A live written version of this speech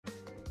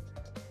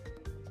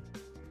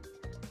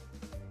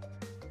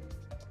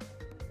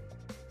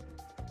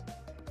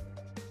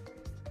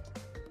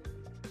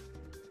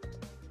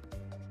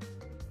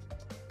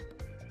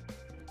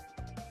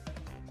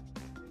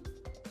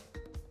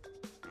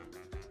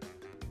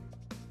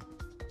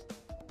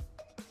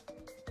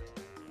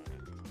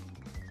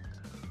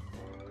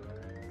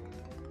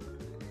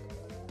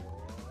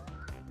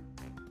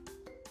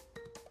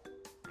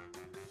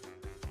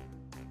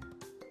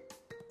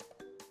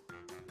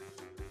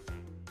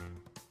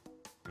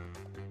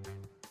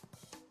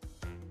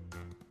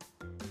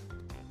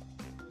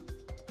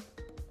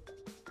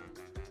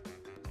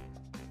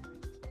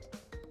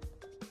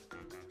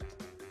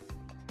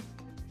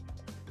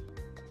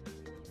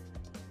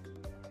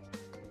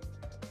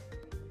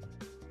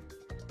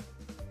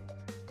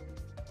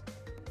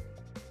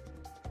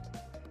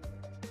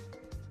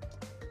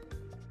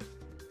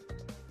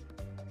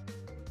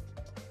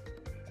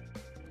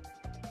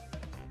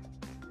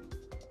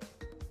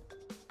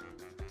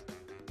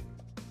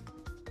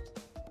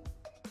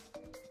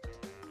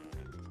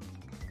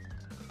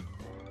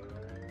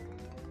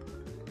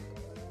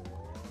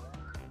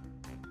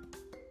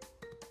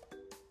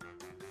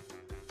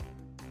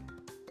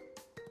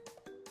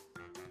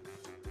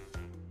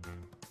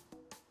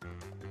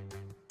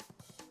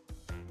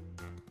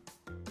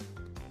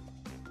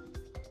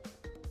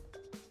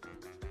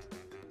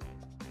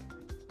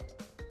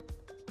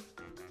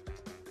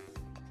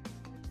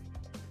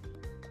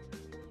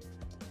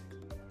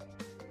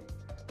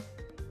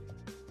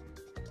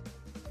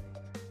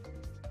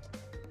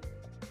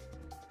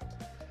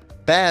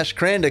Bash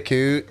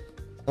Bandicoot.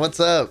 What's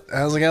up?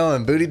 How's it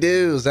going? Booty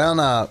Doo,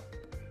 Zalnop.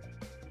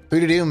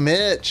 Booty Doo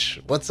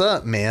Mitch. What's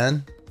up,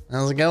 man?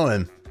 How's it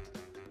going?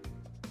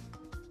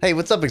 Hey,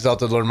 what's up,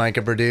 Exalted Lord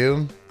Micah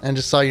Purdue? I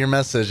just saw your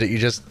message that you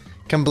just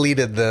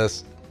completed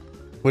this,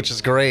 which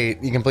is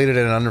great. You completed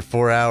it in under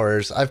 4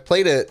 hours. I've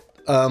played it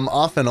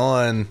off and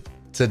on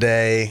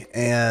today,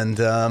 and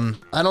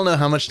I don't know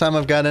how much time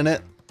I've got in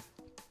it,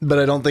 but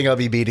I don't think I'll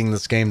be beating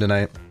this game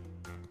tonight.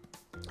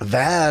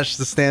 Vash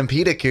the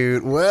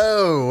Stampede-a-coot.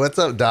 Whoa, what's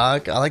up,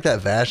 Doc? I like that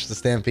Vash the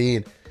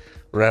Stampede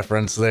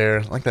reference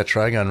there. I like that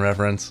Trigun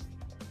reference.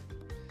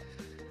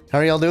 How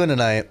are y'all doing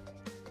tonight?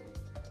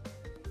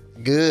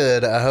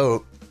 Good, I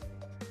hope.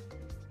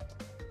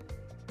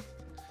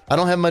 I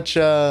don't have much,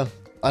 I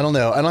don't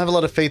know. I don't have a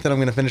lot of faith that I'm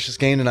going to finish this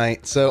game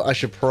tonight, so I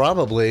should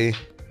probably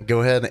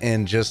go ahead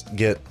and just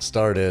get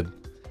started.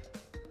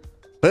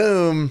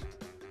 Boom.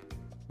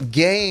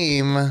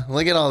 Game.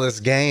 Look at all this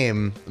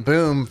game.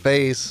 Boom,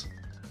 face.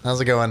 How's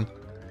it going?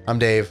 I'm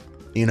Dave.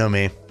 You know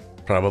me,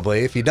 probably.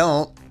 If you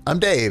don't, I'm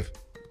Dave.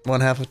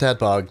 One half of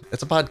TADPOG.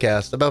 It's a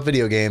podcast about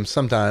video games,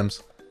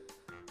 sometimes.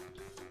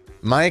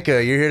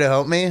 Micah, you're here to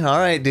help me?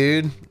 Alright,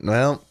 dude.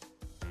 Well,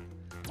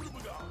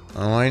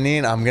 I'm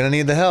gonna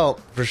need the help,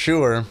 for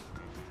sure.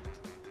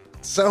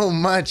 So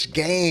much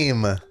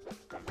game. It's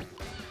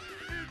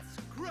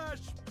Crash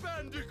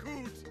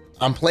Bandicoot.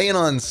 I'm playing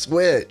on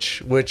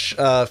Switch, which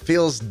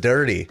feels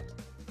dirty.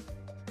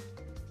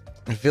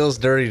 It feels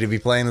dirty to be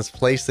playing this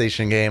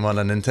PlayStation game on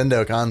a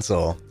Nintendo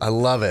console. I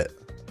love it.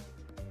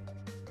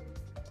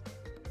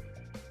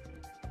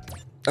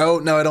 Oh,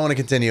 no, I don't want to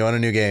continue on a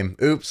new game.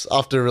 Oops,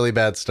 off to a really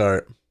bad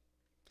start.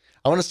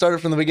 I want to start it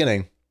from the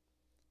beginning.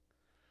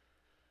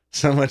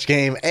 So much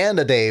game, and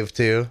a Dave,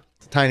 too.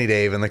 Tiny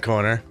Dave in the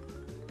corner.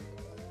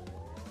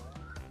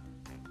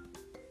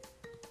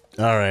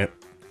 Alright.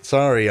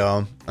 Sorry,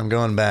 y'all. I'm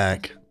going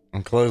back.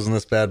 I'm closing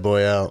this bad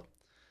boy out.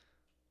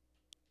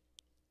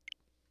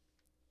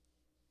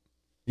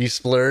 You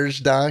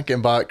splurged, Doc,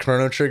 and bought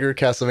Chrono Trigger,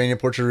 Castlevania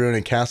Portrait Ruin,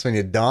 and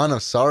Castlevania Dawn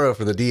of Sorrow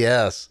for the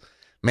DS.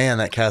 Man,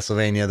 that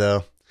Castlevania,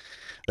 though.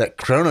 That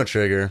Chrono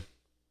Trigger.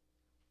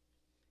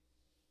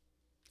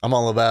 I'm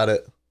all about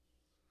it.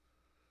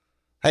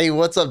 Hey,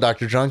 what's up,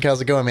 Dr. Drunk?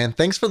 How's it going, man?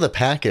 Thanks for the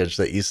package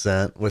that you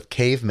sent with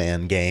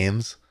Caveman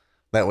games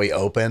that we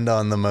opened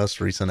on the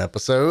most recent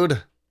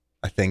episode.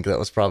 I think that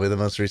was probably the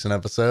most recent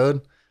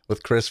episode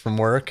with Chris from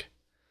work.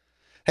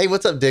 Hey,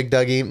 what's up, Dig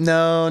Dougie?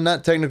 No,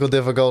 not technical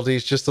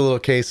difficulties, just a little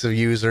case of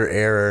user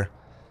error.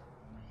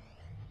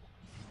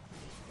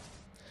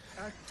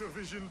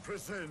 Activision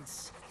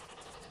presents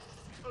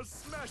a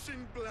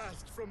smashing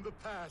blast from the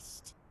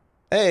past.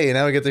 Hey,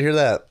 now we get to hear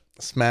that.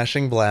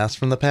 Smashing blast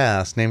from the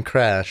past named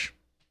Crash.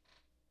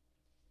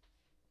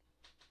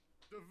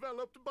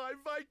 Developed by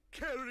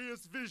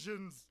Vicarious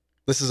Visions.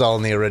 This is all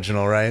in the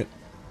original, right?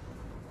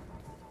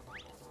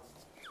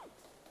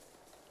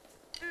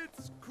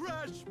 It's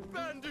Crash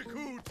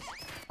Bandicoot.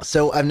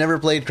 So I've never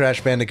played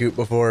Crash Bandicoot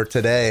before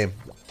today.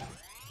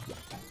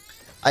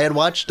 I had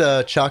watched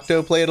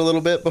Chocto play it a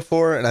little bit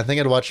before, and I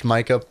think I'd watched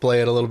Micah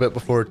play it a little bit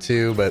before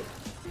too, but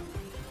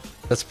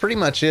that's pretty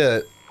much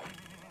it.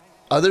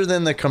 Other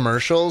than the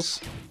commercials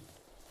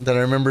that I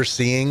remember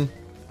seeing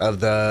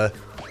of the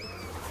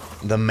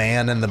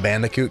man in the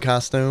Bandicoot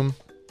costume,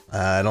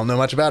 I don't know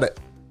much about it.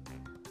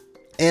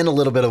 And a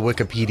little bit of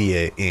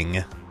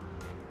Wikipedia-ing.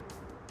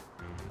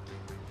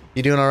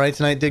 You doing alright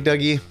tonight, Dig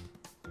Dougie?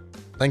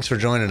 Thanks for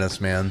joining us,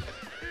 man.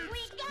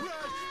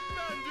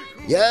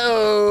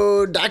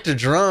 Yo, Dr.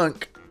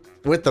 Drunk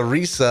with the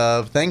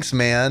resub. Thanks,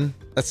 man.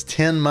 That's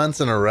 10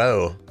 months in a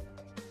row.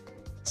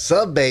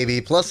 Sub baby,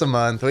 plus a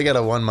month. We got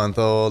a 1 month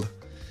old.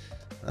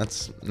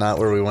 That's not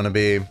where we want to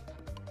be.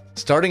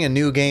 Starting a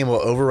new game will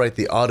overwrite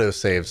the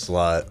autosave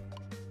slot.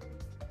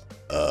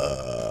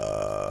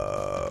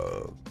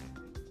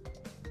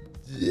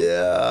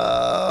 Yeah.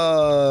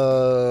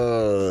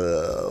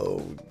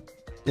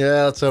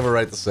 Yeah, let's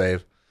overwrite the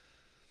save.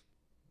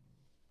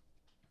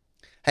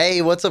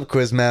 Hey, what's up,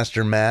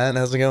 Quizmaster Matt?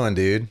 How's it going,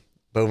 dude?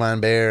 Bovine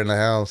Bear in the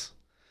house.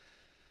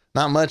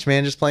 Not much,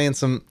 man. Just playing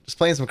some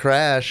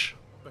Crash.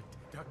 But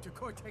Dr.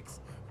 Cortex,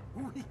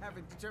 we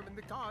haven't determined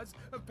the cause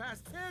of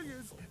past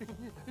failures.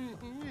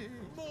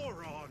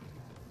 Moron!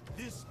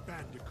 This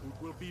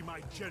Bandicoot will be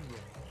my general.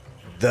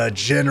 The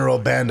General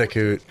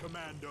Bandicoot.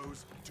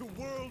 Commandos to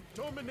world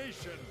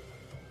domination.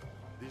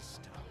 This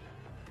time,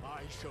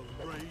 I shall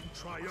reign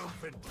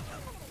triumphant.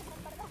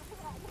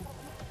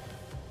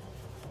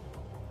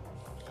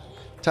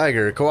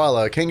 Tiger,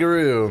 koala,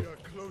 kangaroo,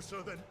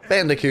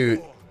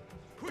 Bandicoot.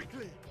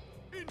 Quickly,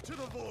 into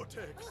the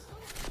vortex.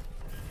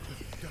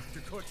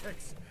 Dr.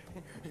 Cortex,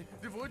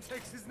 the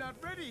vortex is not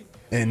ready.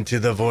 Into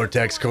the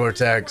vortex,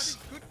 Cortex.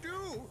 Could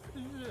do.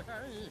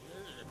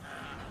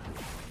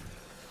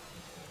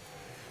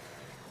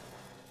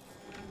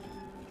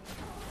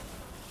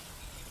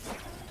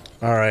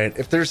 Alright,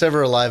 if there's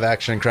ever a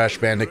live-action Crash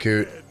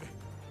Bandicoot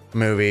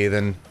movie,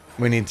 then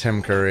we need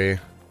Tim Curry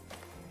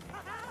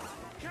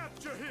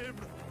Capture him.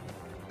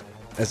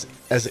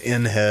 as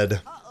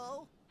In-Head.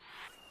 Uh-oh.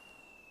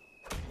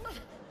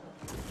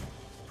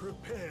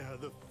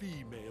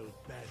 female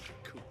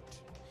Bandicoot.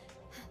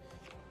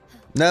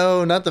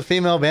 No, not the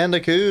female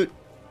Bandicoot.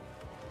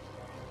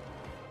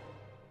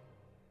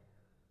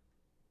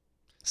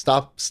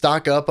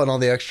 Stock up on all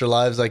the extra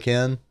lives I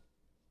can.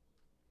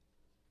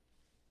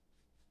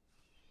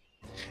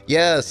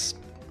 Yes.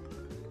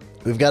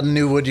 We've got a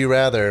new Would You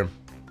Rather.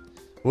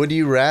 Would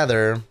you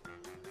rather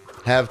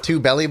have 2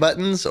 belly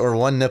buttons or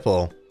 1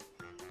 nipple?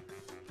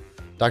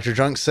 Dr.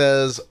 Drunk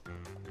says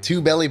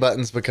 2 belly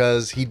buttons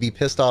because he'd be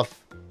pissed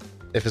off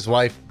if his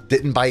wife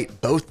didn't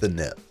bite both the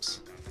nips.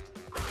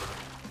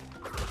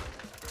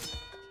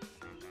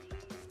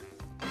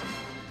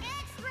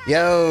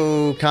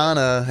 Yo,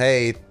 Kana.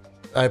 Hey,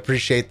 I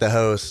appreciate the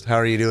host. How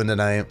are you doing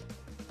tonight?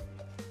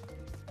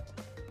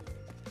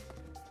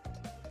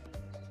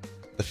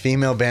 The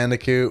female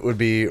Bandicoot would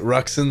be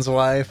Ruxin's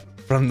wife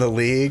from the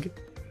League.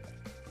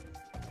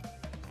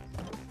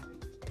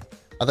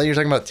 I thought you were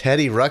talking about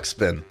Teddy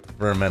Ruxpin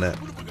for a minute.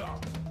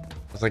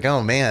 I was like,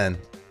 oh man.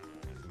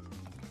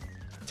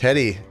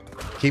 Teddy,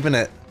 keeping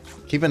it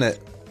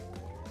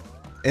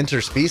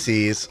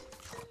interspecies.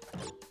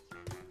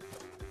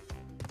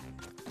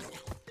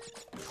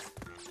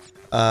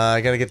 I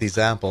gotta get these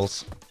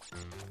apples.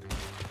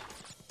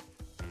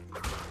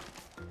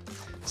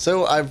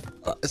 So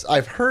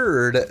I've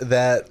heard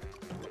that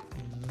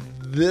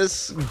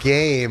this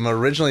game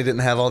originally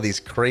didn't have all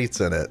these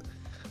crates in it.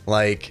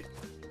 Like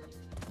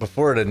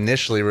before it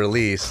initially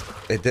released,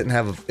 it didn't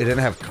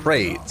have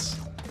crates.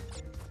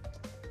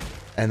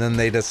 And then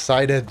they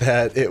decided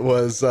that it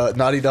was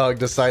Naughty Dog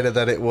decided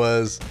that it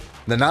was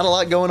there's not a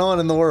lot going on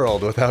in the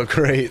world without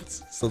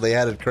crates, so they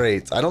added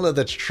crates. I don't know if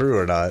that's true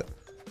or not.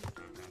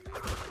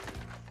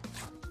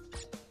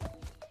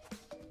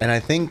 And I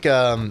think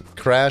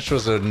Crash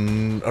was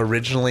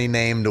originally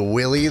named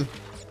Willy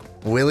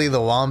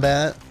the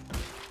Wombat.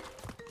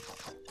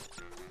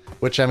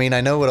 Which, I mean,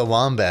 I know what a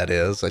wombat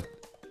is.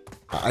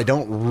 I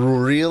don't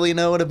really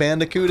know what a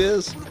Bandicoot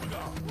is.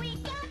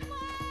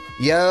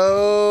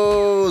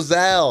 Yo,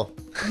 Zal.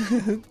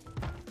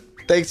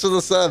 Thanks for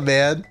the sub,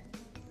 man.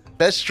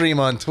 Best stream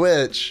on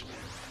Twitch.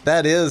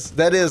 That is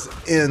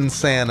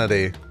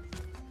insanity.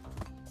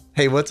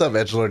 Hey, what's up,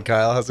 Edgelord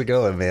Kyle? How's it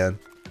going, man?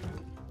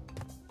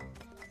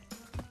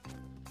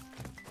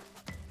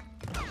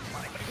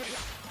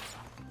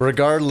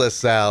 Regardless,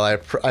 Sal,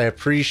 I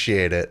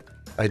appreciate it.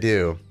 I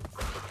do.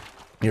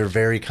 You're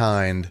very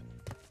kind.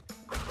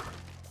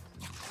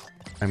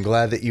 I'm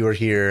glad that you are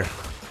here.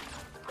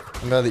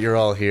 I'm glad that you're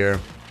all here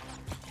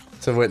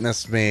to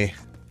witness me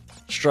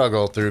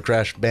struggle through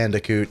Crash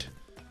Bandicoot.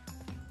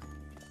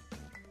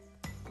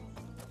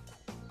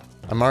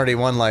 I'm already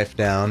 1 life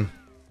down.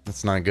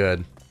 That's not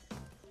good.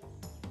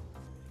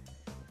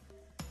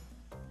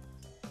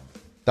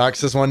 Doc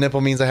says 1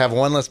 nipple means I have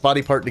 1 less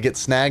body part to get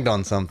snagged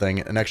on something.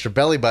 An extra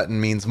belly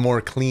button means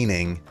more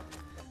cleaning.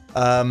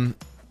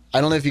 I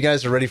don't know if you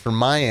guys are ready for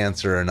my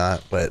answer or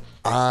not, but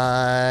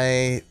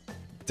I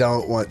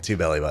don't want 2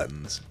 belly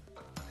buttons.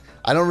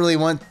 I don't really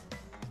want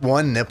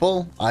 1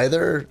 nipple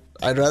either.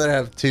 I'd rather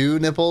have 2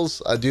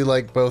 nipples. I do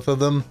like both of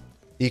them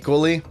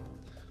equally.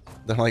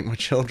 They're like my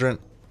children.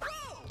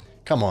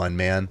 Come on,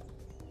 man.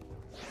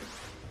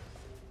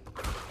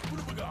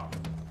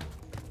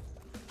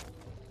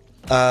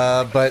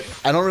 But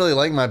I don't really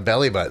like my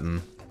belly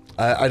button.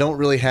 I don't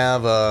really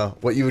have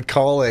what you would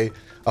call a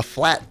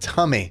flat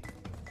tummy.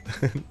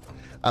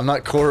 I'm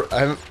not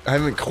I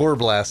haven't core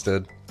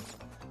blasted.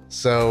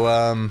 So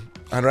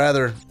I'd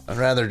rather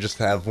just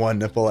have 1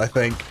 nipple, I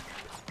think,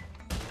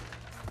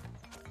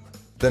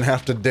 than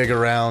have to dig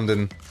around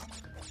in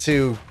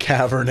 2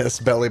 cavernous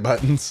belly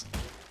buttons.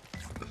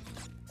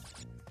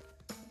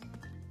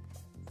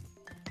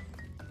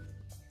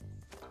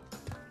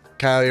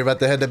 Kyle, you're about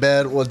to head to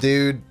bed? Well,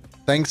 dude,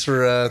 thanks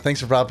for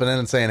popping in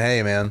and saying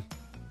hey, man.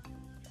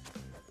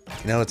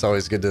 You know, it's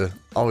always good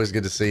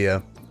to see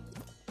you.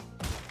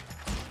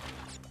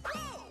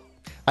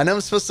 I know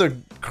I'm supposed to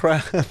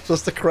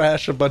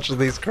crash a bunch of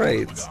these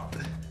crates.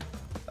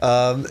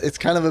 It's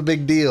kind of a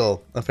big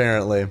deal,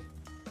 apparently.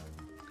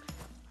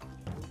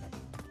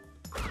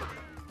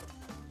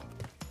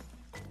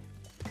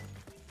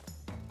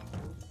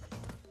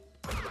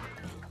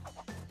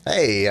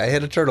 Hey, I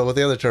hit a turtle with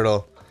the other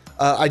turtle.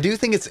 I do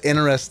think it's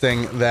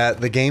interesting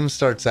that the game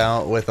starts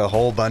out with a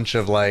whole bunch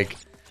of, like,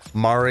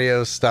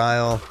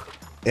 Mario-style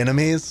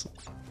enemies.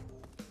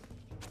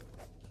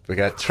 We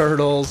got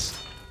turtles.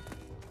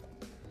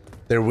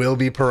 There will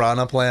be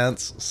piranha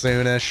plants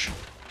soonish.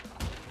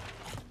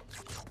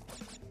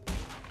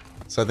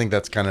 So I think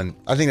that's kind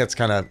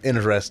of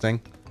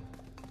interesting.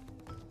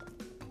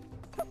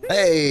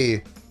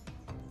 Hey,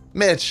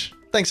 Mitch,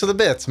 thanks for the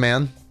bits,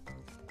 man.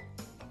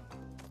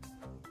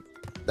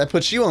 That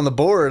puts you on the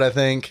board, I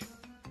think.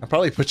 I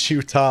probably put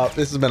you top.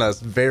 This has been a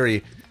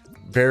very,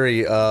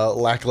 very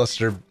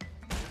lackluster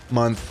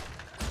month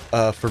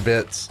for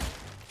bits.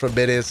 For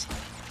biddies.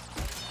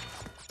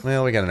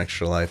 Well, we got an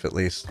extra life at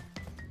least.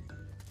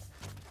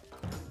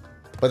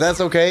 But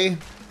that's okay.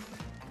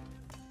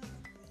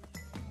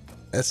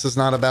 This is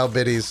not about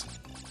biddies.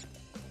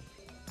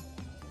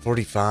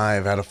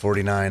 45 out of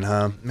 49,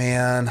 huh?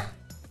 Man.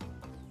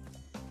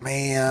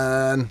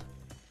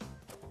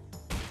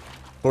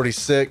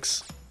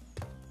 46.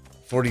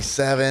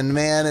 47.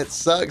 Man, it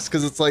sucks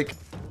because it's like,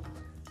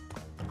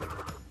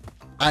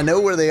 I know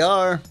where they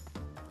are.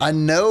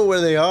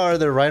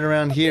 They're right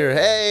around here.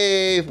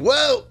 Hey,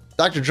 whoa!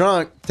 Dr.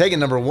 Drunk taking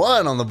number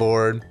 1 on the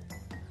board.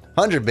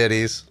 100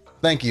 biddies.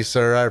 Thank you,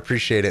 sir. I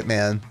appreciate it,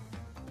 man.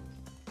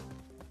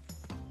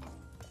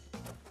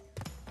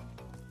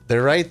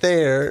 They're right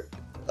there.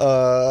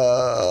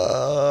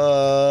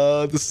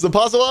 This is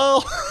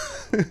impossible.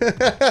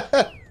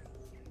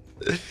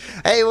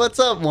 Hey, what's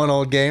up, one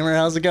old gamer?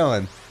 How's it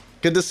going?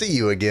 Good to see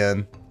you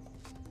again.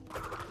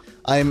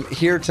 I'm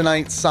here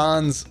tonight,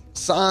 sans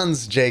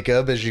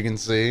Jacob, as you can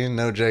see.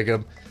 No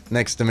Jacob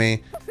next to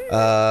me.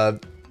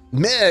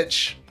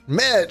 Mitch,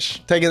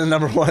 taking the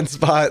number 1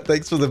 spot.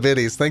 Thanks for the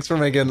biddies. Thanks for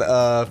making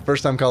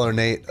first time caller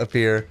Nate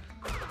appear.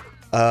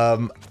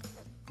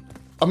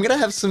 I'm gonna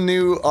have some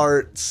new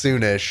art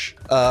soonish.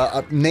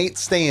 Nate's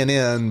staying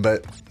in,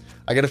 but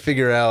I gotta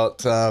figure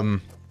out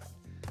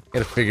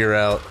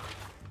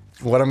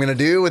what I'm gonna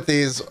do with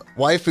these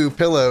waifu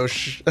pillow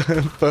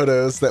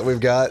photos that we've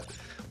got.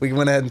 We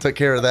went ahead and took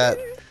care of that.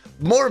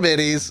 More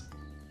biddies.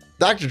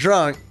 Dr.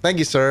 Drunk, thank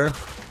you, sir.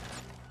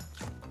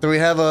 Do we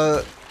have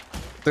a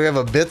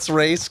bits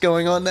race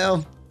going on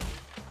now?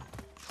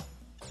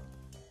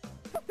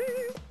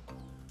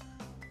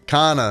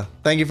 Kana,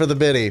 thank you for the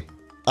biddy.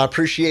 I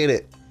appreciate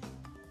it.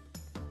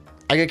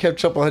 I gotta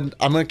catch up on.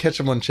 I'm gonna catch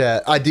him on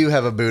chat. I do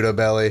have a Buddha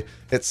belly.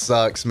 It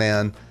sucks,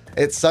 man.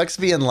 It sucks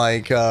being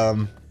like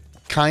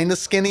kind of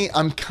skinny.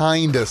 I'm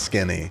kind of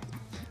skinny.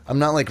 I'm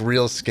not like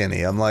real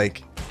skinny. I'm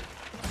like.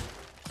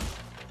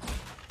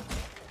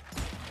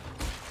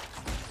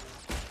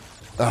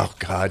 Oh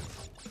God.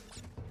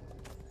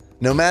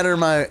 No matter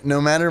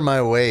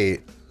my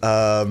weight,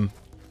 I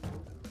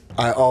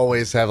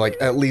always have like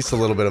at least a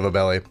little bit of a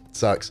belly. It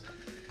sucks.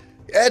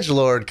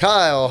 Edgelord,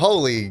 Kyle,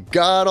 holy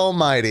God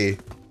Almighty.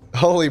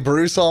 Holy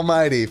Bruce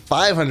Almighty,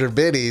 500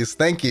 biddies,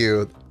 thank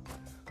you.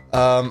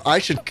 I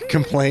should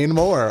complain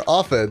more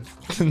often.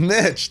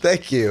 Mitch,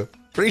 thank you.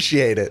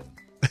 Appreciate it.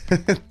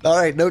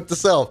 Alright, note to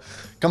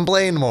self.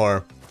 Complain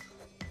more.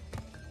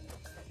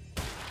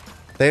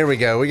 There we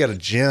go, we got a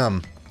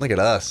gym. Look at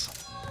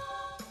us.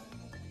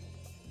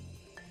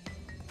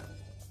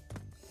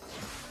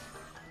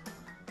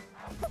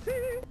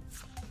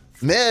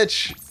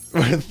 Mitch,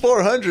 with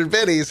 400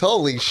 biddies,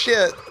 holy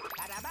shit.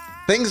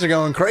 Things are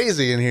going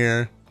crazy in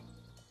here.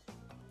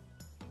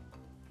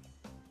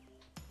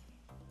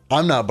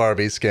 I'm not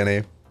Barbie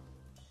skinny.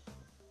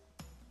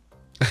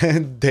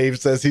 Dave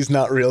says he's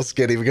not real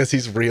skinny because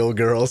he's real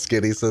girl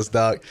skinny, says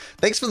Doc.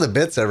 Thanks for the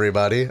bits,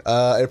 everybody.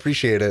 I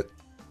appreciate it.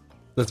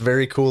 That's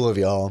very cool of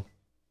y'all.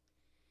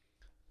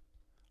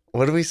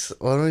 What do we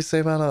say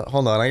about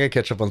hold on, I gotta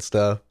catch up on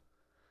stuff.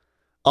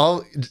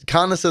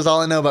 Kana says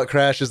all I know about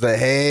Crash is that,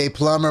 hey,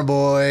 plumber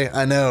boy.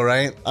 I know,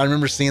 right? I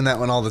remember seeing that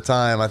one all the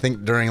time. I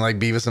think during like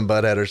Beavis and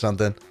Butthead or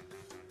something.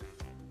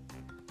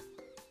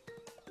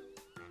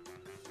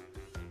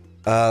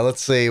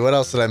 Let's see. What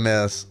else did I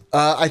miss?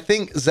 I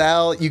think,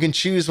 Zal, you can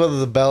choose whether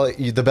the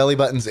belly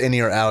button's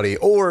innie or outie.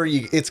 Or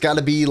it's got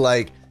to be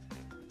like,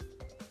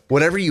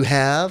 whatever you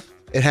have,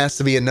 it has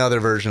to be another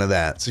version of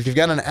that. So if you've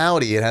got an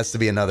outie, it has to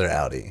be another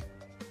outie.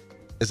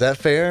 Is that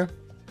fair?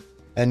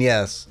 And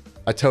yes,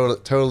 I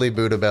totally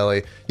Buddha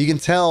belly. You can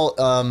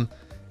tell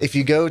if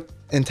you go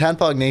in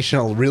Tadpog Nation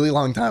a really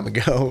long time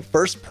ago,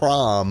 first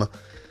prom,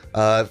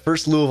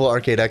 first Louisville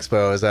Arcade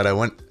Expo is that I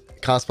went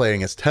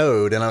cosplaying as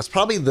Toad, and I was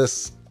probably the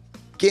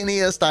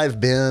skinniest I've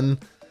been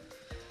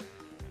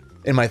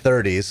in my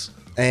 30s.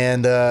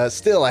 And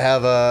still I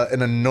have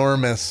an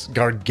enormous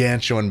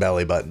gargantuan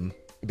belly button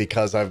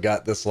because I've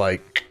got this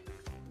like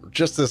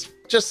just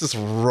this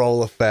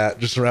roll of fat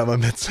just around my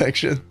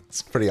midsection.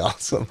 It's pretty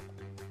awesome.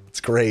 It's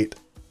great.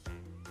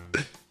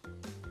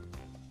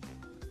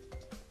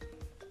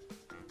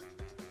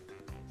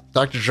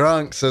 Dr.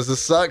 Drunk says,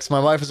 this sucks. My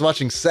wife is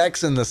watching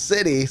Sex in the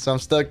City, so I'm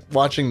stuck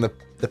watching the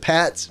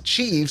Pats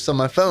Chiefs on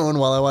my phone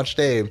while I watch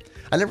Dave.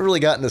 I never really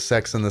got into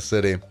Sex in the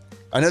City.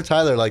 I know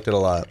Tyler liked it a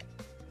lot.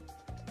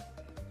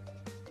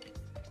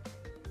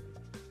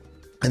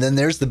 And then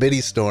there's the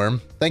Biddy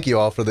Storm. Thank you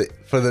all for the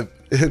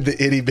the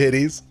itty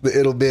bitties, the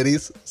ittle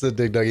bitties, said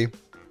Dig Duggy.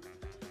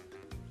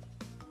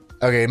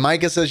 Okay,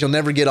 Micah says you'll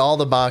never get all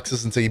the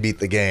boxes until you beat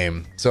the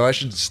game. So I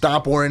should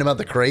stop worrying about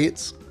the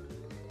crates.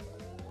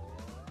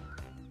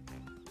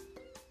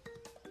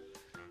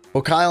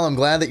 Well, Kyle, I'm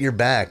glad that you're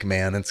back,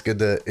 man. It's good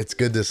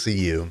to see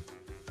you.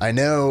 I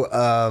know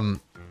I'm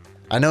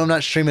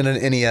not streaming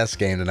an NES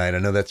game tonight. I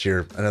know that's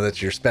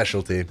your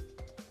specialty.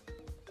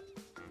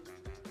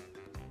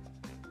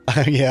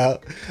 Yeah,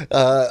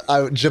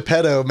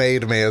 Geppetto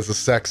made me as a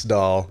sex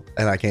doll,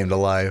 and I came to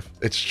life.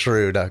 It's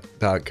true, Doc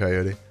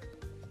Coyote.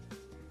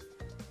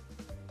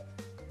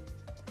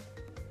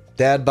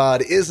 Dad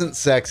bod isn't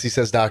sexy,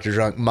 says Dr.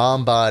 Drunk.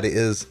 Mom bod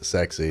is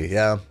sexy.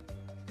 Yeah,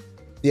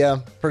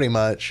 pretty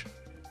much.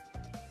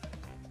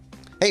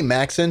 Hey,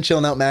 Maxon,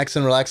 chilling out,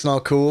 Maxon, relaxing, all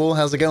cool.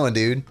 How's it going,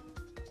 dude?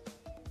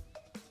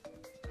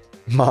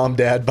 Mom,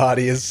 dad,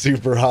 body is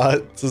super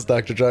hot, says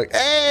Dr. Drunk.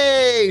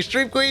 Hey,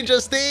 Stream Queen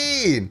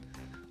Justine!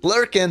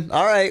 Lurking.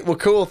 All right, well,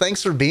 cool.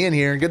 Thanks for being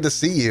here. Good to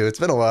see you. It's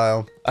been a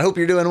while. I hope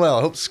you're doing well.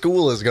 I hope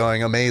school is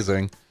going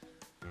amazing.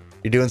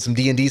 You're doing some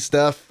D&D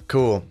stuff?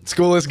 Cool.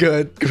 School is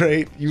good.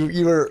 Great.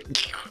 You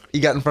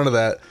got in front of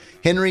that.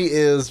 Henry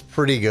is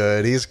pretty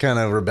good. He's kind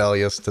of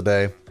rebellious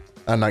today.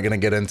 I'm not going to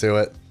get into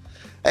it.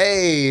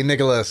 Hey,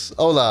 Nicholas.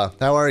 Hola.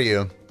 How are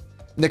you?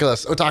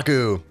 Nicholas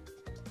Otaku.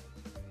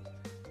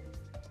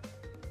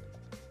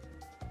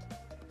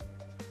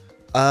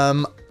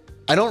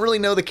 I don't really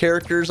know the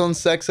characters on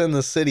Sex and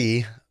the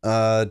City,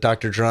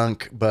 Dr.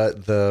 Drunk,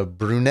 but the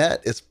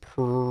brunette is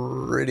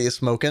pretty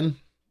smoking.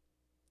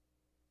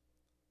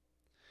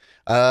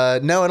 No, I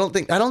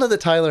don't know that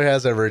Tyler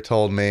has ever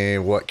told me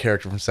what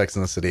character from Sex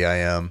and the City I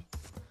am.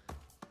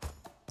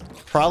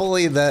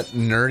 Probably that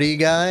nerdy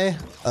guy,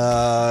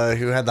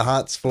 who had the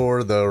hots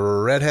for the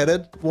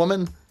redheaded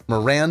woman.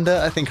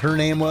 Miranda, I think her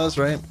name was,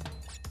 right?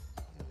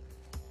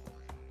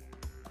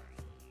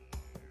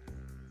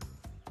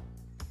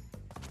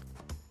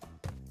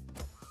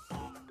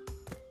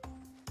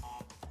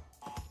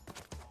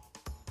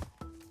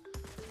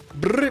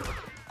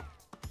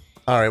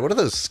 Alright, what are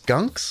those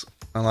skunks?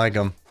 I like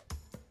them.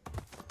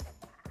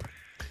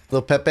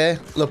 Little Pepe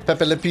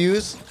Le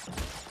Pews.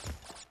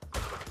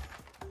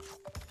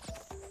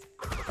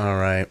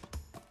 Alright.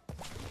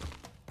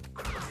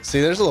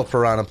 See, there's a little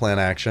piranha plant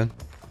action.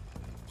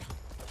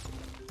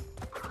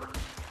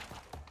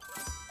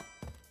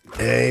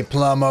 Hey,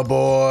 plumber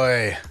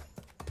boy.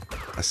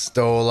 I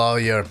stole all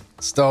your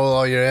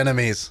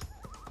enemies.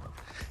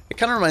 It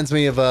kind of reminds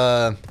me of,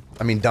 I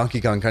mean, Donkey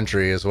Kong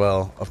Country as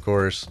well, of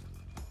course.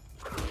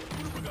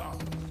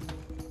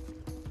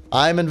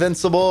 I'm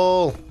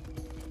invincible!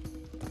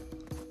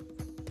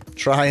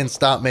 Try and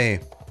stop me.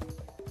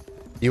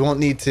 You won't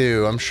need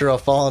to. I'm sure I'll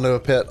fall into a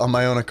pit on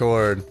my own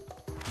accord.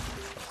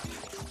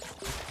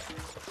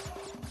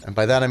 And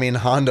by that I mean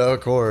Honda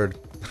Accord.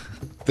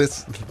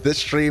 This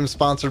stream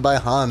sponsored by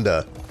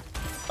Honda.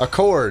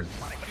 Accord.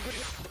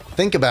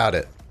 Think about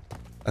it.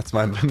 That's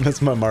my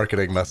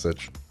marketing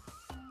message.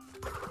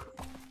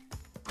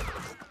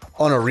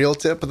 On a real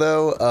tip,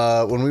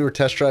 though, when we were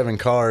test driving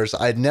cars,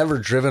 I'd never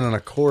driven an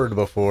Accord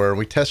before.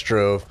 We test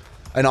drove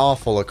an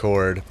awful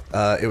Accord.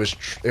 It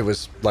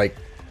was like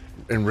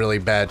in really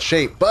bad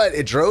shape, but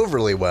it drove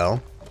really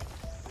well.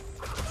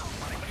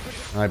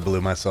 I blew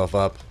myself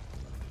up.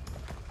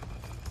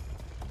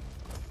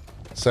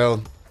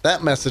 So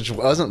that message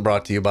wasn't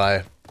brought to you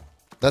by.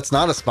 That's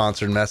not a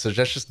sponsored message.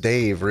 That's just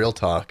Dave, real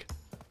talk.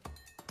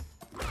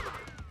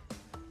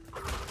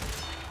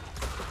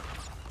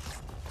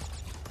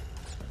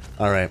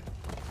 All right.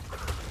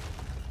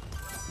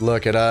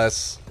 Look at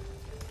us.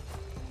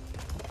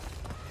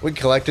 We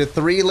collected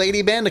 3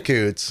 Lady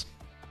Bandicoots.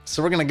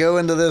 So we're going to go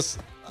into this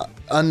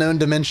unknown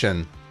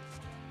dimension.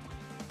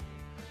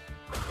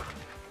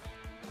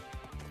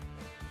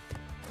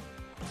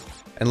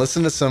 And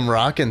listen to some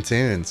rockin'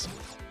 tunes.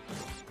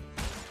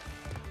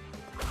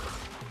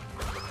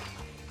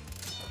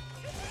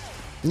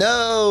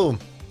 No!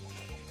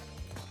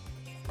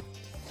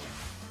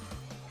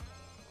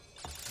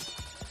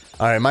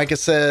 Alright, Micah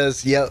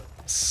says, yep,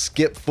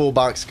 skip full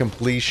box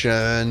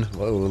completion.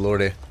 Whoa,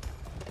 lordy.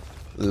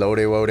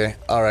 Lordy, woody.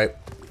 Alright.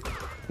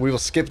 We will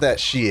skip that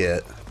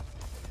shit.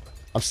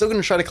 I'm still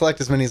going to try to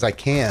collect as many as I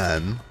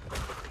can.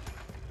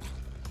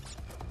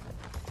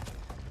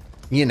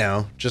 You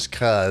know, just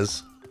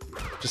cuz.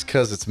 Just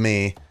cuz it's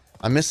me.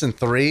 I'm missing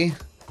 3.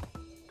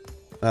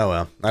 Oh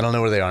well, I don't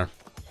know where they are.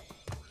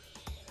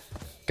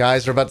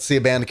 Guys, we're about to see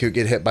a Bandicoot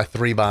get hit by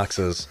 3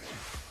 boxes.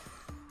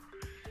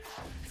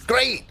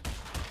 Great!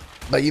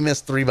 But you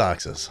missed 3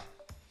 boxes.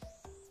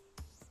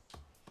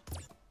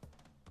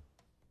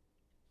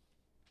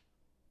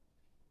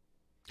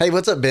 Hey,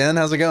 what's up, Ben?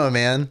 How's it going,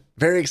 man?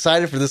 Very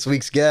excited for this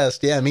week's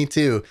guest. Yeah, me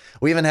too.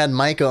 We haven't had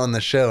Micah on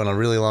the show in a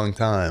really long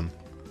time.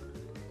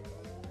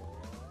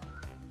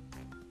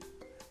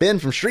 Ben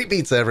from Street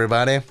Pizza,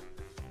 everybody.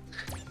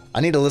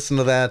 I need to listen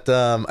to that.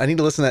 I need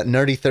to listen to that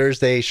Nerdy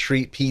Thursday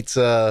Street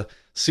Pizza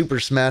Super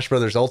Smash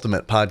Brothers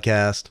Ultimate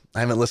podcast. I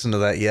haven't listened to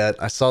that yet.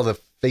 I saw the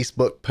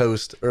Facebook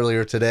post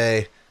earlier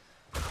today.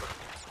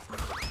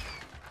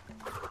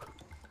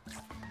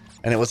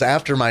 And it was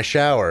after my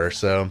shower,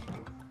 so.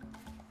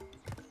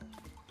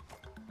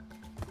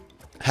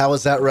 How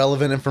is that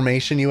relevant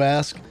information, you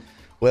ask?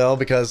 Well,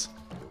 because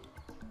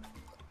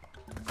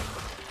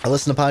I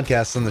listen to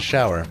podcasts in the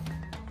shower.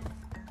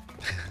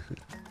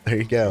 There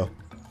you go.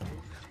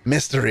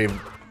 Mystery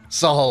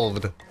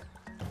solved.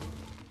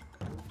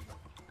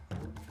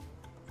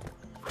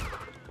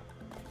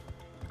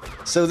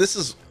 So this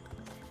is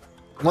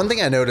one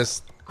thing I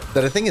noticed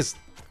that I think is,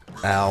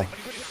 ow,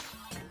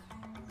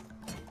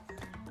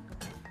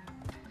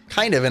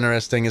 kind of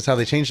interesting is how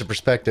they changed the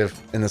perspective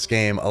in this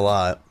game a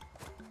lot.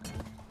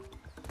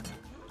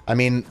 I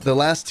mean, the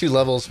last 2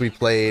 levels we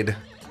played,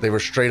 they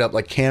were straight up,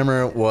 like,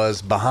 camera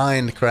was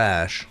behind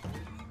Crash.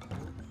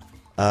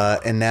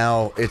 And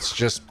now it's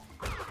just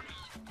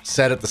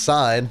set at the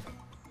side.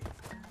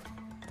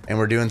 And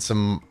we're doing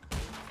some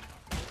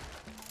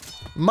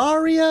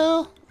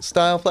Mario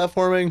style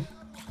platforming.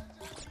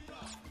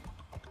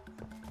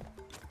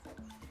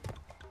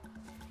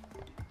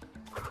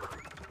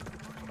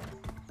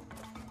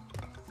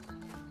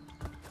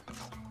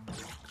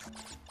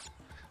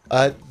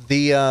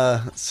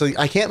 So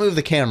I can't move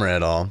the camera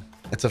at all.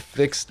 It's a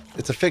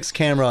fixed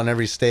camera on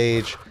every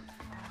stage,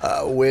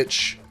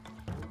 which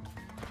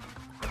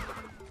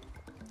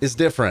is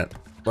different,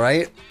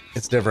 right?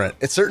 It's different.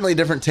 It's certainly a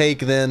different take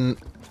than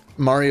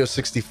Mario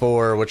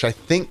 64, which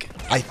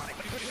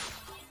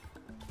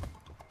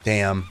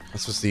damn, I'm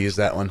supposed to use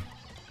that one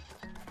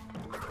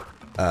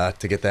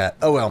to get that.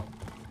 Oh well.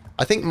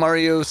 I think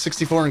Mario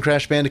 64 and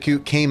Crash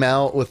Bandicoot came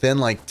out within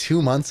like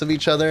 2 months of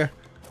each other.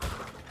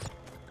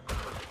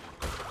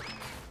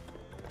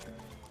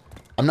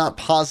 I'm not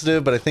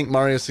positive, but I think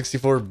Mario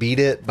 64 beat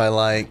it by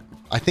like...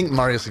 I think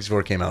Mario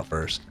 64 came out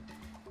first.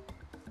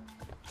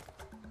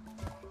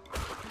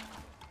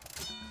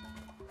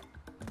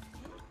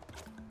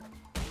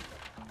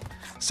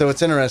 So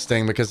it's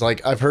interesting because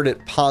like I've heard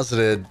it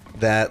posited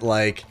that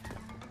like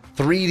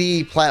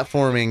 3D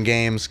platforming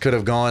games could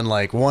have gone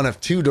like one of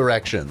two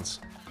directions.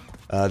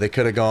 They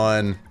could have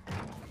gone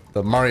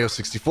the Mario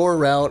 64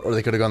 route, or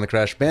they could have gone the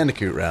Crash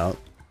Bandicoot route.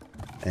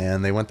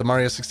 And they went the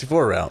Mario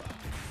 64 route.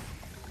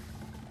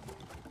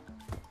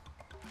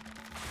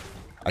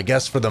 I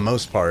guess for the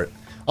most part.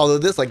 Although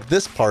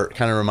this part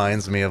kind of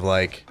reminds me of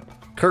like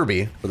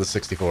Kirby for the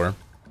 64.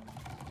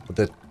 With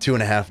the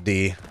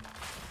 2.5D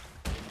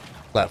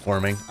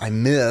platforming. I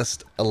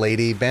missed a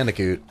Lady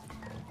Bandicoot.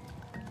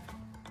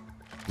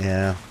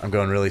 Yeah, I'm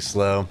going really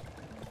slow.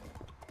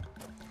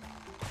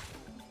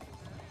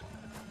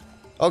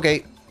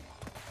 Okay.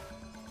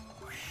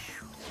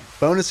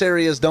 Bonus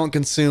areas don't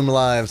consume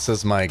lives,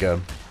 says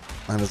Micah.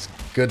 That is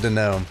good to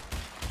know.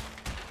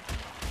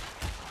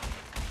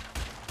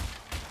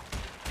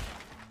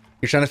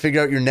 You're trying to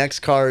figure out your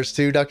next cars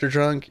too, Dr.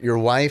 Drunk? Your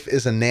wife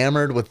is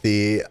enamored with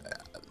the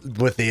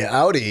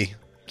Audi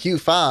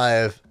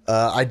Q5.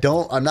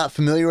 I'm not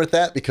familiar with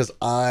that because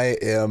I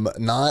am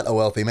not a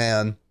wealthy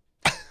man.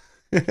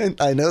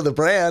 I know the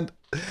brand.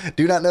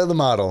 Do not know the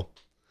model.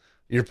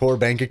 Your poor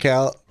bank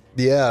account.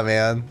 Yeah,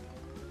 man.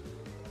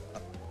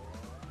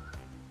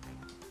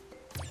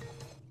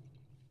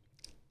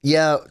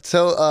 Yeah,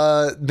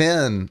 so,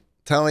 Ben,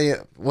 tell me,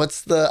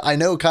 what's the... I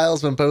know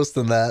Kyle's been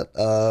posting that,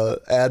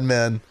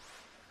 admin.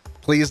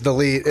 Please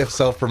delete if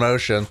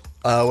self-promotion,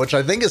 which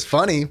I think is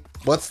funny.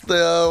 What's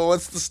the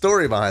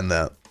story behind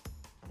that?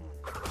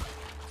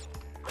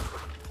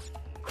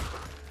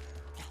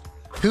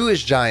 Who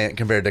is giant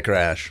compared to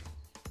Crash?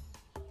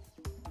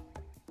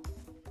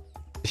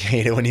 You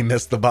hate it when you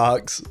miss the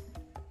box.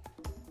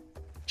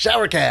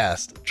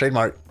 Showercast!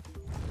 Trademark.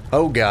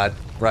 Oh god.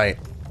 Right.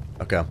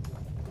 Okay.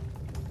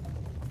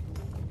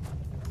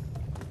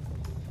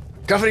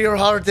 Cover your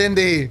heart,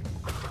 Indy!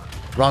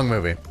 Wrong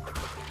movie.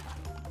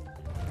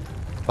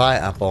 Bye,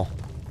 apple.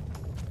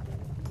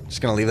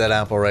 Just gonna leave that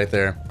apple right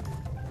there.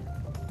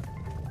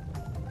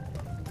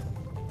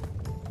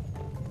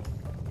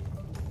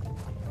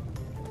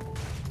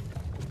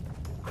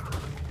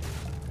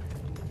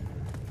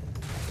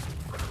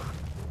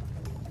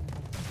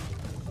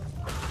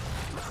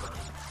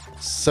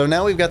 So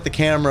now we've got the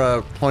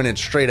camera pointed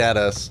straight at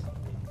us,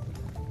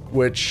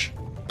 which,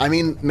 I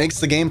mean, makes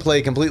the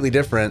gameplay completely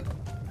different,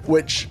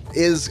 which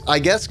is, I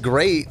guess,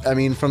 great. I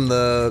mean, from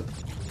the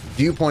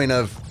viewpoint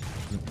of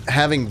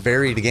having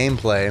varied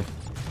gameplay,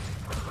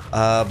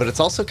 but it's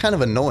also kind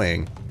of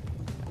annoying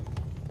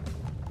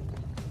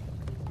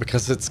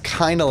because it's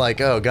kind of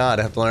like, oh god,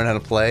 I have to learn how to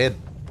play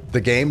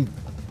the game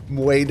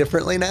way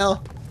differently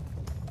now.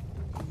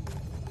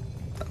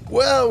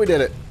 Well, we did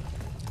it.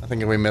 I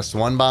think we missed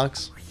one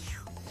box.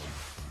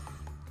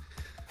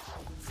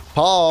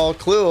 Paul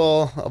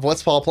Cluel of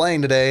What's Paul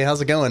Playing Today. How's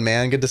it going,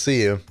 man? Good to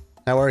see you.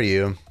 How are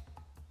you?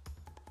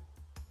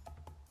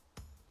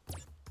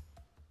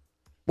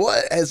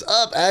 What is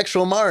up,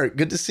 Actual Mark?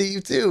 Good to see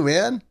you too,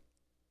 man.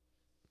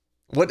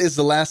 What is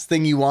the last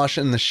thing you wash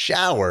in the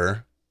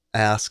shower?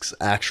 Asks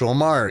Actual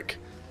Mark.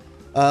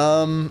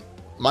 I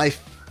don't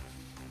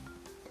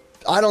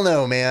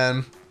know, man.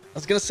 I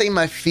was gonna say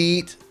my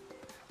feet,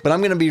 but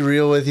I'm gonna be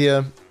real with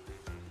you.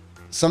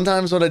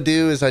 Sometimes what I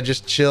do is I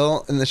just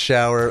chill in the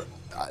shower.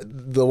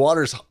 The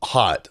water's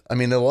hot. I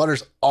mean, the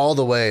water's all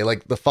the way,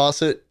 like the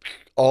faucet,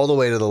 all the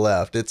way to the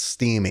left. It's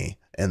steamy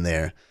in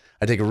there.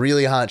 I take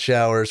really hot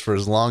showers for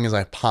as long as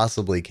I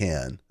possibly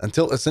can,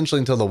 essentially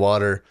until the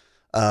water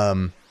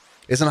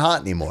isn't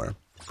hot anymore.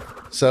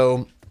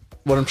 So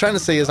what I'm trying to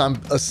say is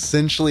I'm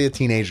essentially a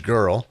teenage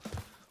girl.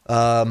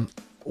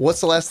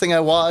 What's the last thing I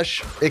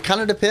wash? It kind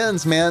of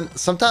depends, man.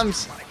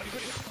 Sometimes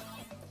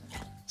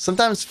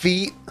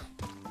feet.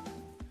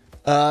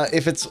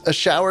 If it's a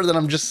shower that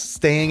I'm just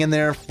staying in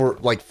there for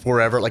like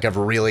forever, like I've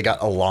really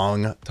got a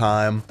long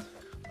time,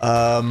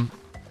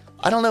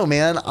 I don't know,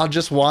 man. I'll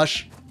just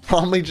wash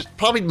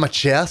probably my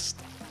chest,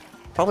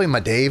 probably my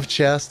Dave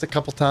chest a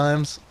couple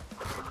times.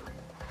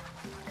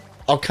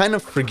 I'll kind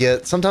of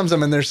forget. Sometimes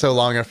I'm in there so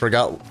long I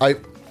forgot. I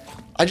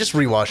just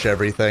rewatch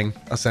everything,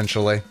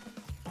 essentially.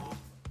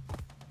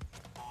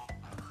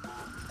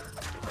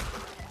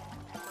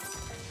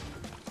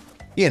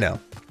 You know.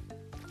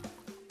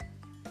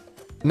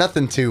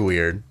 Nothing too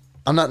weird.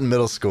 I'm not in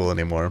middle school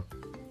anymore.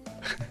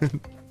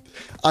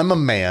 I'm a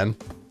man.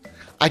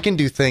 I can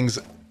do things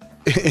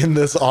in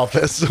this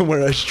office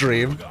where I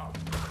stream.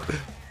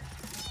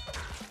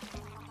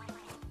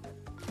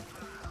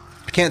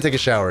 I can't take a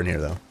shower in here,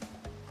 though.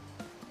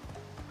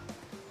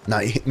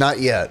 Not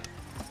yet.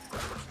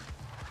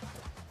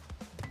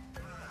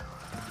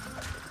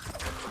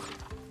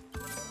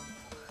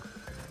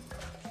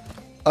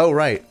 Oh,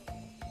 right.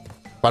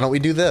 Why don't we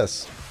do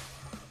this?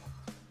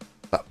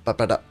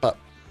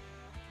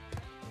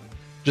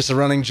 Just a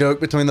running joke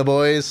between the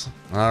boys?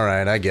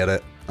 Alright, I get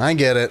it. I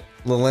get it.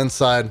 Little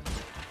inside.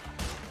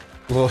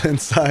 Little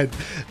inside.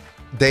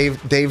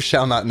 Dave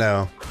shall not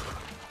know.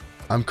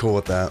 I'm cool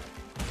with that.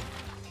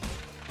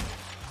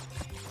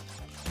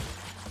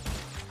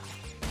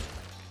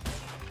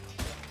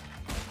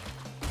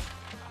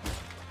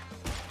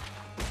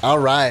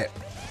 Alright.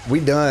 We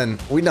done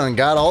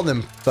got all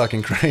them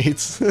fucking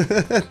crates.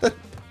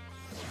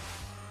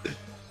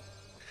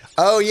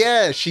 Oh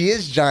yeah, she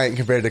is giant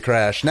compared to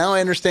Crash. Now I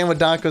understand what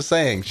Doc was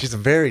saying. She's a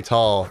very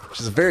tall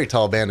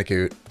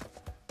Bandicoot.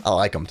 I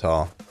like them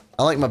tall.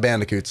 I like my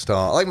Bandicoots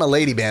tall. I like my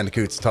lady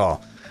Bandicoots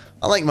tall.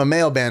 I like my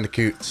male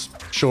Bandicoots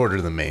shorter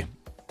than me.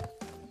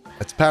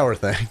 It's a power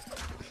thing.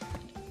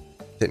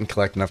 Didn't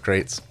collect enough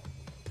crates.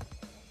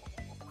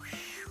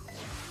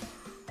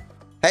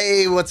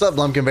 Hey, what's up,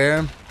 Lumpkin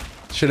Bear?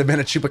 Should have been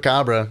a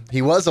Chupacabra.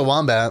 He was a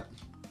wombat.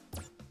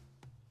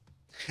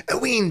 A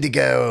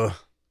Wendigo.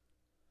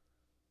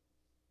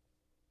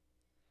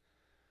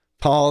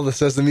 Paul that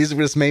says the music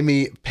just made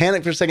me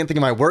panic for a second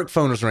thinking my work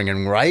phone was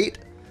ringing, right?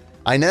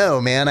 I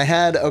know, man.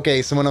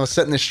 Okay, so when I was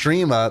setting the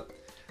stream up,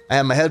 I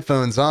had my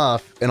headphones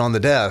off and on the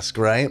desk,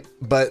 right?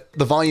 But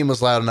the volume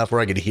was loud enough where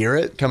I could hear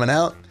it coming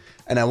out.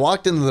 And I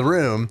walked into the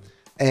room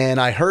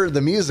and I heard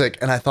the music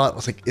and I thought, I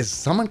was like, is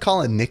someone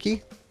calling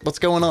Nikki? What's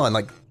going on?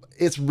 Like,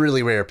 it's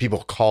really rare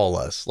people call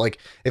us. Like,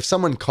 if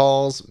someone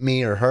calls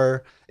me or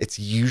her, it's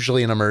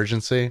usually an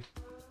emergency.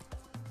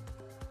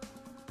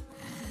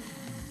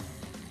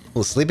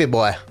 Little sleepy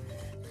boy.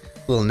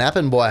 Little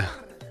napping boy.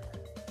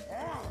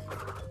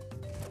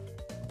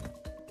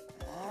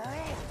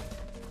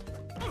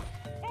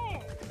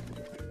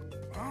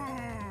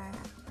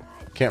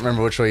 Can't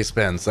remember which way he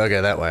spins.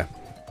 Okay, that way.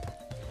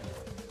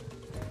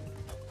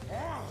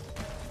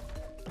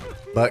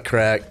 Butt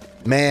crack.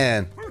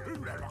 Man.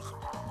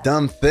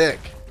 Dumb thick.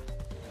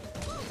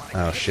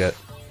 Oh, shit.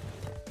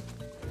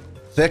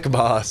 Thick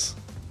boss.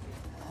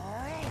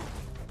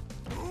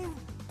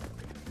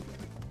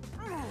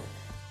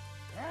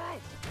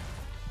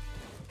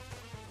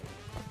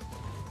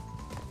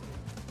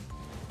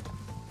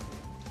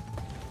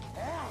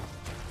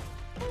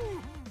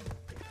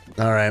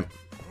 All right.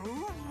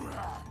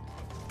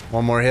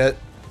 One more hit.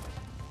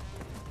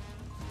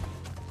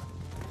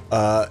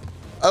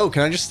 Oh,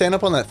 can I just stand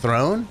up on that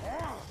throne?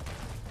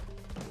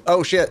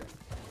 Oh shit.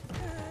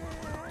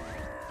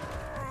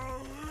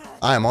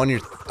 I'm on your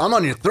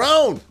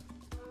throne.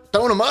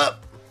 Throwing him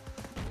up.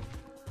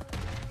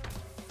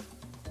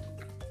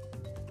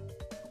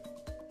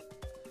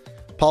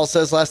 Paul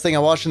says last thing I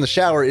watched in the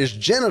shower is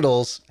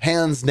genitals,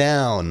 hands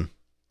down.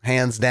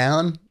 Hands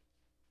down?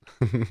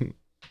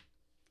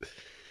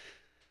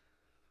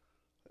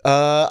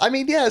 I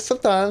mean, yeah,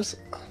 sometimes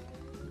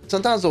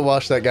we'll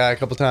watch that guy a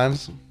couple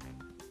times.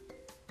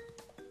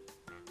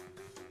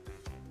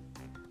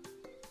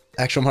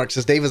 Actual Mark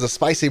says Dave is a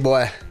spicy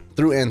boy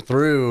through and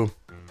through.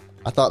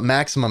 I thought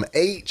maximum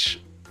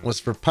H was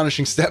for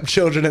punishing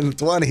stepchildren in the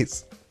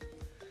 20s.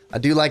 I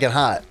do like it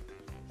hot.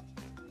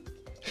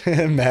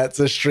 Matt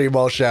says stream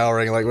while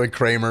showering, like when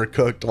Kramer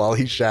cooked while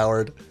he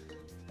showered.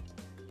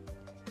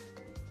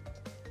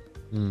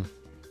 All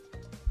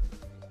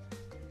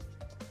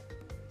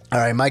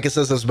right, Micah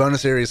says those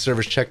bonus areas serve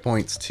as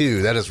checkpoints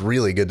too. That is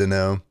really good to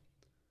know.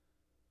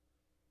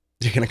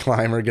 You're gonna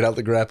climb or get out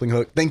the grappling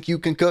hook. Think you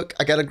can cook?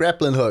 I got a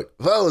grappling hook.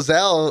 Oh,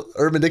 Zal,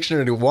 Urban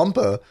Dictionary,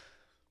 Wumpa.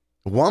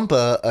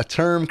 Wumpa, a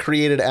term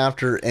created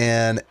after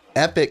an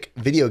epic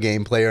video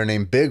game player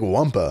named Big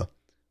Wumpa.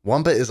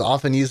 Wumpa is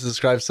often used to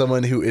describe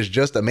someone who is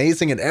just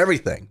amazing at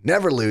everything,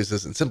 never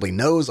loses, and simply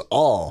knows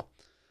all.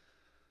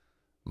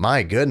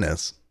 My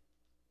goodness.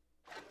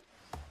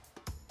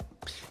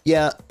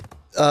 Yeah,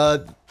 I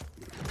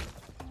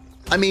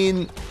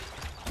mean,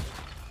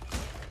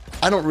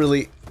 I don't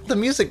really... The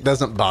music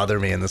doesn't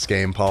bother me in this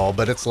game, Paul,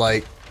 but it's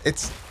like,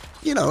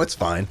 you know, it's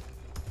fine.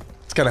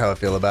 It's kind of how I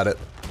feel about it.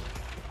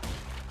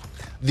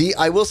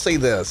 I will say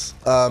this,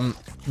 the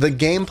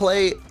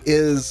gameplay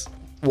is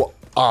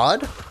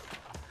odd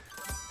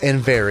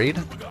and varied.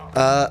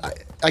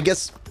 I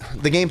guess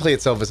the gameplay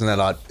itself isn't that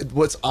odd.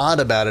 What's odd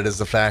about it is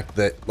the fact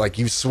that, like,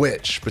 you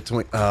switch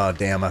between... Oh,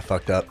 damn, I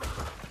fucked up.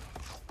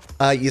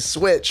 You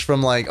switch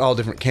from like all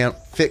different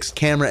fixed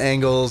camera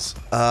angles.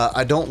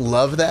 I don't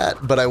love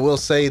that, but I will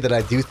say that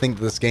I do think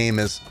this game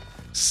is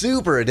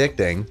super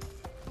addicting.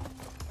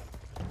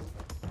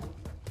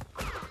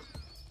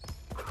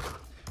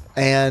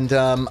 And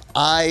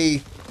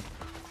I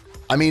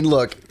mean,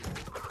 look,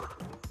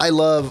 I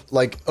love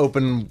like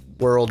open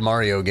world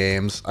Mario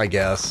games, I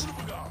guess.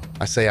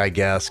 I say I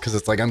guess because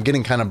it's like I'm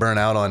getting kind of burnt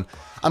out on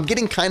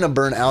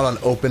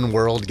open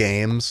world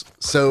games.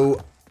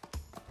 So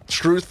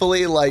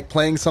truthfully, like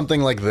playing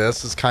something like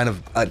this is kind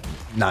of a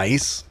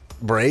nice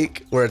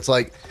break where it's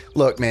like,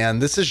 look, man,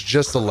 this is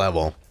just a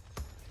level.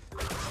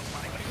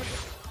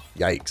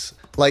 Yikes.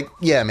 Like,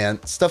 yeah,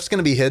 man, stuff's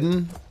gonna be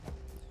hidden.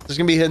 There's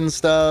gonna be hidden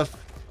stuff.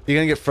 You're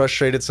gonna get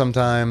frustrated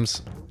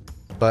sometimes,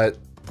 but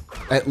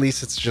at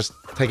least it's just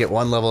take it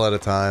one level at a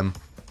time.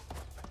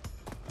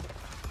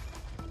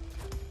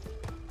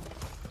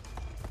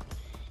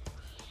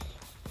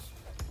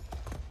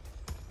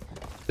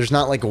 There's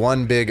not like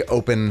one big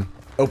open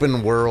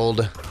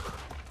world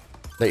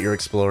that you're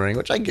exploring,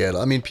 which I get.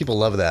 I mean, people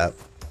love that.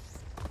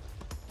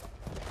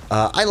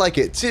 I like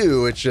it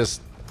too. It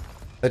just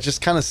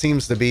kind of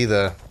seems to be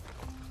the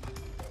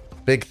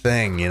big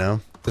thing, you know?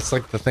 It's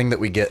like the thing that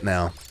we get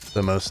now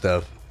the most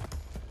of.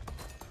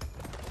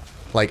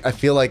 Like, I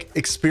feel like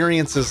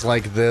experiences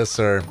like this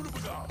are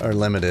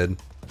limited.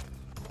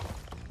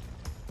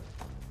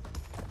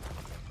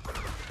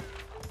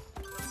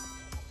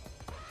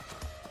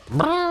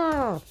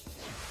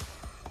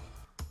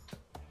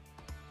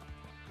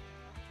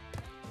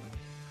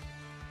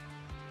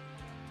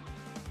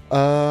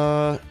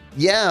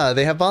 Yeah,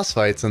 they have boss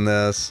fights in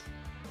this.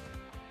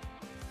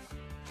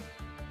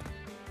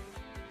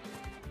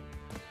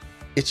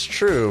 It's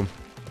true.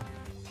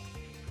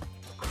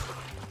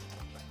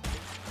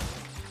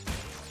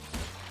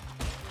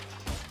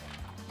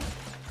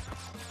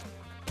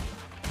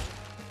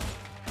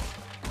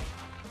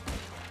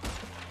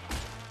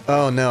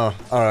 Oh no.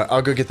 Alright,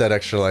 I'll go get that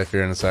extra life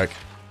here in a sec.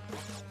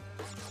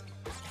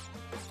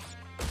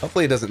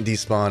 Hopefully it doesn't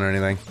despawn or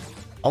anything.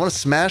 I want to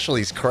smash all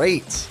these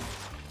crates.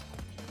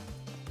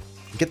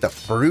 Get the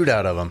fruit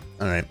out of them.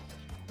 Alright.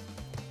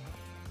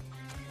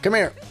 Come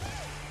here.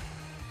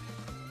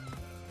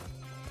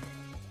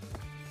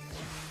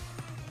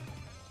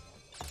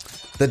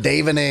 The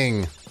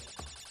Davening.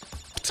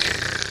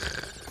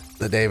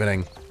 The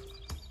Davening.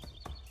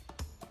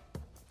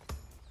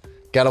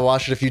 Gotta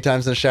wash it a few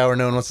times in the shower.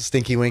 No one wants a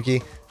stinky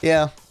winky.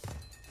 Yeah,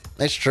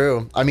 it's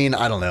true. I mean,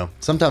 I don't know.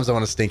 Sometimes I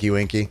want a stinky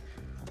winky.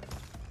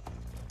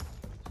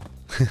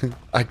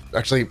 I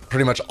actually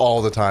pretty much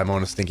all the time I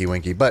want a stinky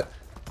winky, but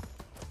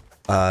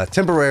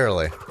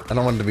temporarily. I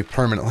don't want it to be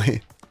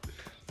permanently.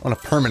 I want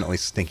a permanently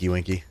stinky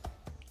winky.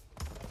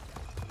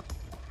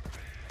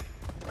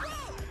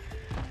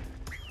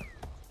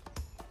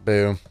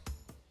 Boo.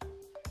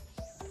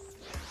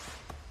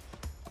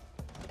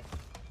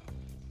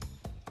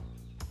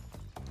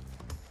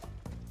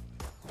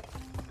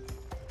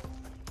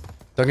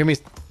 Don't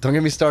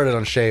get me started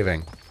on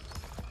shaving.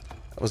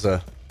 That was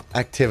a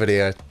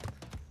activity I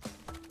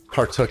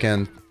partook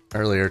in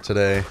earlier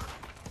today.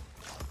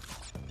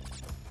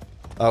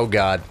 Oh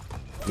god.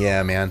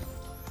 Yeah, man.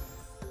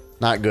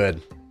 Not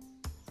good.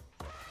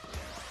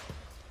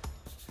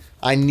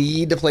 I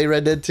need to play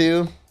Red Dead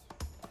 2.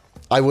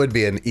 I would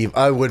be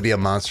a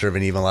monster of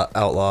an evil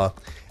outlaw.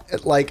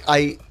 Like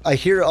I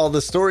hear all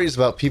the stories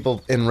about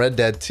people in Red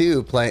Dead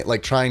 2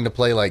 trying to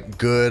play like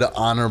good,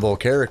 honorable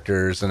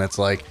characters, and it's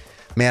like,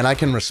 man, I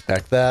can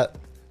respect that,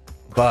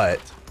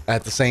 but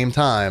at the same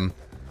time,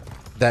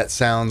 that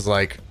sounds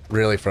like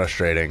really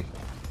frustrating.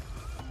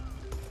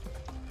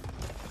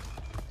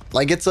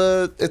 Like it's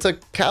a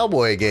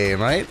cowboy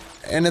game, right?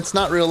 And it's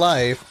not real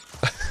life.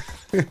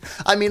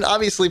 I mean,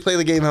 obviously play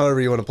the game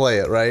however you want to play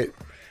it, right?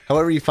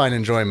 However you find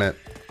enjoyment.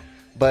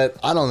 But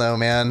I don't know,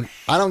 man.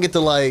 I don't get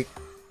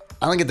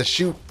to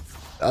shoot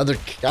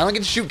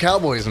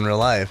cowboys in real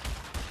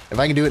life. If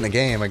I can do it in a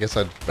game, I guess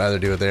I'd rather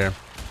do it there.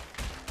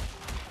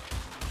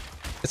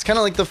 It's kind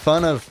of like the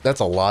fun of... That's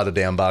a lot of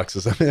damn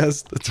boxes I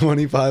missed. The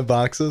 25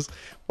 boxes.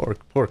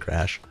 Poor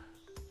Crash.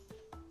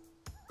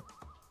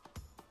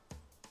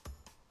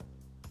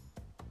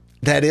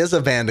 That is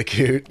a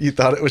Bandicoot. You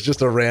thought it was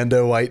just a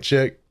rando white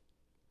chick?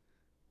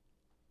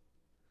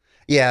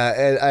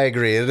 Yeah, I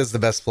agree. It is the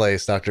best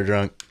place, Dr.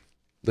 Drunk.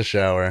 The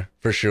shower,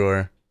 for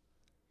sure.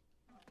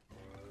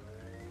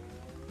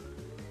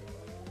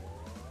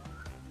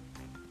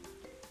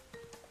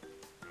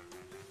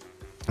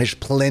 There's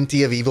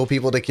plenty of evil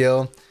people to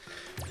kill.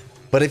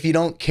 But if you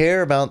don't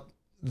care about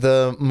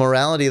the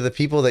morality of the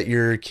people that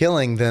you're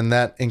killing, then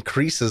that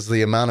increases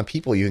the amount of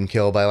people you can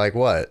kill by like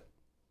what?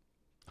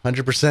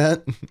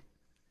 100%?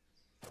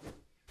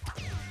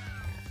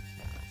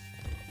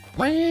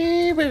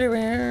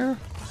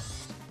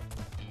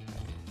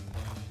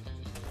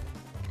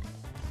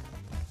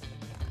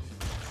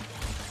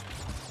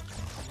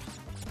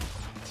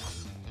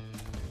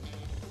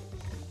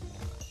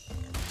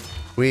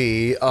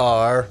 We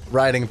are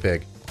riding a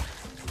pig.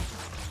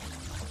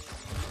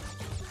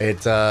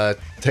 It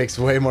takes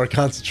way more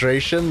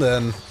concentration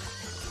than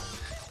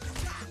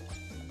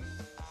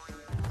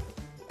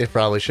it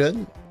probably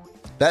should.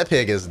 That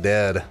pig is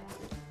dead.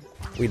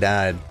 We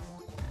died.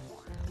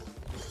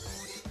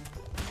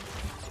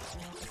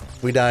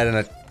 We died in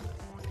a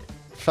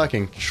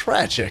fucking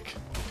tragic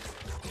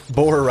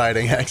boar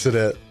riding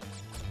accident.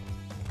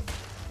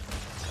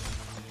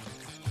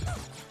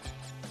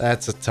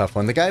 That's a tough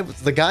one. The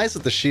guys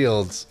with the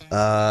shields,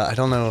 I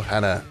don't know how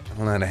to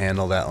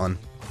handle that one.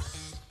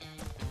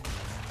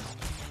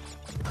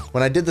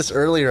 When I did this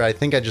earlier, I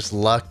think I just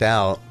lucked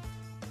out.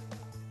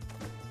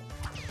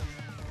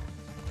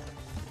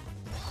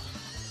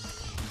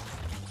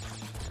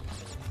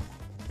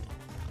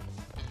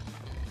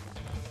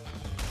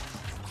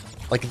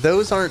 Like,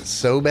 those aren't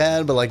so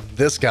bad, but like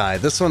this guy,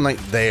 this one like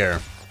there.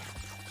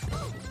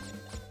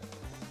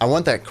 I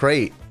want that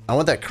crate. I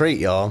want that crate,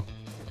 y'all.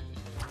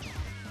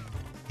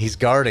 He's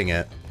guarding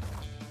it.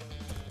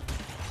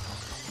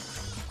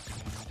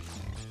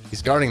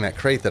 He's guarding that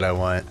crate that I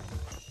want.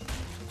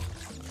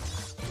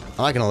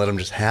 I'm not gonna let him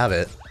just have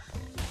it.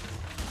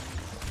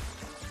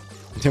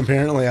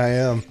 Apparently I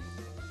am.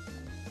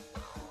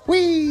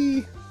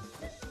 Wee!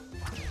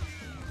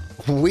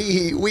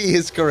 Wee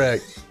is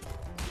correct.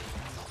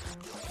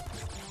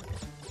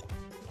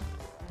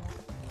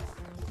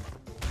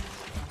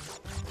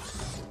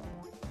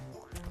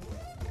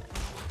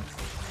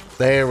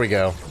 There we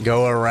go.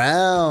 Go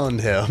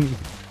around him.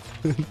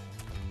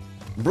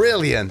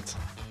 Brilliant.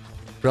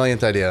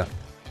 Brilliant idea.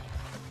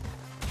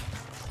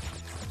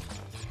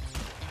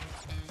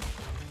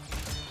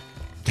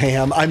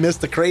 Damn, I missed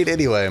the crate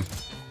anyway.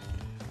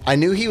 I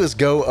knew he was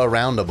go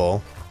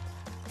aroundable.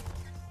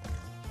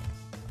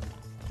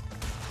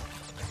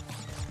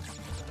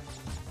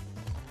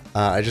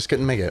 I just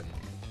couldn't make it.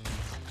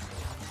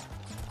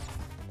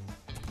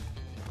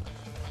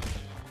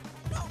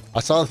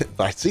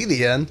 I see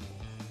the end.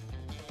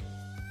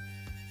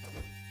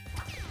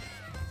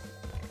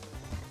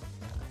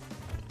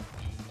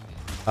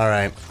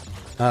 Alright.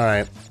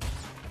 Alright.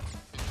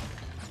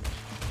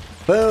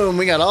 Boom!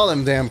 We got all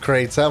them damn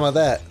crates. How about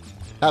that?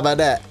 How about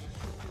that?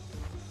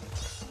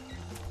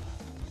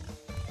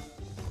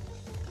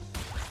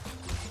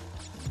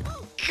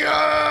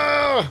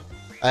 Gah!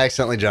 I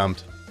accidentally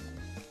jumped.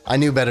 I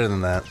knew better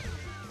than that.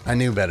 I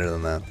knew better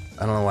than that.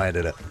 I don't know why I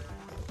did it.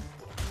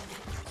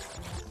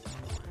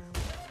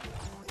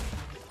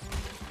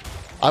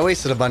 I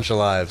wasted a bunch of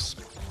lives.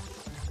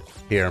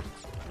 Here.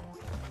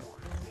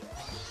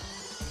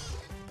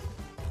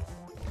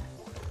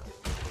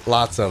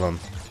 Lots of them.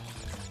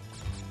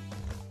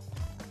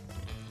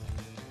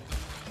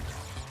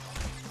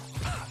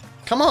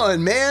 Come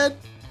on, man.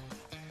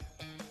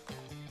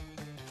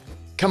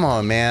 Come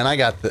on, man.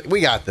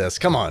 We got this.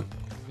 Come on.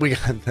 We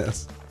got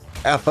this.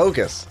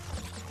 Focus.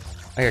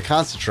 I gotta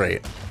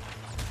concentrate.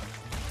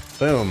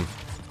 Boom.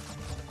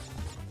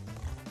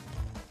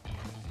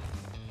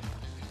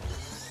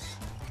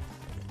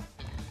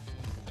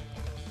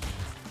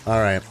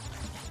 Alright.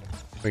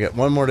 We got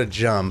one more to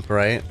jump,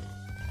 right?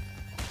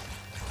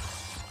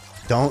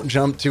 Don't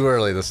jump too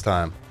early this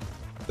time.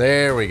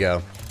 There we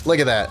go. Look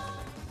at that.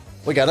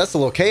 We got us a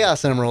little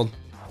Chaos Emerald.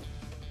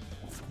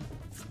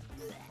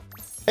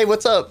 Hey,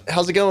 what's up?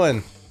 How's it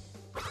going?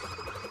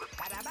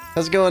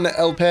 How's it going,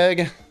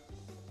 LPEG?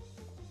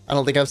 I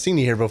don't think I've seen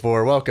you here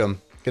before.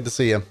 Welcome. Good to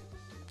see you.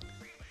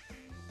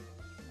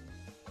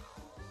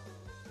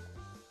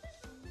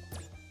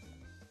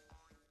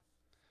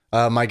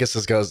 My guess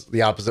this goes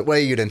the opposite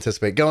way you'd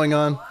anticipate going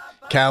on.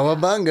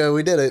 Cowabunga,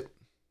 we did it.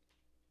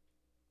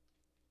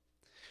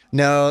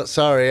 No,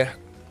 sorry.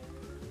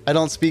 I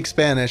don't speak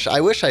Spanish.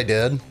 I wish I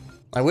did.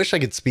 I wish I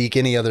could speak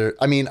any other...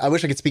 I mean, I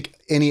wish I could speak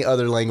any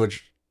other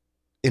language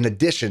in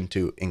addition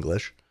to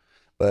English.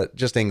 But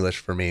just English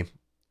for me.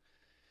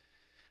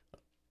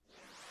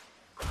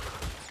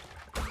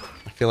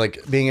 I feel like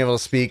being able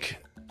to speak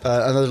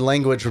another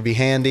language would be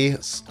handy,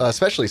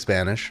 especially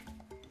Spanish.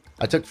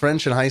 I took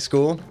French in high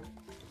school.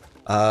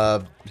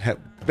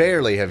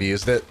 Barely have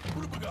used it.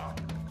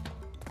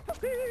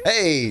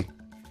 Hey!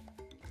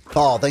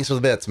 Paul, thanks for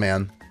the bits,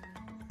 man.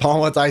 Paul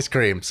wants ice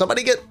cream.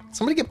 Somebody get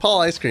Paul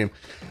ice cream.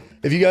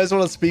 If you guys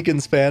want to speak in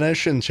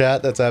Spanish in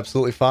chat, that's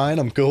absolutely fine.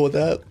 I'm cool with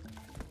that.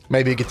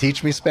 Maybe you could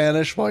teach me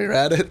Spanish while you're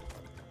at it.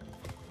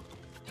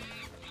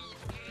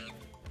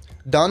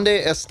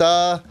 ¿Dónde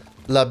está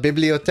la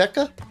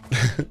biblioteca?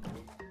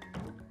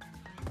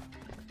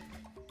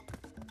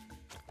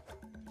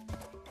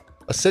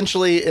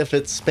 Essentially, if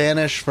it's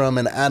Spanish from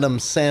an Adam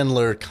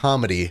Sandler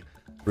comedy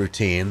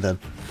routine, then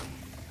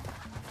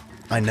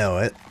I know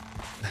it.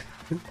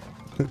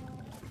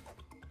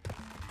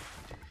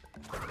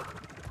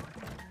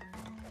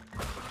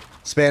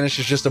 Spanish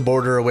is just a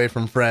border away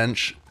from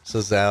French,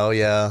 says Zhao.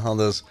 Yeah, all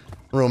those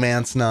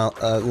romance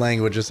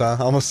languages, huh?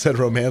 I almost said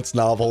romance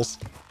novels.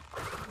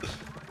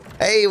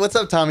 Hey, what's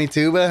up, Tommy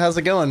Tuba? How's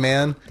it going,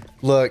 man?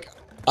 Look,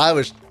 I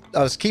was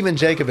keeping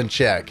Jacob in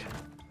check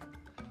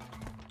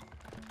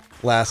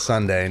last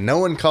Sunday. No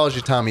one calls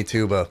you Tommy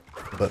Tuba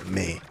but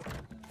me.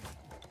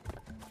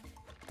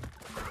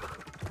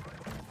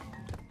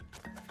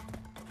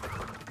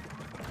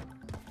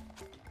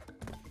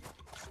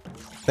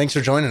 Thanks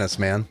for joining us,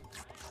 man.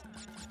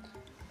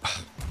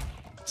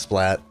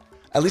 Splat.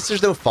 At least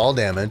there's no fall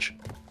damage.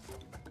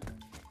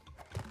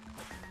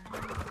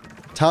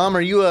 Tom,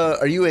 are you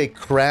a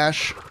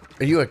Crash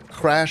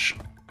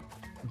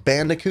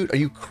Bandicoot? Are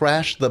you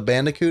Crash the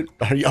Bandicoot?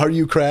 Are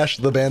you Crash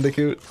the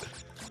Bandicoot?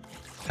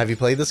 Have you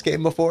played this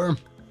game before?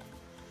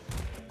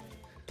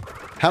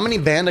 How many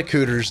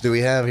Bandicooters do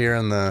we have here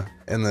in the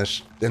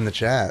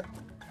chat?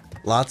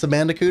 Lots of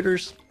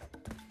Bandicooters?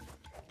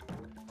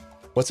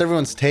 What's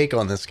everyone's take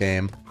on this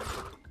game?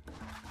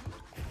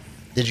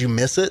 Did you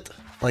miss it?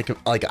 Like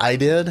I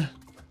did?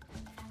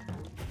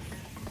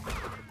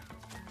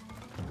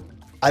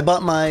 I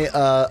bought my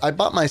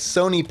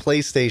Sony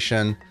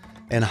PlayStation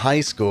in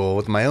high school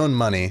with my own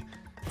money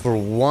for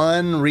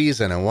one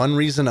reason and one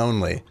reason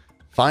only.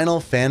 Final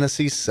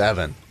Fantasy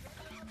VII.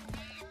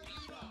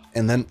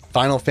 And then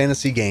Final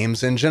Fantasy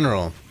games in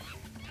general.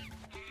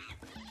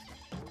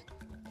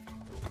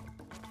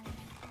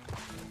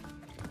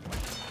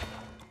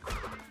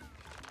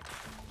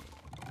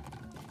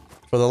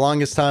 For the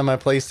longest time, my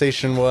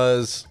PlayStation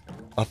was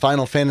a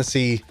Final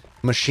Fantasy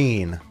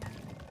machine.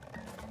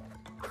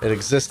 It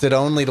existed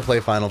only to play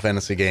Final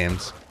Fantasy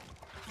games.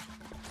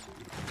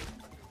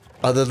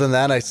 Other than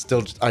that, I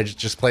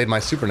just played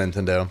my Super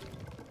Nintendo.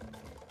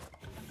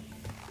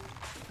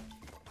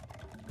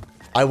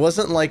 I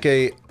wasn't like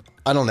a,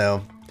 I don't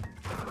know,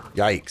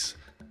 yikes.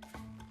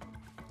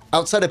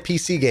 Outside of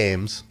PC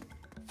games,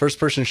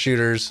 first-person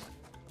shooters,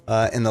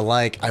 and the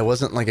like, I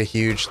wasn't like a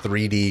huge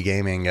 3D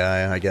gaming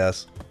guy, I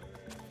guess.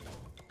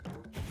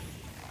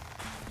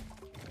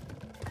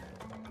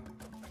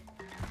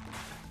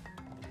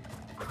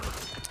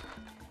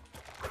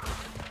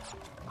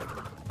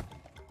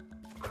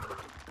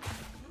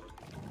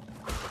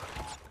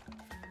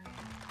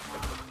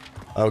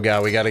 Oh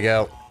god, we gotta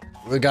go.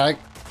 We gotta...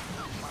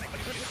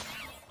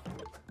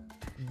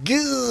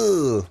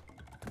 Goo!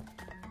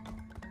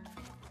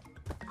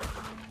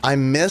 I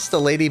missed a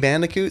Lady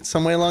Bandicoot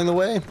somewhere along the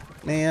way.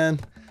 Man.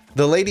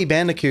 The Lady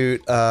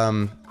Bandicoot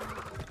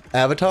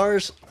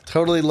avatars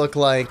totally look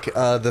like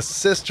the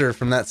sister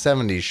from that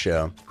 70s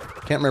show.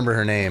 Can't remember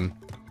her name.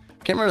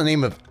 Can't remember the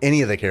name of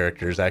any of the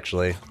characters,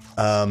 actually.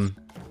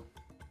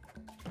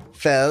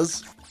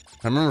 Fez.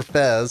 I remember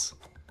Fez.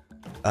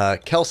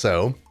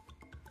 Kelso.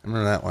 I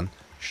remember that one.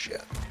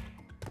 Shit.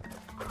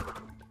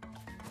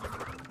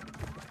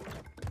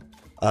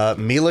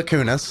 Mila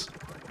Kunis.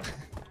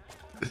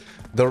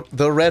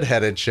 the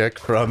redheaded chick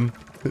from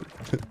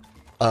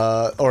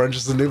Orange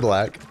is the New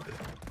Black.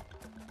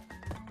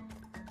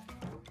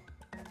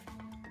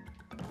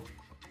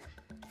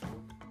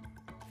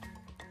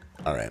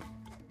 Alright.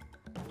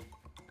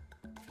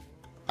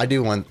 I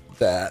do want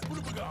that.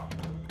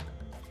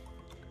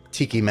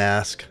 Tiki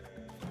mask.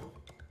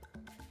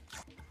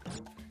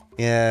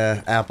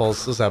 Yeah,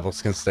 apples. Those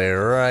apples can stay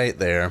right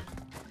there.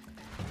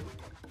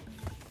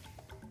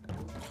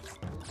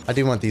 I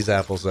do want these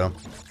apples, though.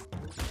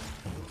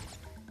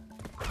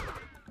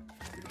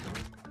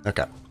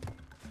 Okay.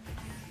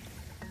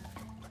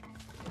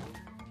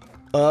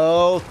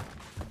 Oh,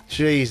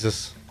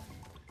 Jesus.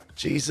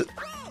 Jesus.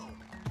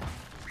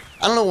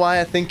 I don't know why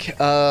I think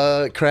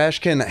Crash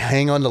can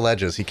hang on to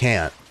ledges. He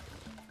can't.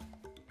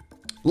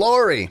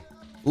 Lori!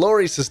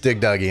 Lori says Dig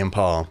Duggy and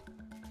Paul.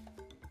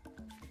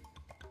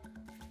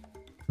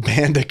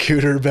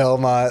 Bandicooter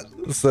Belmont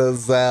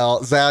says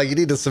Zal. Zal, you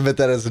need to submit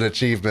that as an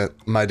achievement,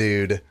 my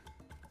dude.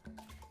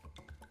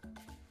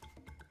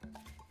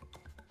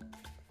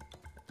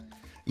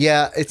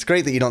 Yeah, it's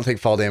great that you don't take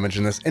fall damage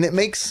in this. And it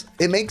makes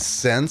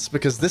sense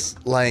because this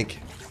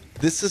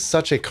is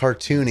such a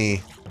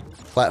cartoony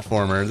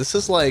platformer. This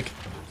is like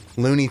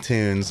Looney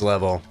Tunes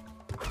level.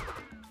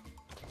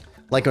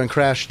 Like when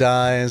Crash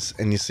dies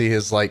and you see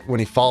his, like, when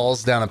he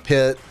falls down a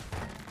pit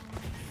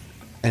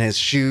and his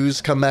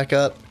shoes come back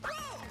up.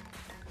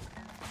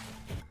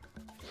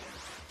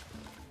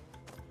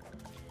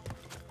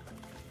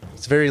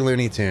 It's very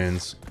Looney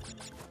Tunes.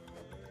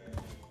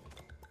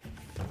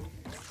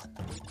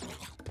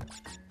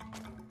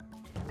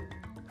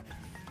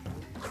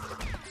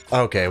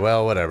 Okay,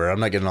 well, whatever. I'm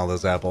not getting all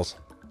those apples.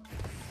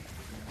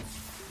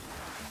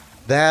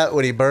 That,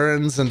 when he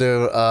burns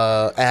into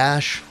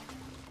Ash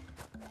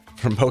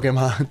from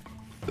Pokemon.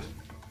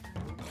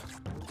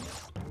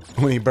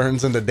 When he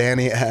burns into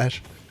Danny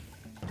Ash.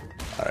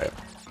 Alright.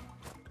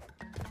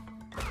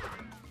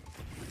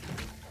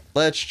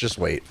 Let's just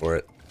wait for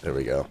it. There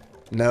we go.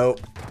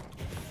 Nope.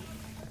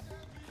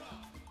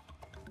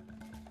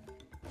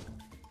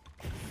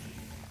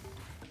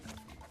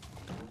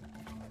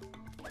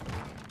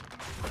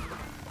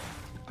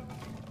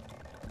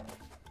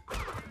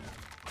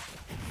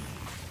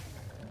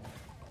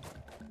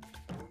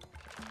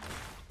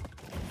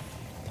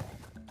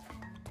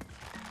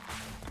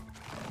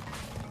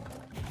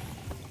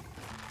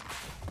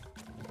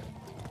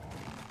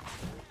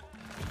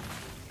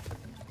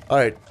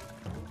 Alright.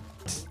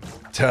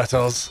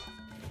 Turtles.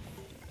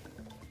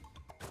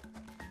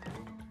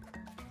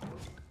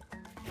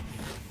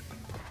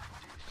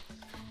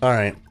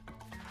 Alright.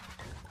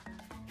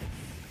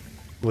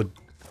 Would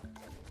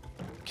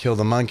kill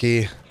the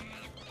monkey.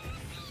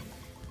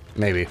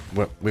 Maybe.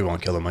 We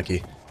won't kill the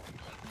monkey.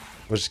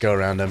 We'll just go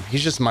around him.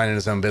 He's just minding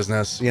his own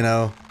business, you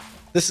know?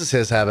 This is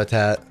his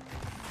habitat.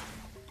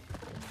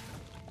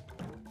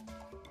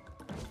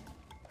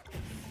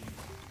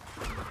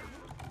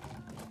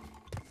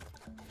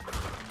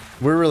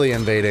 We're really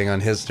invading on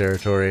his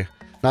territory,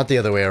 not the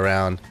other way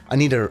around. I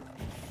need to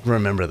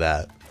remember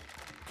that.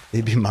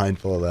 Need to be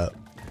mindful of that.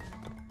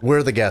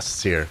 We're the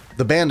guests here.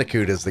 The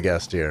Bandicoot is the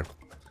guest here.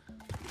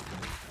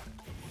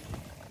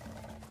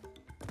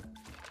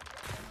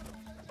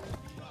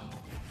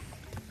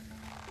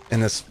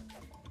 In this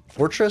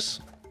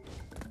fortress?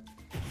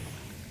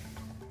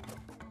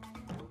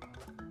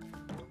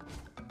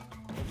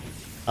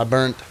 I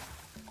burnt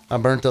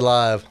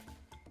alive.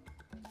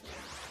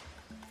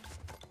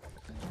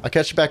 I'll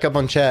catch you back up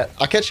on chat.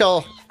 I'll catch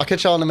y'all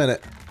in a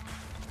minute.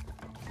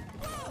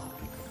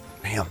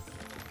 Damn.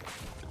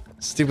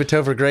 Stupid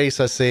Topher Grace,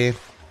 I see.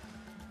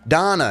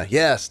 Donna,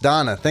 yes,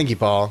 Donna. Thank you,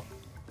 Paul.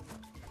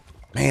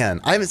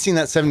 Man, I haven't seen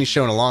that 70s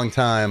show in a long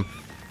time.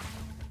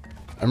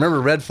 I remember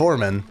Red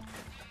Foreman.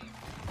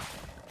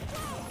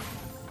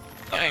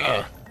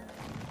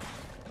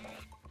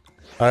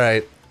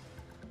 Alright.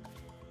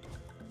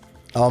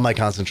 All my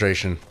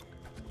concentration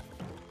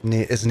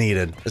is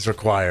needed, is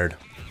required.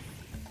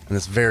 In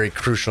this very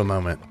crucial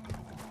moment.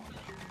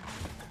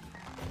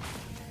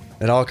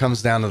 It all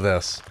comes down to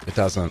this. It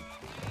doesn't.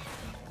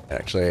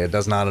 Actually, it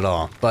does not at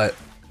all. But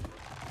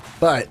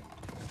I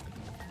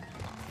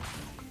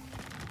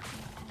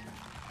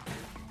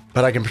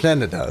can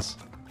pretend it does.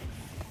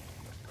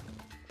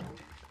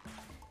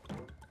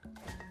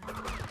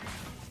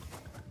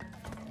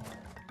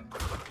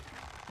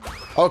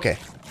 Okay.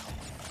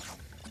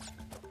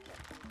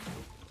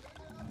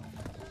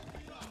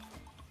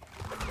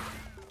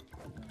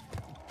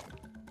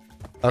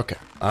 Okay.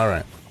 All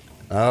right.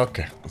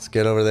 Okay. Let's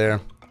get over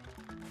there.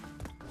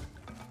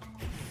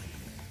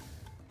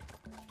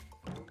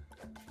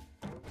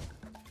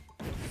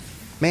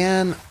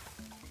 Man,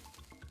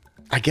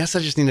 I guess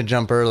I just need to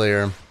jump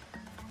earlier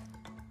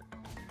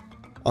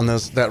on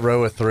that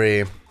row of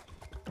 3.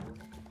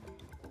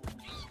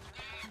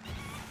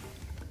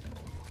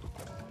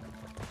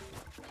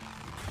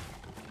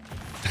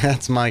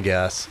 That's my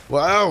guess.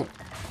 Wow.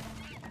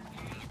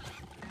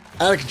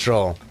 Out of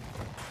control.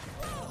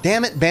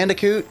 Damn it,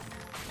 Bandicoot.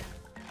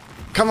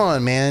 Come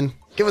on, man.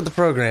 Get with the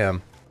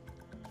program.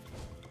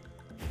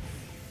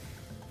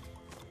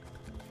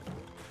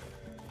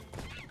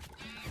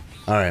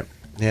 Alright.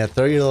 Yeah,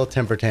 throw your little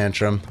temper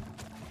tantrum.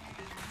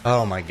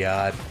 Oh my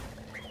god.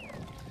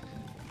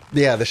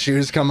 Yeah, the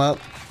shoes come up.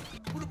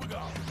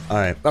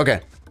 Alright,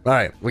 okay.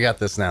 Alright, we got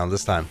this now,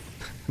 this time.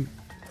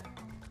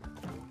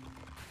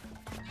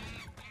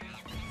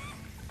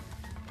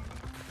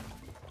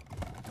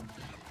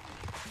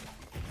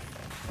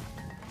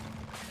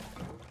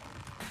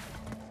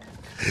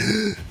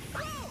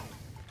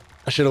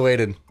 I should have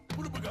waited.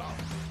 I'm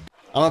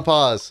gonna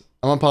pause.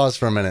 I'm gonna pause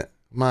for a minute.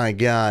 My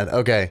god.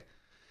 Okay.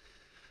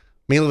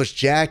 Mila was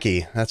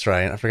Jackie. That's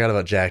right. I forgot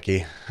about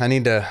Jackie. I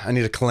need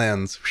to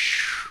cleanse.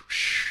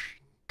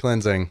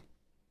 Cleansing.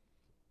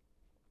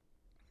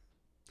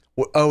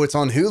 Oh, it's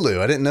on Hulu.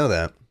 I didn't know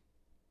that.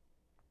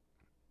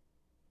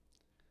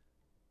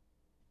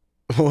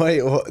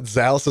 Wait, what?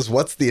 Zal says,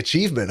 what's the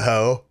achievement,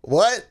 ho?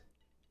 What?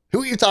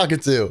 Who are you talking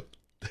to?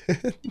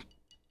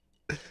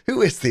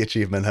 Who is the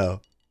achievement, ho?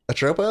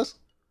 Atropos?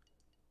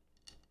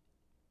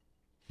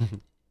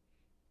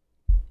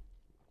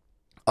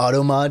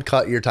 Automod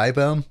caught your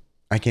typo?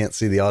 I can't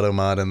see the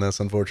automod in this,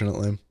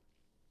 unfortunately.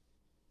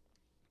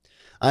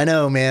 I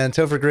know, man.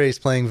 Topher Grace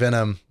playing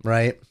Venom,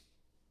 right?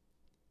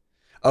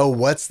 Oh,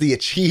 what's the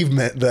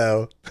achievement,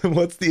 though?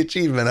 What's the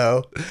achievement,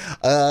 ho?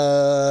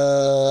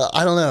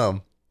 I don't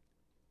know.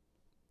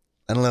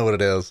 I don't know what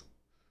it is.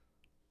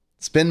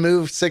 Spin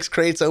move, 6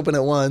 crates open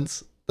at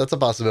once. That's a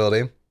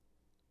possibility.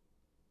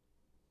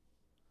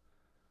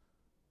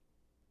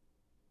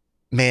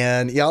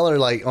 Man, y'all are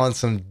like on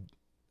some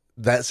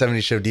That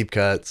 70s Show deep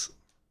cuts.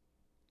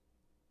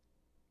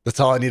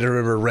 That's all I need to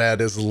remember. Red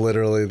is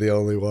literally the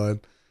only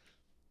one.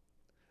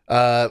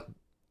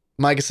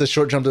 Micah says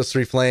short jump those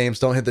 3 flames.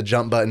 Don't hit the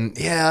jump button.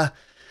 Yeah,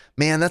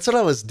 man, that's what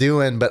I was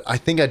doing, but I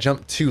think I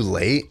jumped too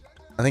late.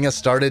 I think I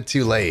started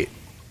too late.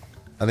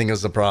 I think it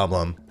was the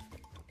problem.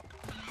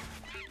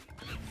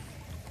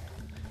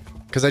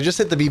 Because I just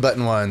hit the B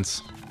button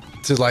once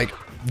to, like,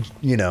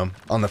 you know,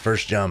 on the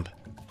first jump.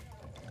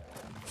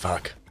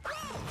 Fuck.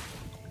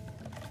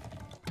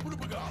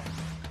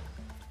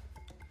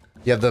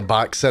 You have the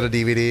box set of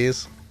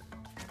DVDs.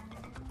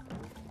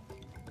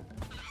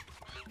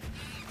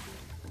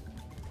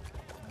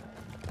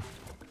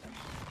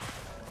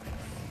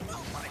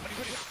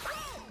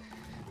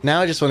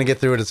 Now I just want to get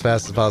through it as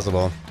fast as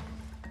possible.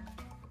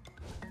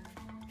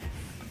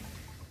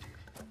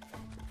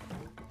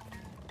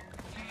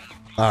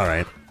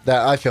 Alright.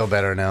 I feel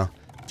better now.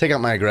 Take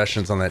out my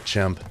aggressions on that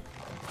chimp.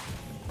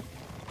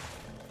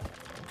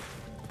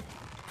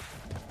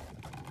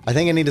 I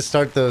think I need to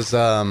start those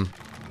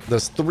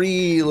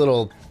 3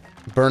 little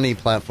Bernie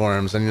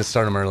platforms. I need to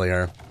start them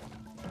earlier.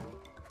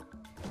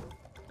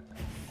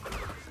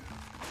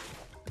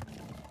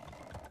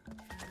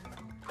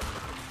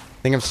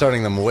 think I'm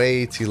starting them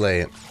way too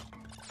late.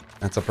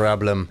 That's a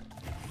problem.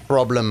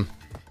 Problem.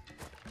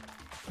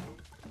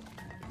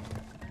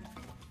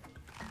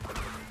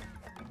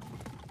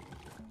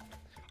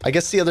 I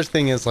guess the other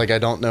thing is, like, I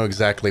don't know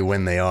exactly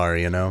when they are,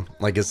 you know?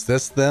 Like, is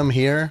this them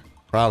here?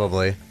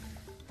 Probably.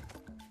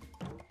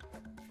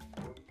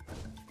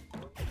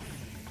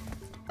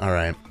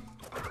 Alright.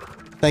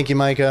 Thank you,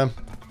 Micah.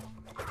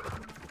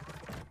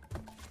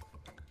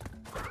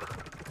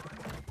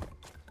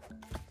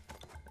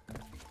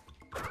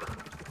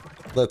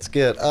 Let's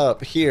get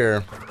up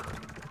here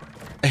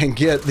and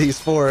get these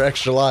 4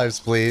 extra lives,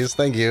 please.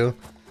 Thank you.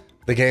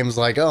 The game's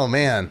like, oh,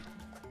 man.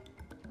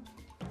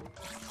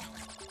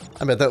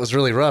 I bet that was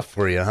really rough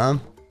for you, huh?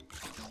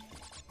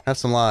 Have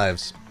some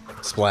lives.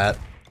 Splat.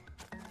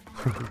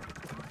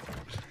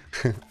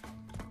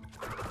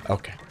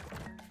 Okay.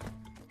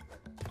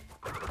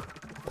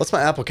 What's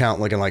my apple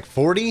count looking like?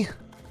 40?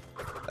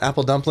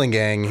 Apple dumpling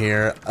gang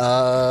here.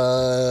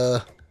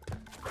 I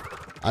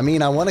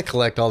mean, I want to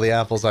collect all the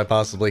apples I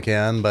possibly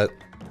can, but...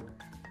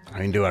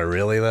 I mean, do I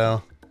really,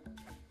 though?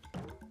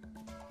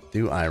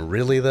 Do I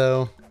really,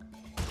 though?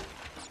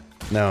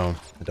 No,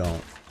 I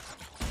don't.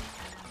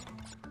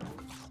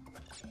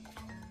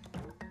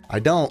 I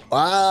don't.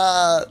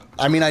 I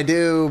mean, I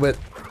do, but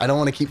I don't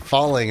want to keep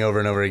falling over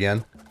and over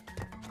again.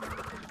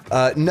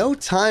 No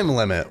time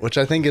limit, which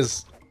I think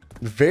is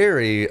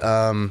very,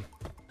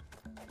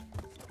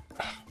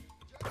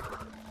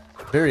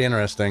 very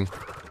interesting.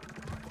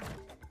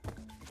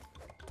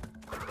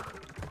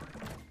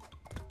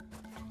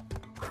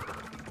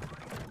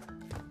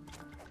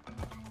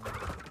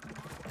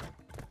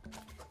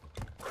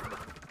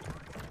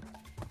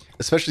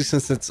 Especially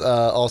since it's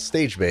all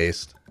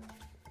stage-based.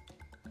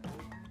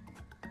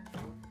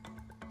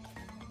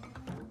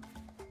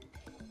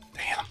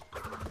 Damn.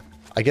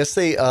 I guess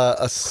they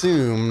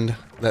assumed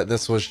that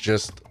this was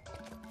just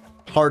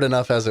hard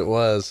enough as it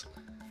was,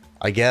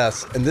 I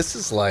guess. And this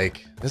is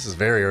like, this is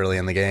very early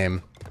in the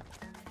game.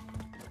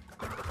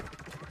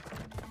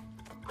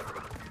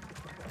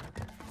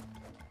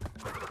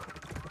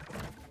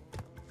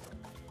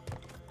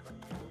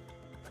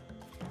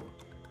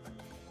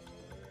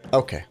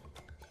 Okay.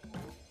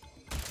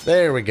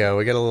 There we go.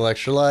 We get a little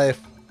extra life.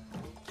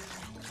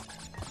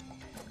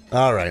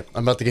 Alright.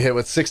 I'm about to get hit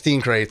with 16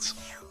 crates.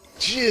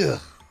 Phew.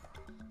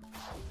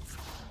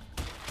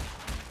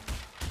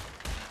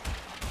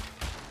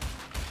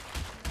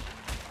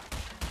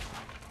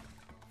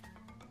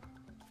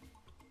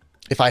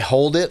 If I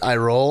hold it, I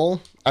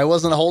roll. I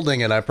wasn't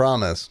holding it, I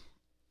promise.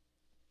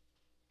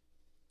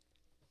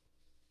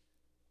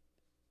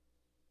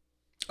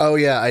 Oh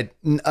yeah,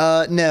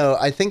 no,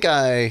 I think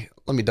let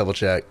me double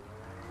check.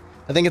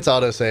 I think it's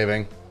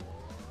auto-saving.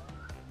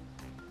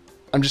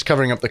 I'm just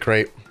covering up the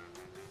crate.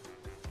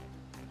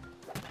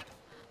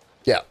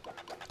 Yeah,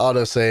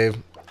 auto-save.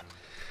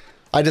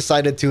 I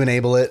decided to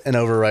enable it and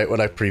overwrite what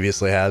I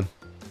previously had.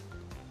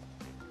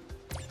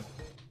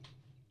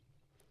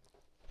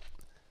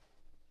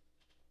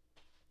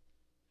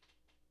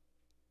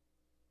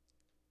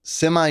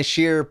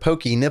 Semi-sheer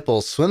pokey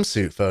nipple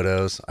swimsuit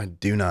photos. I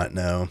do not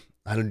know.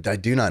 I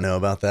do not know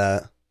about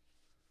that.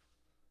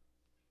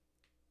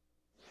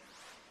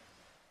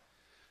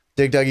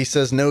 Dig Duggy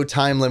says no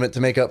time limit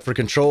to make up for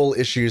control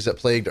issues that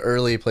plagued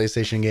early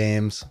PlayStation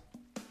games.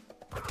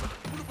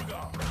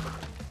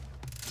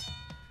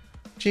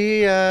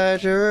 G.I.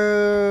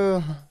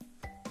 Joe.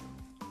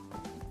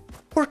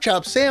 Pork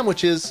chop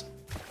sandwiches.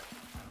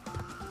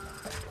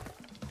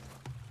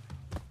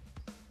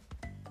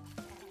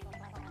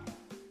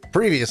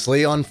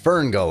 Previously on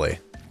Fern Gully.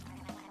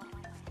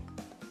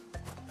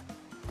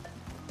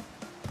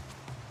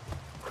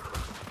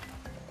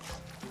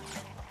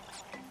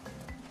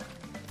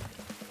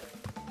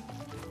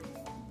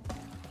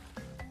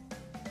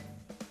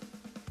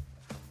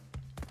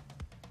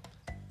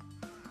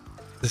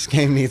 This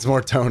game needs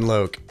more tone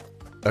loc.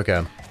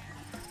 Okay.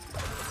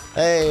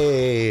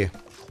 Hey!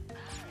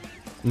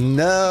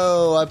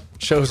 No! I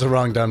chose the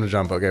wrong time to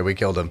jump. Okay, we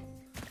killed him.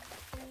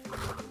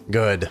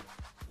 Good.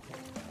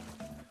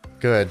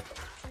 Good.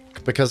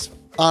 Because,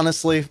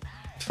 honestly,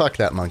 fuck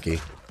that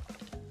monkey.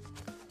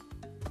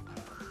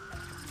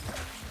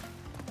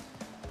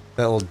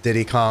 That little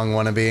Diddy Kong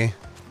wannabe.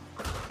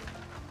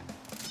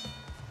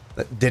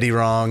 That Diddy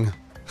wrong.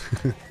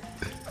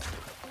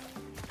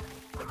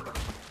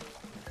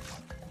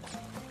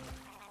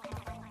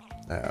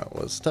 That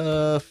was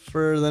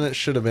tougher than it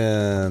should have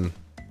been.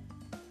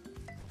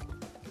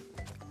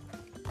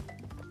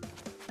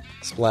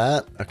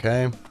 Splat,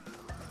 okay.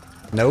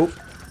 Nope.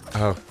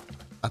 Oh,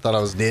 I thought I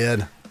was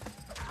dead.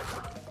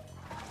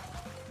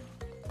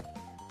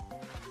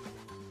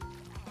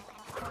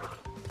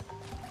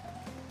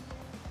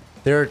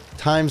 There are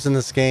times in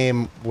this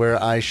game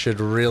where I should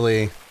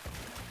really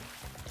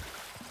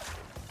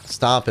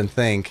stop and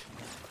think,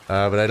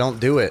 but I don't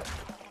do it.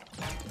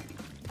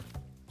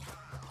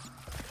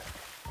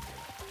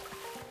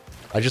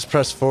 I just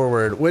press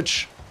forward,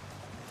 which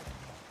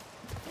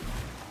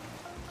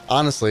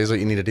honestly is what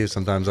you need to do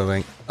sometimes, I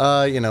think.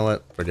 You know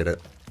what? Forget it.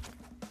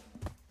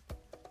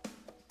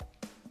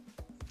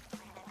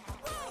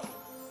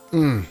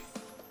 I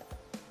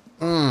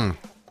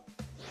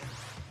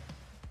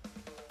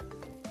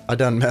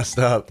done messed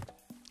up.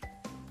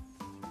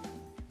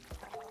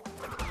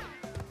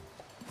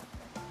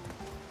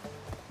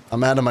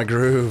 I'm out of my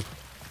groove.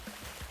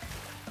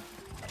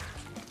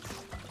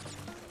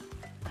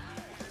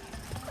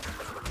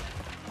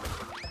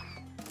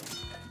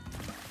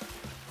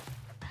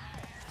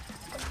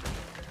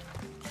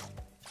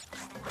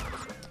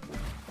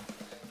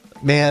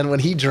 Man, when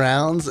he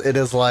drowns, it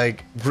is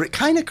like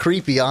kind of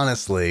creepy,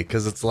 honestly,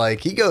 because it's like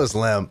he goes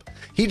limp.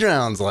 He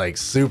drowns like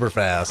super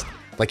fast.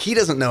 Like he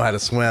doesn't know how to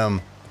swim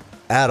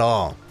at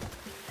all.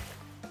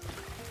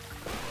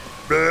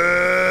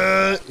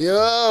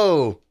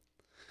 Yo!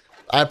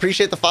 I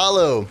appreciate the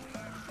follow.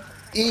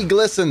 E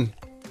Glisten.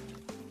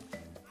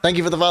 Thank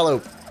you for the follow.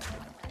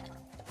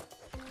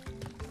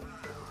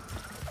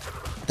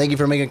 Thank you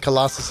for making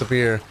Colossus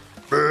appear.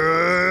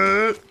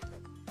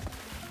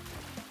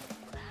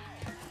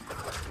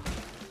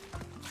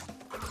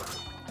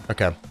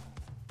 Okay.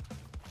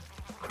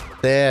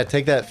 There,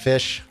 take that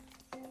fish.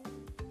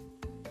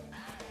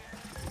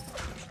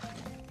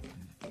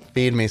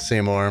 Feed me,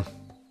 Seymour.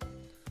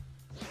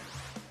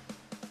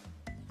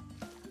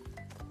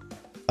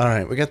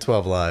 Alright, we got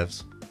 12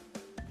 lives.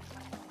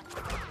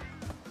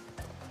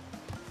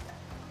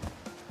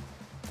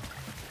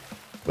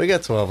 We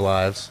got 12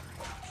 lives.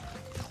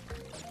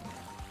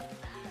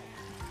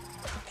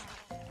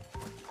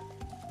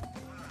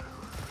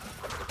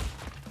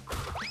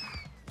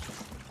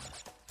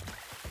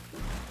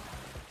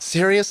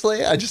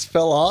 Seriously? I just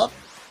fell off?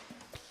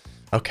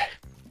 Okay.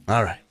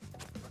 Alright.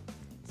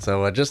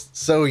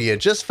 So you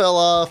just fell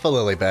off a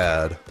lily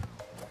pad.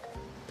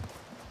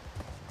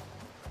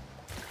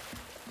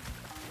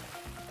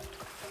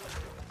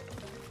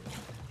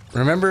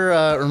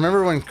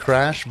 Remember when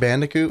Crash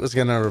Bandicoot was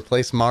gonna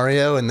replace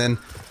Mario and then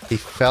he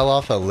fell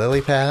off a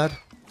lily pad?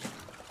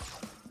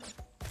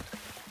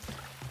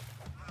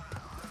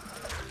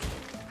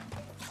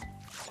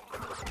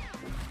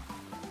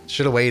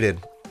 Should have waited.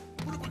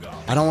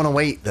 I don't want to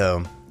wait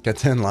though. Got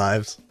 10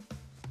 lives.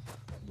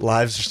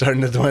 Lives are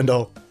starting to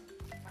dwindle.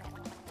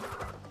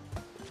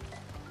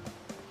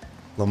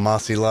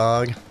 Lamasi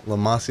log.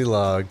 Lamasi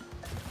log.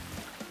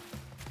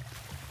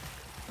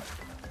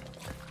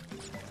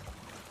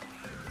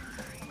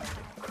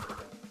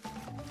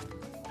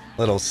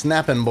 Little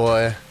snapping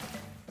boy.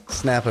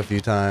 Snap a few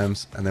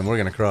times, and then we're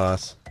gonna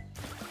cross.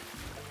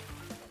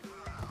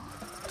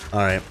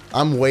 Alright,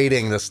 I'm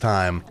waiting this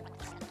time.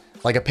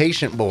 Like a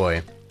patient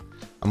boy.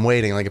 I'm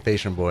waiting like a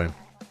patient boy.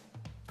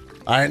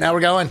 Alright, now we're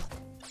going.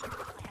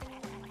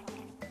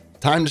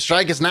 Time to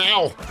strike us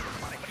now!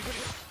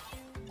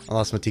 I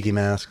lost my tiki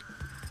mask.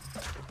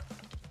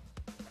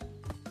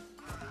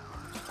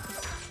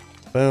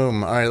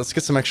 Boom. Alright, let's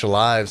get some extra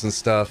lives and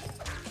stuff.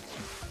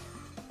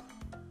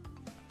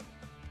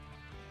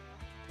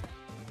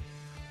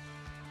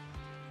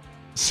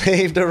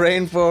 Saved a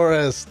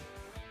rainforest!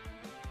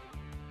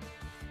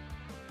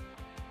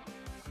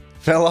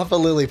 Fell off a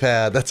lily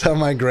pad. That's how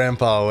my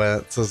grandpa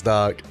went, says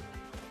Doc.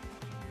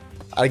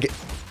 I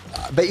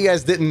bet you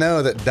guys didn't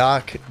know that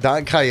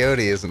Doc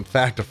Coyote is in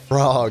fact a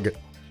frog.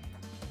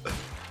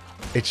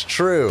 It's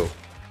true.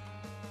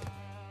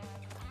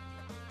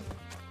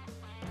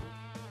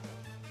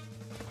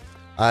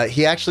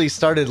 He actually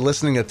started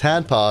listening to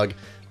TADPOG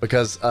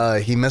because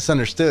he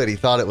misunderstood. He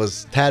thought it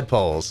was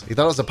tadpoles. He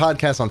thought it was a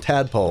podcast on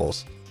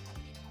tadpoles.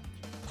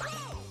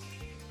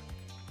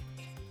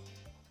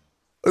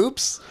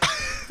 Oops.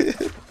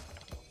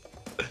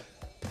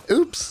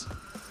 Oops.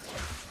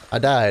 I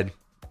died.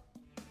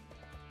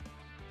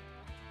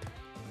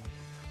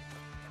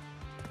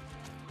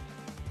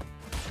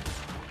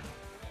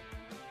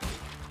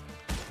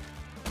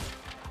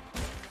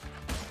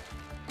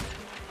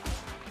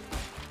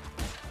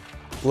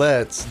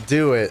 Let's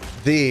do it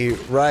the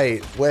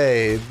right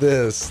way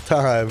this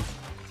time.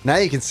 Now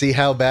you can see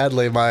how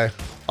badly my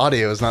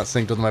audio is not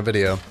synced with my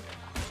video.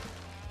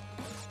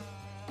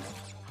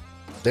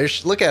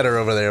 Look at her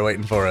over there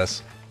waiting for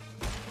us.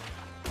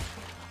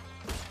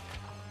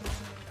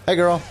 Hey,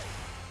 girl.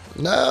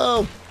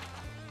 No.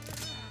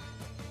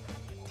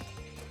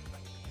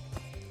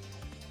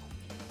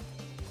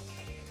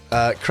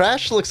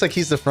 Crash looks like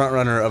he's the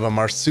frontrunner of a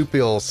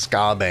marsupial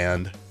ska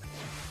band.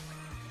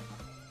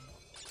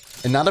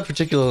 And not a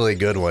particularly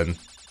good one.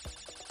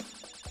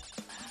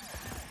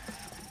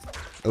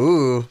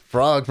 Ooh,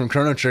 Frog from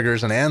Chrono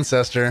Trigger's an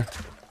ancestor.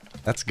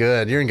 That's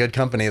good. You're in good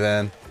company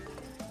then.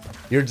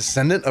 You're a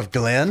descendant of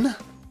Glenn?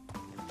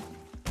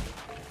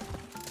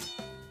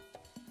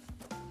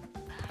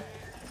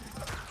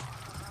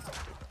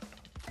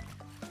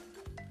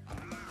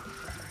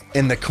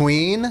 And the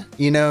Queen?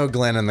 You know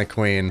Glenn and the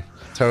Queen.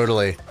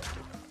 Totally.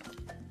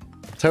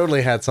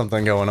 Totally had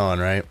something going on,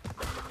 right?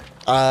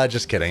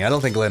 Just kidding. I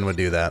don't think Glenn would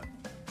do that.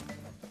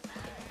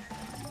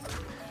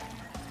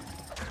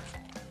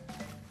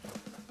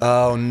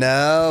 Oh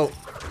no.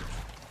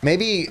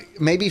 Maybe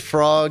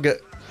Frog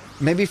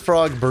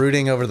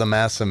brooding over the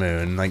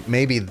Masamune. Like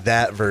maybe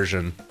that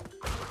version.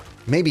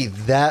 Maybe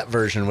that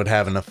version would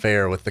have an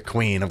affair with the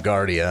Queen of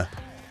Guardia.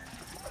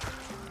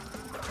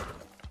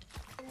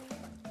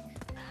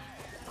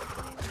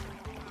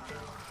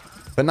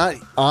 But not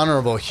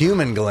honorable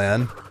human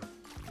Glenn.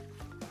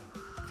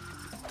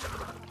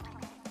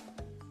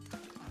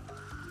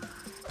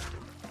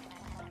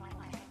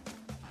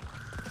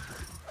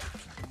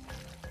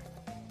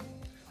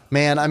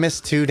 Man, I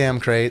missed 2 damn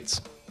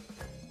crates.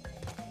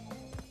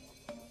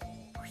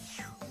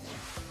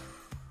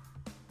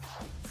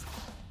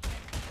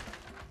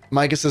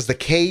 Micah says the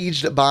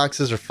caged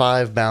boxes are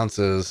 5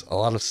 bounces. A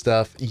lot of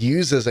stuff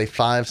uses a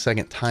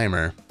 5-second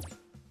timer.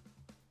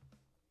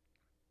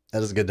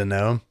 That is good to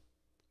know.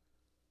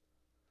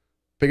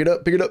 Pick it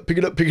up, pick it up, pick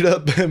it up, pick it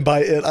up. And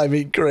by it, I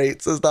mean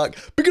crate, says Doc.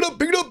 Pick it up,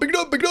 pick it up, pick it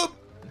up, pick it up.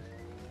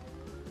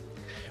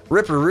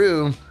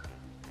 Ripperoo.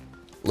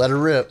 Let her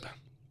rip.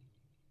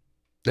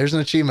 There's an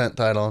achievement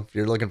title if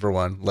you're looking for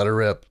one. Let her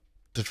rip.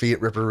 Defeat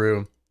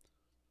Ripperoo.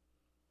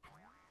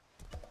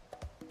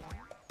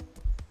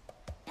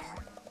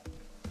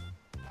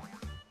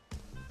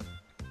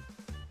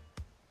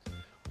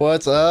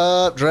 What's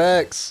up,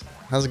 Drex?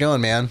 How's it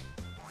going, man?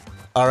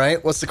 All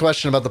right, what's the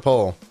question about the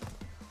poll?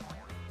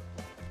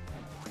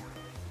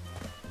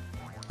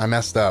 I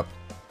messed up.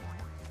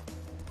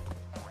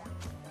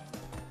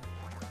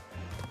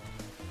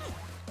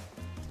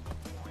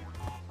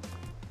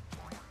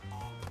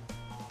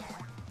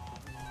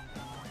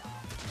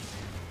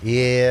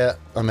 Yeah,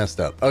 I messed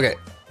up. Okay.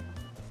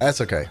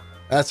 That's okay.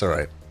 That's all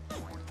right.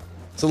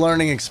 It's a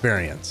learning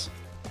experience.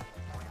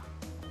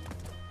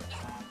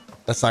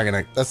 That's not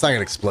gonna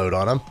explode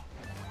on him.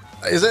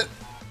 Is it?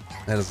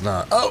 It is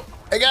not. Oh,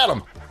 I got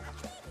him.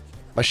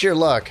 By sheer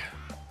luck.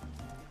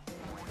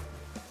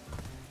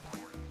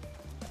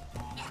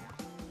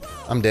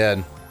 I'm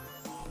dead.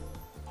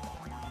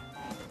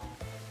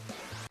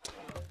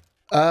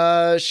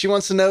 She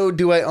wants to know,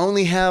 do I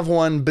only have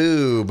one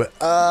boob?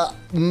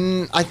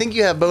 I think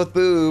you have both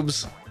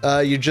boobs.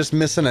 You're just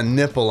missing a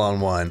nipple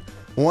on one.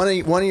 One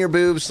of your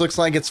boobs looks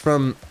like it's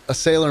from a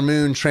Sailor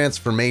Moon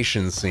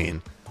transformation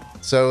scene.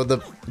 So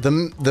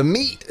the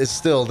meat is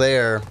still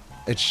there.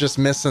 It's just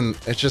missing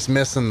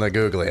the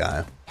googly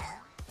eye.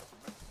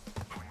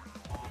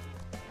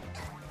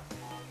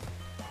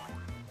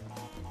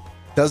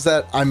 Does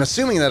that? I'm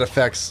assuming that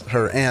affects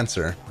her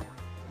answer.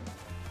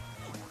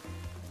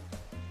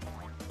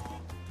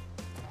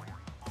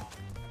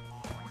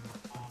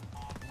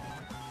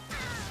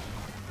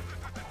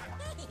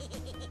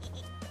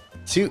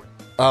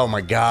 Oh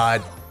my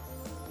god.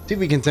 To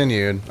be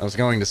continued, I was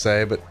going to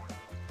say, but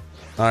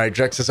alright,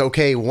 Drex says,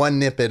 okay, one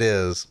nip it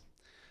is.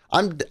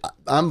 I'm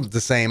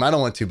the same. I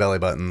don't want 2 belly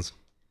buttons.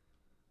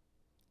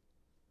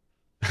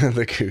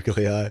 The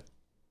googly eye.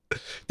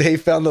 They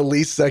found the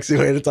least sexy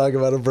way to talk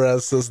about a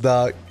breast, says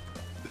Doc.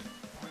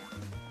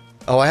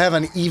 Oh, I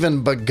haven't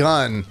even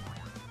begun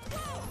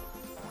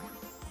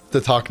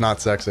to talk not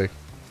sexy.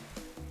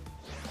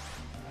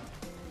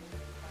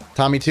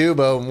 Tommy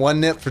Tubo, 1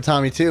 nip for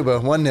Tommy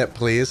Tubo. 1 nip,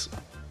 please.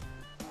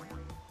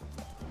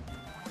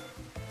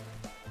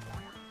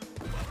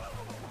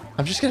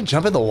 I'm just gonna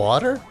jump in the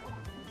water?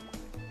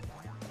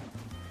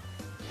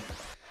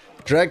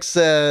 Drex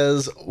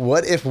says,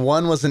 what if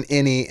one was an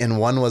innie and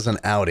one was an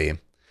outie?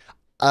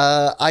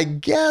 I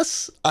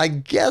guess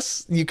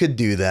you could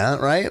do that,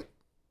 right?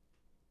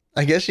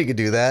 I guess you could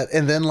do that.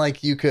 And then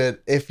like you could,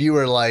 if you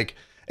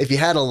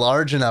had a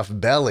large enough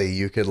belly,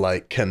 you could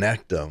like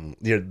connect them.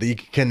 You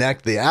could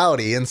connect the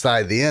outie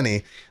inside the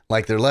innie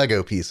like they're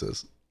Lego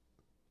pieces.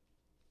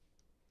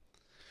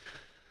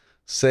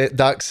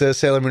 Doc says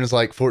Sailor Moon is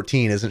like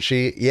 14, isn't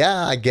she?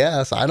 Yeah, I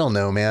guess. I don't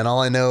know, man.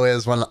 All I know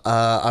is when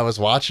I was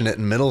watching it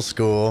in middle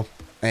school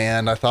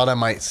and I thought I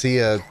might see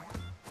a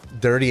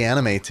dirty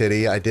anime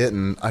titty. I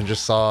didn't. I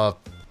just saw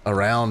a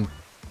round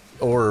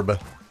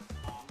orb.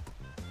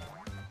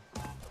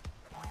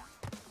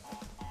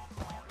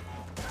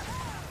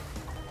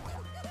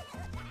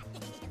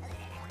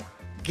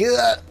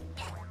 Good.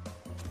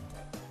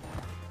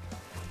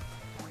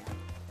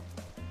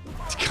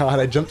 God,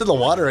 I jumped in the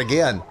water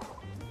again.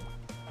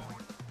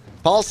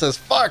 Paul says,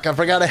 fuck, I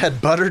forgot I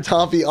had butter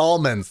toffee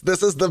almonds.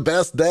 This is the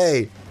best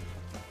day.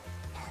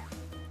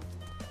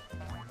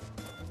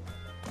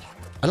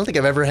 I don't think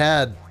I've ever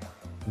had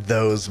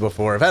those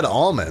before. I've had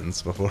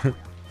almonds before.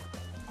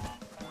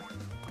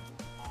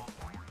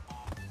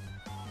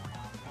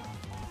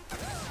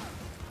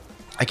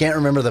 I can't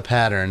remember the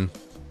pattern.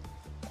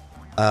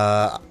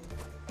 Well,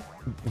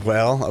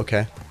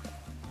 okay.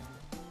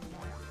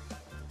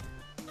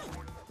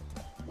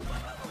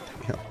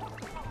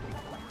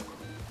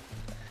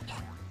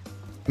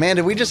 Man,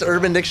 did we just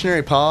Urban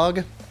Dictionary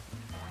Pog?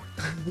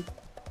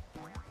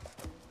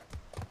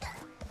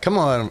 Come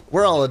on,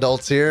 we're all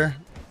adults here.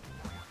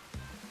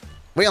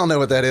 We all know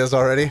what that is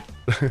already,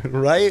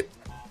 right?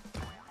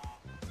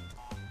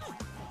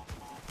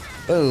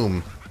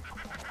 Boom.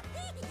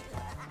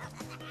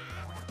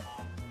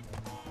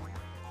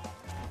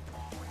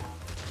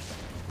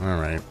 All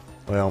right,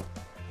 well.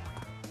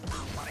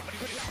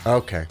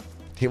 Okay.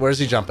 Where's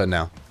he jumping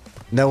now?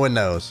 No one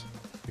knows.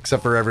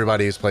 Except for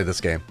everybody who's played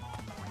this game.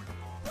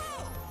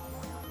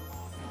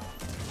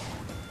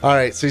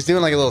 Alright, so he's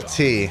doing like a little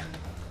tea.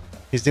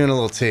 He's doing a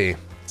little tea.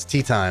 It's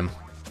tea time.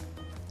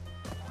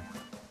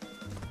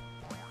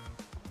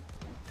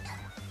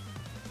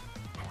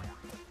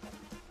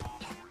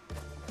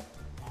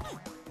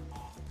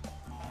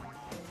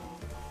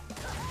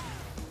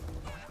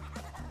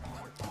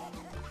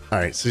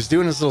 Alright, so he's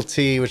doing his little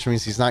tea, which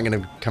means he's not going to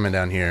be coming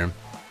down here.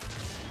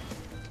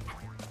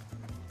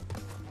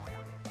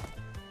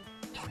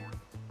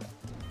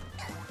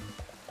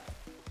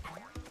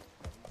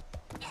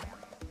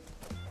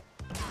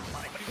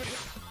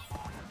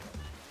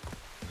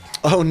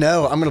 Oh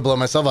no, I'm gonna blow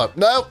myself up.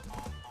 No!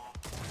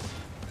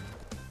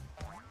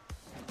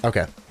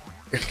 Okay.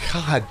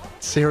 God,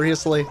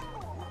 seriously?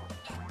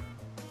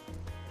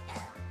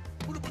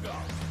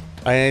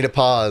 I need to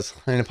pause.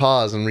 I need to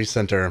pause and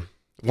recenter.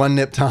 One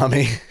nip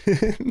Tommy.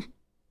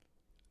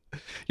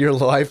 Your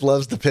wife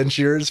loves to pinch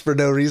yours for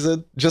no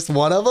reason? Just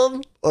one of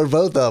them? Or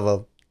both of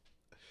them?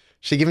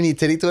 She giving you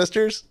titty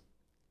twisters?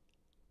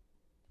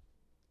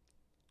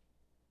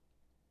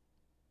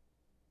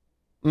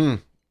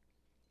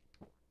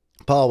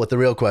 Paul with the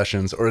real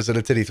questions, or is it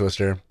a titty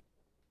twister?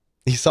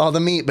 He saw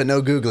the meat, but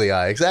no googly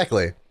eye.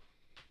 Exactly.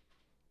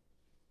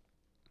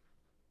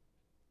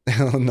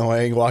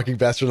 Annoying, walking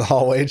past her in the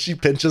hallway, and she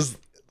pinches,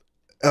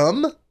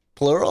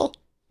 plural?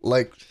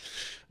 Like,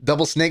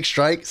 double snake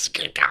strike?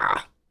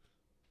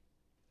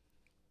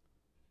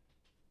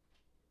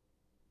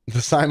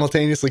 The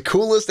simultaneously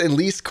coolest and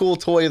least cool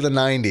toy of the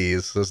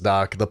 90s, says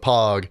Doc, the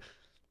Pog.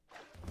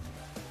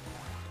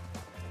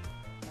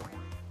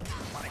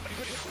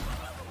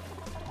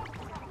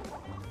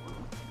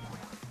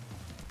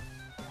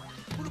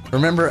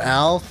 Remember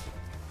Alf?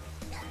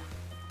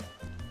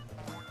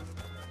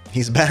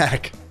 He's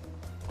back.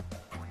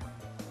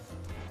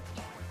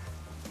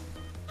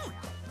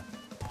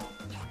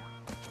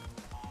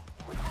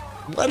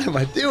 What am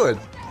I doing?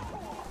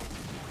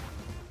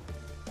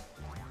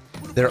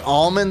 They're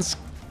almonds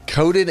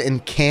coated in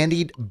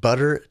candied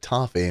butter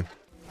toffee.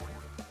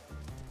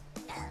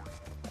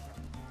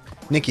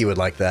 Nikki would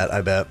like that,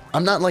 I bet.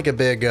 I'm not like a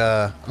big,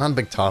 I'm not a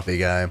big toffee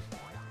guy.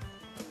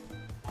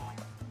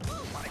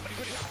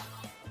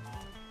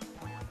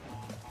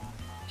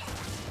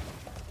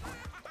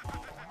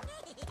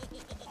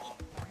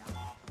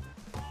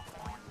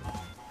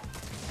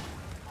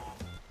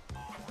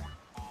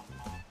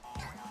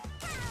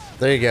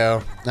 There you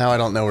go. Now I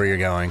don't know where you're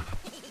going.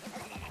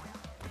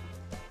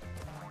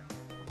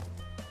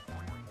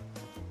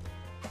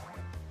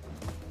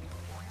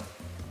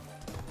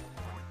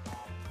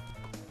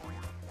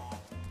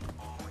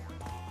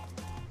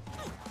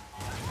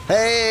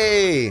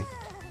 Hey!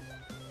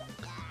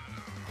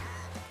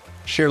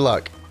 Sheer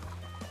luck.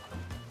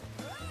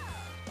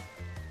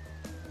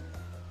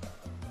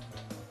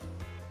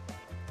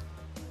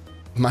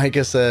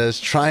 Micah says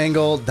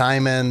triangle,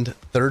 diamond,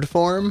 third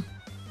form.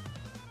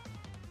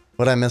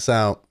 What'd I miss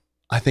out?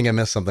 I think I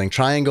missed something.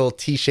 Triangle,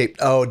 T-shaped.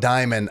 Oh,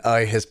 diamond.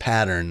 Oh, his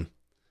pattern.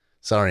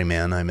 Sorry,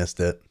 man. I missed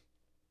it.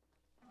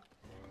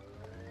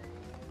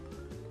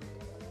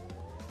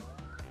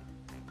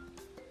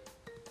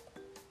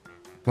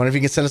 Wonder if you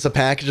can send us a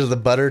package of the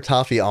butter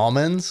toffee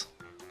almonds?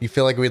 You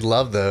feel like we'd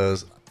love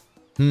those.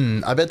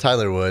 I bet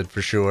Tyler would,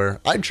 for sure.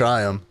 I'd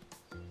try them.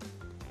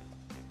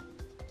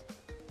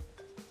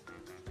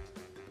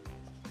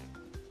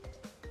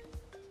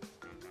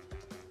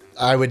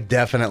 I would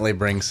definitely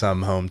bring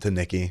some home to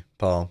Nikki,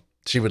 Paul.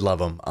 She would love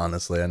them,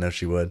 honestly. I know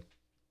she would.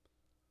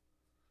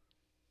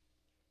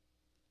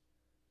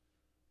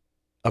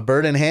 A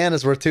bird in hand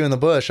is worth two in the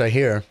bush, I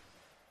hear.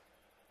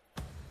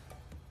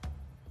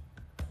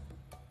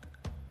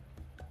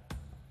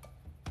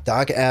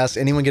 Doc asks,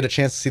 anyone get a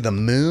chance to see the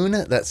moon?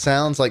 That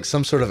sounds like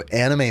some sort of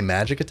anime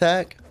magic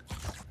attack.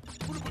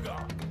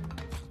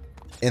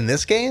 In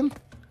this game?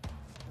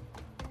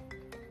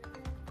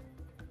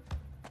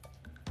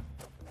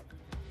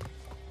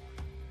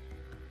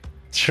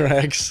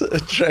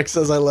 Trex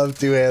says I love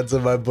two hands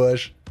in my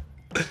bush.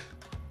 I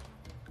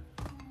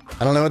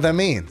don't know what that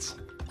means.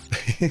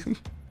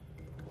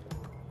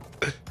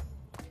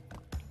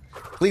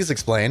 Please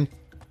explain.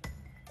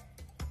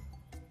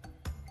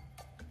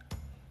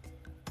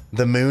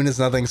 The moon is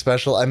nothing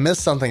special. I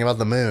missed something about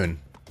the moon.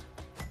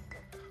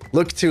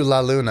 Look to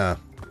La Luna.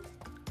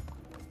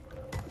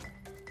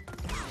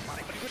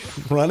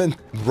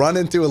 Run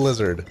into a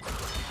lizard.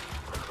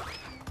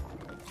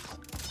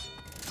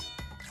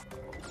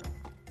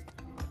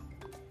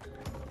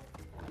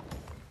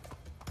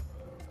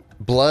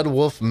 Blood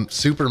Wolf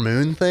Super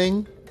Moon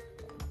thing?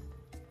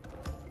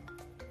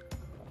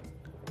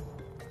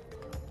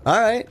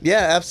 Alright,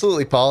 yeah,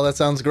 absolutely, Paul. That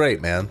sounds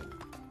great, man.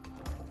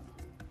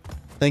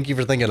 Thank you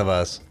for thinking of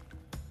us.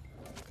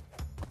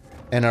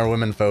 And our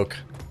women folk.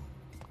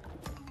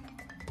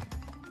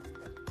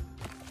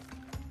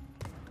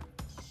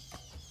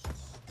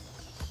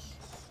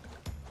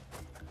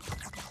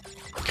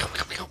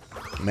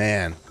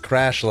 Man,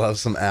 Crash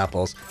loves some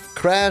apples.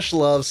 Crash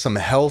loves some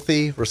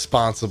healthy,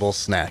 responsible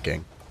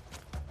snacking.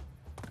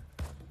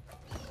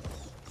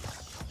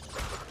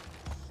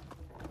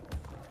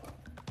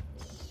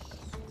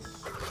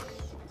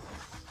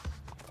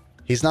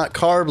 He's not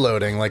carb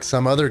loading like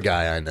some other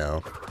guy I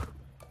know.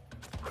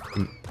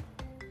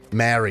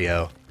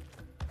 Mario.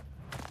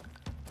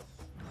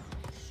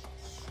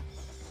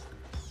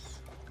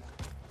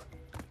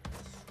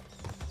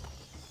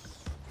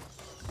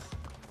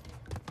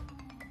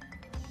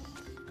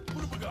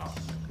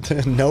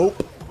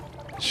 Nope.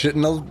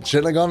 Shouldn't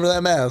have gone for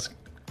that mask.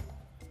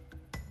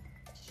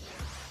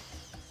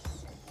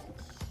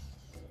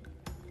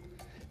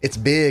 It's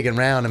big and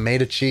round and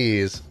made of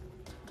cheese.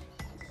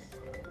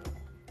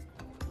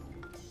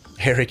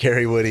 Harry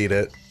Carey would eat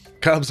it.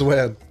 Cubs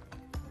win.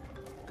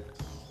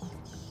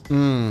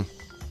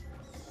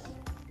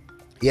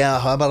 Yeah,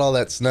 how about all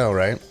that snow,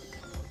 right?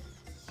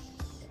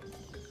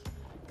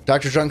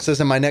 Dr. Drunk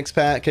says in my next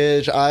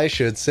package, I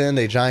should send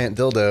a giant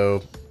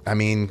dildo. I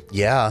mean,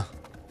 yeah.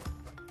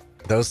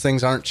 Those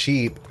things aren't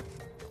cheap.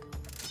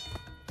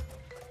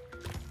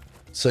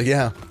 So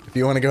yeah, if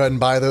you want to go ahead and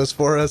buy those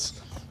for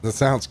us, that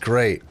sounds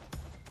great.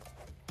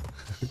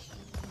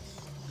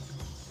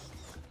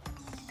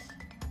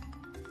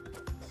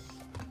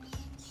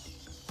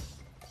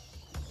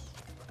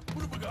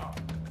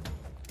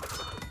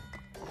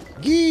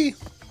 Yee!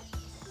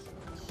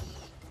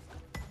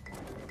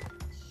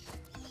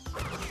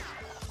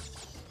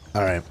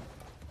 Alright.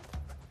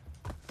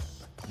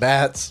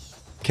 Bats.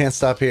 Can't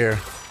stop here.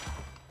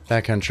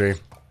 Backcountry.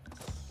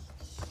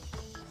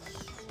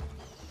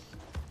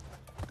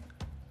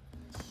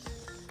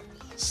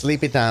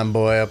 Sleepy time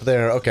boy up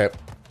there. Okay.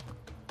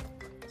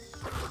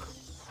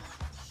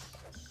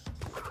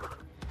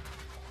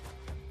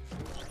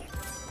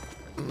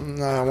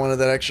 I wanted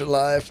that extra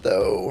life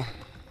though.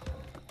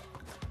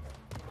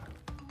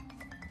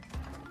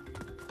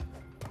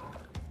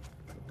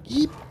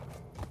 Yeep.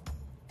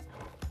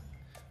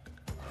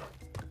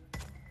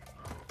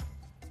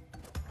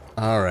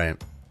 All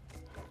right.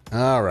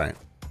 All right.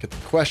 Get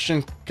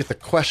the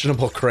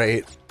questionable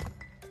crate.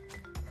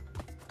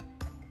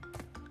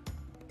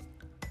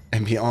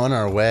 And be on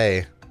our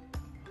way.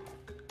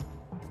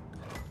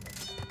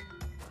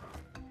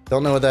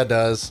 Don't know what that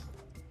does.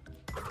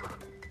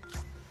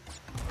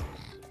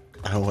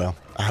 Oh well.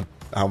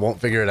 I won't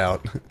figure it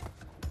out.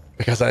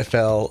 Because I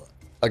fell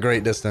a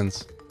great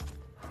distance.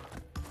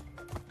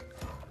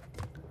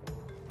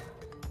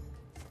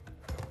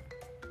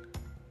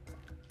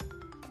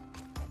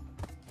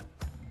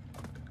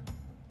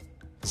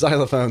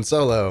 Xylophone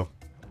solo.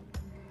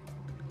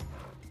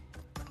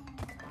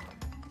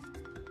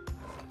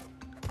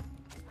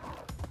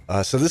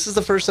 So this is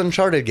the first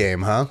Uncharted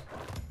game, huh?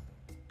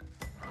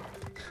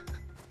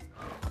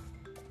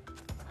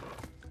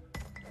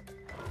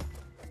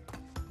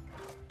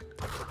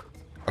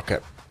 Okay.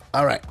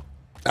 Alright.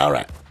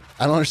 Alright.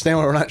 I don't understand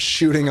why we're not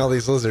shooting all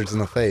these lizards in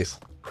the face.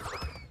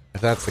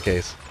 If that's the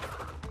case.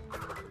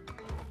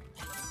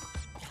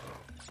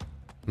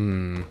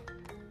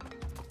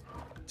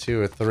 2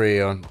 or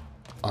 3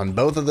 on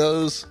both of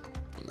those.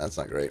 That's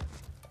not great.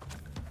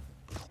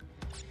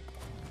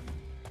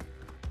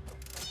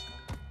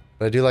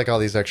 But I do like all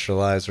these extra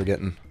lives we're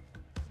getting.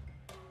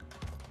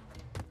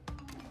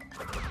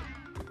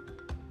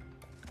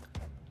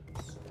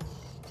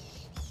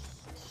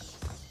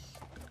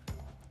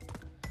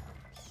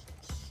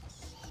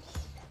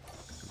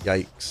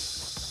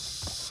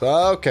 Yikes.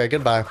 Okay,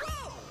 goodbye.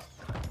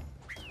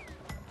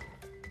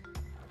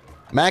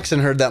 Maxon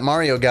heard that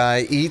Mario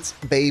guy eats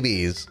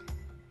babies.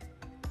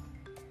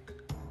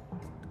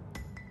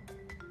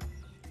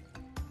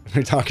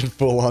 We're talking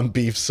full-on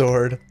beef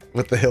sword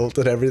with the hilt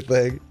and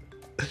everything.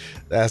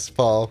 That's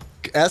Paul.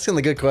 Asking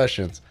the good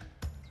questions.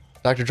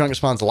 Dr. Drunk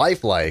responds,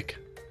 lifelike.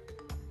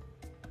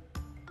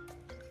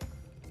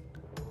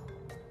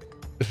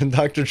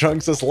 Dr.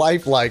 Drunk says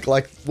lifelike.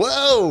 Like,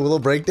 whoa, a little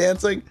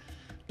breakdancing.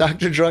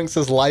 Dr. Drunk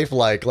says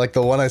lifelike, like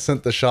the one I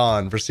sent to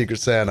Sean for Secret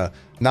Santa.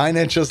 9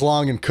 inches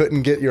long and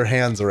couldn't get your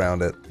hands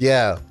around it.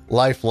 Yeah,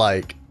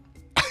 lifelike.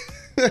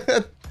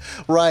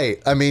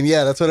 Right. I mean,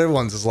 yeah, that's what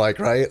everyone's is like,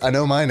 right? I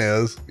know mine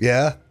is.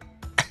 Yeah.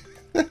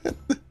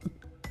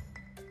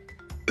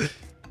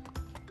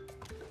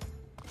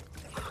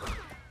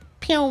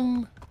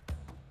 Pew.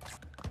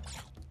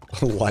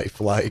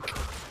 Lifelike.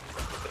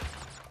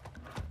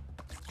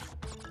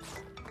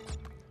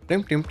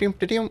 Dum dum dum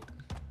dum.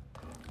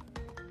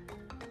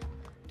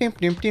 Dum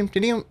dum dum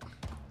dum.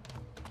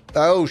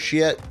 Oh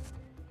shit.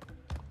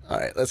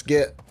 Alright, let's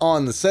get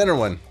on the center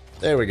one.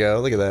 There we go.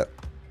 Look at that.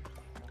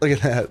 Look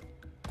at that.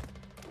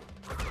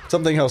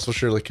 Something else will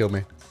surely kill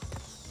me.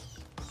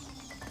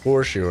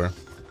 For sure.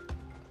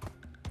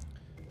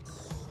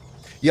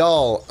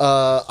 Y'all,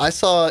 I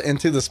saw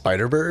Into the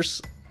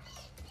Spider-Verse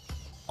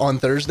on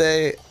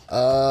Thursday.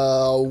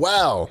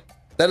 Wow.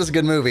 That is a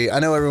good movie. I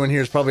know everyone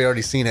here has probably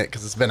already seen it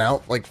because it's been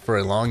out like for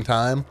a long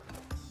time.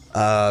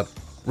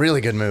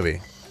 Really good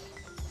movie.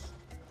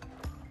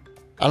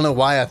 I don't know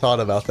why I thought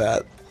about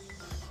that.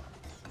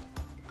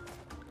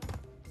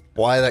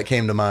 Why that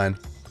came to mind.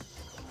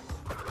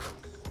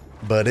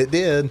 But it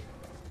did.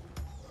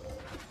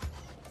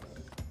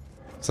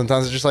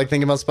 Sometimes I just like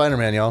thinking about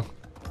Spider-Man, y'all.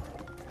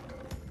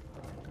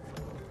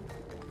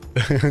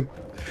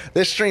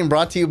 This stream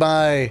brought to you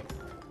by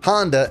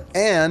Honda,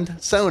 and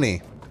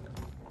Sony.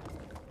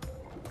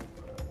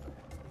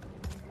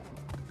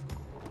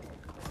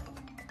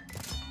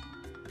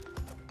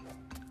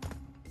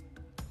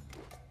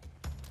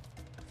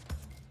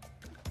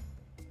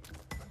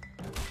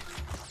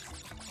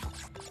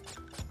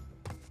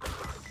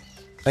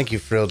 Thank you,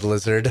 Frilled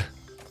Lizard.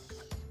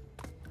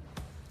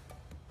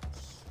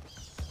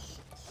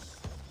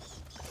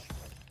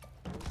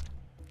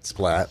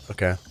 Splat,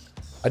 okay.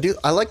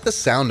 I like the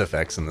sound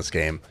effects in this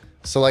game.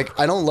 So like,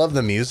 I don't love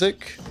the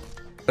music,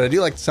 but I do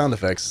like the sound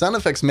effects. Sound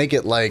effects make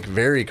it like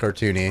very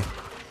cartoony.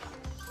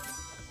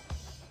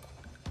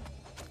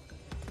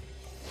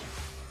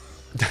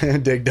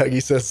 Dig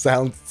Dougie says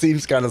sound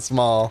seems kind of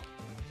small.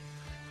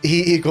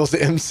 E equals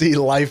MC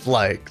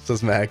lifelike,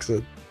 says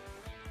Maxon.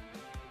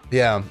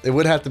 Yeah, it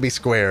would have to be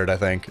squared, I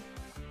think.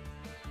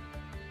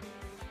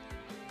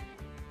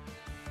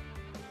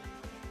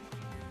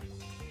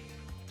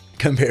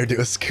 Compared to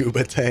a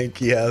scuba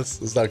tank,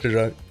 yes, it's Dr.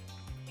 Drunk.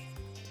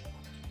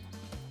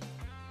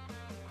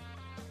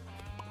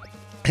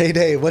 Hey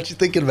Dave, what you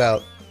thinking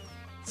about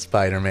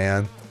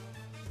Spider-Man?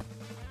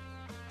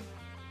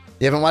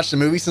 You haven't watched the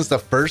movie since the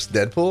first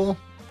Deadpool?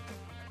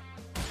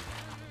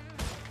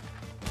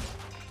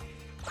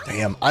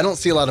 Damn, I don't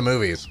see a lot of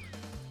movies.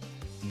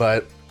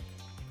 But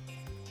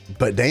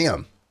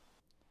damn.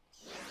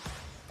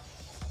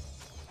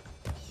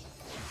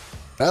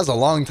 That was a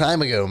long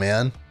time ago,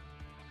 man.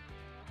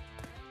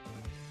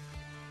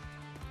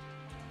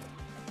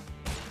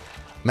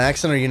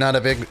 Maxon, are you not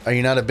a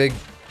big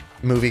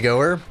movie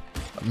goer?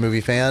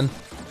 Movie fan?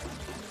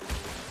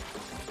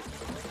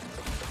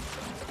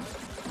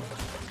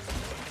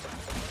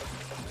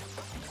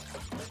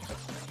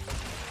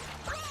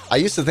 I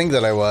used to think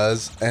that I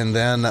was, and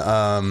then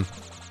I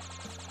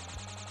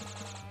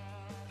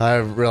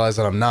realized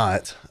that I'm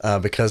not,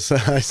 because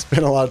I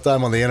spent a lot of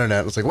time on the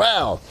internet. It's like,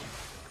 wow,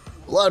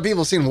 a lot of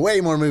people have seen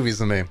way more movies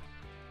than me.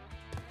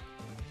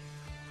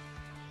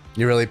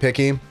 You're really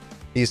picky?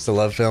 He used to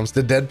love films.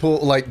 Did you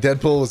like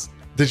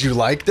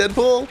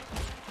Deadpool?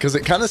 Because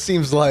it kind of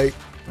seems like,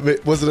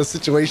 was it a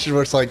situation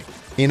where it's like,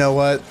 you know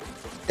what?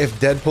 If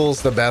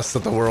Deadpool's the best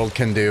that the world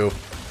can do,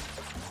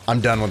 I'm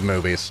done with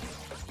movies.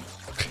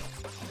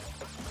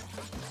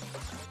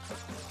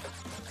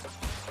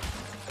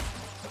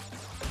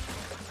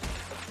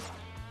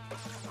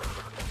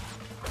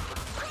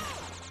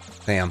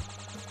 Damn.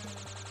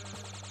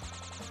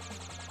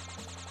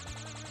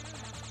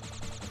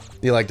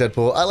 You like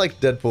Deadpool? I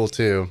like Deadpool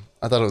too.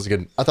 I thought it was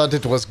good. I thought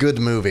it was good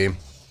movie.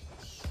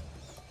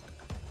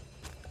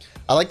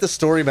 I like the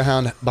story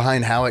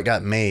behind how it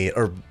got made,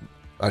 or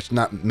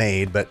not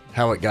made, but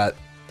how it got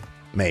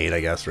made,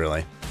 I guess,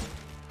 really.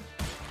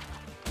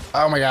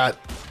 Oh my god.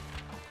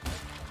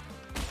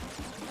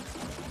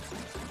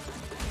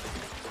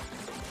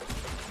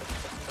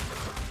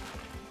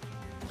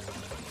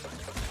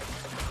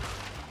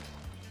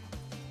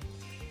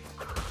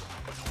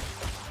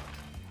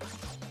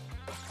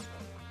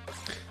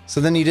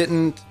 So then you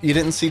didn't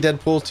see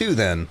Deadpool 2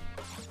 then?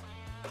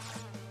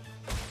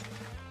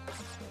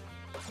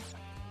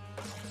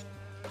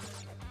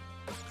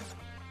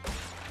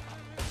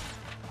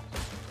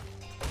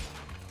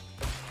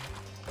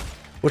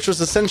 Which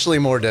was essentially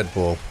more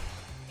Deadpool.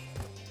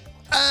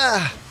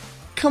 Ah!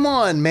 Come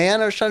on,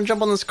 man. I was trying to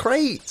jump on this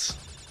crate.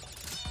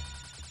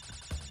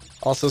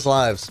 Also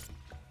lives.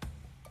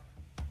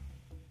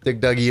 Dig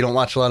Dougie, you don't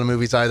watch a lot of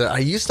movies either. I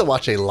used to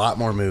watch a lot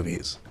more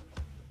movies.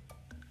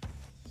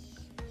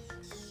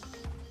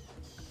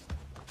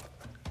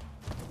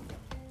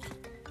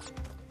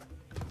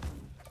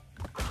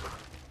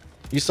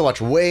 Used to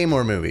watch way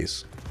more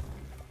movies.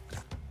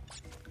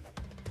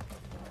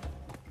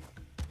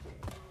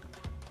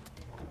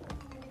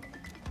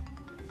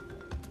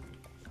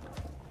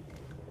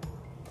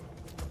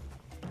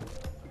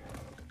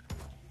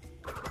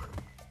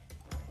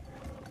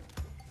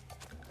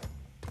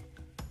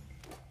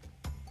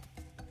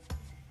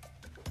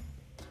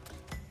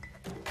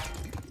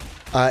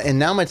 And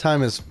now my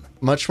time is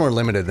much more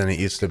limited than it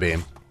used to be.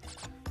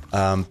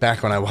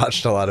 Back when I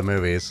watched a lot of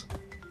movies.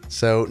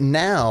 So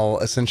now,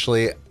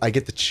 essentially, I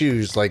get to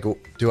choose, like,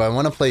 do I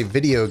want to play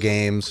video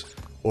games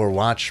or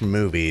watch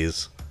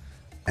movies?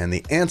 And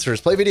the answer is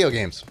play video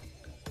games.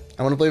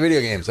 I want to play video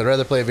games. I'd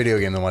rather play a video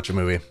game than watch a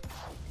movie.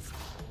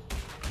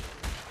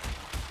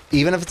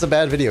 Even if it's a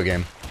bad video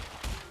game.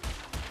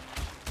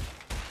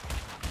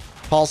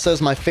 Paul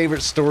says, my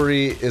favorite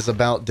story is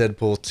about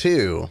Deadpool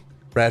 2.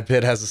 Brad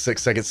Pitt has a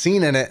 6-second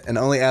scene in it and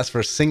only asks for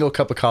a single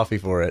cup of coffee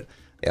for it.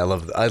 Yeah,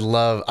 I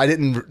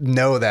didn't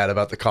know that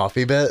about the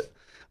coffee bit.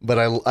 But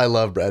I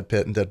love Brad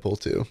Pitt and Deadpool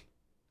 2.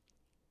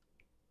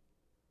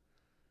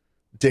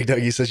 Dig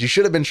Dougie says, you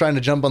should have been trying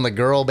to jump on the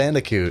girl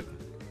Bandicoot.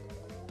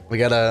 We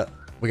gotta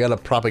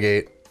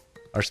propagate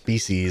our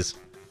species.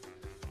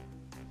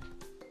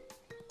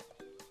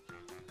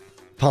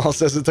 Paul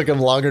says it took him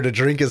longer to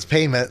drink his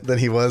payment than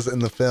he was in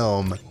the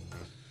film.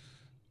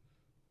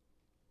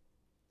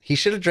 He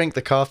should have drank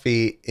the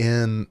coffee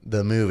in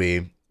the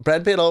movie.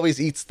 Brad Pitt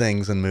always eats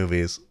things in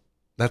movies.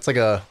 That's like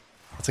a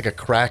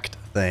cracked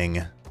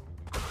thing.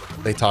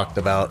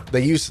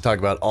 they used to talk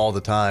about all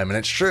the time, and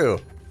it's true.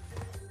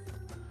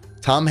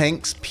 Tom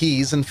Hanks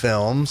pees in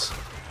films.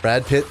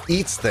 Brad Pitt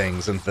eats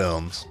things in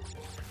films.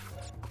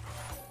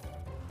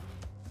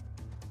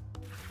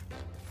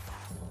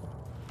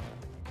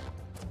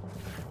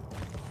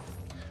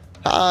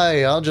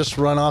 Hi, I'll just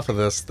run off of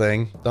this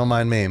thing. Don't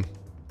mind me.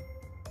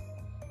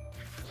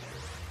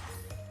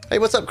 Hey,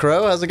 what's up,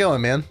 Crow? How's it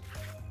going, man?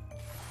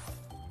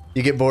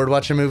 You get bored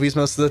watching movies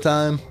most of the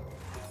time?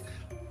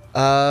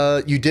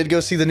 You did go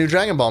see the new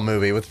Dragon Ball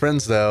movie with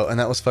friends, though, and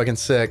that was fucking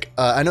sick.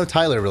 I know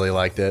Tyler really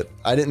liked it.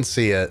 I didn't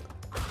see it.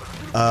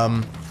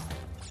 My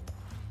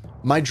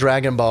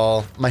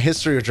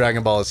history of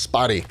Dragon Ball is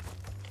spotty.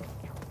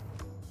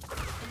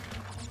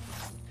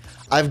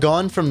 I've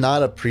gone from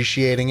not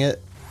appreciating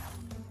it,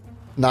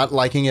 not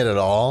liking it at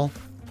all,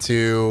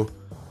 to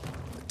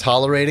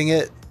tolerating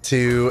it,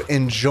 to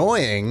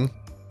enjoying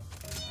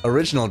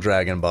original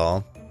Dragon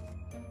Ball.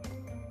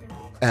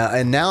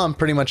 And now I'm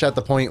pretty much at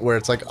the point where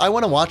it's like, I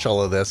want to watch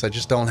all of this, I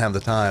just don't have the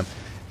time.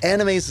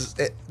 Anime's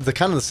the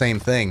kind of the same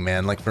thing,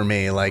 man, like for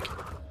me, like...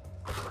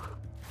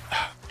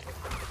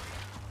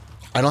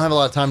 I don't have a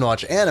lot of time to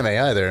watch anime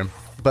either,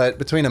 but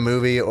between a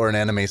movie or an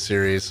anime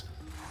series,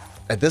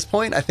 at this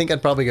point, I think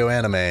I'd probably go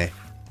anime.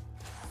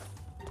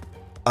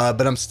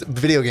 But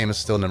video game is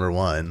still number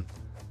one,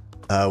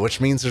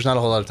 which means there's not a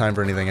whole lot of time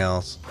for anything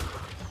else.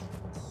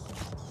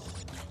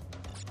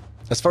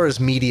 As far as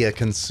media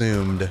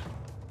consumed,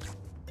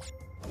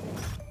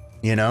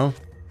 you know?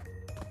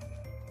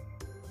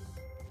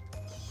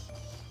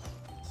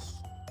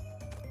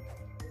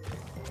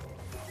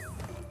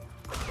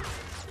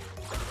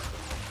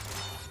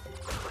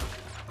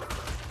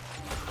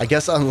 I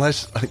guess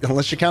unless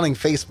you're counting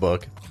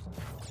Facebook,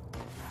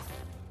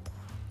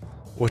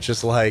 which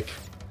is like,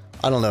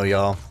 I don't know,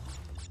 y'all.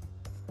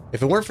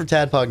 If it weren't for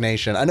TADPOG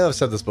Nation, I know I've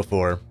said this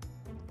before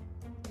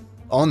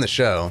on the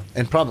show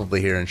and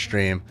probably here in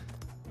stream.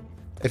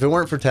 If it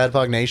weren't for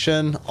TADPOG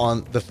Nation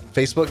on the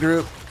Facebook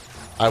group,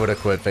 I would have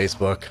quit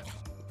Facebook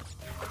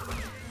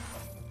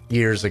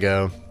years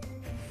ago.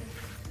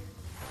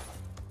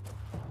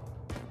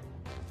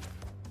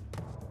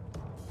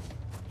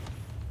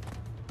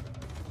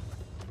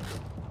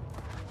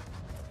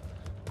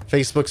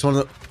 Facebook's one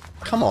of the...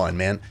 Come on,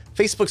 man.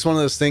 Facebook's one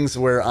of those things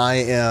where I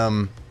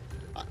am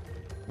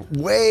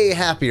way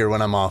happier when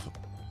I'm off.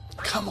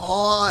 Come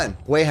on!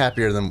 Way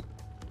happier than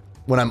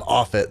when I'm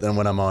off it than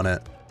when I'm on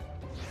it.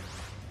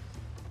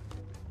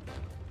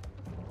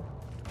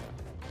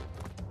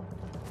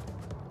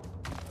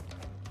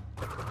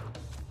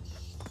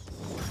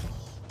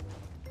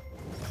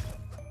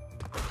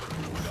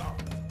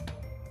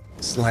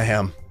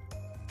 Slam.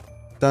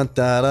 Dun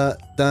da da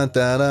dun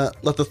da da.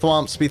 Let the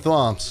thwomps be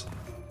thwomps.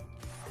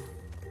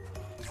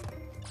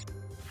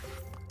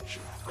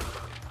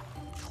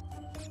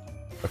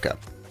 Okay.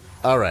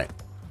 Alright.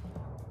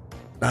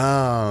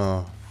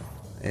 Oh.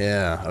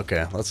 Yeah,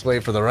 okay. Let's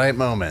wait for the right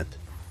moment.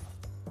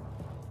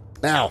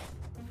 Now.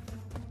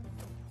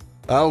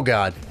 Oh,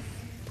 God.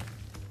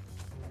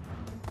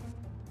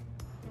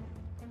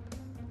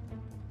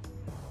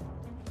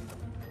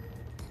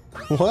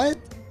 What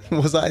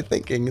was I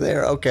thinking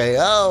there? Okay.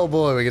 Oh,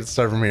 boy. We get to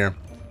start from here.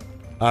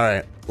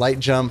 Alright. Light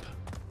jump.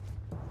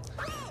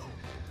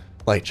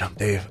 Light jump,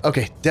 Dave.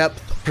 Okay.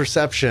 Depth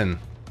perception.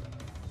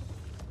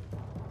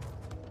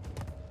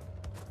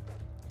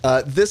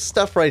 This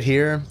stuff right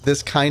here,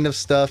 this kind of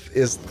stuff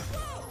is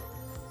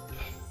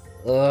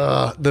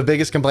the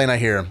biggest complaint I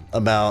hear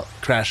about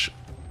Crash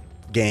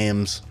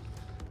games.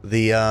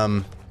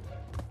 The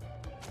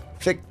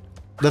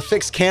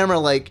fixed camera,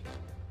 like,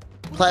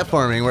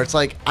 platforming, where it's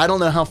like, I don't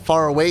know how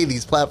far away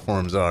these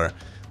platforms are.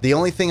 The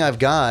only thing I've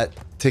got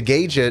to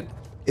gauge it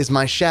is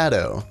my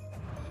shadow.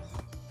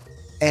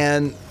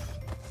 And,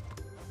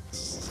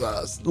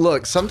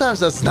 look, sometimes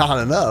that's not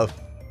enough.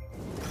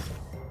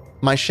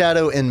 My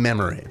shadow in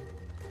memory.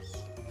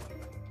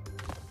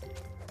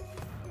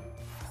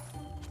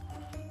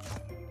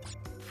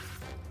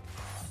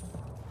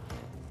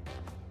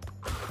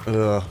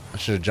 Ugh, I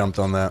should have jumped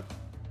on that.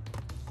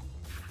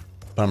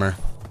 Bummer.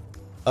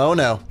 Oh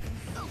no.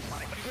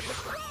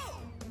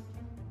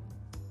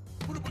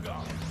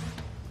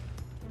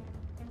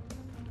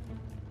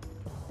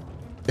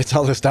 It's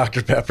all those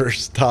Dr.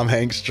 Peppers Tom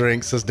Hanks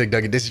drinks, says Dig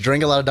Duggy. Does he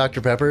drink a lot of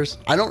Dr. Peppers?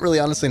 I don't really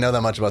honestly know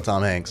that much about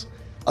Tom Hanks.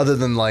 Other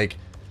than, like,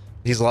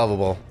 he's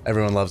lovable.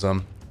 Everyone loves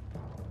him.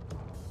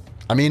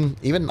 I mean,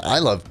 even I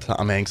love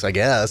Tom Hanks, I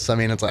guess. I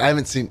mean, it's like,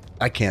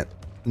 I can't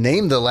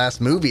name the last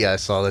movie I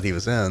saw that he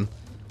was in.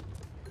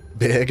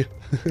 Big.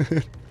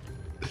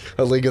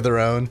 A League of Their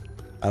Own.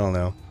 I don't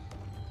know.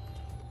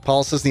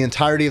 Paul says the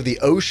entirety of the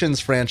Oceans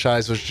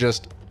franchise was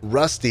just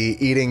Rusty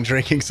eating,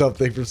 drinking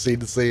something from scene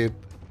to scene.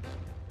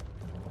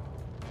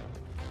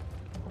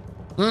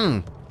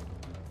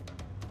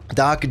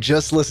 Doc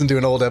just listened to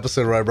an old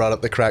episode where I brought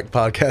up the Crack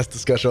podcast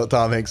discussion about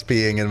Tom Hanks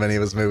peeing in many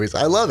of his movies.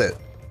 I love it.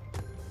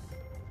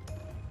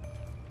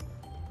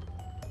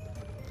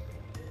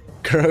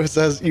 Crow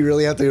says you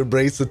really have to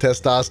embrace the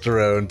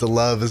testosterone to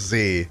love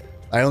Z.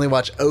 I only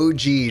watch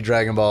OG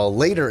Dragon Ball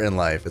later in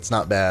life. It's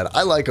not bad.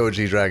 I like OG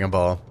Dragon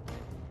Ball.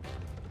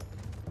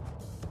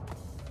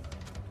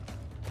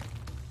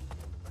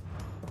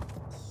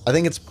 I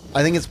think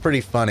it's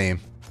pretty funny.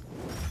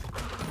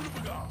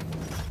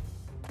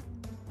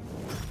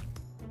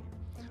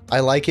 I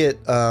like it.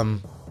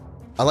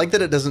 I like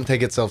that it doesn't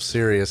take itself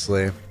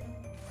seriously.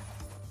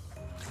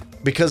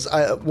 Because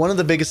one of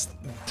the biggest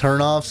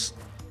turnoffs.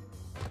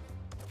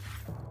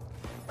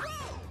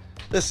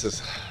 This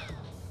is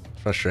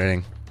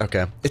frustrating.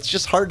 Okay, it's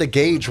just hard to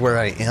gauge where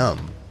I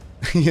am.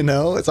 You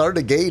know, it's hard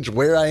to gauge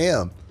where I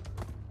am.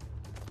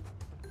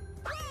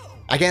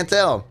 I can't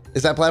tell.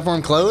 Is that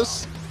platform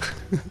close?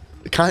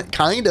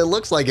 Kinda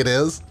looks like it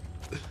is.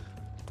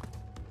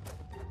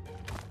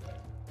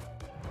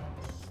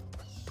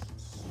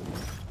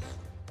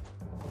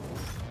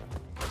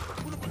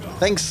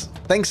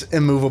 Thanks,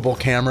 immovable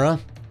camera.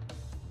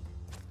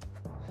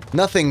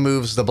 Nothing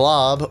moves the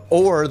blob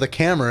or the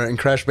camera in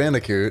Crash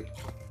Bandicoot.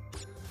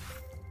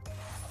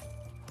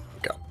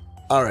 Go.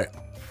 All right.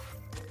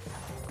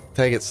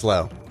 Take it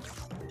slow.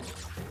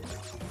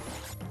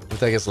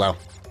 Take it slow.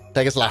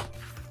 Take it slow.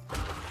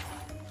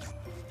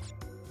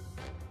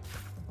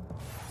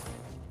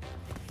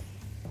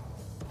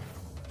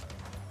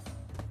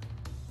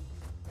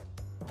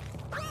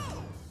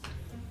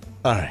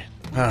 All right.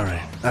 All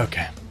right.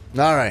 Okay.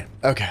 All right.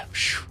 Okay.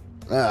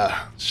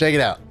 Shake it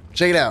out.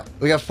 Shake it out.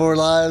 We got 4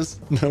 lives.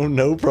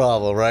 No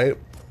problem, right?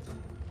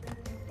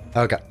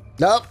 Okay.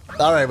 Nope.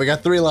 All right. We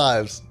got 3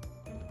 lives.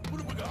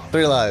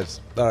 3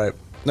 lives. All right.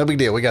 No big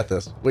deal. We got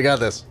this. We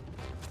got this.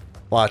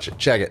 Watch it.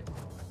 Check it.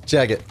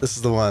 Check it. This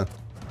is the one.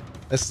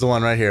 This is the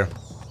one right here.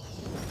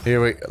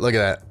 Here we look at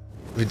that.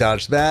 We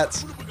dodged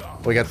bats.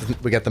 We got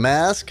the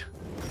mask.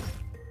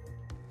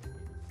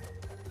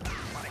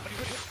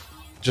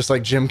 Just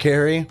like Jim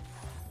Carrey.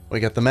 We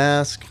got the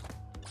mask.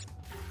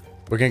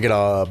 We're gonna get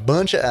a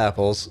bunch of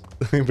apples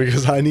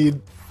because I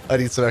need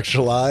some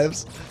extra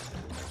lives.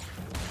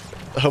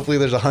 Hopefully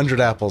there's 100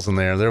 apples in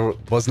there. There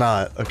was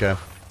not. Okay.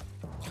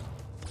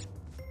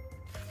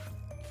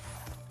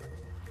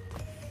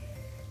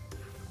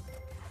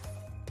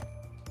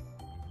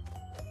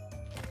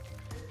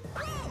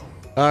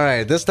 All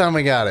right, this time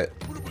we got it.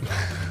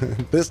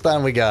 This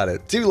time we got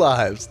it. 2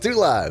 lives. 2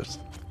 lives.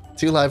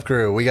 2 live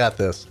crew. We got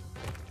this.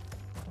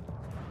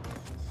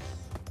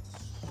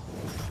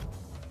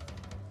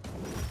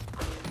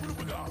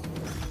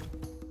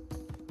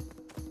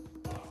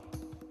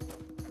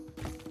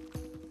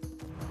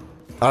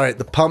 All right,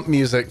 the pump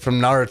music from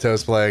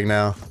Naruto's playing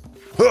now.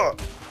 Huh!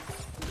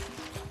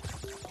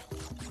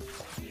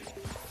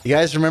 You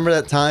guys remember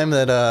that time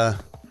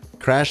that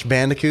Crash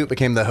Bandicoot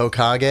became the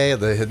Hokage of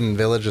the hidden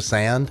village of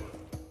sand?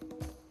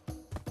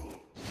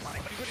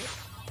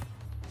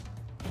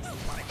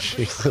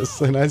 Jesus,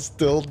 and I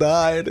still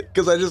died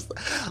because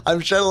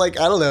I'm trying to, like,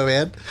 I don't know,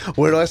 man.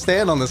 Where do I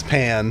stand on this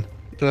pan?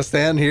 Do I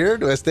stand here?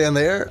 Do I stand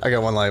there? I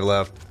got 1 life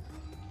left.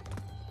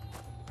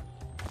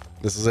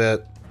 This is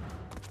it.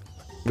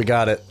 We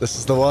got it. This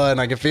is the one.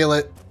 I can feel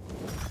it.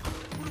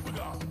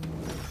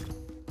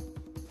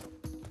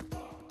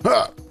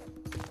 Huh.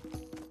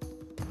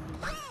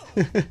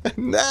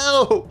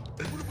 No!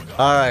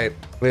 Alright.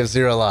 We have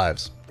 0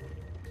 lives.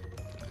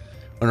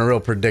 We're in a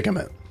real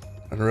predicament.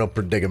 In a real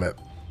predicament.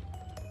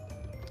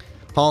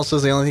 Paul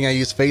says the only thing I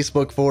use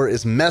Facebook for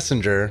is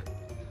Messenger.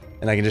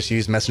 And I can just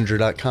use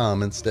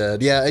messenger.com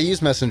instead. Yeah, I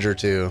use Messenger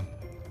too.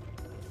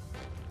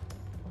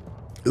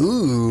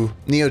 Ooh.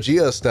 Neo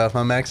Geo stuff,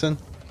 huh, Maxon?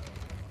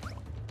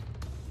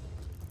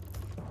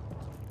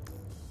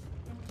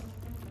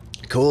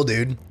 Cool,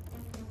 dude.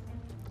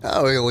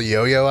 Oh, a little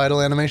yo-yo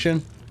idle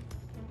animation.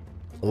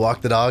 Walk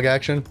the dog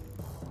action.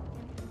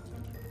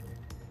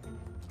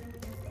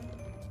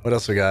 What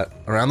else we got?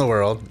 Around the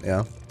world,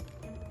 yeah.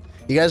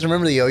 You guys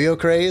remember the yo-yo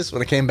craze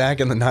when it came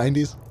back in the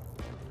 90s?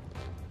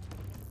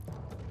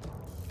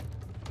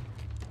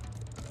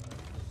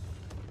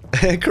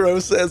 Crow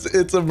says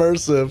it's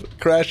immersive.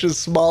 Crash's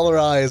smaller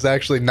eye is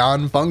actually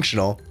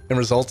non-functional and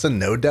results in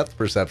no depth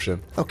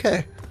perception.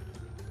 Okay.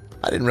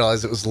 I didn't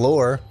realize it was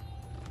lore.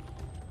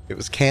 It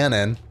was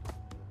canon.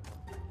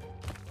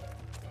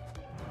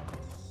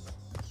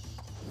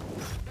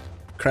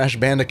 Crash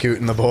Bandicoot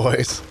and the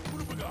boys.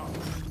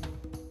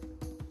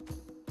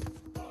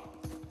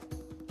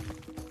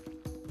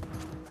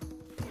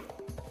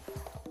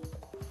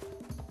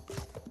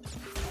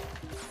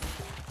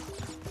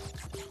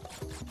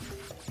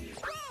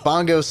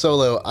 Bongo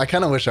solo. I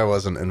kind of wish I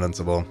wasn't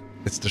invincible.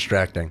 It's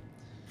distracting.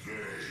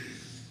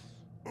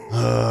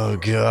 Oh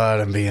god,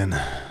 I'm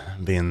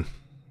being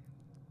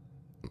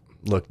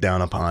looked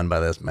down upon by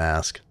this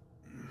mask.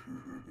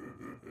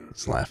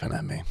 It's laughing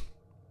at me.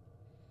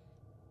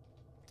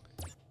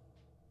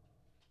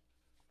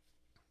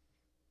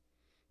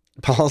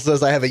 Paul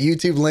says I have a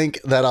YouTube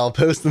link that I'll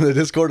post in the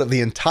Discord of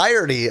the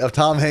entirety of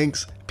Tom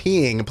Hanks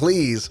peeing,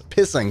 please.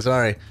 Pissing,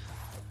 sorry.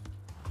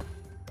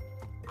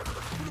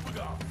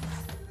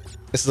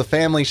 This is a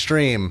family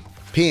stream.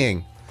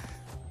 Peeing.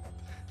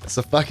 It's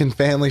a fucking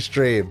family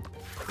stream.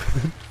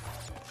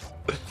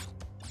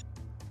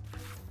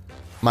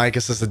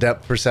 Micah says the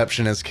depth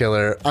perception is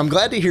killer. I'm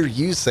glad to hear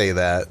you say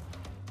that.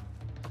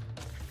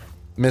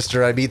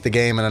 Mister, I beat the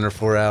game in under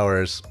 4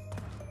 hours.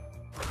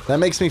 That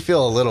makes me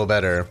feel a little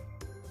better.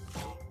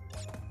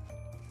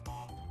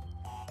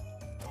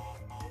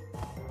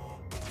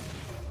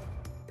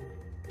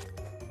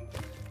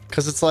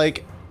 Cause it's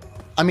like,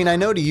 I mean, I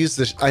know to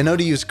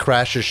use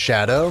Crash's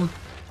shadow,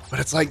 but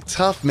it's like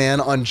tough,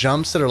 man, on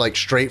jumps that are like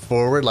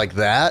straightforward like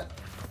that.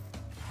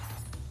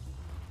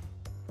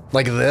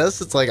 Like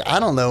this, it's like,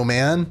 I don't know,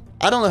 man.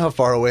 I don't know how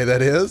far away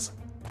that is.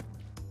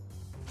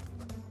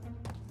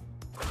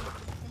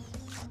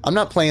 I'm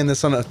not playing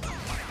this on a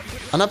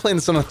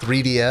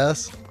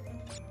 3DS.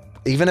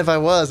 Even if I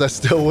was, I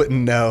still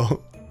wouldn't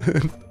know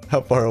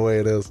how far away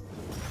it is.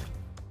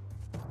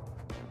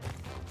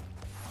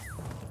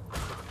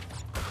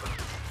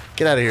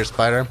 Get out of here,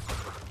 spider.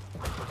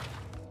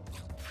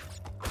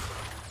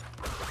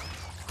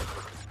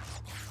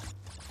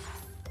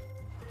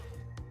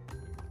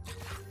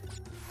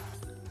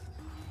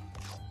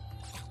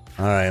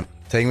 Alright,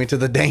 take me to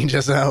the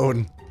danger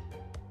zone.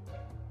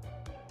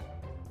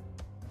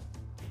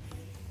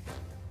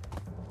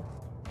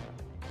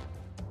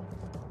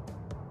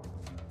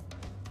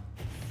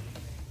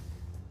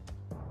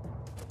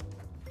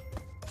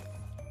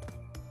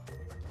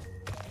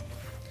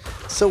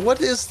 So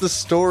what is the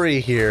story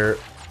here?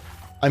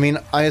 I mean,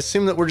 I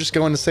assume that we're just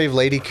going to save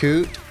Lady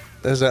Coot.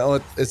 Is that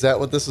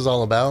what this is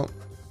all about?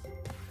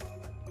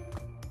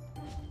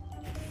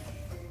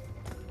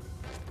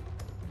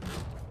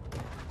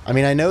 I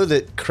mean, I know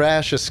that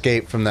Crash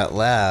escaped from that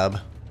lab,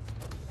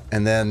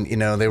 and then, you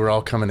know, they were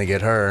all coming to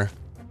get her.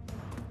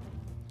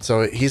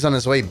 So he's on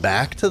his way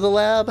back to the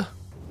lab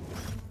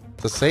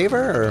to save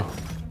her, or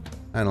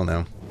I don't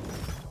know.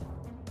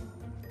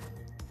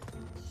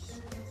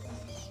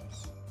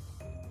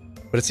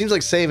 But it seems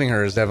like saving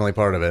her is definitely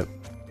part of it.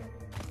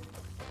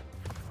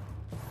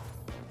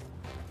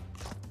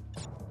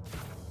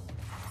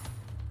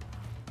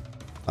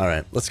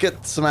 Alright, let's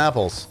get some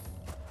apples.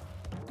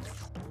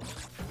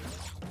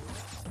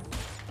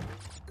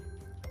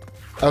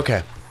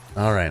 Okay,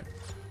 alright.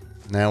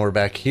 Now we're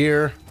back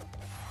here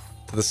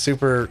to the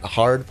super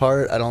hard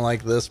part. I don't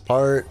like this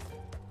part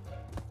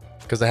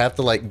because I have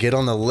to like get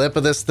on the lip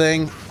of this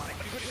thing.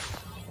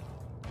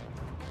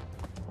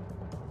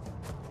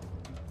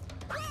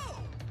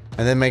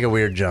 And then make a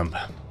weird jump.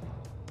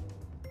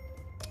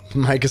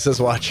 Micah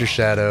says watch your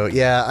shadow.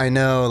 Yeah, I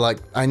know, like,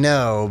 I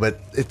know, but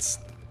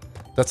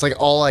that's like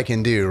all I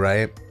can do,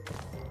 right?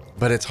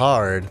 But it's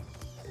hard.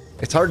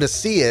 It's hard to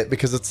see it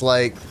because it's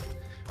like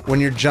when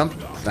you're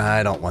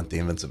I don't want the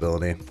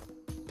invincibility.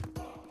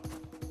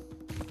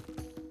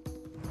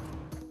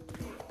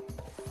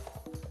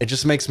 It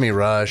just makes me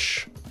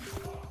rush.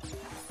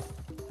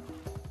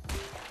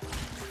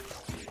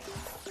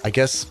 I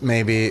guess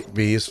maybe it'd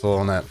be useful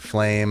on that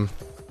flame.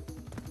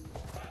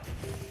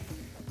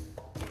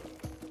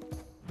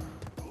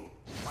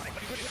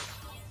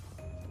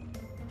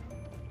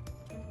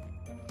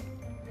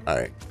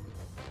 Alright.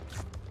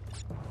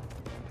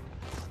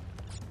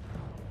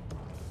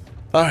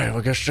 Alright,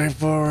 we'll go straight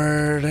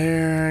forward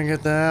here and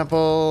get the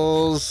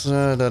apples.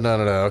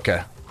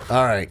 Okay.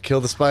 Alright,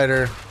 kill the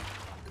spider.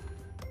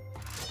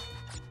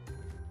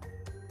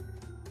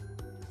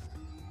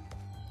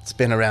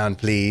 Spin around,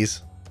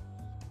 please.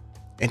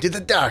 Into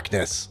the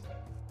darkness.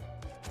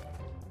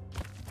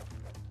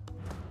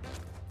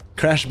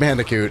 Crash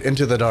Bandicoot,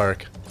 into the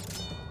dark.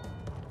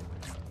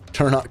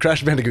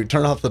 Crash Bandicoot,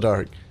 turn off the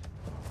dark.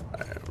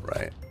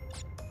 Right.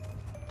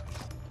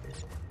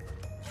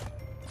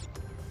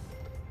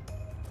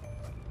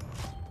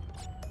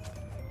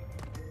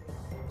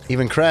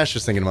 Even Crash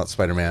is thinking about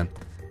Spider-Man.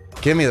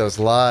 Give me those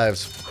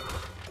lives.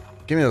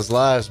 Give me those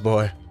lives,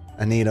 boy.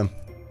 I need them.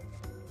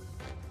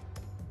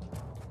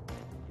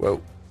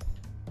 Whoa.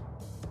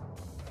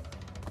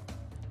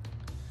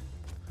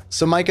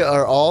 So Micah,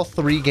 are all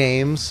three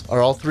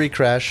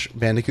Crash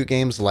Bandicoot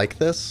games like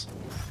this?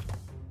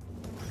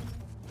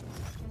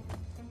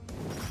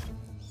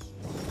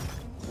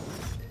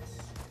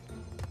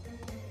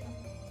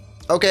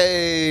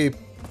 Okay.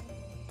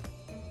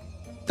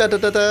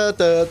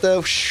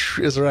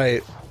 Is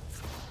right.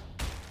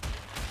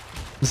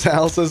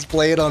 Sal says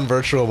play it on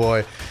Virtual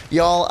Boy.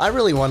 Y'all, I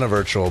really want a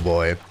Virtual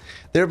Boy.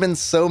 There have been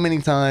so many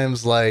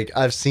times, like,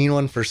 I've seen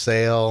one for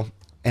sale,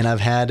 and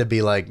I've had to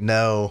be like,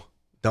 no,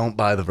 don't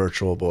buy the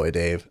Virtual Boy,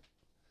 Dave.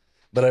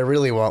 But I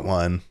really want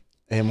one.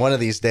 And one of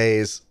these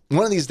days I'm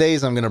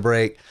going to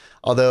break.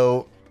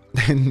 Although,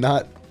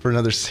 not for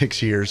another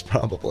 6 years,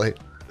 probably.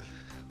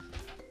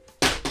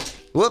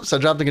 Whoops, I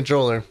dropped the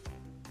controller.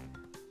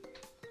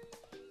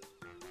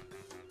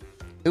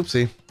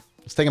 Oopsie.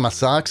 I was taking my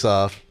socks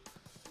off.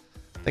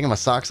 Taking my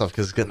socks off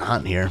because it's getting hot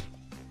in here.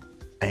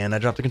 And I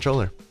dropped the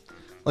controller.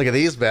 Look at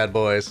these bad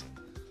boys.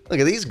 Look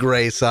at these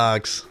gray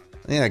socks.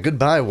 Yeah,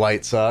 goodbye,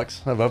 white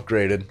socks. I've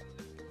upgraded.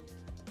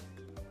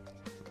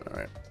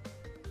 Alright.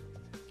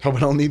 Hope I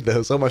don't need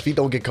those. Hope my feet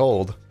don't get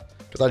cold.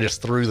 Because I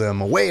just threw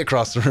them way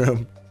across the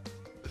room.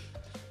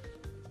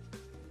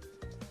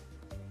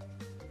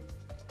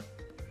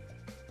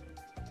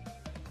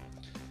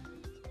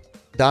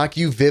 Doc,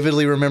 you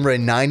vividly remember a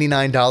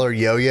 $99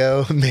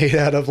 yo-yo made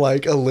out of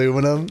like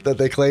aluminum that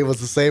they claim was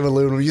the same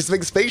aluminum used to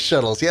make space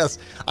shuttles. Yes,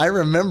 I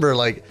remember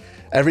like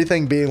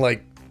everything being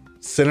like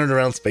centered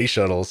around space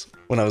shuttles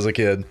when I was a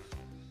kid.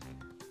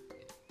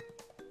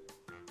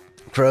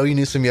 Crow, you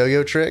knew some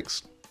yo-yo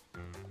tricks?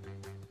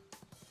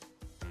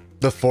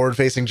 The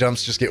forward-facing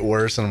jumps just get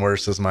worse and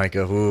worse, says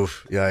Micah.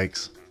 Oof,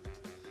 yikes.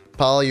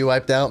 Paul, you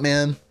wiped out,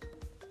 man?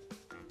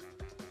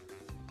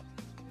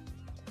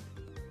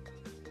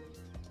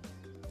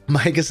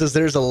 Micah says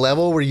there's a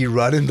level where you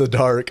run in the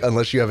dark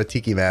unless you have a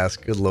tiki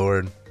mask. Good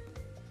lord.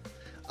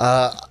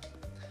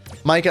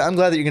 Micah, I'm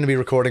glad that you're going to be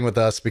recording with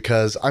us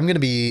because I'm going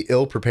to be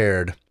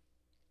ill-prepared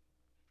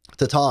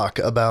to talk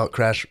about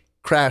Crash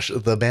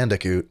the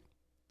Bandicoot.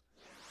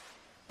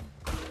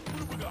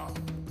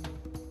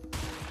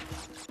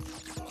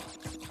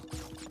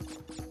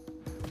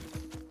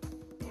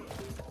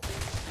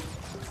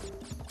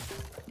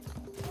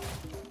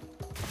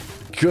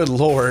 Good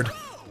lord.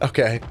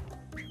 Okay.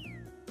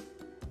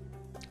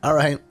 All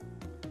right.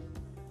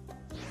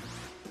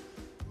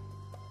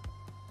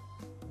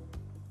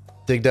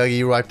 Dig Duggy,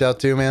 you wiped out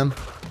too, man?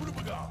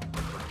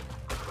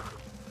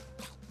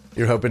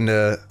 You're hoping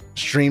to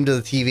stream to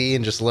the TV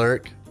and just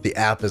lurk? The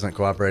app isn't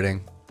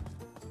cooperating.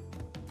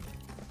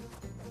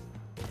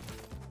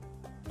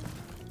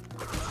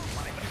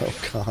 Oh,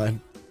 God.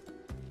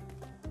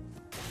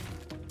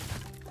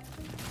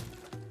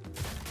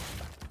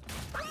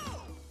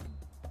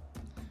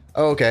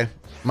 Oh, okay.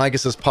 Micah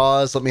says,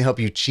 pause. Let me help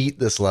you cheat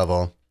this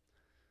level.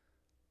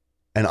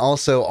 And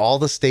also, all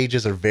the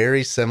stages are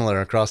very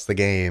similar across the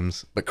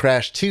games, but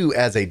Crash 2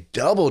 adds a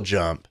double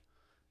jump.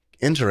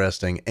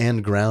 Interesting.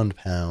 And ground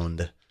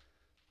pound.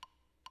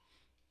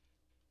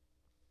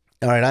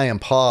 All right, I am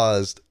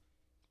paused.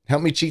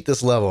 Help me cheat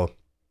this level.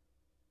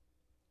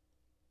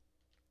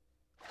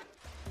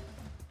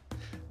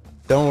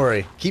 Don't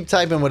worry. Keep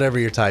typing whatever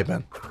you're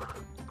typing.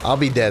 I'll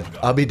be dead.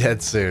 I'll be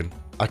dead soon.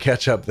 I'll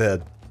catch up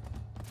then.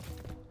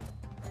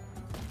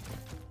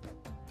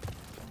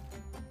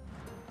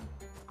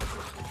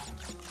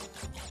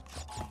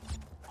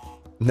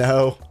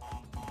 No.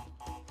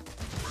 I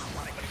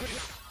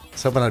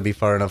was hoping I'd be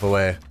far enough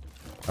away.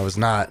 I was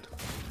not.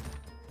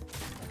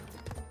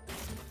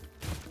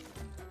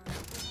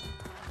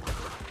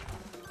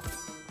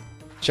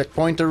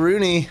 Checkpoint to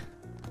Rooney.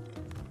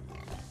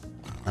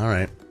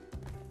 Alright.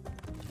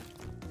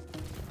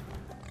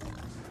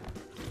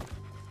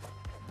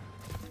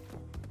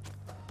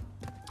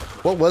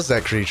 What was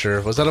that creature?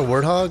 Was that a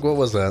warthog? What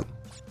was that?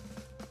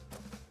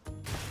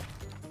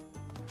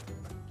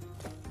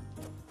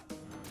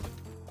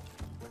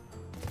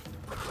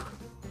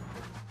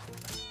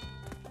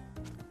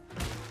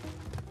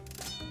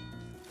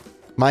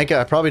 Micah,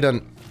 I probably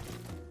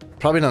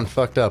done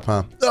fucked up,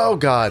 huh? Oh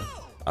god.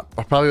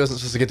 I probably wasn't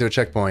supposed to get to a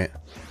checkpoint.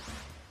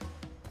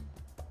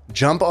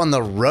 Jump on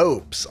the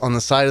ropes on the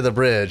side of the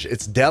bridge.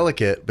 It's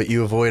delicate, but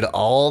you avoid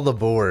all the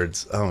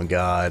boards. Oh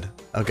god.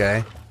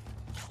 Okay.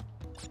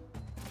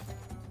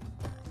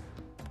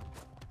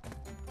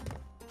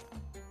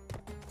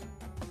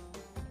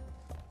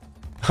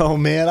 Oh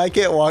man, I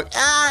can't walk.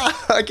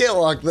 Ah! I can't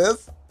walk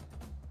this.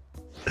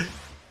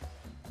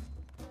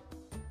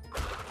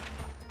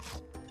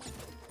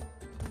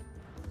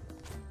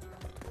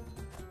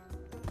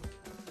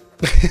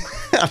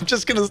 I'm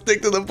just gonna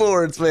stick to the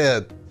boards,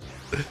 man.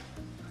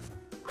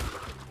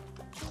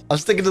 I'm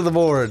sticking to the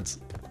boards.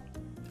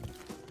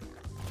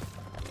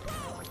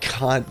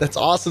 God, that's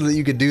awesome that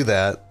you could do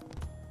that.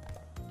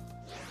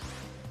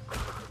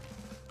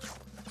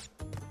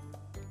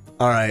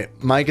 Alright,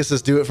 Micah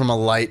says do it from a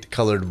light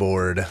colored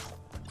board.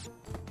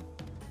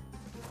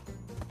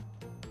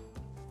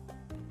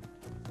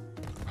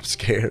 I'm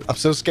scared. I'm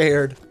so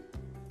scared.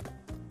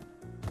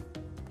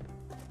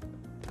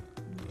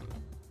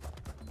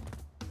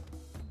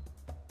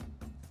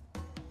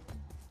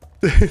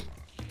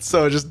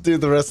 So just do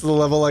the rest of the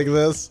level like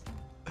this.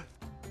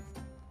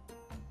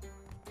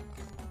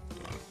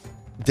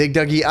 Dig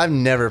Duggy, I've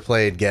never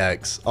played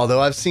Gex, although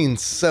I've seen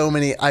so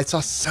many, I saw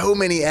so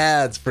many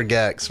ads for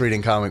Gex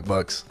reading comic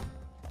books.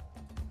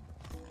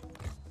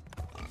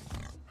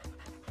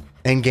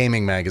 And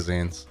gaming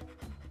magazines.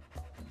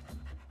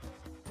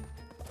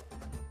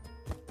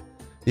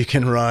 You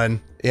can run.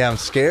 Yeah, I'm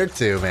scared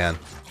too, man.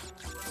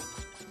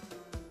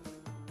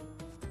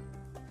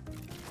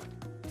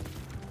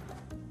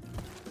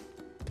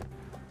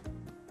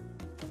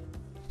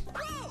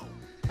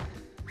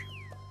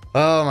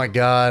 Oh my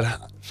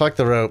god. Fuck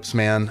the ropes,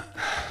 man.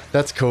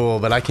 That's cool,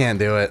 but I can't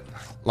do it.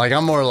 Like,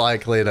 I'm more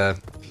likely to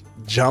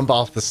jump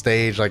off the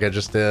stage like I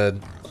just did.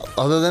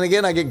 Other than,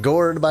 again, I get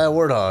gored by a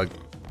warthog.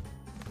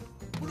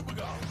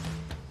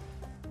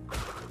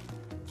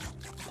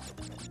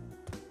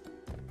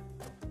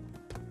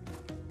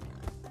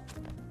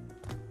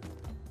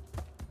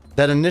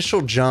 That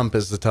initial jump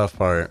is the tough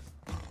part.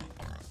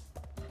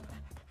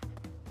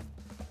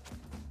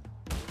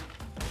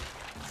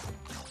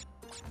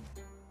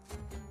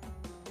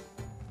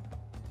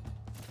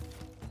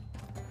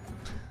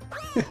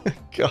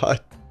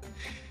 God.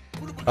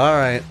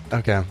 Alright,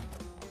 okay.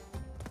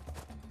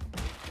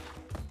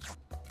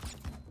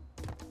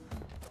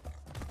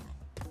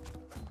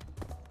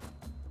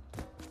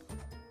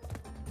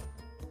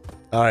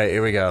 All right,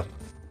 here we go.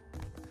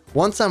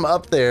 Once I'm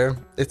up there,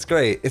 it's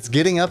great. It's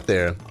getting up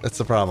there. That's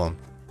the problem.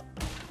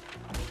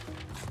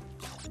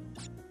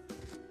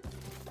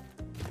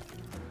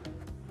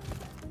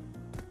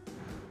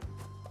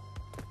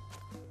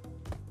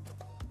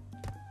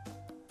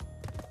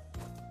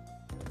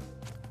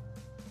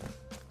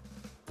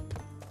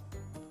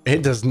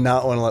 It does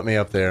not want to let me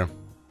up there.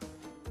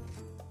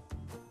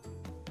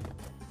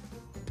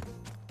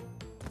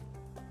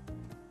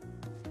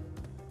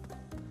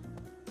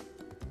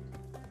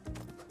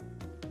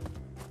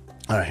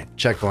 All right,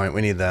 checkpoint.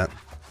 We need that.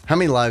 How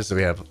many lives do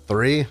we have?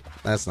 3?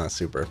 That's not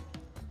super.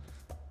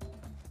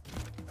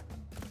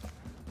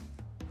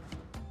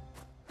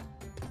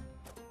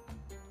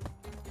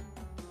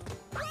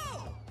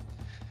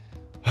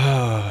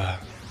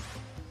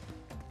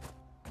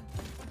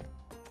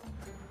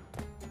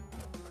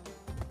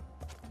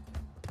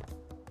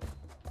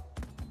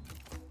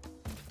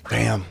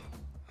 Damn.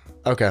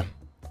 Okay.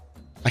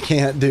 I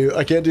can't do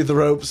the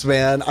ropes,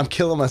 man. I'm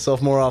killing myself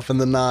more often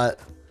than not.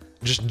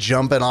 Just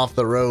jumping off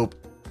the rope.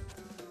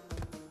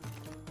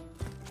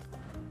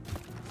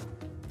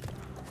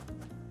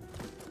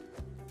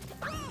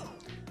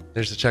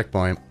 There's the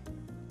checkpoint.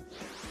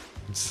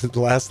 It's the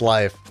last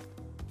life.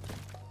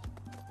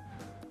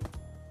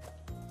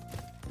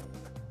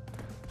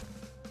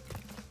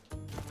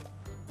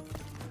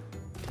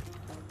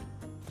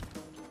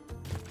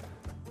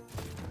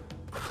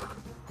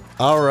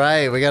 All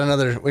right, we got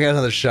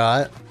another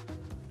shot.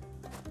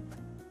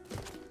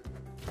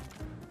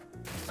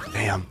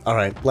 Damn. All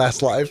right,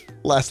 last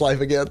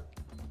life again.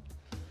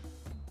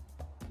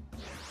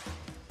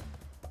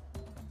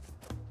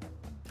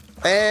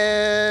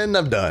 And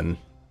I'm done.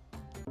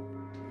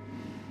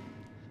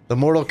 The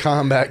Mortal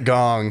Kombat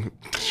gong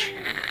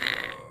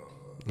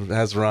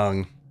has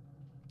rung.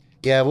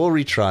 Yeah, we'll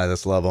retry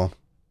this level.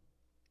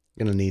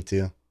 Gonna need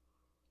to.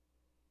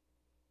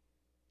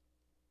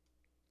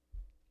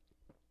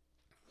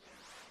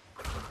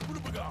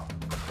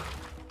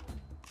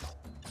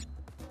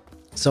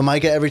 So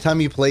Micah, every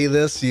time you play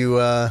this, you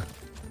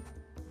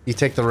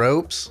take the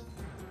ropes?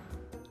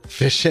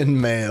 Fish and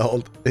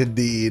mailed.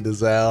 Indeed,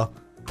 Zal.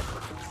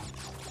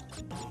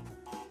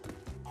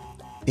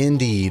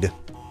 Indeed.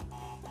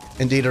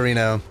 Indeed,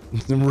 Areno.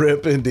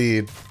 Rip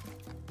indeed.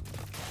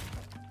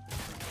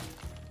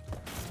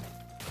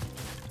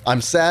 I'm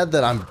sad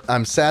that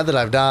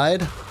I've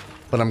died,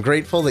 but I'm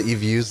grateful that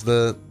you've used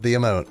the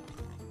emote.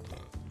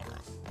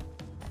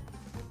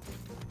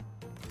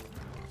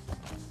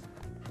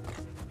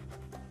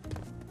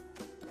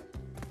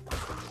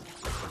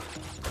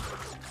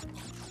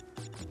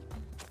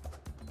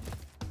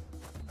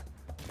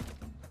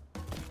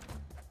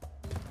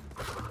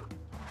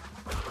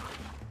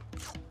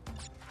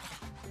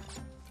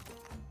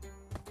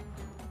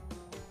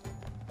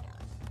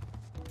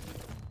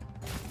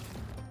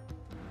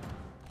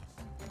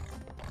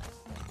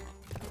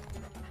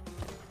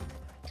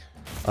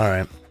 All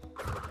right,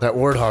 that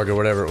warthog or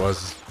whatever it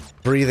was,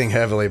 breathing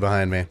heavily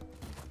behind me.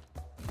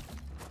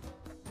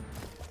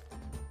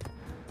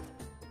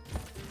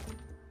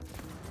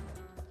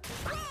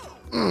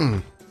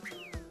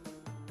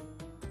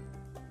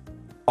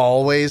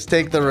 Always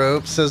take the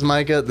ropes, says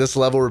Micah. This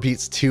level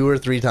repeats 2 or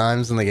 3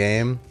 times in the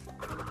game.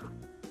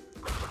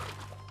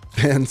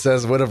 Ben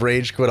says, would have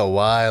rage quit a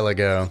while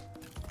ago.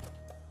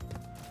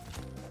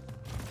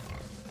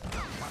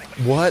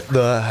 What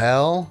the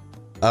hell?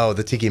 Oh,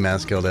 the Tiki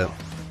Mask killed it.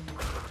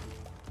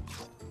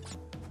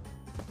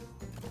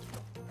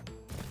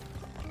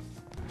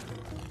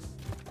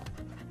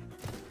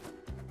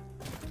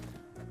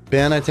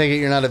 Ben, I take it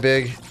you're not a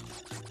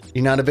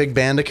big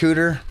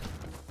Bandicooter?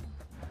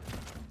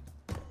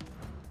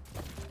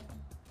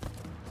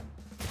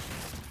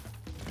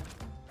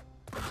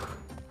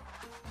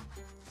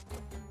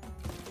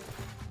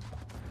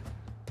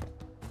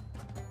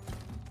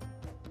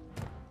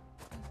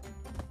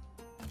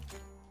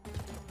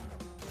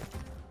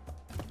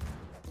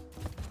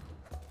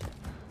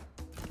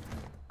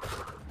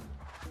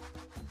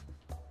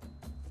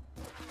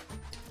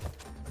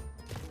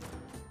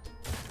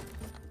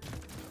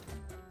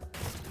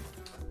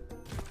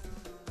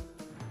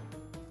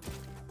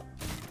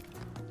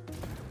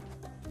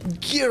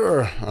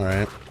 All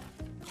right.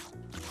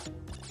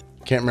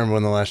 Can't remember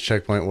when the last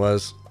checkpoint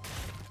was.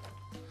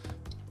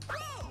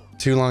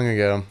 Too long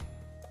ago.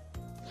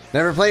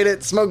 Never played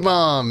it. Smoke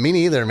bomb. Me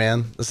neither,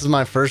 man. This is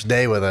my first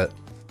day with it.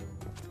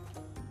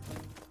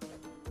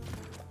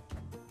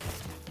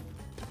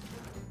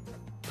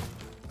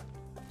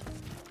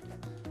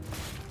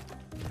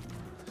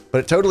 But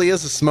it totally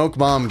is a smoke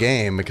bomb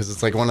game because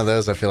it's like one of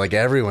those I feel like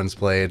everyone's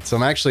played. So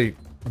I'm actually,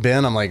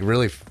 Ben, I'm like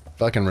really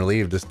fucking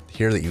relieved to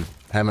hear that you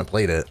haven't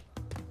played it.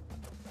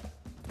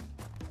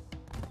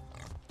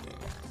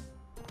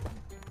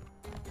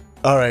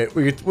 All right,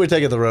 we're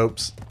taking the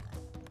ropes.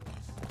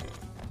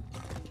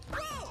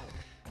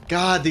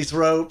 God, these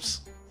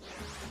ropes.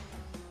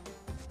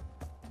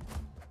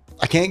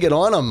 I can't get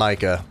on them,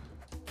 Micah.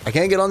 I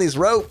can't get on these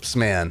ropes,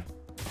 man.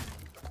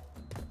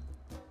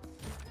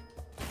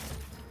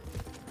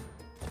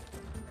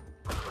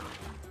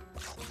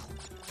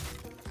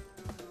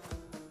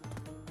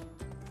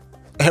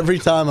 Every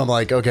time I'm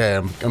like, okay,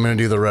 I'm gonna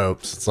do the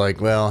ropes. It's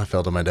like, well, I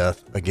fell to my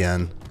death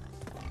again.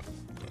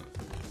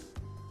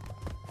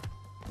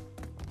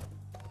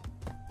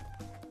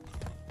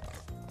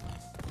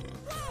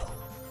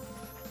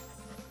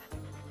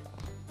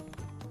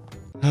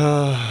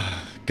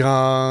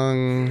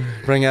 Gong.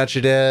 Bring out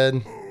your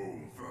dead.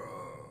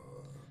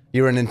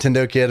 You were a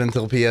Nintendo kid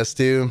until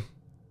PS2.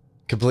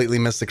 Completely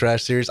missed the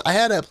Crash series. I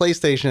had a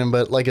PlayStation,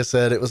 but like I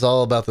said, it was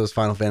all about those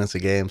Final Fantasy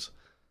games.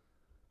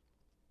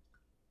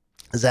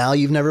 Zal,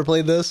 you've never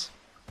played this?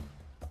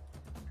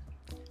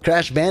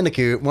 Crash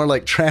Bandicoot, more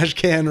like Trash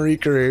Can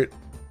Recruit.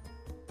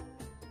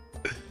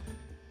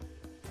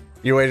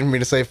 You're waiting for me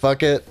to say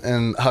fuck it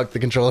and huck the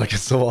controller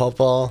against the wall,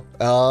 Paul?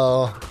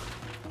 Oh,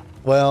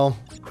 well,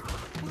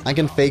 I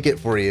can fake it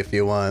for you if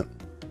you want.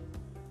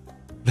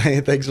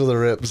 Thanks for the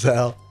rip,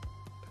 Zal.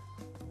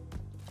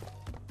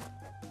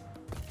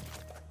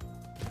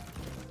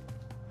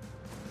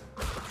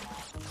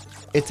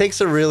 It takes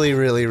a really,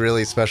 really,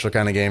 really special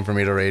kind of game for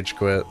me to rage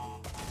quit.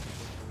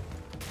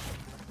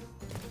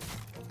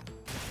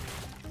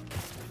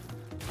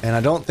 And I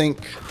don't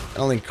think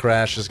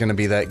Crash is going to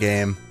be that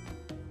game.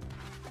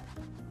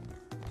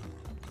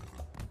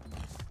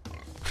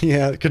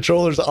 Yeah,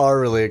 controllers are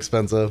really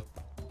expensive.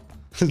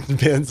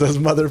 Ben says,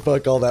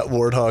 motherfuck all that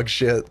warthog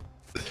shit.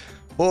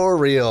 For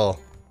real.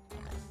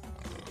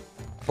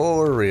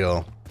 For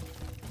real.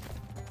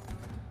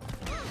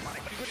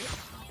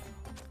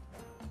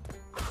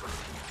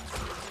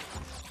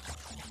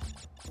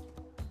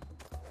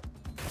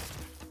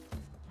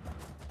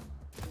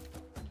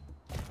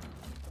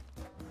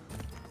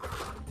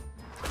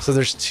 So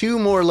there's 2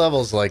 more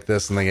levels like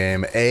this in the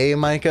game.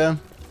 Micah?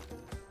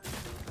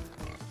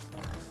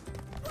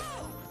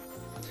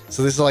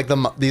 So these are like the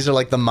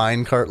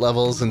minecart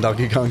levels in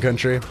Donkey Kong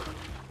Country.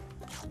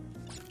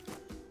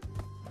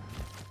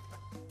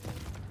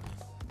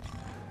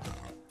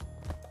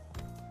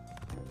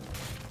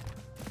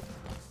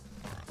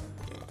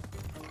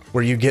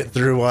 Where you get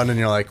through one and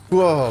you're like,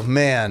 whoa,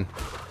 man.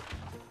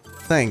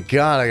 Thank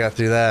God I got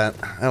through that.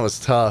 That was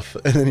tough.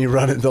 And then you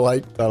run into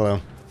like, I don't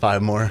know,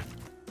 5 more.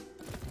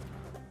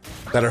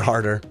 That are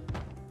harder.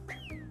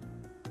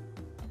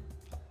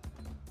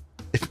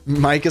 If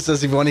Micah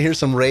says if you want to hear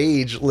some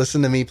rage,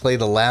 listen to me play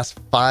the last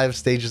 5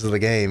 stages of the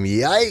game.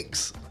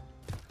 Yikes!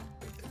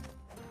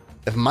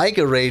 If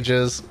Micah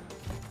rages,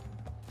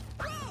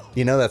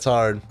 you know that's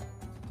hard.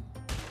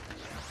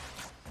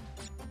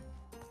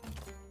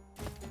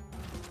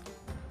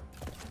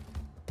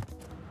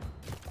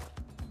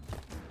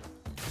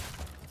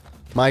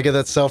 Micah,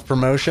 that's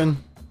self-promotion.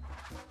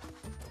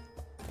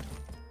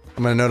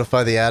 I'm gonna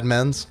notify the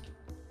admins.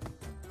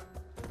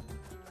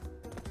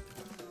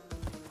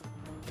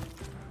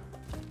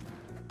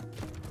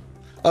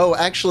 Oh,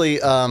 actually,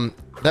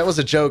 that was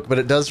a joke, but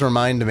it does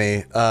remind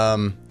me.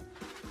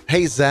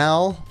 Hey,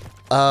 Zal,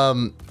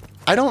 I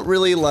haven't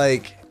really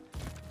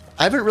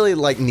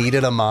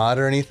needed a mod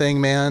or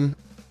anything, man,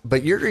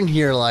 but you're in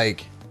here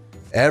like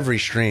every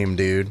stream,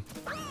 dude.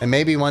 And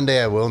maybe one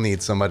day I will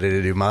need somebody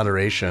to do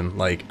moderation.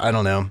 Like, I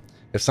don't know,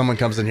 if someone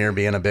comes in here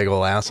being a big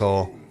ol'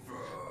 asshole.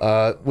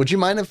 Would you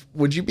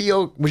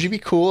be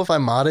cool if I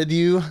modded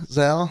you,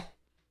 Zal?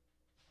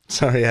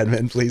 Sorry,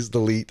 admin, please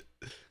delete.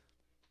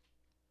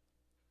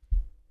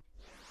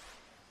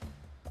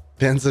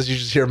 Ben says you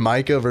should hear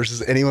Micah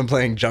versus anyone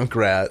playing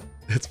Junkrat.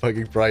 It's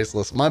fucking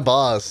priceless. My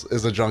boss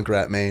is a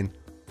Junkrat main.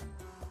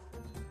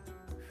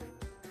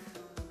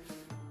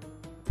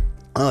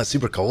 Oh, it's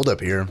super cold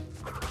up here.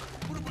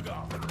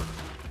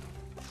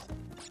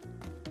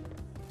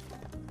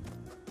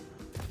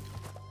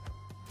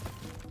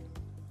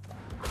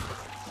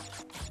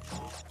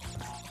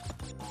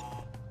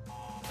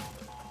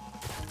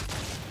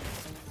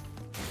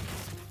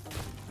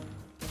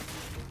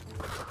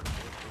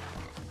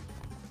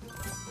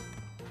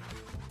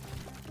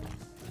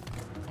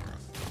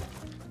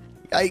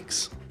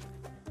 Yikes.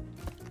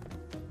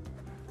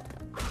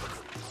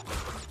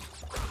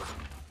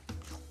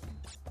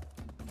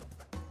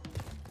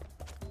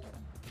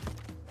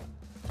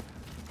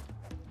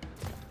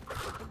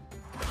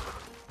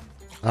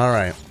 All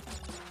right.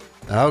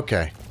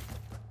 Okay.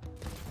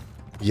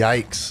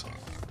 Yikes.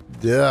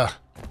 Ugh.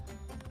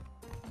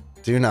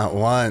 Do not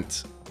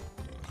want.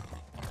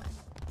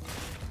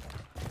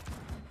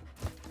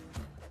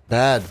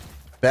 Bad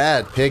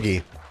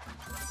piggy.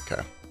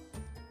 Okay.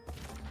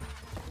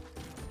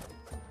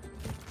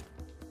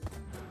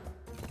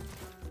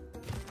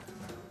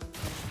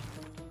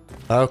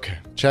 Okay,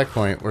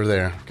 checkpoint. We're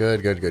there.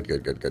 Good. Good.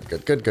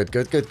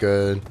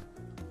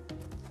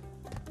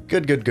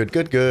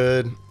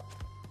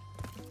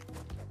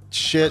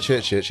 Shit.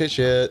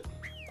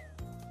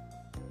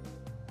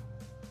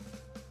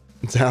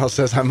 Zal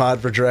says I mod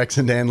for Drex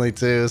and Danley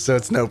too, so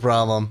it's no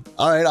problem.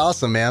 All right,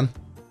 awesome, man.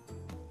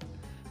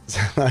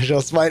 I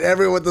shall smite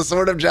everyone with the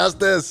sword of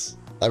justice.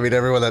 I mean,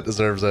 everyone that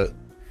deserves it.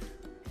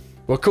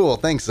 Well, cool.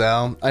 Thanks,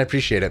 Zal. I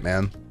appreciate it,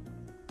 man.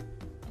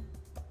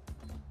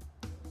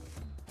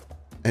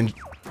 And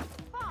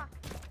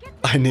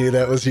I knew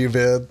that was you,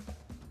 Ben.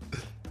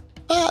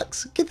 Fox.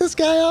 please, get this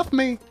guy off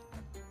me.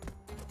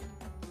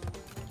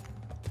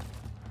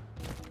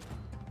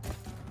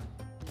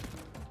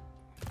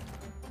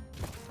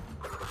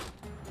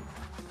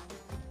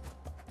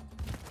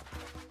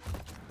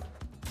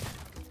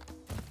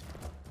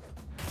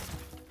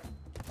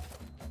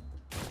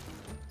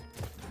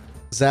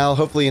 Zal,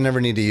 hopefully you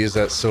never need to use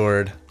that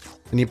sword.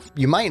 And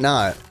you might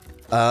not.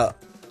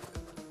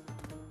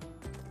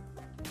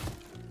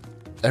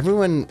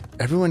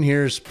 Everyone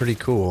here is pretty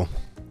cool.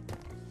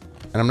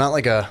 And I'm not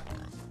like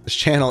this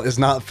channel is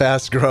not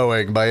fast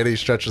growing by any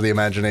stretch of the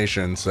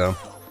imagination, so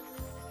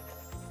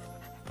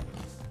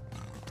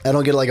I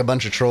don't get like a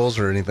bunch of trolls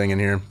or anything in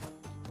here.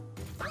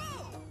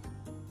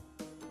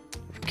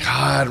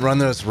 God, run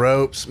those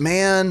ropes.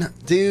 Man,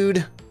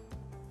 dude.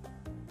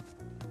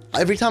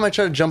 Every time I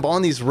try to jump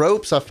on these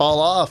ropes, I fall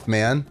off,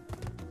 man.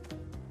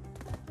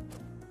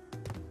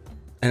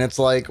 And it's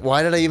like,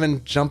 why did I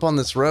even jump on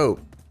this rope?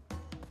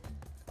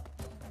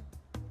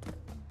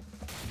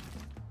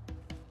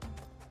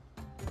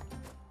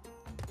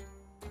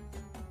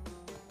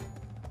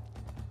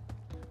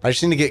 I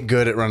just need to get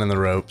good at running the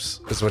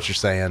ropes, is what you're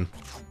saying.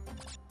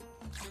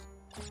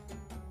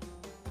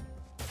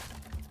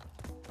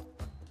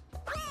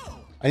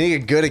 I need to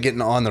get good at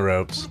getting on the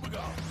ropes.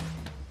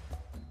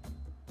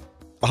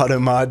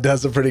 Automod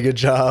does a pretty good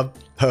job.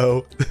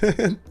 Oh.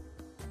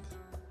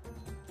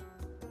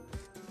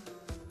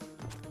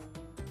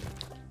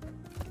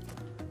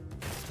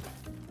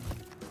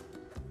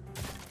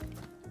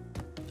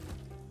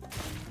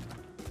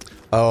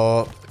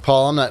 Oh,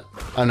 Paul,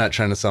 I'm not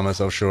trying to sell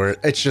myself short.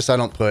 It's just I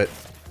don't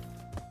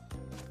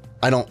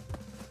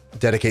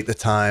dedicate the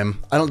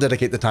time. I don't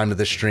dedicate the time to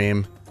this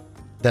stream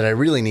that I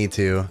really need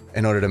to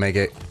in order to make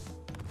it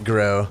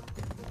grow.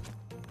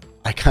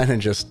 I kind of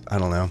just, I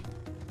don't know.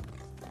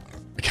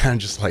 I kind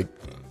of just like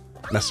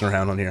messing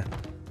around on here.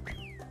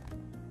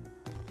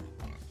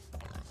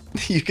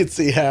 You can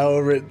see how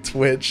over at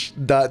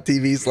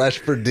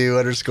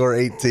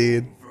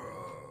twitch.tv/Purdue_18.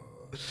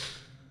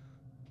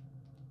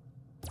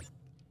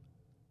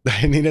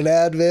 I need an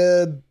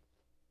admin.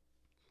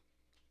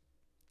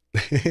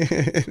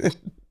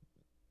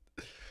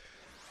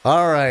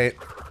 All right.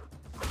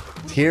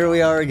 Here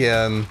we are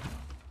again.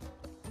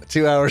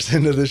 2 hours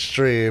into the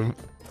stream.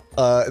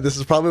 This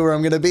is probably where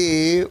I'm going to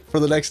be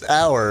for the next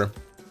hour.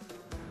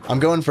 I'm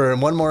going for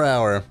 1 more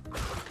hour.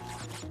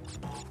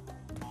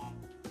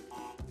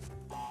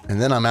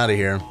 And then I'm out of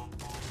here.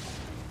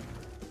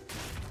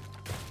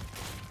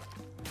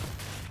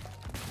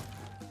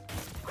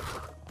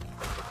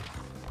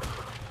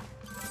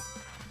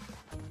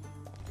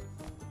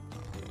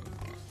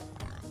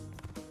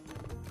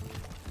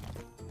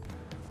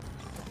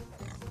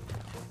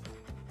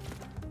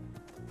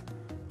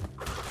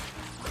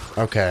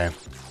 Okay.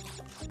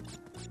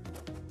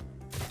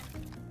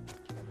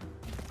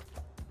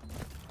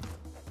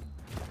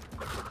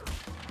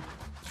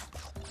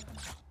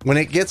 When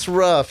it gets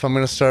rough, I'm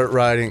gonna start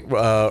running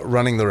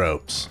the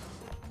ropes.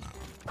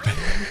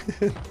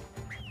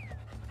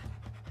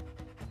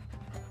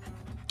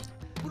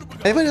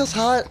 Anybody else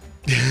hot?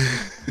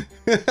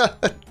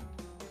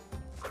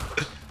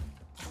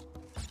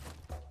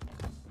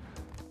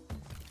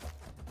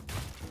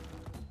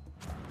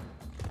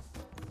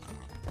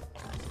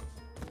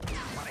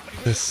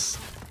 This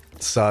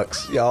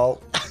sucks,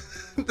 y'all.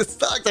 This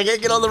sucks. I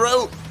can't get on the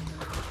rope.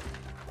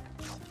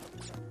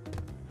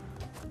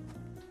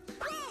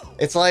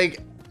 It's like,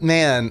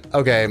 man,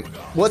 okay.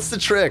 What's the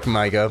trick,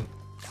 Micah?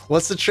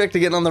 What's the trick to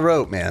getting on the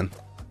rope, man?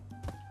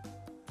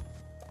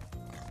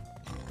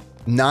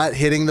 Not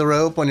hitting the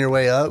rope on your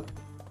way up?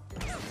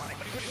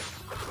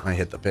 I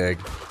hit the pig.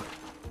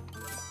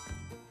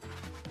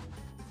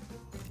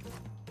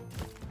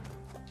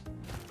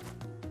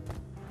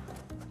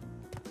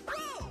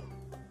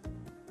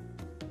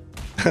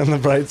 On the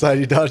bright side,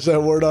 you dodged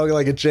that war dog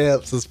like a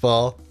champ, says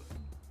Paul.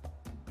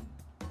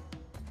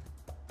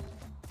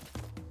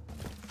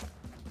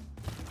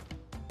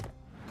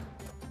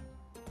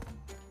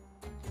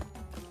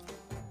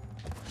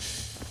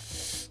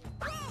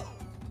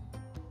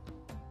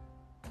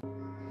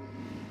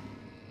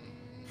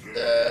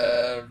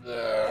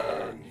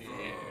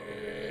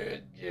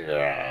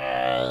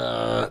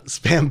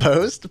 Spam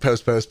post?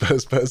 Post.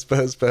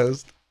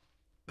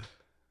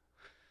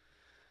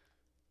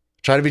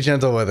 Try to be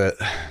gentle with it,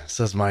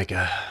 says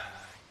Micah.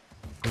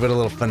 Give it a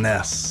little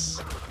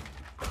finesse.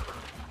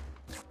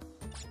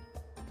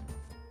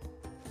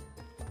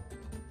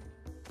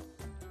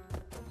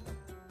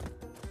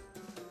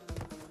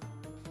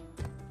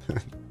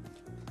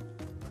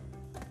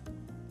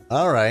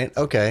 All right.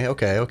 Okay.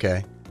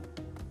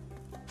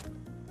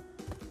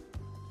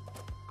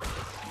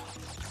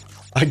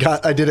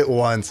 I did it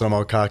once. I'm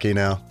all cocky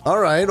now. All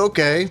right.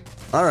 Okay.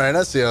 All right.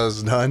 I see how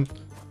it's done.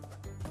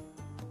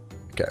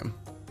 Okay.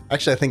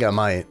 Actually, I think I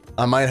might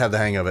have the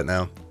hang of it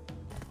now.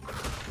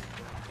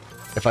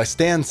 If I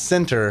stand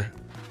center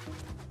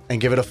and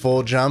give it a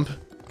full jump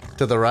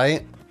to the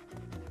right,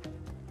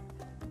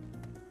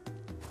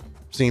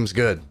 seems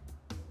good.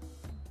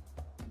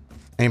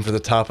 Aim for the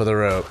top of the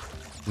rope.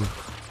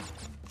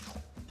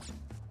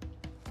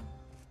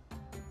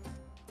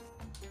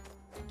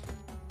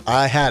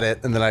 I had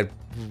it, and then I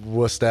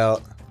wussed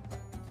out.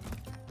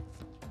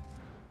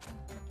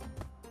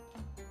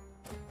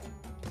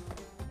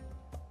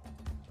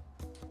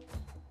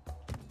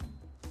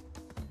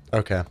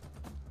 Okay.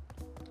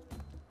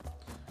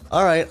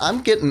 All right,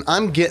 I'm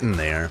getting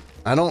there.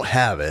 I don't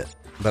have it,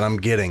 but I'm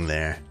getting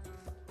there.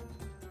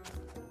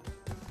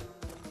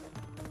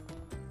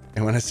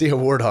 And when I see a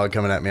warthog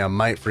coming at me, I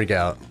might freak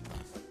out.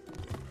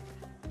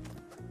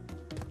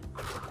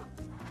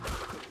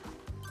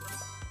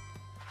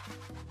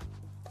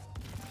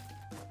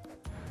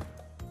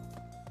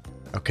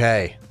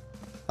 Okay.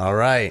 All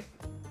right.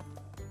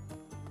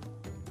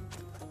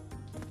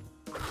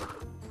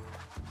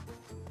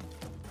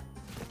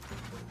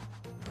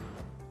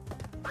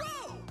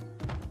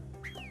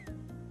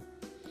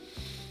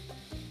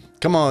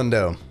 Come on,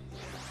 though.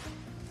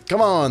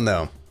 Come on,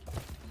 though.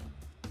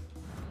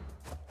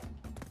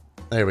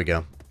 There we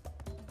go.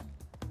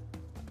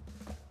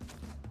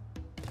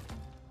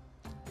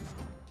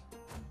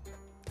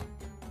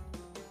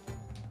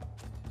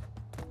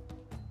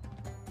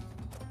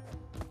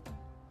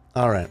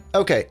 All right.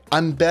 Okay.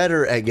 I'm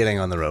better at getting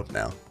on the rope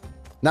now.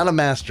 Not a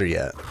master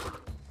yet.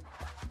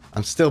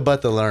 I'm still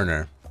but the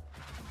learner.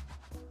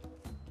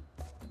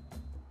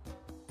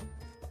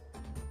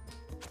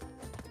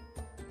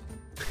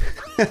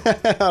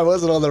 I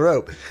wasn't on the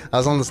rope. I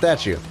was on the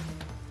statue.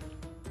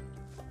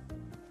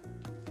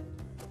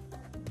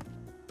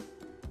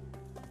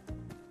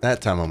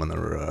 That time I'm on the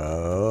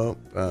rope.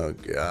 Oh,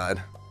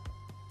 God.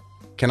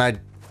 Can I?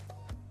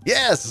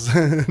 Yes!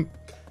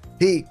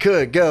 He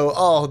could go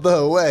all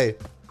the way.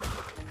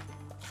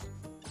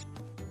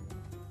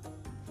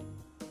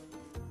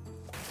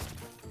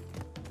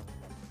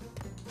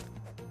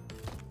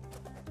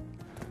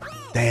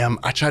 Damn,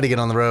 I tried to get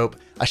on the rope.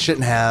 I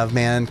shouldn't have,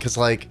 man, because,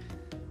 like,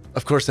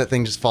 of course that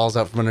thing just falls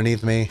out from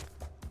underneath me.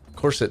 Of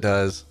course it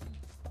does.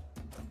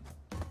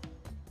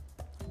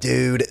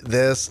 Dude,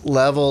 this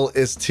level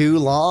is too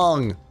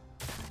long.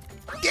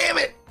 Damn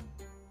it!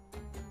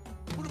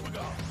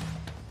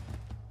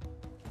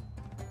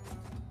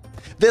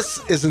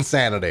 This is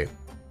insanity.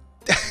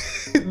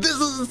 This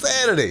is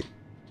insanity.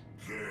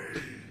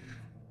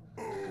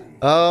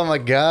 Oh my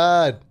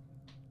god.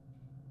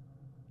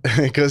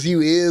 Because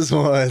you is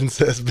one,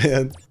 says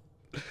Ben.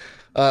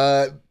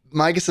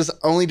 Micah says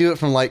only do it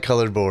from light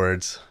colored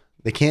boards.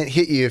 They can't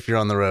hit you if you're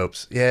on the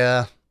ropes.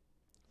 Yeah.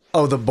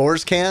 Oh, the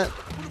boars can't?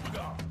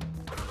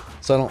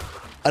 So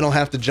I don't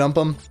have to jump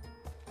them?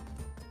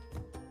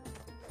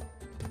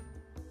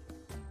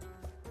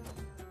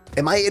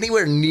 Am I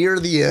anywhere near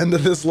the end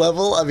of this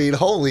level? I mean,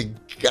 holy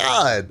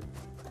god.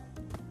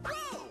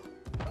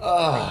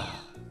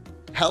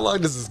 How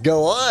long does this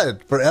go on?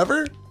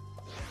 Forever?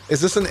 Is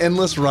this an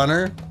endless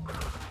runner?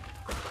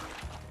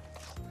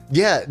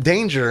 Yeah,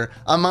 danger.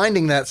 I'm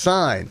minding that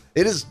sign.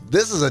 This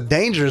is a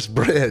dangerous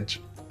bridge.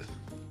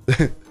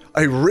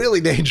 A really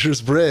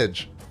dangerous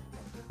bridge.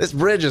 This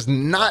bridge is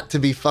not to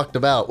be fucked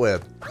about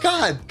with.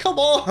 God, come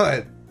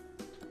on.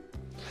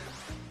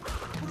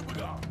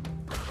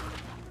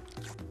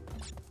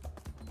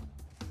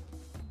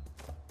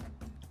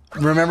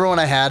 Remember when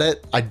I had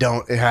it? I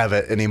don't have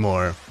it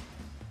anymore.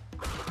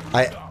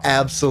 I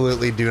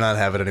absolutely do not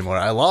have it anymore.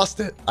 I lost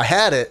it. I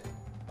had it.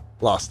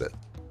 Lost it.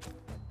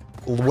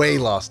 Way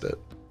lost it.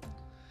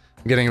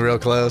 I'm getting real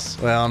close.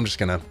 Well, I'm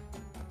gonna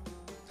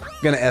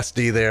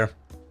SD there.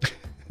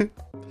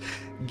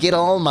 Get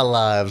all my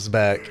lives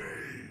back.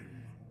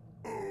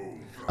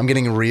 I'm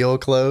getting real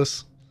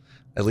close.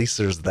 At least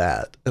there's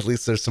that. At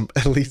least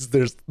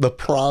there's the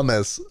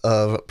promise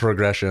of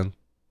progression.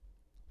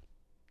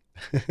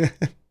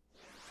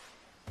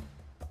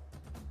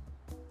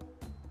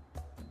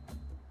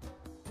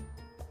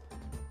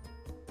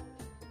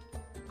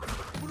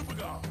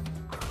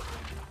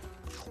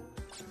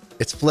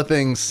 It's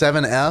flipping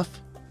 7F?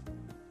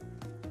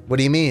 What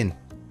do you mean?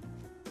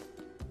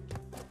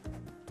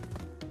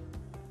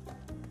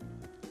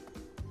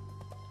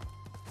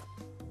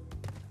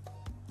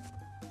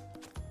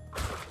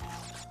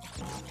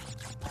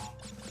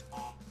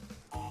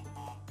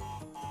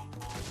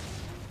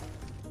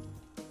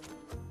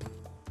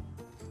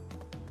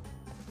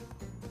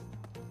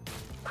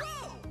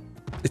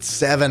 It's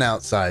 7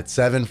 outside.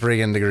 7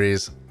 friggin'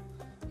 degrees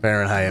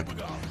Fahrenheit.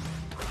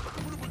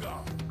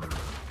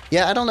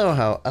 Yeah, I don't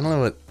know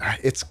what...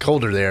 It's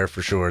colder there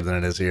for sure than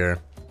it is here.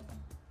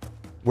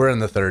 We're in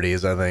the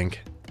 30s, I think.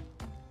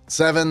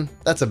 7?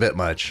 That's a bit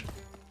much.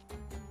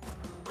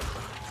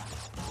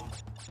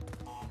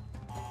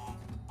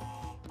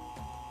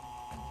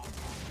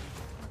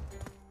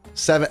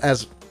 Seven,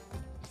 as...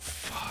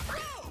 Fuck.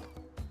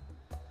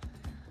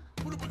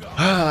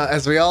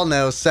 As we all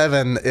know,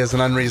 7 is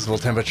an unreasonable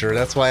temperature.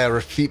 That's why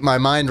my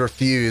mind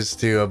refused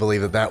to believe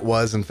that that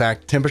was, in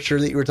fact, temperature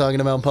that you were talking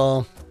about,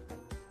 Paul.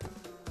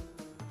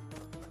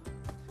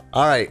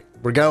 All right,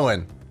 we're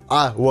going.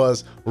 I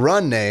was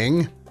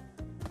running.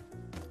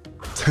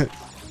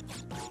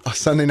 A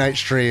Sunday night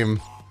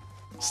stream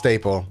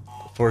staple.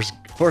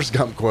 Forrest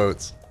Gump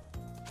quotes.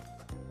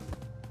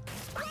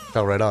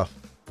 Fell right off.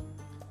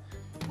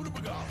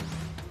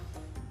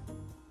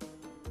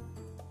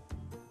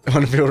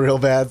 want to feel real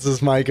bad,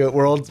 says Micah.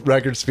 World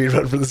record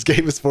speedrun for this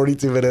game is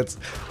 42 minutes.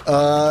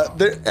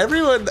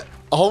 Everyone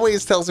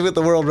always tells me what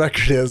the world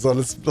record is on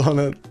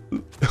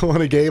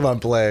a game I'm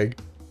playing.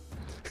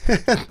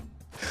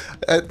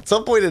 At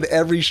some point in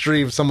every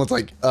stream, someone's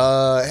like,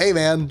 hey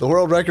man, the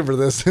world record for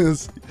this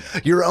is...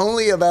 You're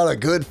only about a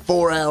good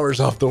 4 hours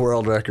off the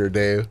world record,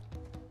 Dave.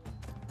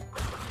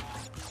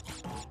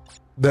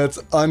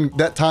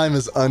 That time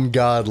is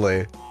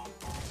ungodly.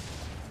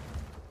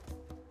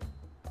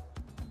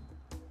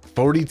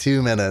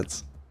 42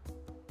 minutes.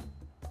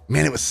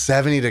 Man, it was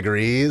 70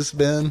 degrees,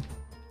 Ben.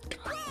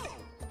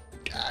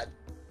 God.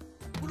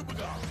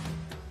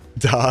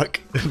 Doc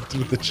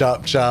with the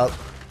chop chop.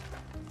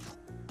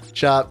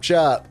 Chop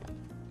chop.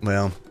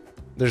 Well,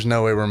 there's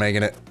no way we're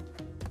making it.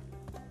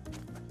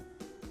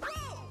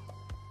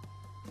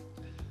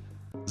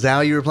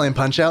 Zhao, you were playing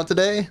Punch-Out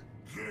today?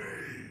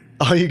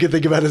 All you can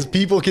think about is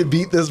people can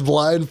beat this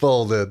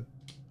blindfolded.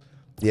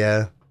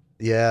 Yeah.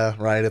 Yeah,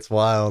 right, it's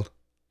wild.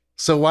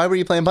 So why were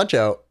you playing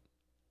Punch-Out?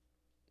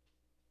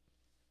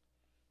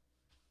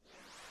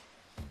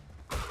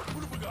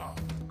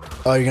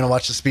 Oh, you're gonna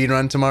watch the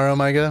speedrun tomorrow,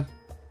 Micah?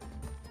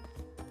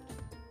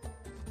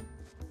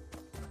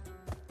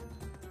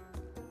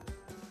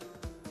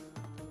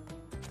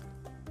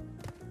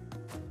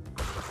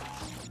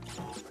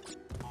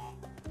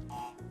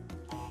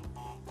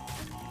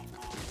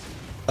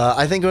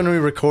 I think when we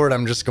record,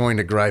 I'm just going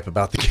to gripe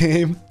about the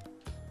game.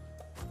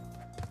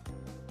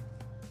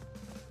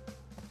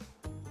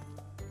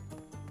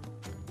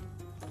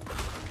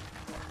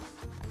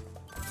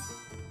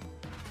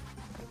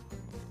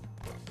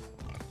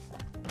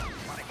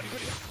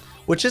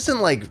 Which isn't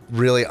like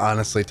really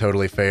honestly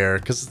totally fair,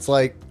 because it's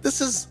like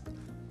this is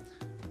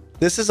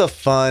a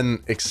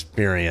fun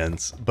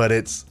experience, but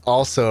it's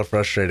also a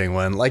frustrating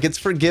one. Like it's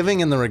forgiving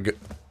in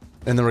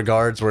the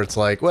regards where it's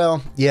like,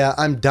 well, yeah,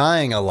 I'm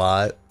dying a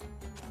lot,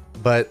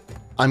 but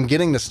I'm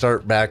getting to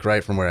start back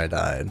right from where I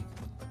died.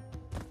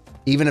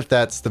 Even if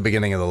that's the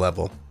beginning of the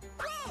level,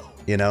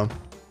 you know?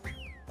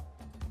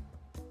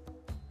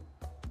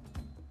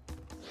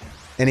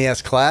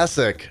 NES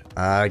Classic.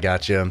 I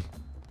got you.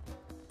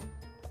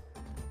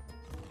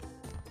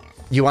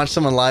 You watched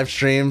someone live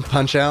stream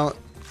Punch-Out?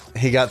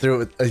 He got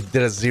through it with,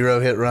 did a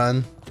 0-hit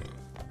run.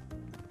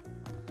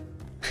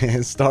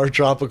 Star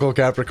Tropical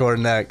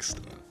Capricorn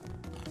next.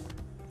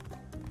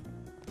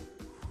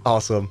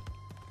 Awesome.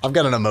 I've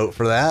got an emote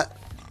for that.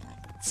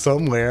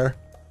 Somewhere.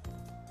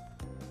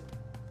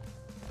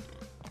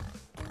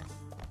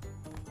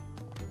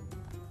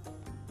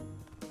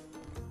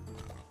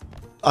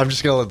 I'm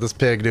just gonna let this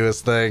pig do his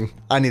thing.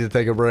 I need to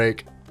take a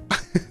break.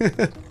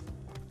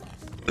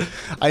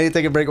 I need to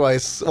take a break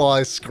while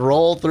I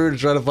scroll through to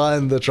try to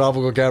find the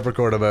Tropical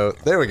Capricorn emote.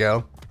 There we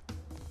go.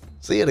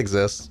 See, it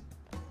exists.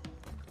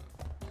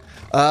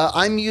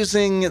 I'm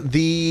using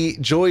the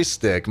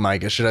joystick,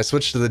 Micah. Should I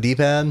switch to the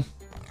D-pad?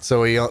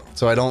 So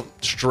I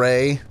don't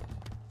stray?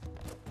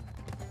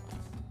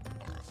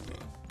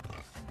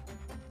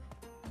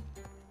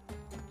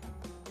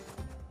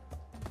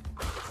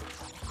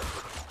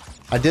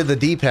 I did the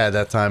D-pad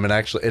that time and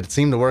actually it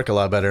seemed to work a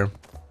lot better.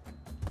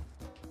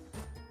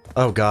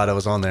 Oh god, I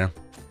was on there.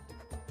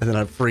 And then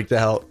I freaked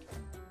out.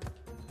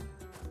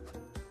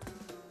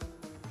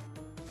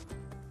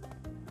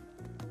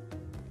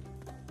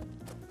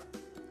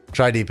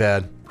 Try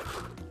D-pad.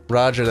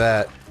 Roger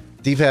that.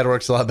 D-pad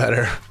works a lot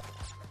better.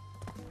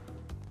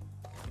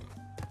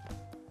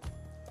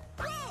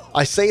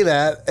 I say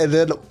that, and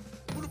then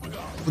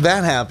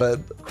that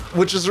happened,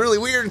 which is really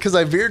weird because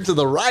I veered to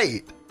the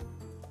right.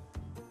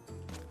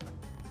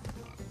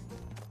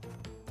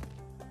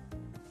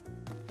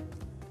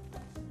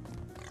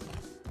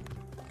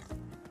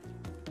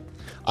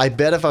 I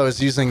bet if I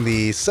was using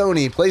the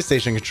Sony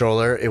PlayStation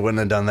controller, it wouldn't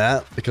have done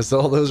that because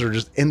all those are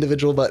just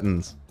individual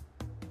buttons.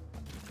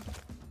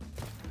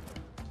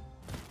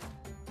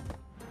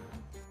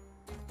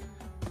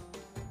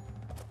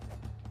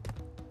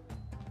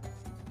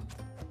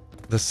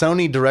 The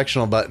Sony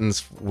directional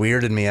buttons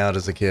weirded me out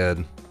as a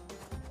kid.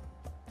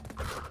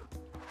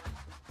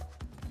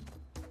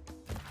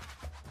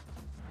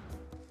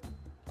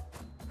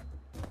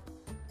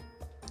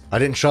 I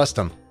didn't trust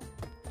them.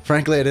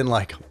 Frankly, I didn't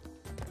like them.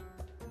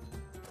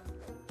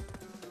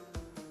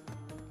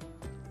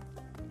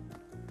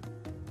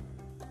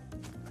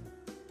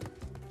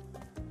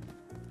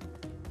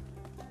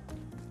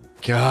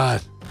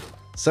 God,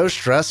 so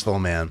stressful,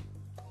 man.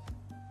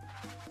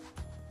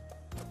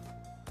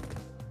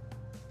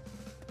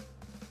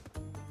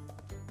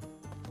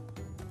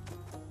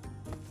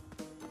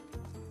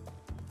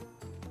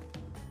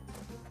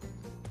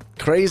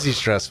 Crazy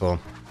stressful.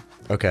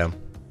 Okay.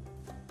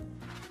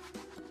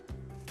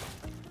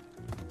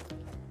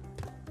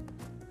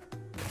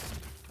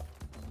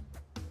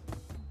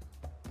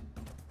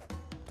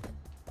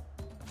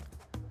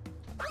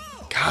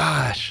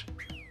 Gosh.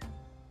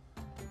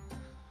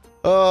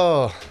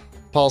 Oh,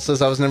 Paul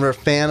says I was never a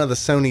fan of the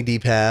Sony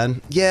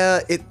D-pad. Yeah,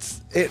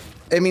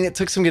 I mean, it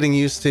took some getting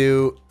used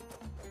to.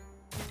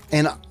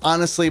 And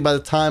honestly, by the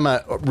time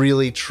I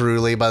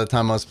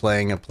was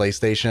playing a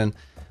PlayStation,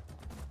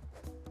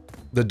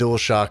 the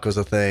DualShock was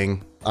a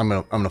thing. I'm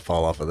gonna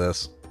fall off of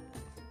this.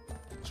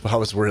 So I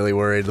was really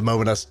worried. The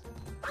moment I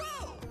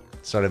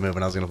started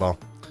moving, I was gonna fall.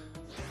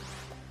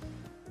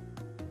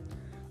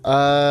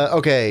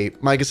 Okay.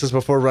 Micah says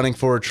before running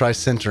forward, try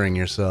centering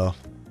yourself.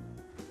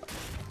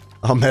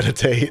 I'll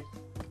meditate.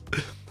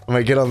 I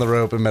might get on the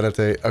rope and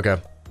meditate.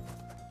 Okay.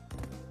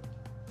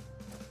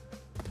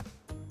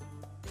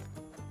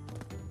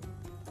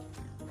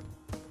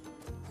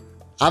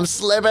 I'm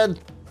slipping.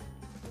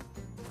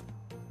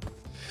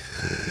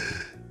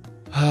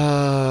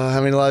 How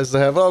many lives do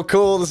I have? Oh,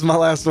 cool. This is my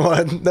last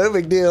one. No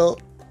big deal.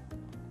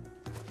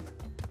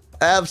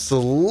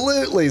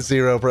 Absolutely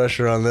zero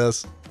pressure on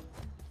this.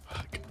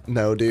 Fuck.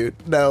 No, dude.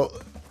 No.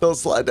 Don't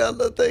slide down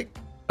that thing.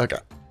 Okay.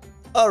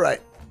 All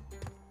right.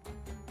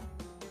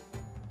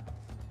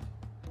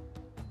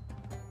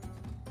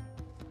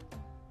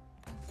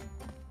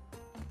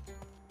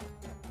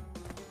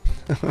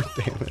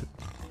 Damn it.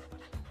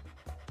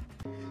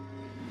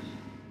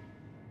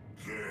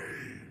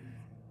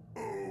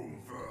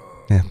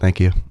 Yeah, thank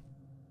you.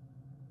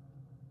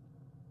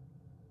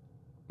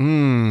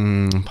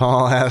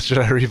 Paul asked, should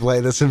I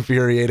replay this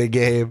infuriating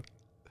game?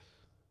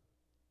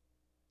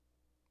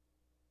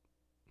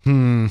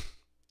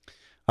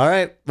 All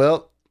right,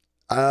 well,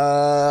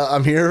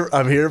 I'm here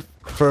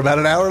for about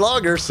an hour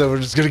longer, so we're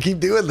just gonna keep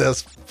doing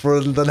this for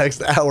the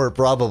next hour,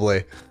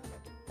 probably.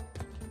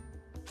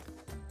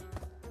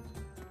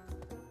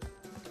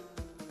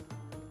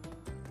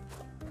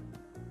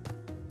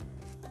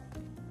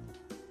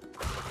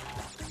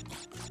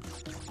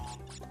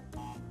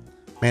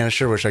 Man, I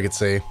sure wish I could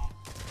see.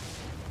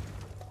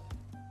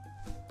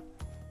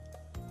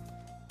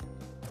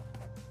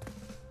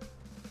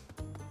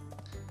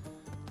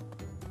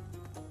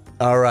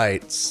 All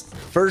right,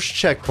 first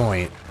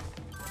checkpoint.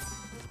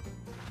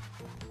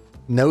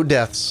 No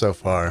deaths so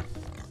far.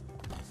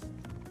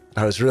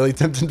 I was really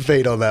tempted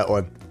fate on that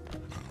one.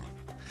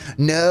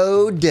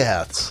 No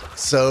deaths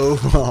so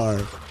far.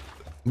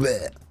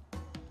 Blech.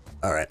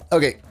 All right,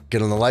 okay.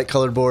 Get on the light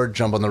colored board,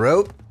 jump on the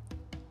rope.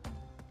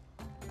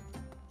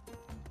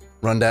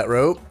 Run that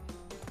rope.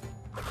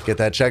 Get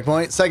that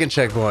checkpoint. Second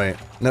checkpoint.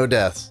 No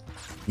deaths.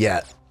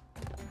 Yet.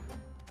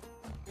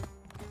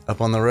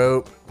 Up on the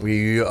rope.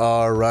 We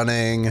are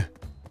running.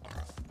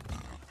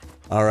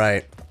 All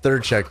right.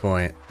 Third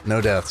checkpoint.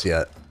 No deaths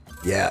yet.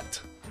 Yet.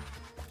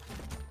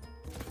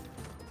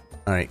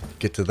 All right.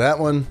 Get to that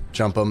one.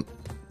 Jump them.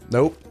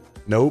 Nope.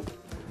 Nope.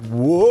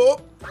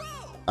 Whoop.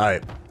 All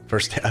right.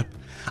 First step.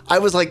 I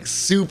was like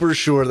super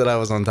sure that I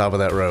was on top of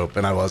that rope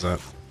and I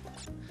wasn't.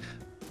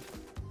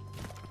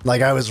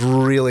 Like, I was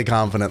really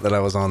confident that I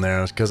was on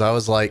there because I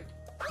was like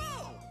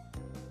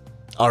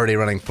already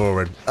running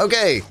forward.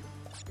 Okay.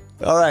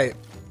 All right.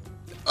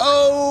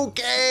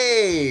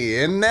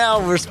 Okay. And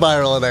now we're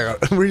spiraling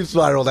out. We've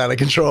spiraled out of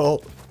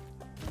control.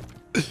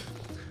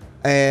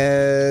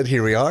 And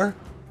here we are.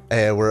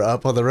 And we're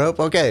up on the rope.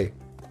 Okay.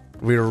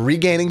 We're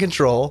regaining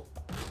control.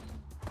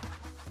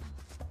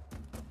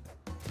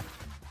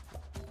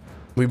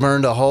 We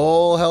burned a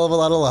whole hell of a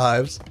lot of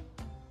lives.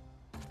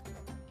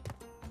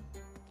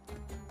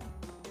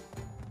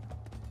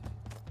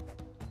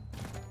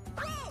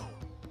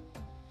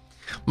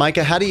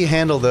 Micah, how do you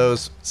handle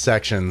those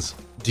sections?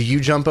 Do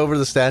you jump over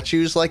the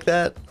statues like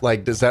that?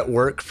 Like, does that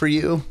work for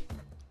you?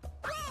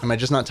 Am I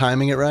just not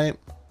timing it right?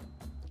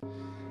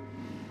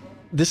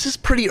 This is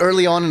pretty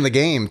early on in the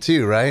game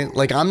too, right?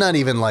 Like, I'm not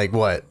even like,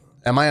 what?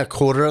 Am I a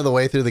quarter of the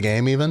way through the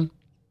game even?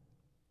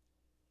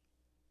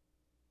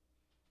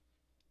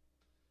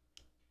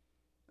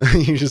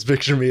 You just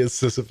picture me as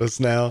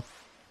Sisyphus now.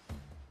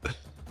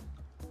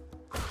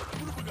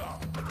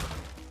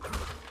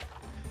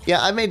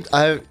 Yeah,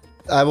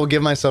 I will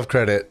give myself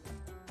credit.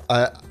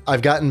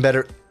 I've gotten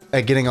better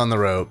at getting on the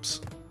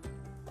ropes.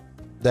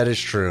 That is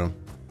true.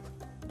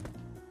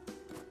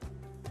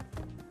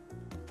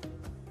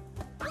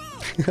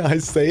 I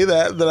say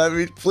that, but I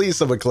mean, please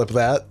someone clip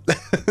that.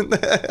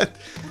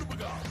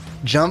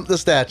 Jump the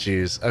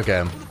statues.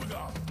 Okay.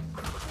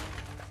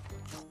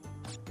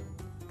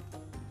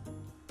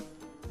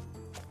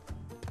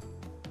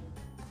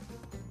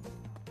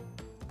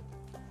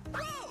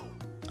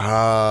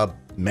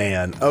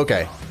 Man.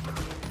 Okay.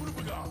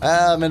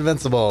 I'm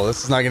invincible.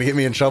 This is not going to get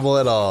me in trouble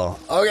at all.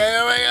 Okay,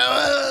 oh my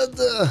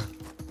God.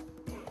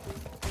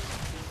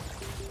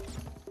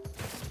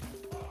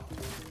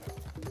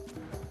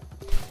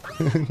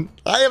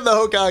 I am the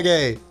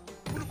Hokage.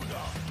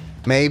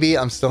 Maybe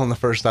I'm still on the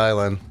first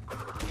island.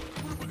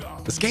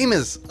 This game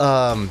is,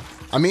 I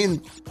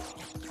mean,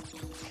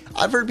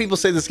 I've heard people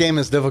say this game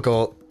is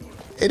difficult.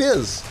 It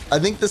is. I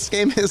think this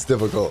game is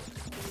difficult.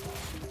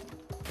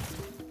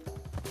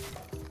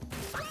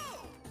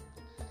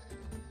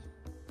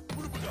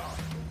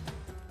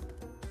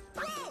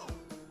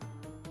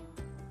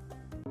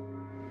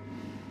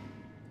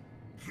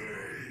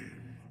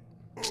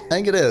 I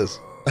think it is.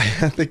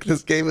 I think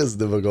this game is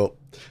difficult.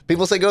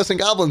 People say Ghosts and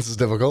Goblins is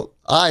difficult.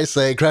 I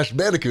say Crash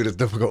Bandicoot is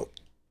difficult.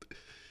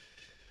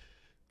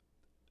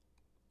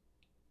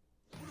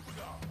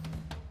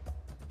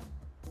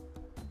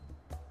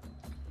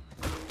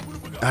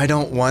 I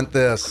don't want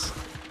this.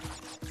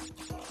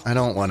 I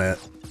don't want it.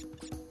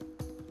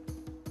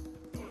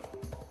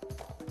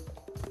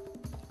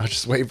 I'll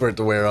just wait for it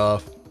to wear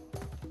off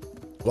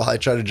while I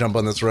try to jump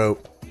on this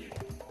rope.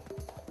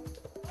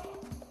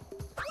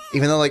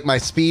 Even though like my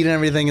speed and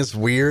everything is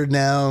weird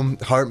now,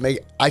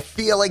 I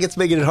feel like it's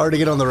making it hard to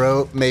get on the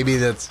rope. Maybe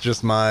that's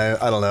just my,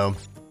 I don't know.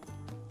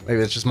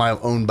 Maybe it's just my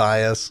own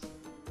bias.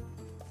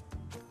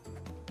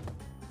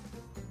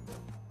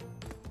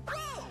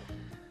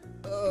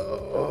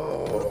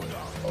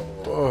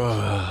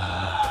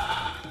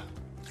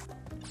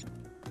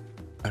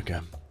 Okay.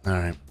 All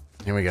right.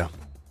 Here we go.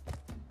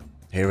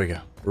 Here we go.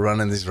 We're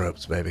running these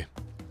ropes, baby.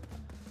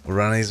 We're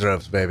running these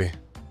ropes, baby.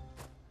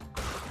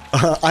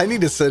 I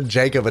need to send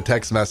Jacob a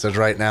text message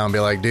right now and be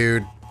like,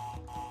 dude,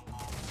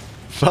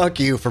 fuck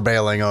you for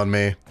bailing on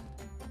me.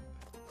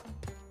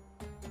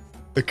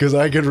 Because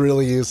I could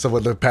really use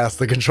someone to pass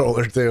the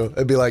controller to.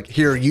 And be like,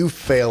 here, you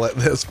fail at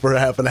this for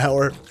half an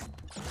hour.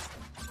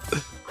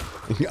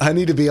 I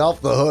need to be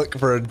off the hook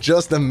for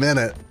just a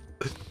minute.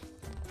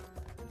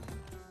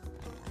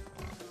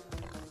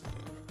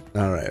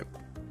 All right.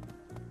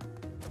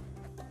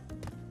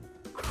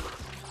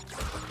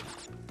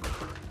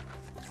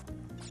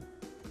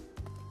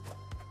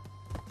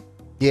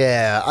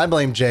 Yeah, I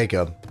blame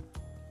Jacob.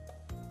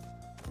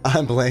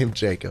 I blame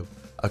Jacob.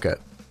 Okay.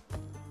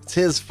 It's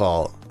his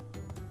fault.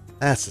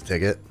 That's the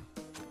ticket.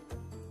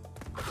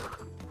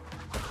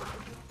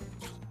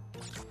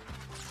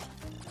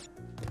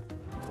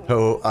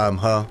 Oh, I'm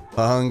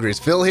hungry. Is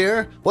Phil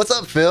here? What's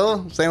up,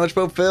 Phil? Sandwich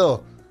Pope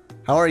Phil.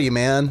 How are you,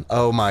 man?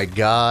 Oh my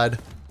god.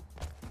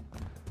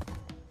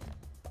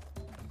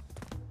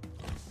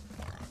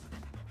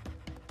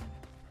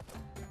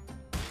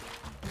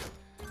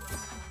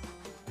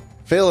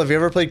 Phil, have you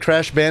ever played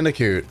Crash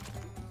Bandicoot?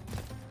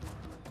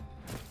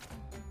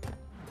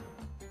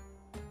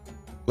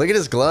 Look at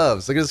his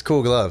gloves. Look at his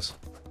cool gloves.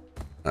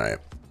 Alright.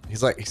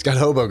 He's got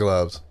hobo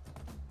gloves.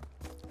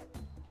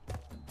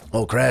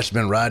 Old Crash's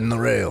been riding the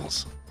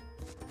rails.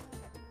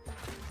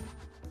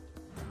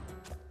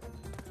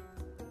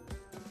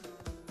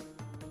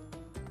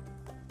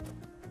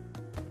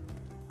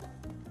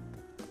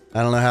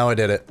 I don't know how I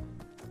did it,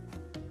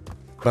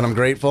 but I'm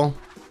grateful.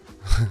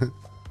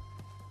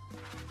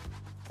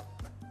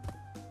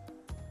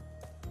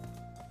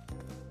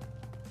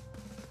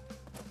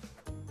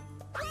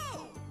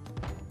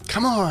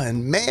 Come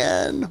on,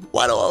 man.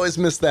 Why do I always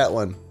miss that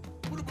one?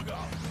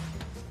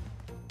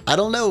 I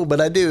don't know,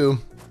 but I do.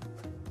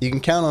 You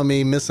can count on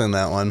me missing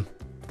that one.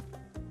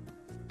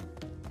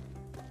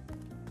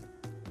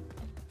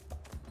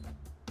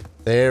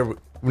 There.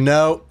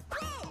 No.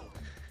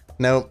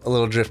 Nope. A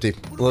little drifty.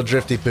 A little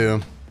drifty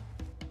poo.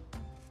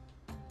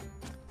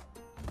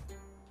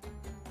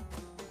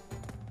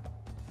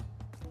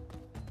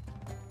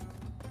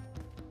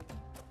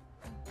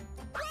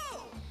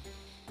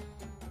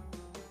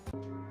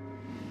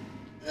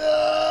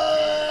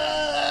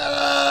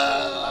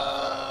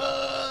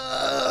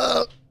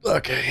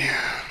 Okay.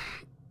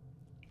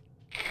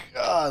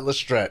 God, let's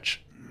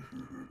stretch.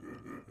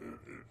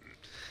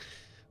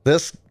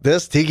 This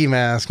tiki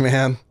mask,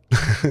 man.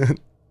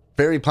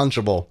 Very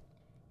punchable.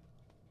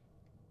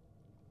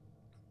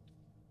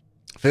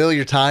 Phil,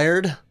 you're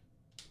tired?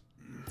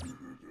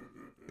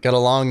 Got a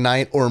long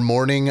night or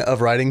morning of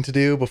writing to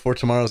do before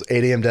tomorrow's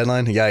 8 a.m.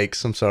 deadline?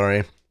 Yikes, I'm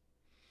sorry.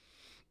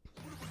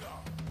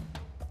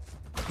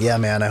 Yeah,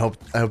 man, I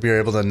hope you're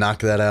able to knock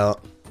that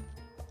out.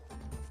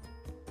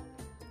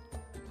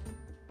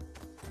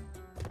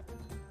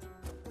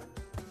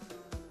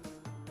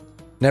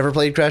 Never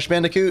played Crash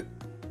Bandicoot?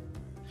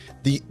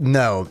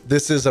 No,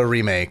 this is a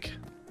remake.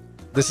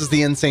 This is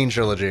the Sane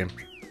Trilogy.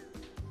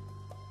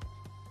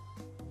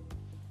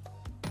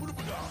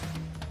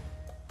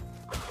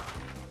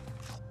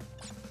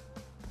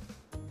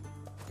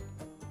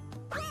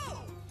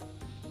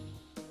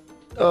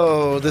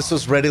 Oh, this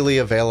was readily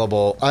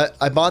available.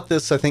 I bought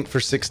this, I think, for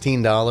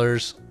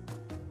 $16.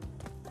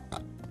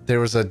 There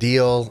was a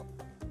deal.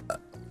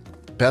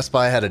 Best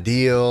Buy had a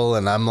deal,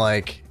 and I'm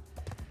like...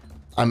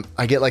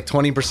 I get like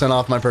 20%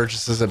 off my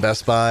purchases at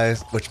Best Buy,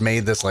 which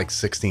made this like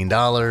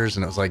 $16,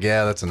 and it was like,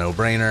 yeah, that's a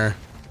no-brainer.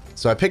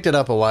 So I picked it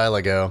up a while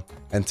ago,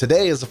 and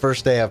today is the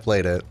first day I've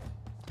played it.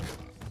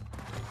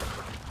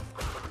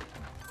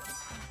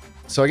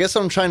 So I guess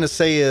what I'm trying to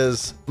say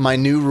is my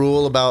new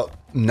rule about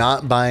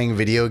not buying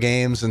video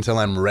games until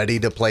I'm ready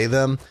to play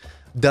them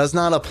does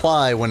not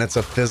apply when it's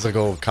a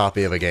physical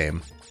copy of a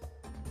game.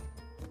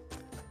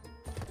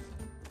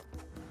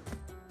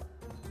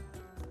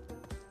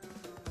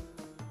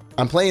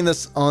 I'm playing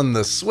this on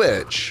the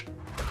Switch,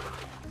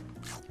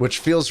 which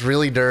feels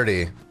really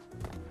dirty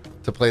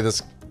to play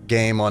this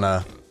game on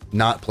a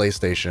not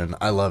PlayStation.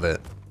 I love it.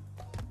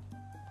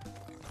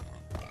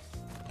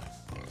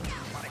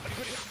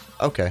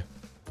 Okay.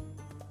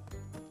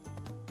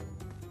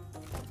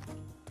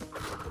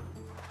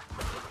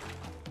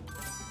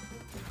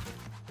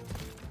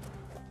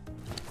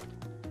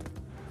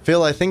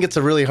 Phil, I think it's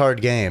a really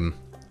hard game.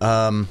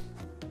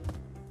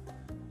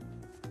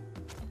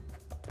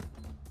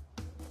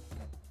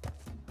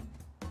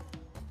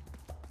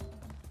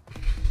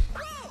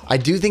 I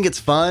do think it's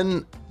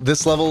fun.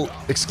 This level,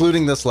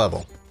 excluding this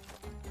level.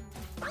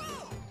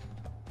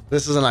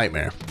 This is a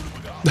nightmare.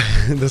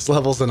 This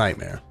level's a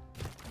nightmare.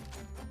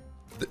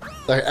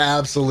 Like,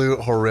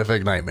 absolute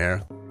horrific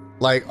nightmare.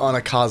 Like, on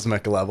a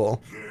cosmic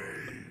level.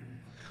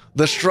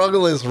 The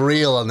struggle is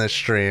real on this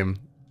stream.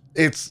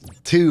 It's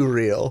too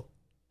real.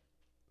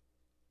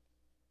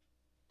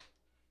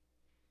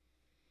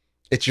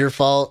 It's your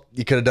fault.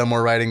 You could have done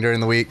more writing during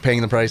the week,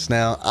 paying the price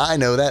now. I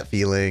know that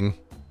feeling.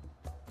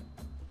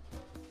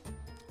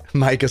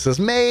 Micah says,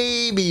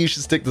 maybe you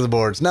should stick to the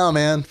boards. No,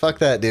 man. Fuck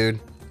that, dude.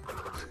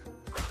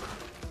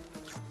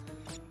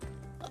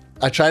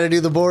 I tried to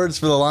do the boards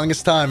for the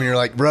longest time, and you're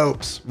like,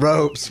 ropes,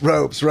 ropes,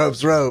 ropes,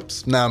 ropes,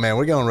 ropes. No, man.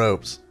 We're going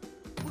ropes.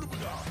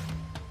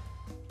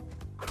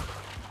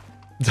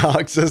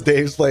 Doc says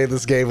Dave's playing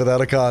this game without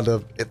a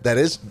condom. That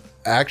is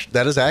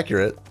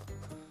accurate.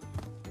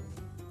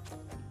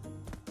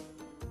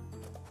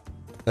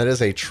 That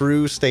is a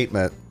true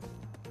statement.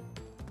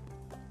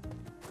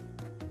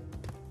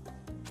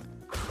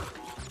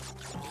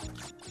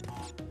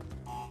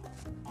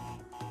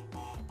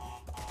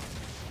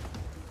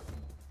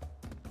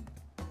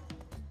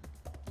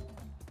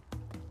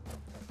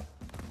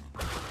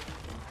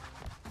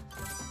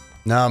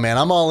 No, man,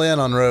 I'm all in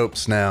on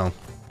ropes now.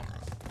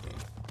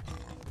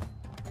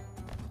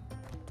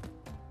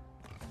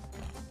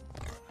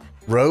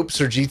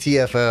 Ropes or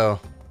GTFO?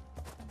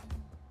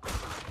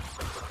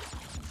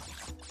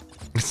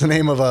 It's the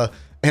name of a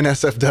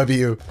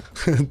NSFW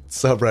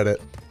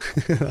subreddit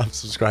I'm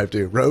subscribed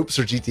to. Ropes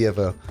or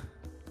GTFO?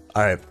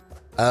 Alright.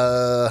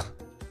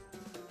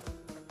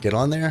 Get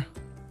on there?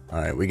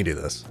 Alright, we can do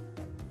this.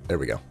 There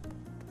we go.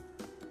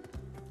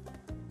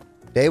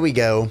 There we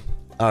go.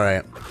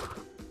 Alright.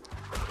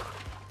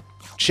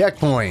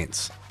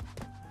 Checkpoints.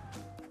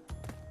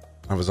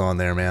 I was on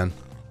there, man.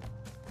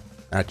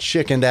 I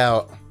chickened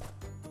out.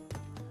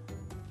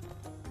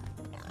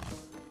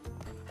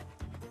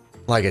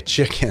 Like a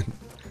chicken.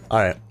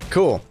 Alright,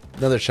 cool.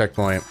 Another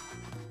checkpoint.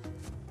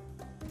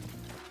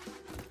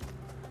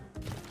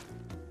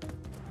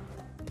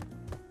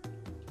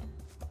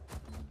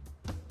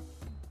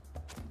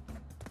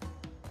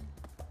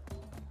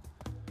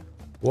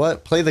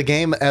 What? Play the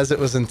game as it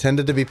was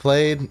intended to be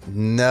played?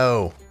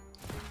 No.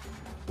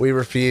 We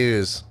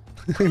refuse.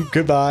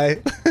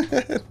 Goodbye.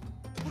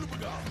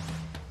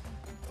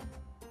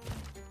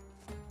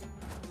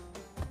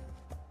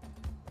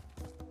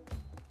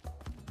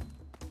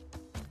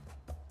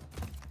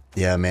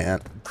 Yeah,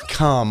 man.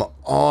 Come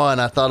on.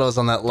 I thought I was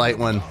on that light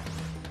one.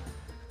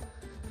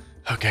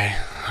 Okay.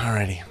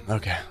 Alrighty.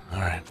 Okay.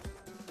 Alright.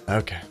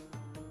 Okay.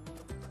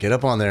 Get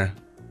up on there.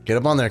 Get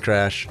up on there,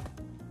 Crash.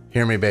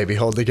 Hear me, baby.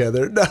 Hold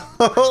together.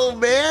 No,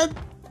 man.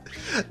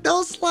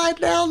 Don't slide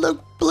down the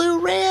blue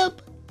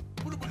ramp.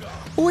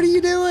 What are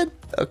you doing?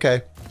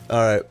 Okay.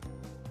 Alright.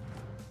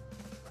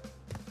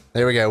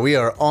 There we go. We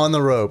are on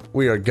the rope.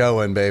 We are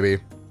going, baby.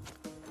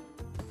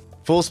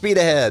 Full speed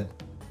ahead.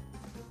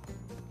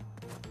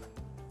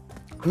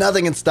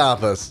 Nothing can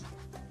stop us.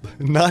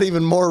 Not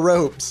even more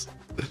ropes.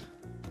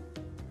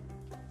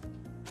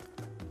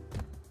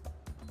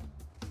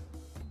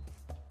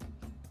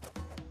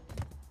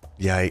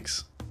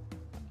 Yikes.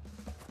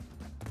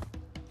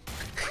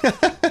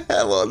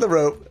 I'm on the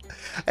rope.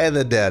 And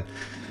then dead.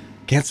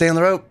 Can't stay on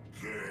the rope.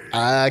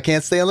 I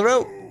can't stay on the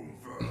rope.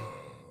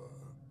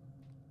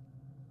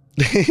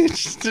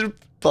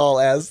 Paul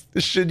asks,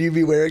 should you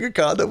be wearing a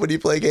condom when you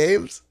play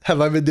games?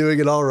 Have I been doing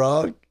it all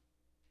wrong?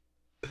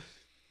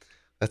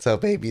 That's how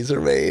babies are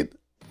made.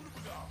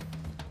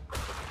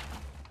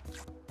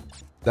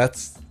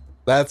 That's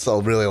a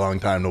really long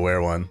time to wear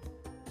one.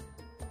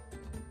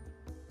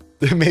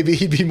 Maybe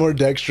he'd be more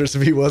dexterous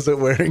if he wasn't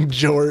wearing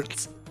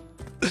jorts.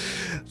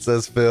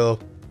 Says Phil.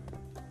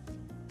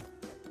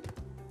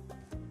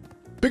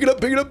 Pick it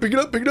up, pick it up, pick it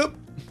up, pick it up.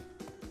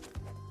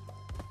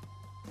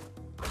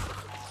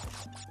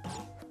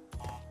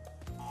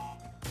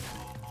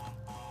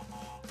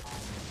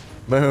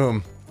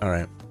 Boom. All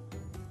right.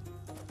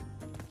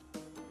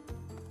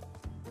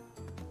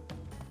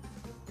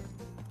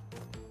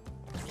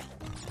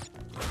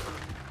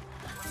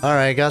 All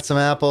right, got some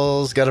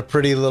apples, got a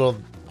pretty little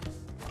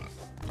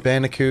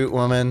Bandicoot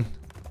woman.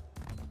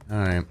 All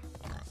right.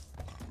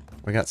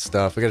 We got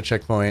stuff. We got a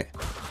checkpoint.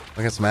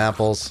 We got some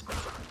apples.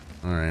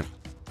 All right.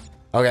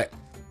 Okay.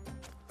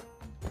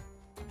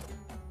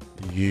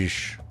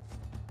 Yeesh.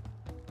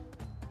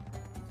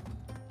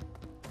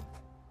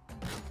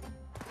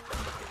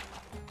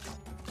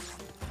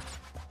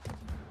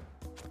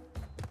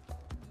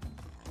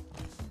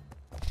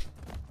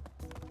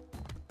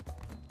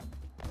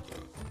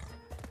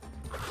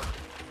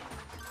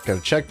 Got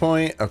a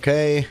checkpoint.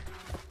 Okay.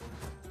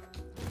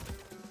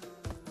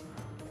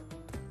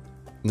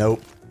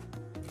 Nope.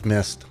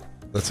 Missed.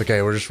 That's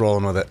okay. We're just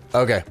rolling with it.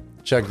 Okay.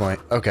 Checkpoint.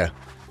 Okay.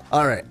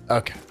 All right.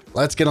 Okay.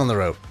 Let's get on the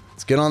rope.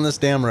 Let's get on this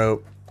damn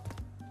rope.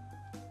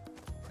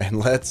 And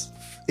let's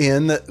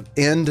end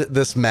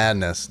this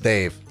madness.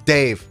 Dave.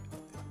 Dave.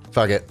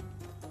 Fuck it.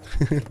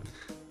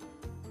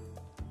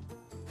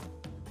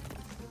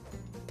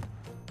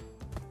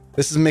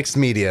 This is mixed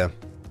media.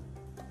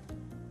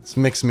 It's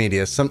mixed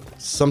media.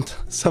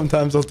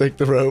 Sometimes I'll take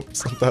the rope,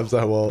 sometimes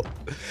I won't.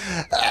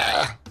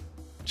 Ah!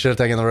 Should have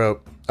taken the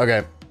rope.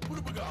 Okay.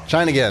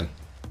 Shine again.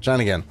 Shine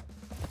again.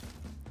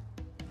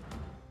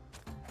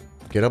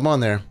 Get up on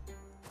there.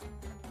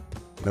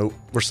 Nope.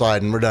 We're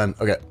sliding. We're done.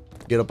 Okay.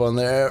 Get up on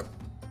there.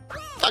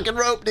 Fucking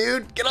rope,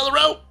 dude. Get on the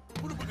rope.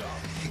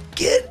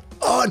 Get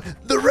on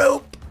the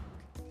rope.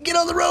 Get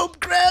on the rope,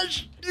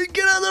 Crash.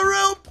 Get on the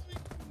rope.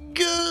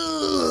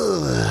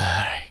 Good.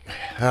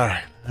 All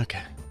right.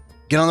 Okay.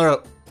 Get on the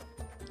rope.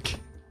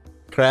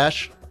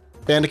 Crash.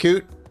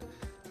 Bandicoot.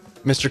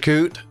 Mr.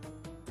 Coot.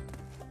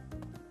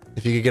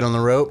 If you could get on the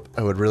rope,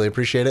 I would really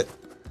appreciate it.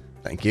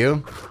 Thank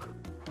you.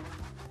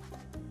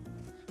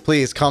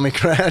 Please call me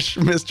Crash.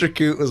 Mr.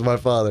 Coot was my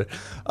father.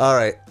 All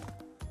right.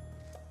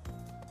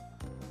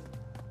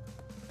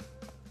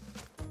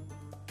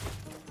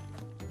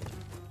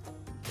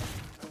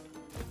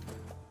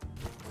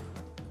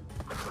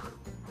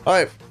 All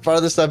right,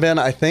 farthest I've been,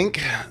 I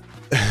think.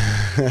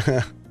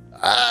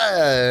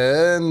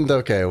 And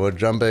okay, we're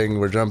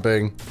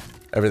jumping.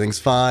 Everything's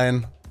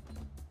fine.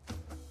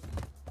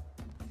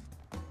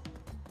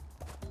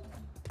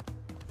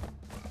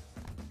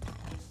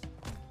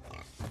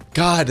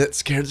 God, that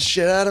scared the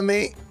shit out of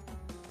me.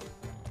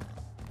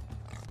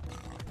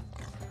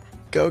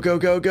 Go, go,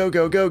 go, go,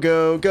 go, go,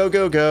 go, go,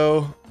 go,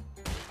 go.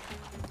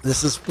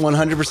 This is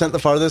 100% the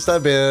farthest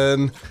I've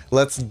been.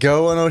 Let's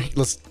go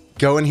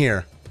in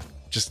here.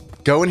 Just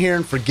go in here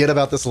and forget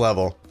about this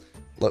level.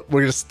 Look,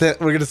 we're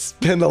gonna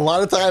spend a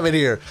lot of time in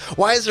here.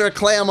 Why is there a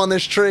clam on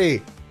this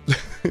tree?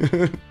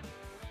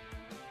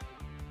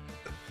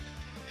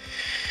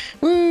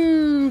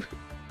 Woo!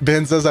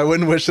 Ben says I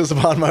wouldn't wish this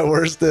upon my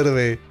worst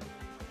enemy.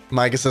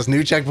 Micah says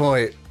new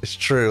checkpoint. It's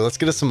true. Let's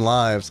get us some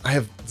lives. I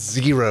have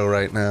 0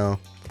 right now.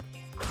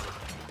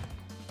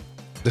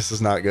 This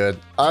is not good.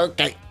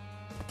 Okay.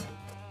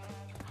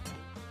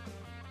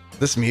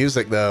 This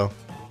music though.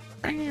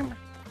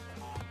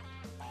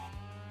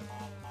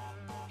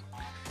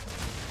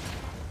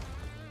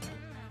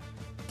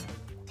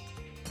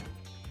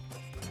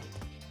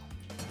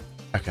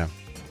 Okay.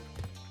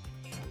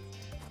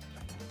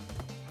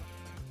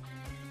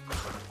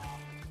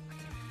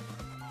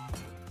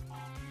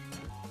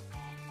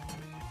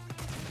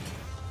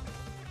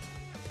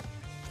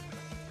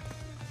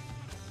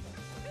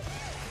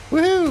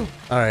 Woohoo!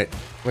 Alright,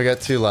 we got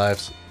 2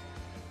 lives.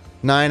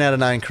 9 out of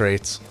 9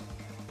 crates.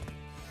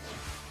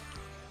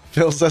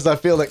 Phil says I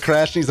feel that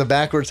Crash needs a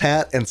backwards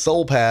hat and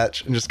soul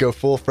patch and just go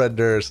full Fred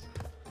Durst.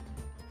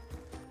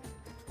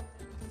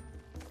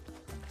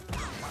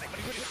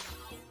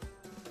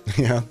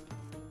 Yeah.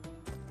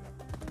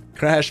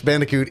 Crash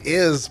Bandicoot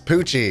is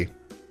Poochie.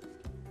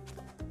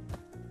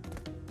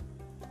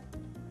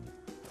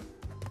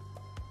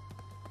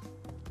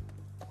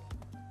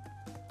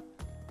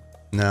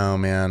 No,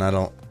 man, I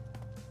don't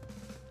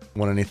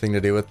want anything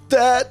to do with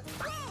that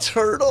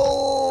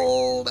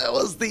turtle. That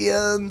was the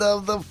end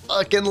of the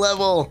fucking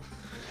level.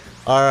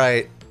 All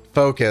right,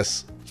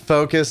 focus.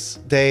 Focus,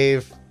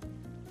 Dave.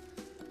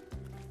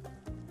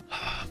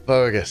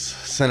 Focus.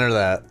 Center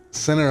that.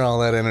 Center all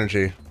that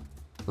energy.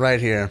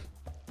 Right here.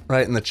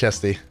 Right in the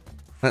chesty.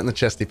 Right in the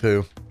chesty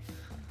poo.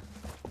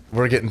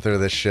 We're getting through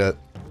this shit.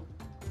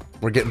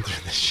 We're getting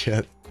through this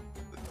shit.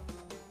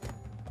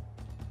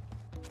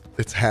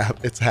 It's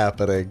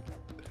happening.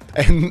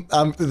 And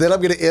then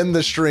I'm going to end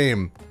the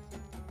stream.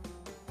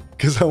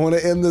 Because I want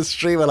to end this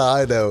stream on a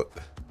high note.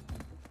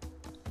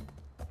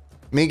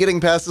 Me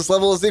getting past this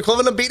level is the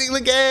equivalent of beating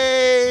the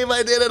game!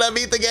 I did it! I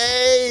beat the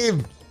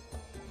game!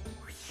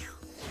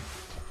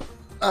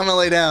 I'm gonna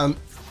lay down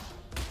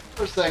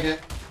for a second.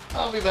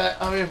 I'll be back.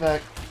 I'll be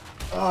back.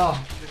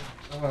 Oh, shit.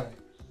 Alright.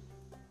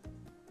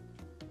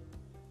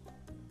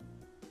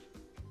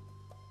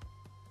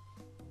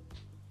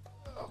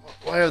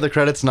 Why are the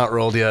credits not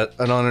rolled yet?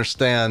 I don't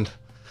understand.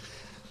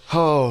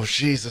 Oh,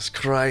 Jesus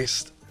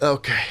Christ.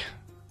 Okay.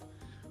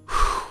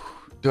 Whew.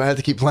 Do I have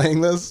to keep playing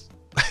this?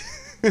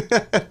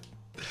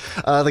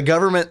 The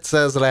government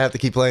says that I have to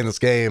keep playing this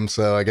game,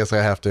 so I guess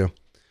I have to.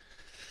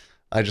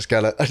 I just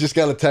got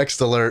a text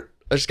alert.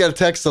 I just got a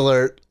text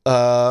alert.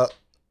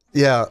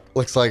 Yeah,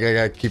 looks like I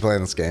gotta keep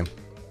playing this game.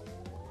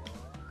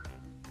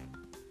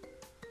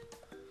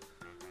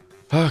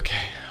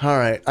 Okay,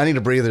 alright. I need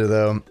a breather,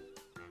 though.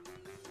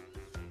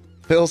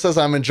 Phil says,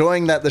 I'm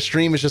enjoying that the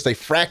stream is just a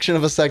fraction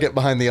of a second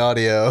behind the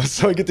audio,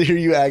 so I get to hear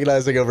you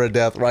agonizing over a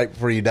death right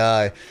before you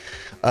die.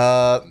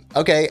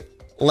 Okay,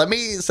 let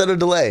me set a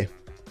delay.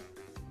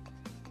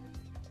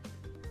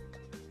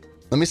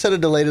 Let me set a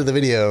delay to the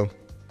video.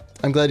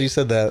 I'm glad you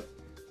said that.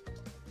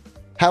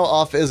 How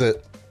off is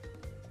it?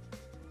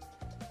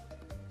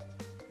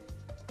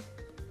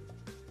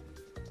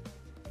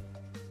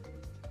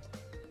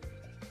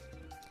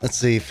 Let's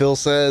see. Phil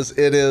says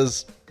it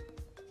is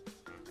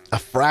a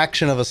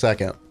fraction of a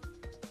second.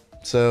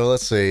 So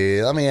let's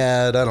see. Let me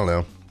add, I don't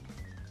know.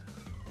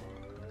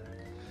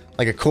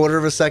 Like a quarter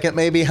of a second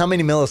maybe? How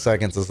many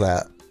milliseconds is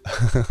that?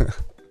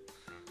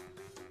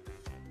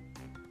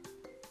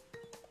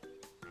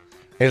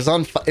 It was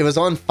on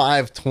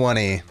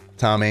 520,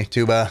 Tommy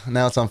Tuba.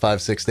 Now it's on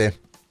 560.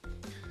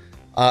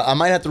 I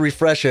might have to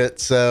refresh it,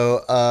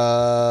 so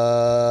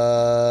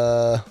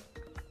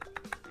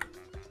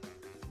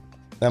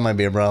that might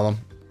be a problem.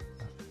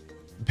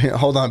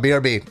 Hold on,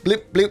 BRB.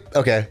 Bloop, bloop.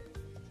 Okay.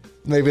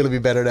 Maybe it'll be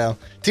better now.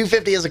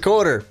 250 is a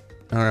quarter.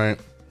 All right.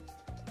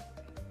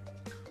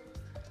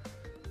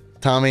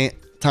 Tommy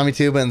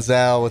Tuba and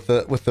Zal with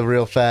the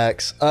real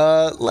facts.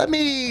 Let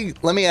me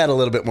add a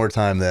little bit more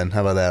time then.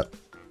 How about that?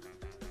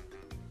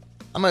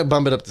 I might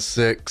bump it up to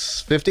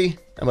 650. How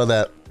about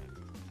that?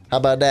 How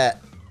about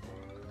that?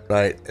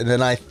 Right. And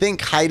then I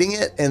think hiding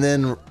it and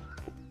then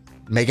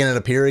making it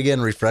appear again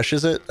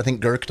refreshes it. I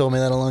think Girk told me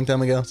that a long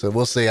time ago. So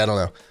we'll see. I don't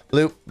know.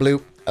 Bloop,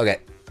 bloop.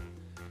 Okay.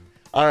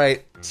 All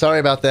right. Sorry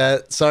about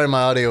that. Sorry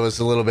my audio was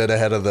a little bit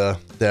ahead of the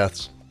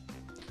deaths.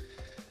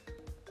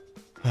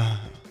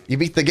 You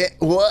beat the game.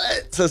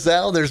 What? Says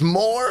Al, there's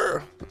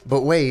more.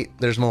 But wait,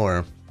 there's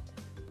more.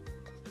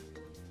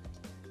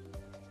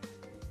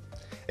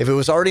 If it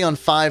was already on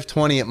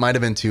 520, it might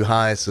have been too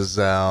high, says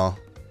Al.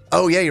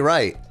 Oh, yeah, you're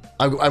right.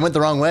 I went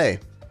the wrong way.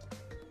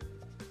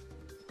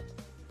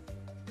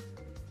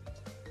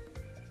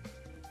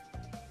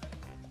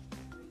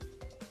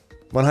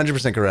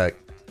 "100% correct.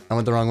 I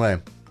went the wrong way.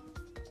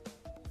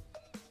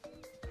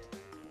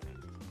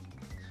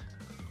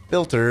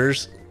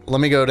 Filters. Let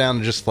me go down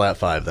to just flat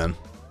 5 then.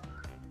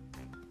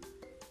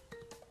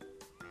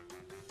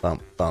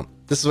 Bump, bump.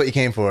 This is what you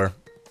came for.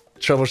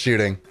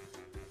 Troubleshooting.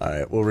 All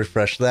right, we'll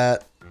refresh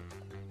that.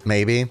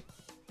 Maybe.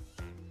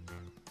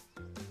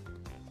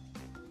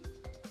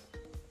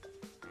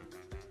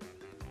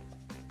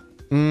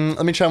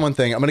 Let me try one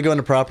thing. I'm going to go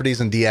into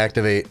properties and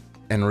deactivate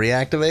and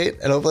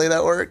reactivate, and hopefully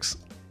that works.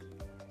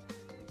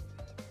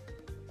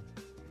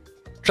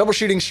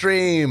 Troubleshooting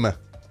stream.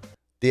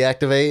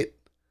 Deactivate.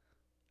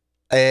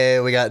 Hey,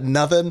 we got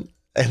nothing.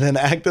 And then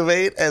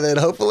activate, and then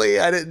hopefully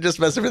I didn't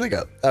just mess everything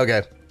up.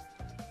 Okay.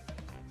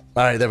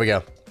 All right, there we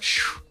go.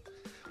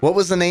 What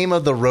was the name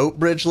of the rope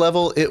bridge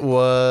level? It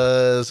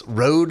was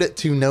Road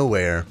to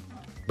Nowhere,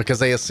 because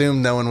they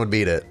assumed no one would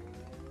beat it.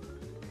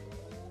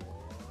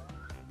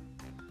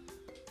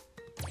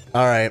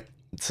 All right.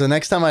 So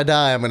next time I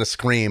die, I'm gonna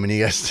scream, and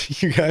you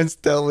guys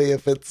tell me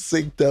if it's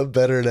synced up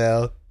better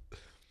now.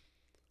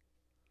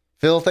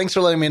 Phil, thanks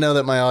for letting me know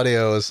that my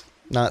audio is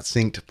not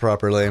synced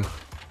properly.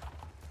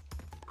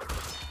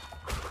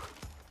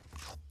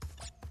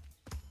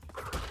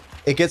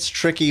 It gets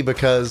tricky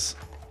because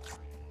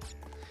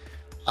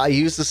I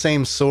use the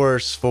same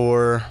source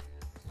for...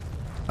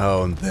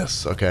 Oh, and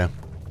this. Okay.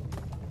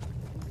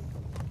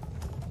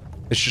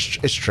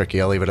 It's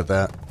tricky. I'll leave it at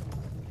that.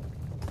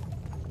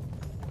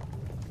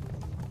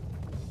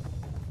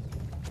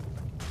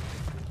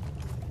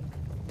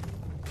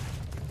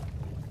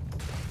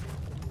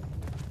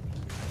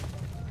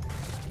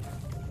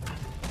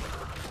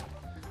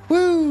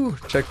 Woo!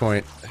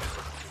 Checkpoint.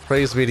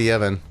 Praise be to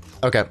Evan.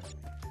 Okay.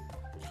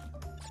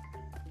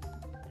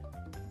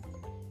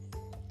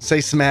 Say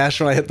smash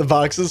when I hit the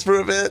boxes for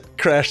a bit?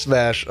 Crash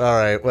smash.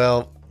 Alright,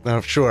 well,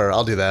 sure,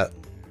 I'll do that.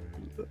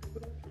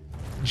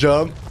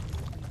 Jump.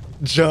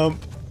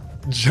 Jump.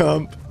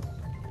 Jump.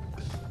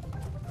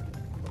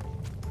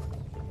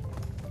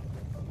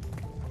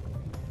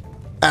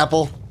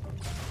 Apple.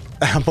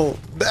 Apple.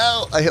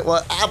 No! I hit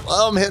one. Apple.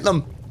 Oh, I'm hitting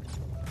them.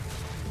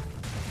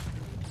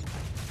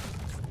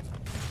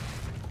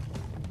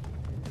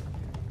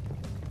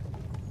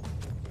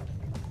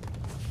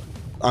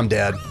 I'm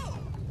dead.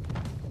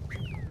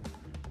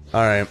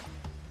 Alright.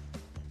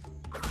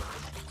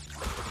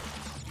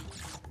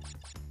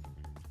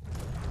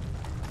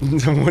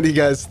 What do you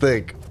guys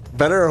think?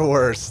 Better or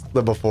worse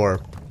than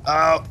before?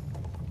 Oh.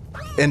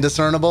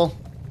 Indiscernible?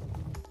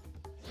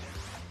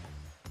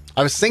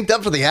 I was synced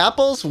up for the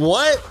apples?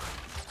 What?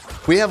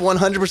 We have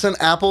 100%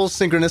 apple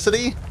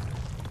synchronicity?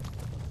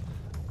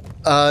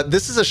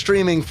 This is a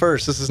streaming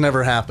first. This has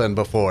never happened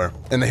before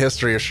in the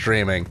history of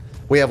streaming.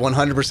 We have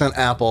 100%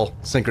 apple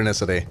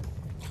synchronicity.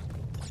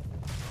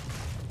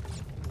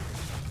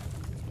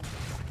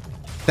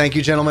 Thank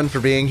you, gentlemen, for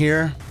being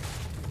here.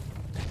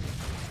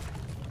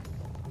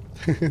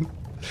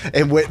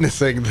 And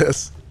witnessing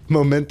this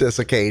momentous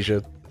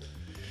occasion.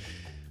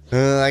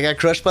 I got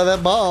crushed by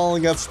that ball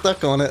and got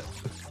stuck on it.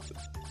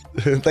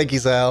 Thank you,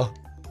 Sal.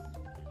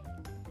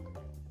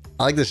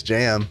 I like this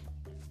jam.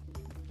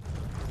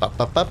 Pop,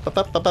 pop, pop, pop,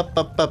 pop, pop,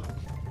 pop, pop.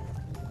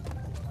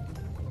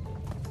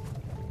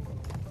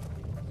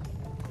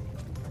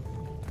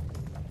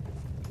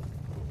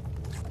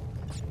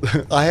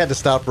 I had to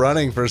stop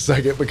running for a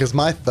second because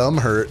my thumb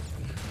hurt.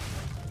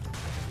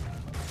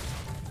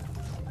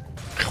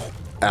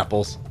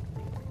 Apples.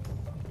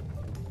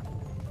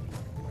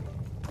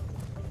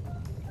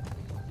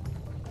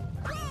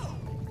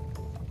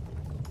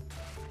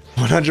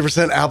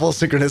 "100% apple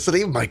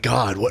synchronicity? My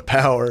god, what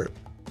power.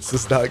 This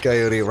is not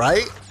Coyote,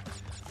 right?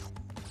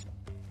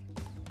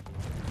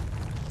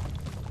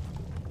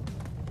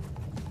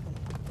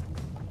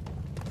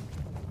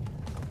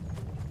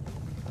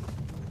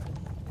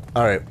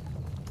 Alright.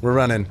 We're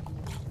running.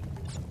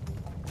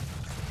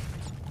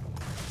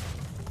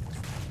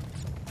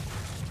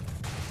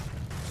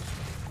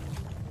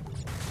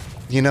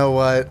 You know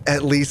what?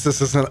 At least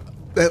this isn't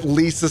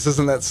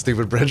that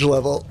stupid bridge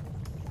level.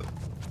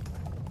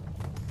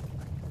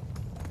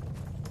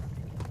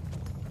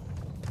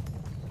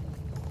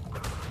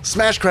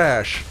 Smash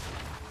crash.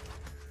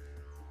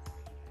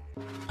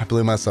 I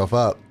blew myself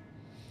up.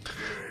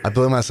 I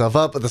blew myself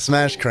up with the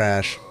smash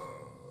crash.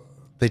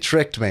 They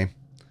tricked me.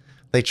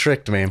 They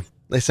tricked me.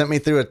 They sent me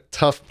through a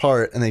tough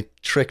part and they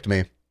tricked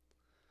me.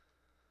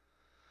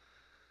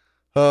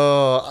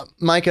 Oh,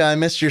 Micah, I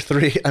missed your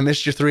three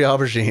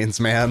aubergines,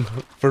 man,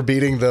 for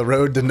beating the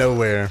road to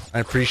nowhere. I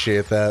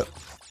appreciate that.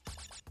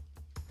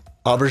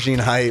 Aubergine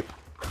hype.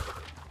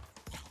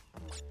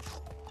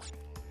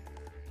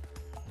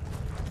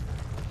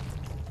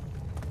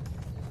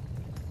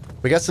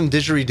 We got some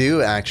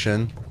didgeridoo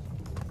action.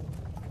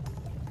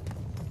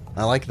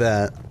 I like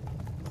that.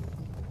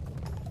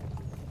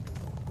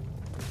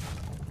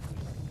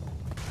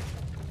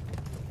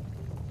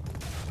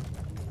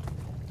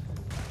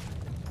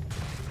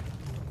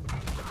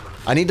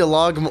 I need to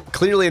log,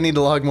 clearly I need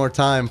to log more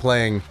time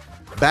playing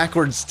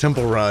backwards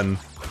Temple Run.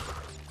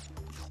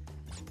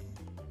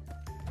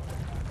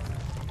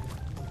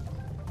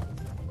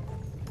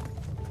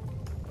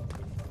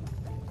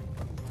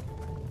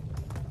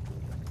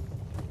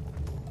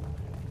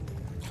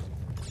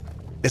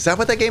 Is that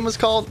what that game was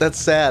called? That's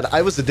sad.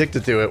 I was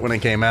addicted to it when it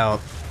came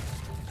out.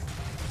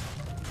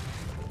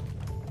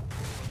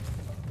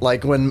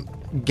 Like when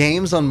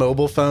games on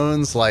mobile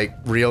phones, like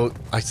real,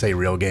 I say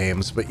real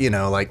games, but you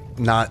know, like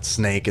not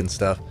Snake and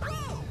stuff.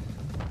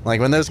 Like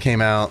when those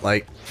came out,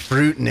 like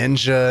Fruit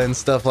Ninja and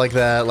stuff like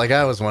that, like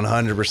I was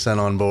 100%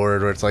 on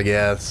board where it's like,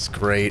 yeah, this is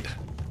great.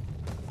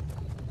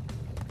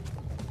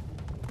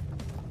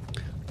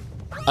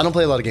 I don't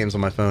play a lot of games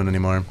on my phone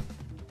anymore.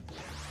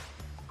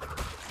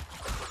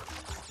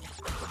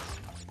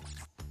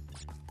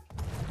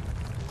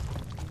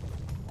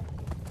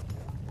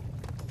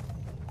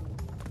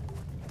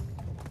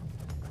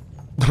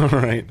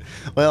 Alright.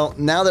 Well,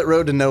 now that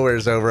Road to Nowhere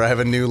is over, I have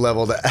a new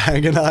level to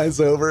agonize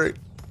over.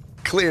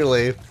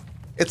 Clearly,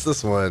 it's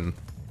this one.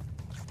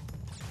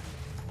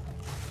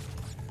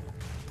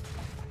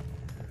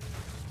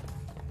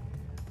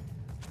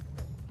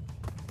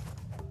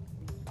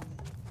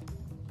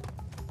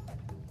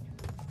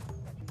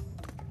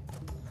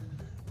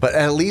 But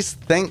at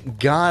least, thank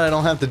God, I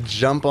don't have to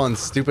jump on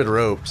stupid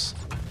ropes.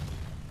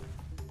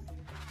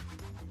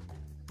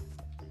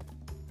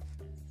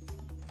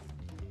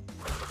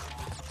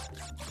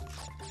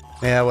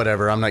 Yeah,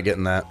 whatever. I'm not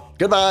getting that.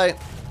 Goodbye!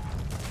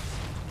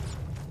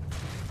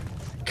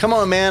 Come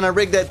on, man. I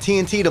rigged that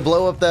TNT to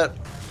blow up that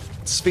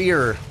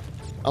sphere.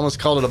 I almost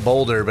called it a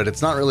boulder, but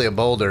it's not really a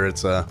boulder.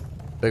 It's a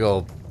big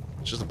old...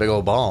 It's just a big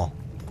old ball.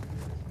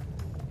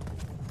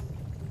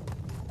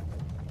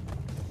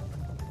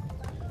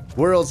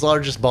 World's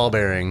largest ball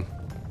bearing.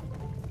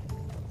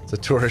 It's a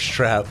tourist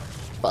trap.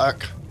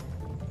 Fuck.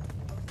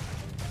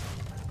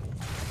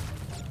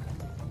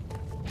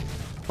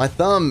 My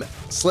thumb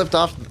slipped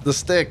off the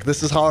stick.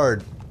 This is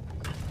hard.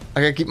 I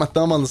gotta keep my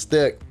thumb on the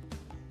stick.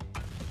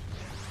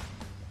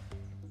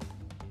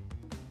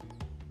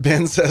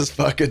 Ben says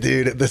fuck a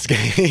dude at this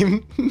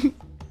game.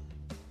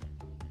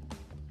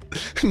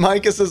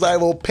 Micah says I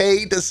will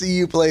pay to see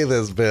you play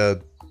this,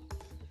 Ben.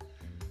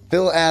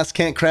 Phil asks,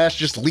 can't Crash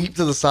just leap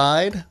to the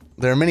side?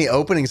 There are many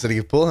openings that he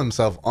can pull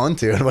himself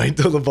onto and wait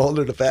till the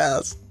boulder to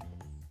pass.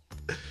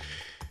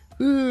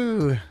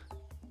 Ooh.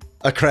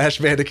 A Crash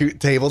Bandicoot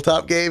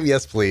tabletop game?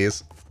 Yes,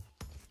 please.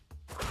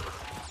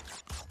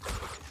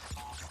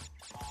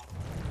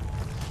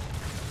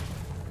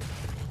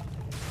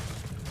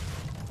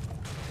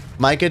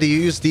 Micah, do you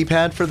use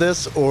D-pad for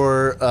this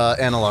or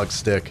analog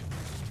stick?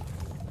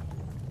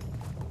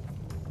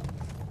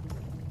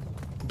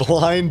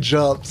 Blind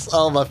jumps.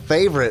 Oh, my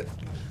favorite.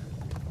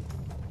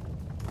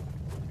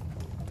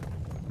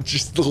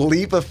 Just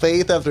leap of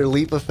faith after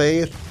leap of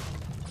faith.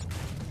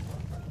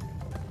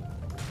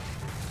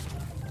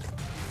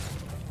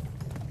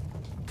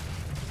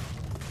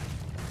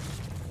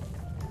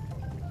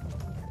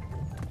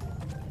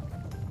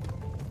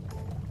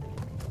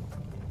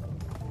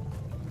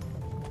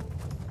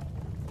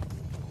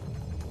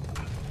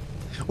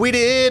 We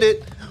did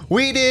it!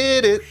 We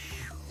did it!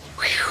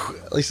 Whew.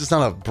 At least it's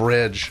not a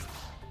bridge.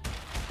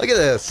 Look at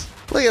this.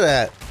 Look at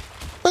that.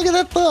 Look at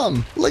that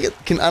thumb. Look at...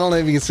 I don't know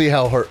if you can see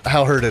how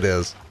hurt it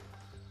is.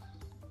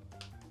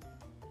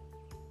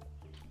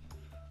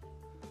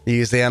 You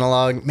use the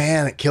analog?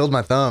 Man, it killed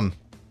my thumb.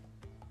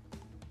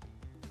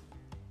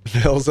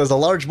 Phil says, a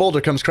large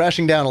boulder comes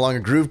crashing down along a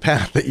grooved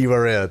path that you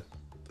are in.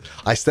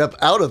 I step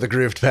out of the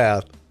grooved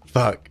path.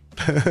 Fuck.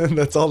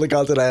 That's all the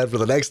content I had for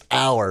the next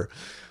hour.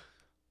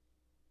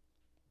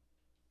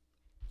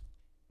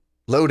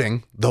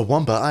 Loading the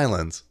Wumpa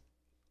Islands.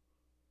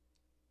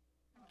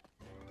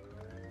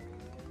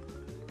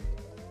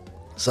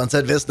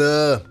 Sunset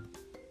Vista.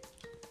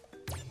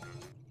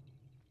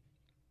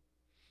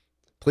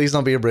 Please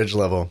don't be a bridge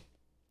level.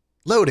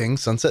 Loading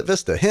Sunset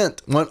Vista.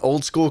 Hint, want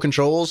old school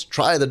controls?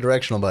 Try the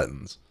directional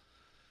buttons.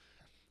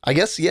 I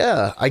guess,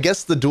 yeah. I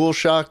guess the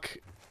DualShock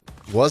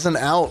wasn't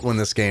out when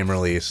this game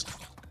released.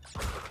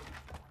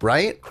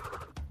 right?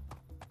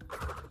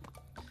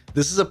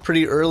 This is a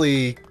pretty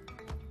early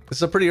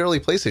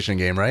PlayStation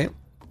game, right?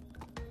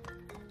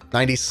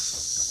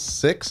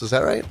 96, is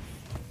that right?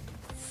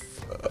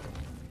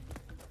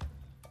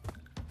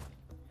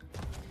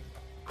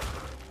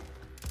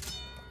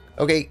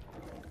 Okay.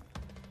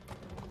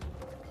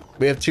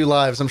 We have 2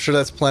 lives. I'm sure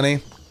that's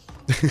plenty.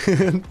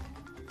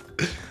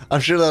 I'm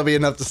sure that'll be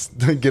enough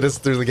to get us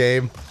through the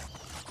game.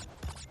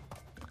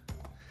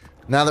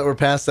 Now that we're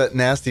past that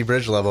nasty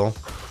bridge level.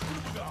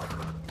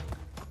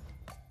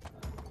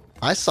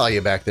 I saw you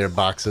back there,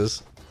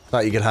 boxes.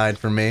 Thought you could hide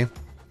from me.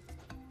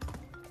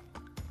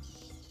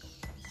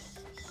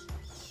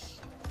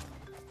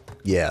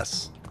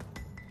 Yes.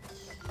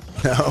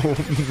 No.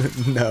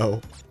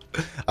 No.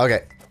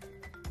 Okay.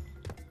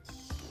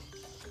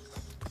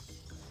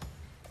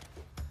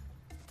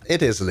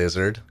 It is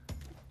lizard.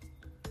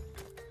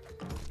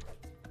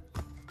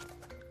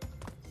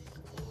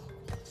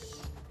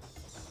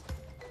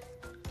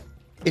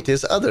 It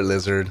is other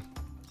lizard.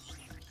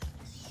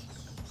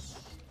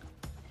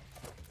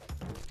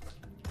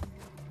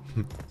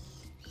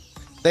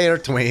 They are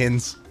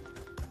twins.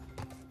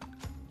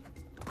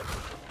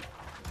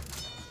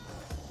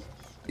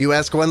 You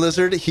ask one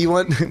lizard, he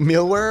want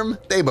mealworm?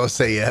 They both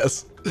say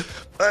yes.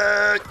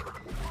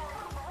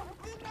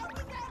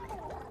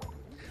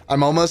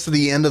 I'm almost to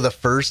the end of the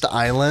first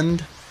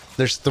island.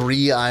 There's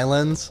 3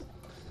 islands.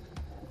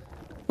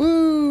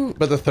 Woo!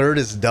 But the third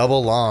is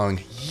double long.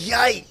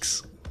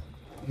 Yikes!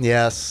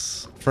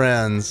 Yes,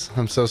 friends.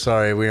 I'm so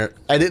sorry.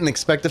 I didn't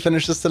expect to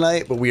finish this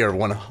tonight, but we are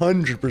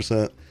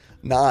 100%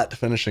 not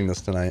finishing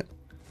this tonight.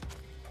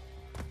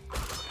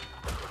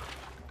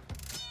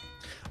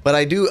 But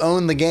I do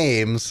own the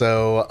game,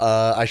 so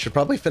I should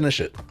probably finish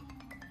it.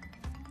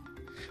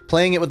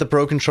 Playing it with the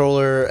Pro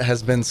Controller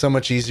has been so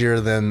much easier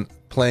than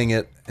playing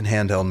it in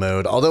handheld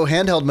mode. Although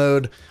handheld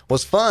mode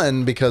was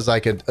fun because I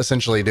could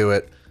essentially do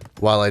it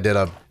while I did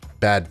a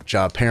bad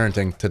job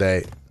parenting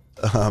today.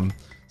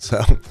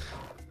 So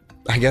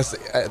I guess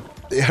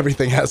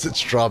everything has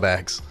its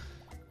drawbacks.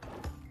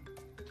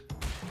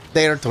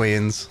 They are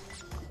twins.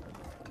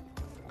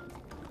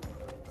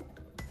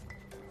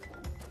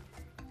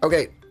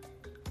 Okay.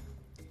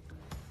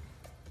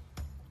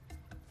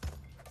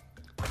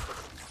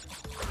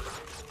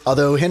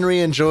 Although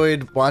Henry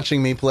enjoyed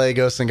watching me play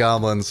Ghosts and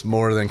Goblins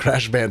more than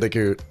Crash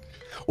Bandicoot,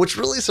 which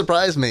really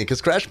surprised me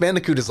because Crash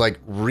Bandicoot is like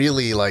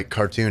really like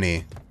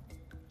cartoony.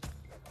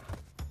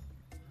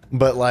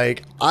 But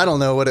like, I don't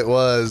know what it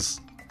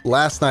was.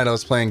 Last night I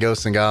was playing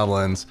Ghosts and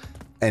Goblins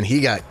and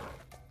he got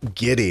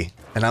giddy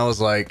and I was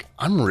like,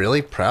 I'm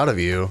really proud of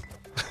you.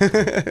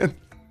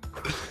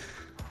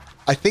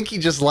 I think he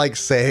just likes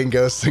saying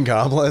Ghosts and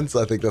Goblins.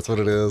 I think that's what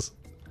it is.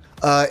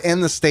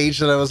 And the stage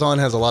that I was on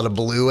has a lot of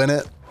blue in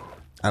it.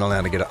 I don't know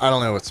how to get it. I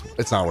don't know.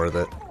 It's not worth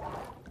it.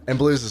 And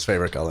blue's his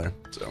favorite color.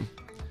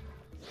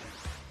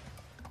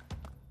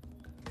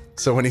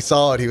 So when he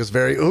saw it, he was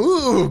very,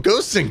 ooh,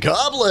 Ghosts and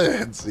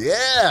Goblins.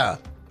 Yeah.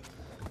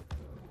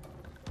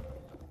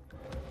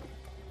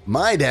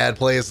 My dad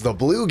plays the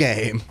blue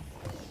game.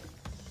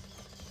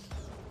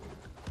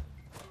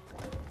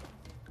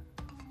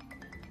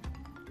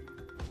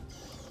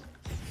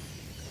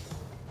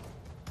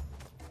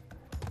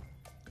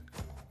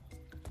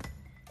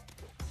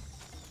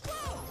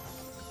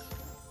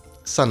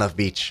 Son of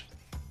Beach.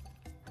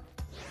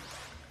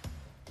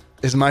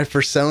 Is my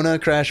persona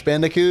Crash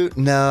Bandicoot?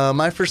 No,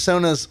 my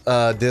persona's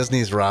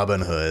Disney's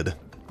Robin Hood.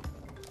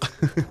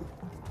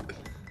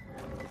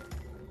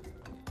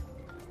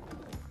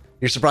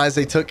 You're surprised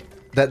they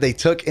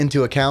took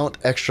into account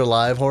extra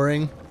live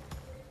whoring?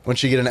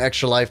 Once you get an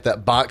extra life,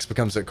 that box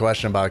becomes a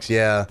question box.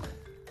 Yeah.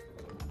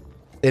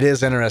 It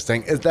is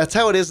interesting. That's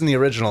how it is in the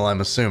original,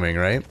 I'm assuming,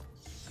 right?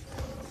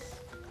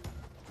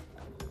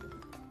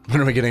 When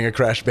are we getting a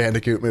Crash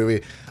Bandicoot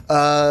movie?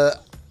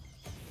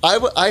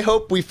 I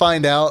hope we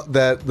find out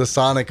that the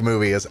Sonic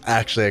movie is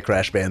actually a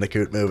Crash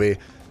Bandicoot movie.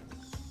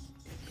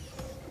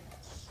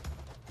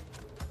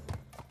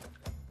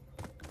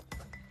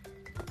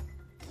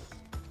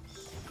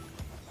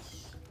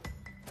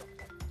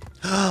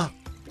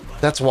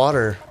 That's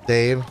water,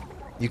 Dave.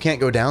 You can't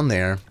go down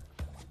there.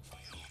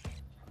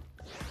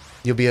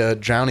 You'll be a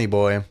drowny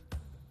boy.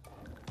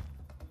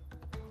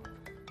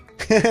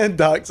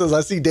 Doc says, I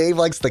see Dave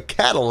likes the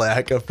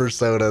Cadillac of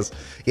personas.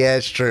 Yeah,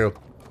 it's true.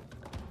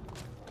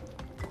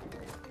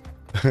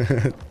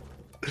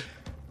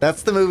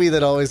 That's the movie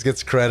that always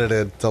gets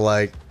credited to,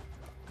 like,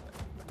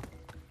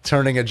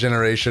 turning a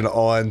generation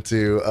on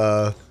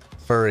to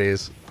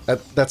furries.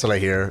 That's what I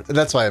hear.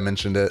 That's why I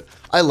mentioned it.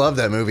 I love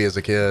that movie as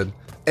a kid.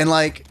 And,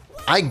 like,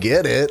 I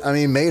get it. I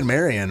mean, Maid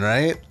Marian,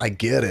 right? I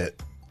get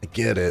it. I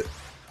get it.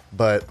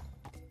 But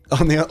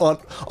on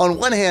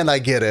one hand, I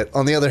get it.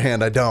 On the other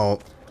hand, I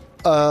don't.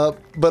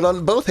 But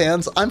on both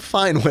hands, I'm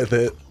fine with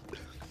it.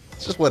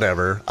 It's just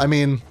whatever. I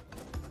mean...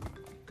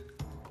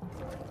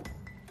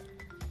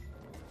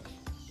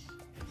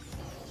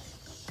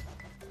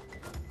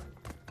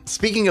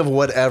 Speaking of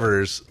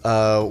whatevers,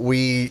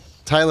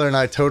 Tyler and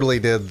I totally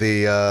did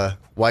the,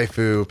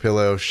 waifu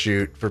pillow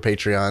shoot for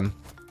Patreon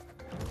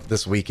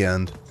this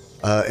weekend,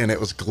 and it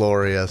was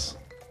glorious.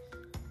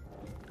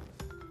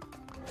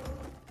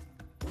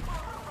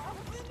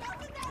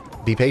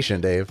 Be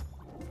patient, Dave.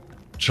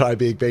 Try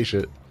being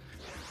patient.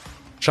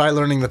 Try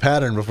learning the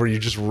pattern before you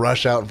just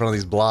rush out in front of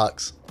these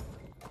blocks.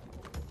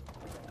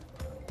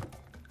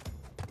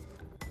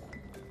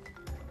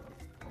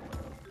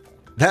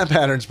 That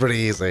pattern's pretty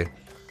easy.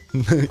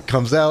 It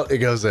comes out, it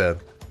goes in.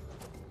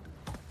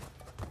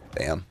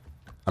 Damn.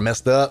 I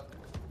messed up.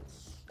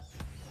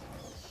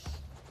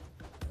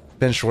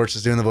 Ben Schwartz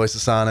is doing the voice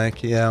of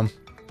Sonic. Yeah. You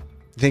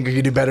think we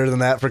could do better than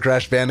that for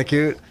Crash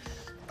Bandicoot?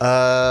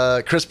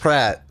 Chris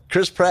Pratt.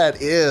 Chris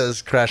Pratt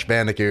is Crash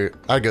Bandicoot.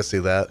 I'd go see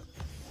that.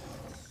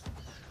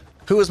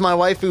 Who is my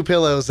waifu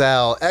pillow,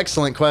 Zal?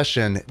 Excellent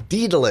question.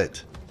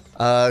 Deedlit,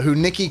 who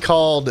Nikki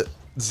called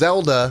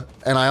Zelda,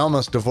 and I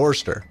almost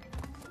divorced her.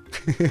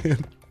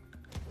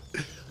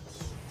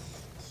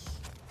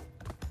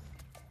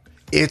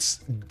 It's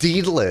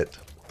Deedlit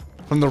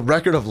from the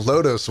Record of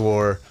Lodos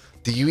War.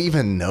 Do you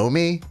even know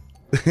me?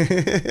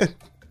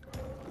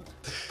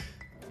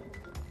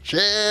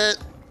 Shit.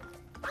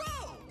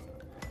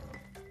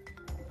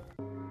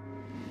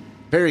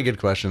 Very good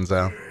questions,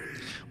 though.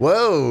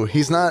 Whoa,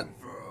 he's not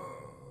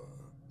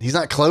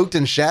cloaked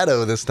in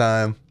shadow this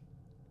time.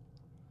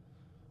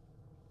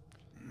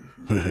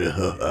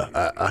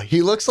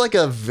 He looks like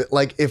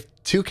if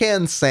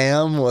Toucan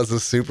Sam was a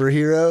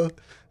superhero,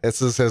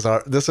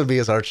 this would be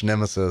his arch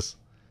nemesis.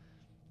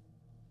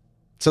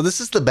 So this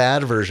is the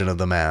bad version of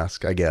the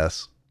mask, I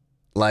guess.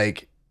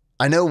 Like,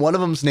 I know one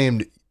of them's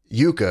named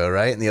Yuka,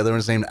 right? And the other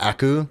one's named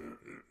Aku.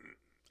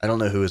 I don't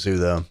know who is who,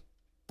 though.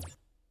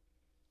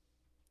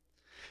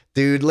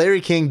 Dude,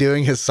 Larry King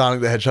doing his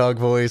Sonic the Hedgehog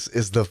voice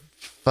is the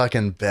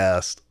fucking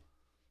best.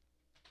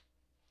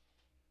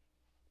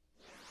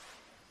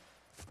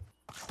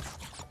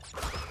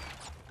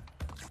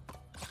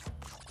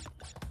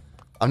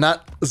 I'm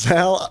not,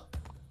 Zal,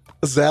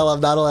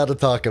 I'm not allowed to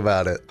talk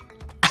about it.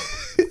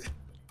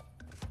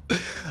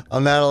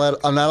 I'm not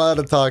allowed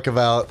to talk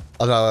about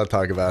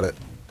it.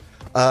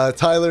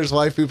 Tyler's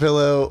waifu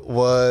pillow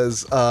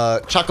was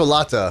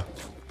Chocolata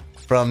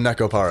from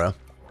Nekopara.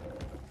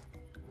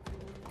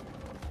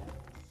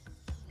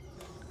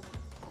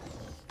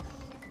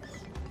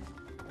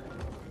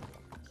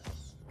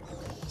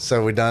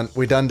 So we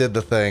done did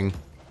the thing.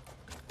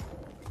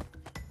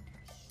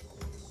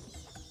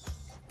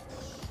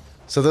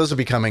 So those will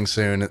be coming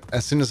soon.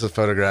 As soon as the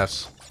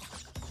photographs,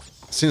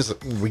 as soon as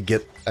we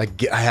get, I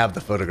have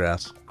the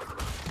photographs.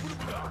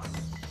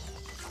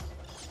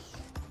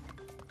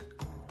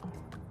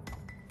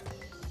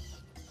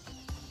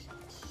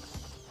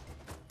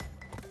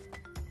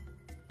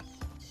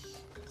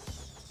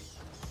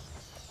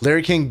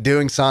 Larry King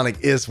doing Sonic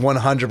is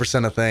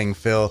 100% a thing,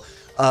 Phil.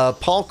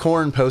 Paul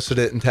Korn posted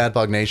it in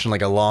Tadpog Nation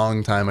like a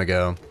long time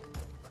ago.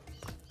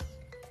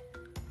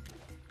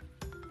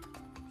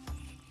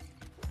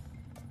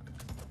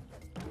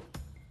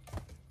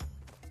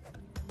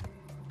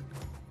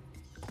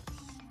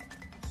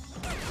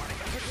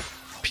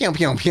 Pew,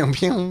 pew, pew,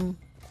 pew.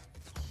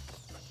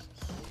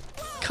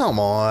 Come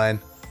on.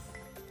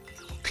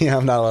 Yeah,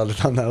 I'm not allowed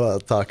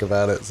to talk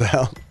about it,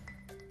 Sal.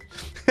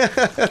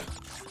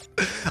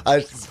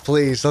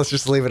 Please, let's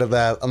just leave it at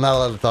that. I'm not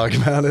allowed to talk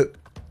about it.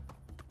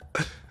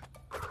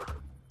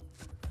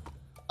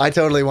 I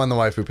totally won the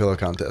waifu pillow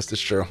contest,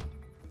 it's true.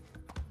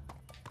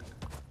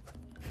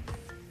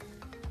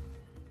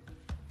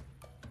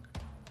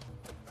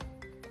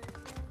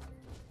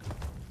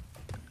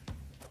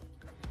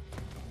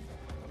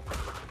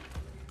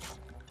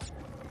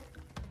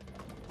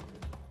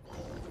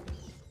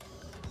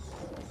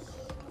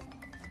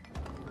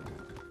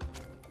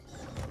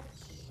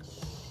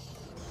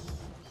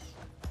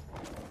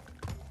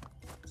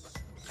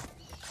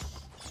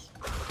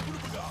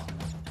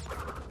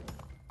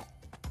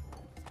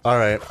 All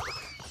right.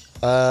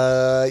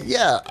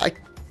 Yeah,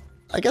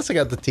 I guess I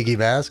got the tiki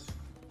mask.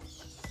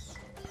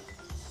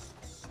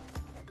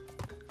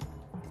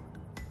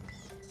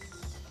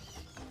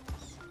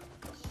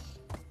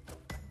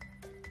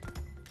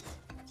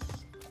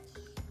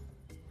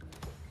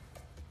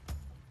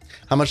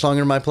 How much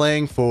longer am I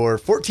playing? For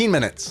 14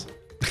 minutes.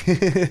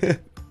 You're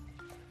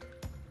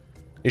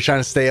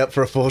trying to stay up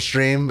for a full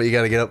stream, but you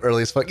got to get up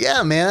early as fuck.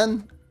 Yeah,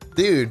 man.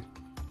 Dude,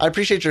 I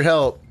appreciate your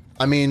help.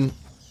 I mean,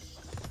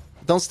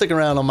 don't stick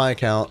around on my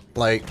account.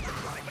 Like,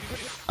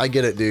 I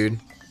get it, dude.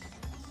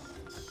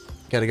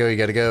 Gotta go, you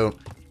gotta go.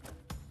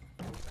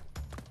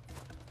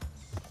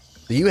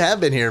 You have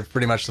been here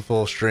pretty much the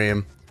full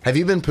stream. Have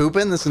you been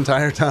pooping this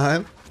entire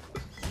time?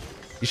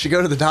 You should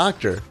go to the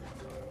doctor.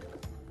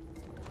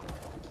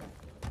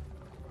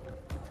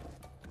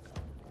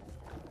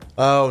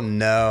 Oh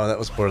no, that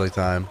was poorly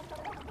timed.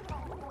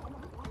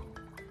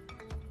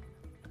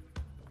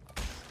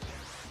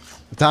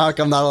 Doc,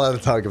 I'm not allowed to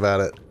talk about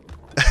it.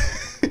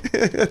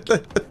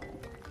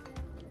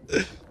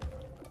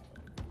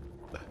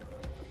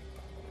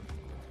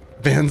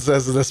 Ben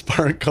says this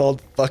part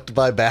called "fucked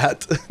by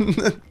bat."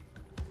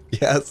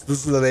 Yes,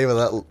 this is the name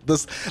of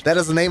that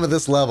is the name of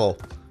this level.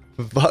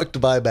 Fucked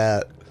by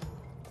bat.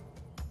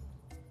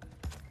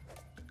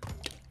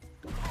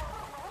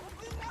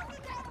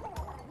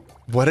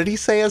 What did he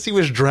say as he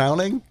was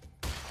drowning?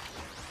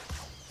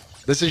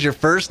 This is your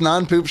first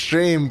non-poop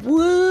stream.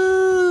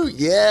 Woo!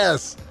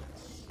 Yes.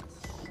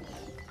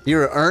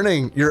 You're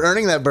earning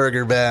that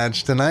burger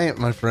badge tonight,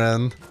 my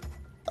friend.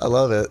 I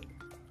love it.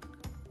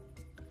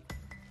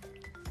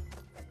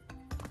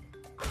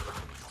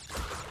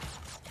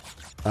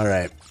 All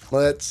right,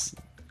 let's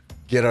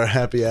get our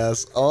happy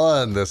ass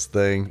on this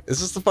thing.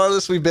 Is this the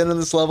farthest we've been in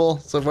this level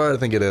so far? I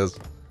think it is.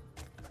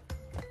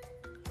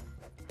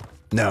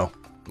 No,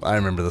 I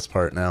remember this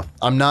part now.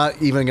 I'm not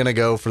even gonna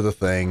go for the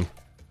thing.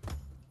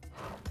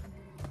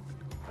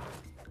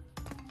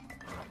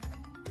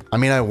 I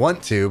mean, I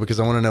want to because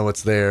I want to know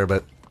what's there,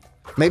 but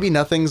maybe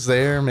nothing's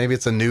there. Maybe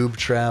it's a noob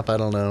trap. I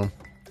don't know.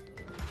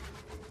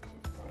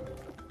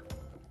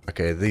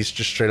 Okay, these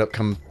just straight up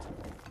come...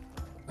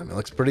 I mean, it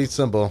looks pretty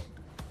simple.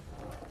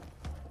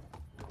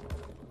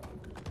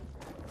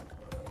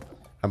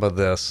 How about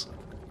this?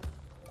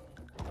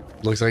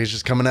 Looks like he's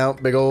just coming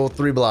out big old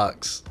 3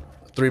 blocks.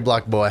 3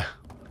 block boy.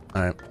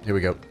 Alright, here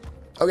we go.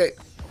 Okay.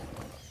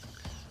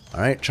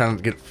 Alright, trying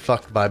to get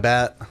fucked by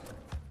bat.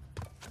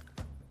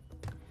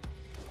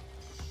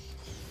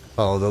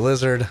 Follow the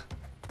lizard.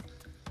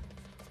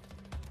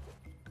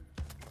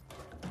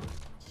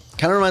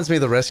 Kind of reminds me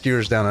of the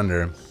Rescuers Down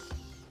Under.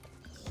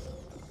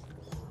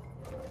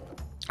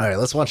 Alright,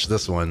 let's watch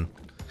this one.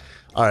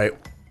 Alright.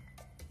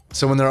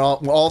 So when they're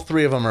all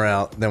 3 of them are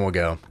out, then we'll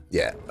go.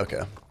 Yeah,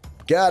 okay.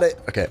 Got it.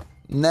 Okay.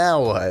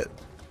 Now what?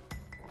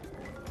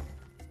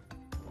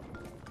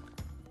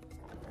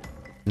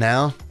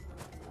 Now?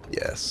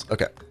 Yes.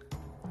 Okay.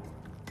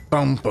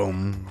 Boom,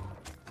 boom.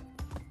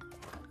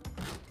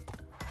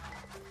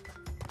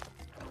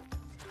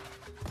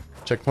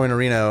 Checkpoint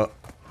Arena.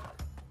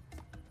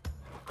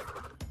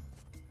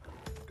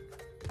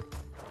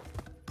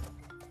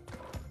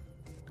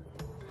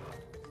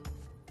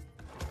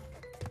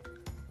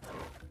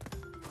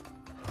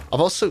 I've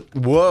also...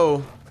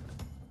 Whoa.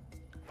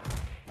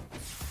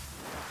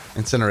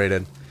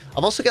 Incinerated.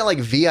 I've also got like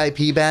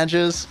VIP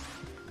badges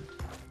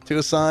to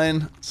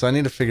assign, so I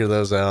need to figure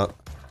those out.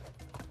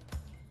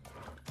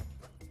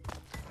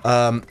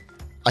 I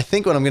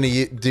think what I'm going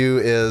to do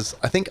is...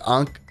 I think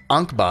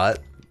Ankbot,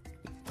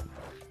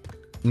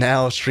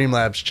 now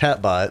Streamlabs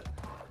chatbot,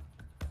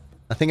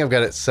 I think I've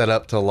got it set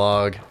up to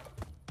log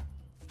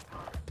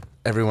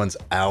everyone's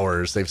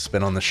hours they've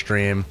spent on the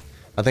stream.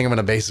 I think I'm going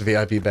to base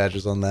VIP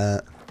badges on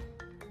that.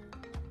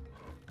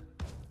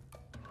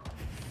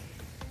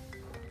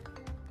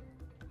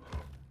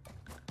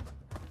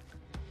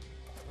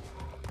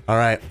 All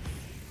right.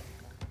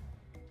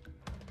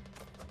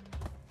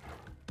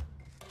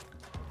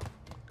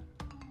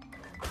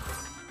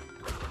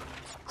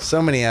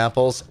 So many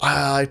apples.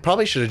 I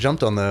probably should have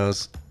jumped on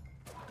those.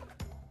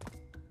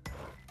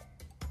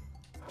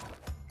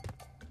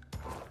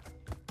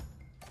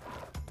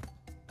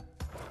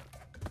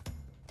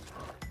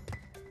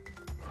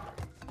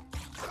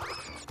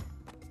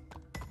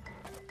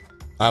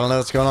 I don't know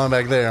what's going on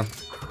back there.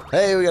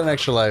 Hey, we got an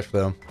extra life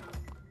though.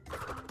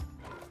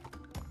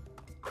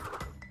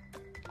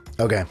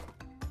 Okay.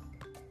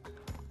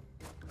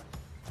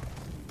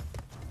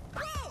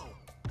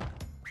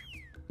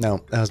 No,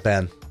 that was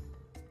bad.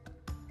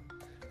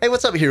 Hey,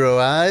 what's up, Hero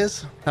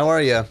Eyes? How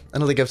are you? I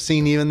don't think I've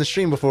seen you in the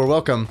stream before.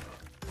 Welcome.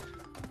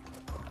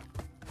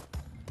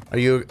 Are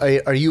you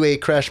a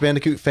Crash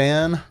Bandicoot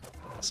fan?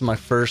 This is my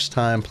first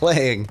time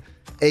playing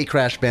a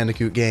Crash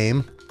Bandicoot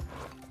game.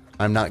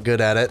 I'm not good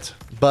at it,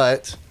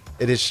 but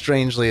it is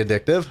strangely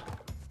addictive.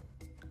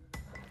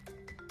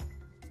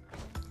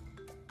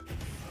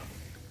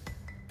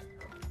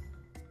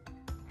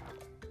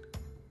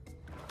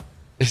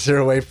 Is there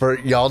a way for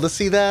y'all to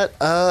see that?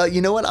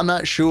 You know what? I'm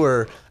not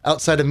sure.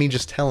 Outside of me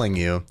just telling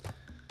you.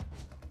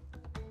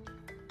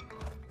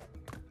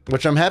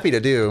 Which I'm happy to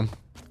do.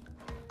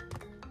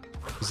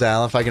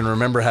 Zal, if I can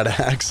remember how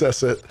to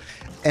access it.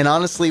 And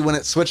honestly, when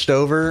it switched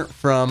over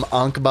from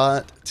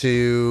Ankbot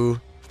to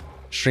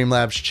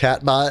Streamlabs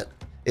chatbot,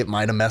 it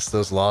might have messed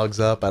those logs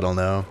up. I don't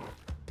know.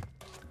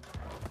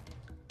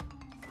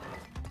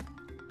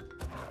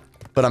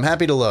 But I'm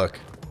happy to look.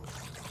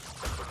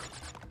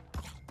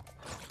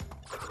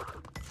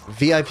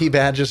 VIP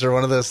badges are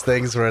one of those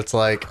things where it's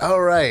like, oh,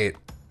 right.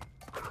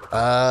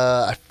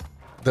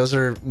 Those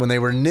are, when they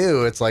were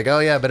new, it's like, oh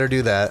yeah, I better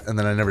do that. And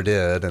then I never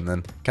did, and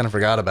then kind of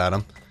forgot about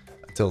them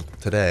until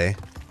today.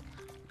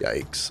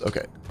 Yikes.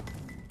 Okay.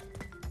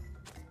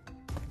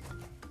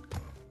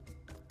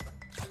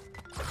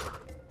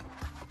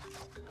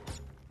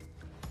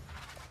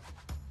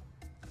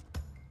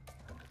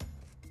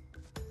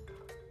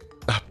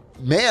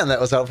 Man,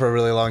 that was out for a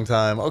really long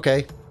time.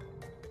 Okay.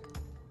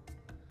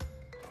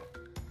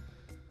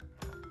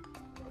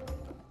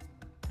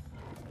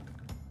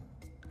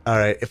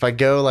 Alright, if I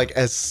go, like,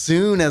 as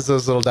soon as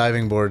those little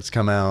diving boards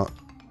come out...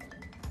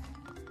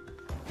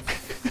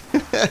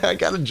 I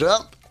gotta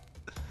jump!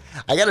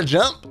 I gotta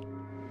jump!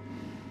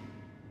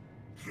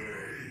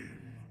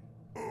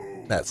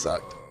 That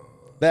sucked.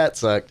 That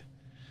sucked.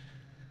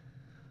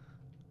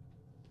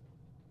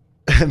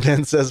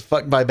 Ben says,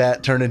 fucked by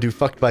bat turned into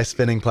fucked by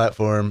spinning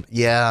platform.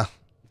 Yeah.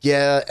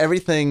 Yeah,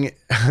 everything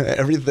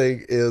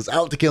is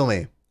out to kill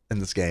me in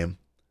this game.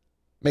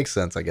 Makes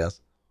sense, I guess.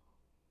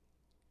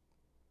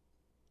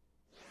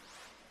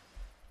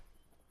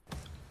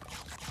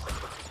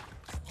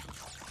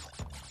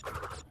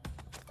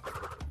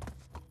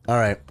 All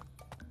right.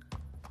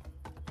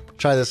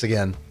 Try this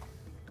again.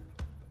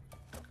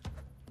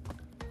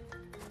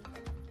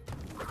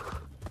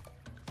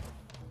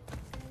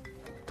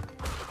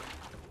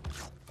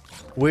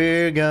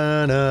 We're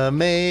gonna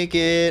make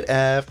it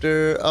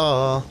after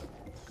all.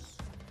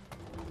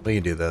 We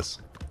can do this.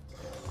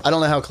 I don't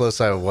know how close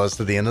I was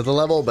to the end of the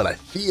level, but I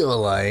feel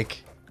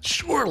like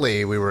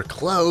surely we were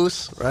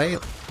close, right?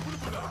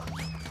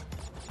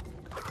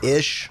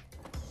 Ish.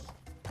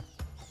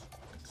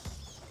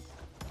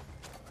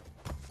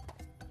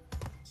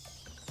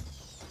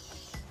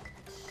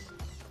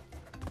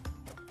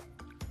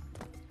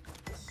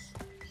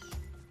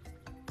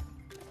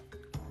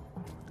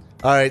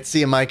 All right, see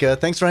you, Micah.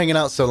 Thanks for hanging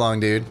out so long,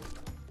 dude.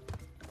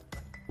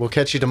 We'll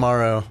catch you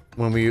tomorrow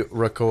when we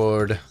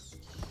record.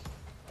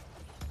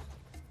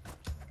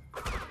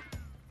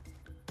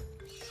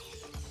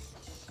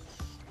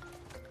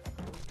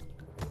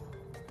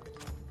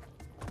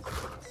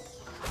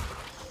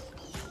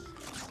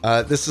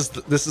 This is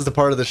the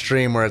part of the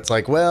stream where it's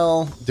like,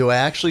 well, do I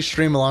actually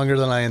stream longer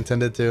than I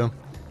intended to?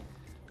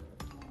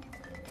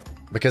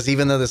 Because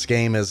even though this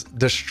game is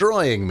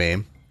destroying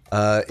me,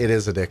 it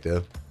is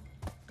addictive.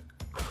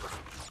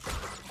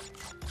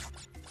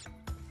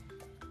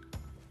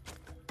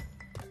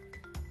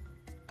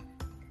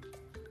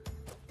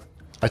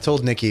 I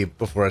told Nikki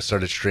before I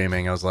started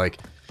streaming, I was like,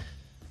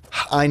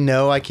 I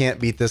know I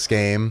can't beat this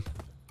game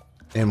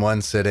in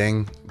one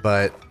sitting,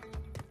 but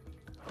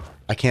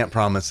I can't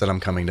promise that I'm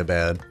coming to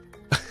bed.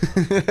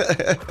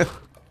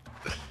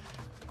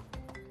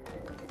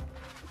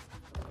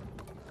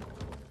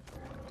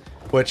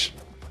 Which,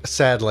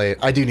 sadly,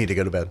 I do need to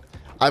go to bed.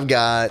 I've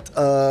got,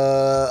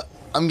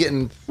 I'm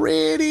getting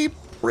pretty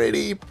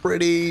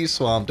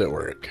swamped at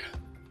work.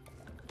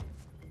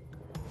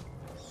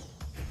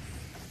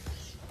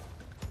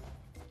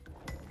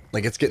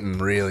 Like, it's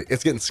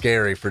getting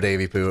scary for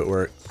Davy Poo at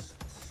work.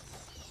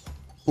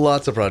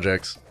 Lots of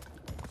projects.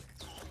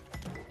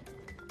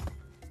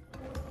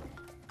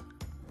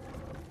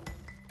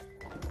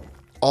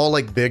 All,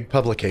 like, big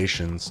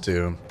publications,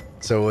 too.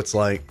 So it's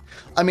like,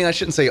 I mean, I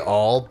shouldn't say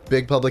all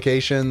big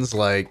publications.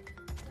 Like,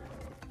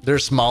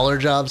 there's smaller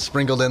jobs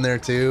sprinkled in there,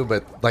 too.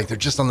 But, like, they're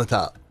just on the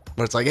top.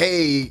 Where it's like,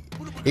 hey,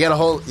 you got a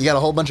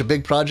whole bunch of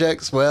big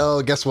projects?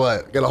 Well, guess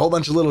what? Got a whole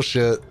bunch of little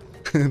shit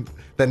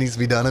that needs to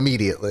be done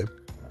immediately.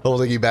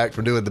 Holding you back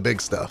from doing the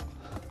big stuff.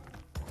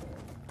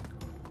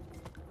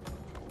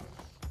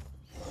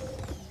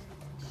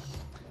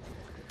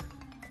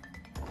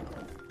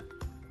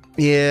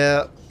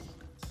 Yeah,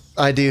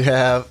 I do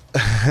have,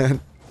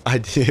 I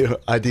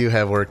do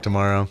have work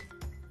tomorrow.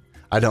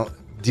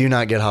 Do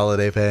not get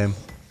holiday pay.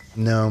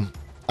 No,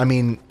 I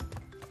mean,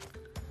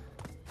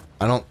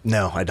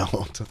 no, I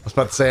don't. I was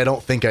about to say I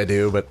don't think I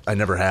do, but I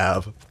never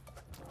have.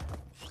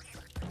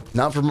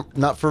 Not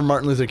for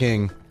Martin Luther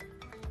King.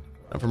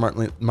 Not for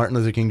Martin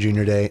Luther King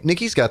Jr. Day.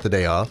 Nikki's got the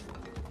day off.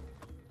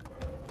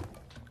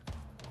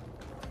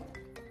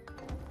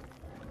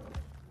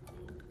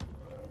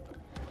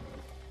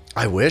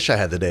 I wish I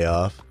had the day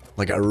off.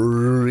 Like, I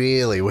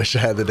really wish I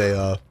had the day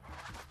off.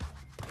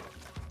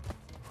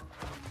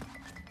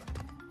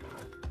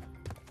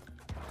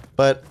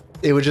 But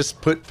it would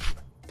just push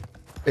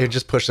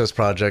those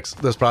projects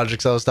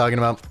I was talking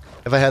about.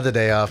 If I had the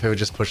day off, it would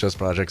just push those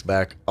projects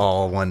back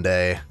all one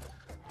day.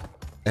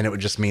 And it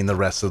would just mean the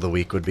rest of the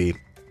week would be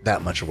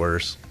that much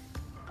worse.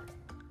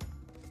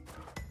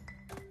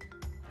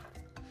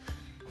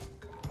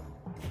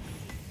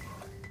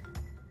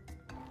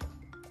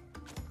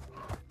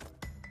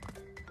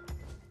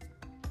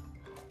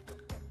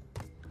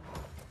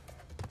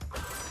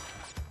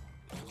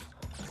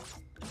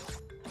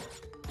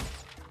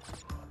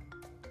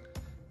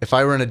 If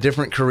I were in a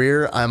different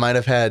career, I might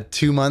have had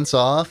 2 months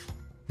off.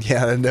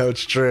 Yeah, no,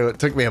 it's true. It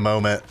took me a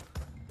moment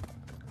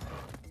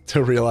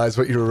to realize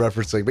what you were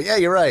referencing. But yeah,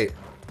 you're right.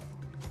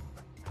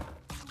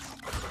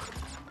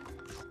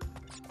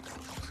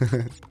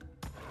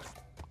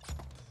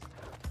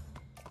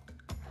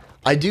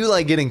 I do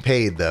like getting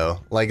paid, though.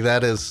 Like,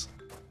 that is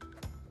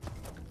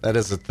a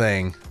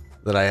thing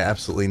that I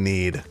absolutely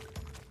need.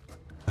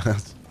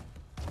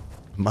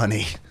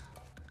 Money.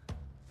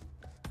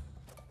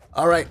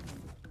 All right.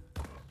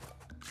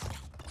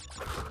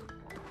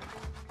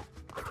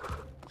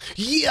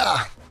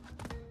 Yeah!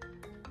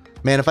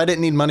 Man, if I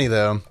didn't need money,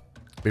 though,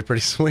 it'd be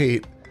pretty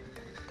sweet.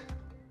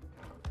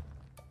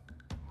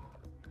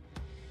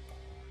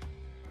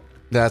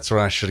 That's where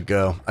I should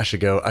go. I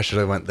should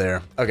have went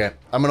there. Okay,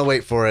 I'm gonna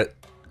wait for it.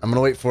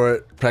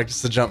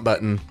 Practice the jump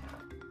button.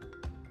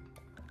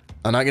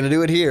 I'm not gonna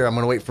do it here. I'm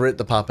gonna wait for it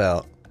to pop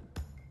out.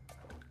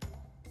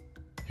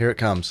 Here it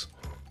comes.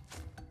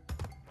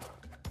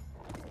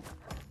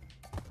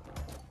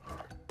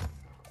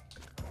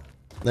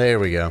 There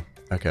we go.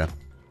 Okay.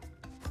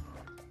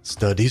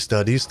 Study,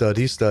 study,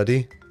 study,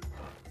 study.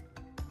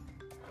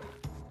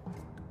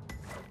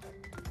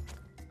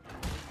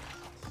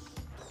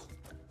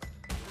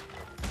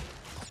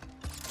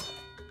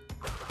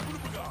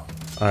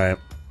 Alright.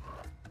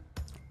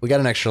 We got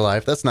an extra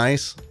life. That's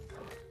nice.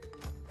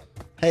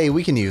 Hey,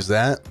 we can use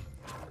that.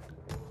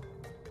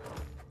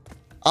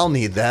 I'll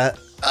need that.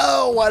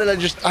 Oh, why did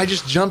I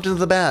just jumped into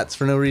the bats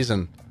for no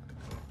reason.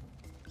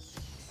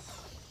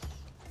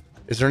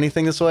 Is there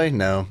anything this way?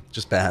 No,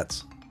 just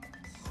bats.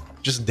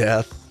 Just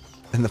death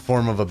in the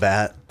form of a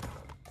bat.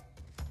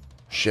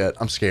 Shit,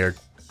 I'm scared.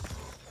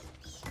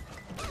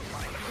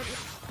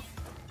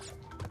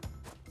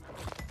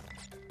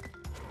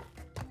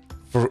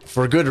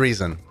 For good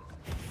reason.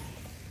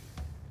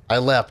 I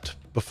leapt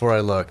before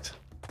I looked.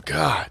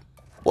 God,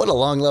 what a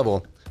long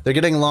level. They're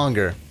getting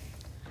longer.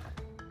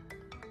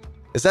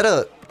 Is that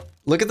a...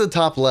 Look at the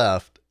top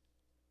left.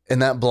 In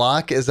that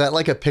block, is that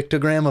like a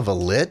pictogram of a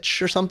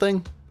lich or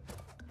something?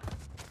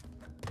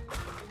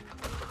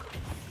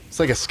 It's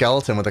like a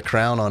skeleton with a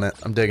crown on it.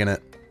 I'm digging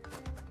it.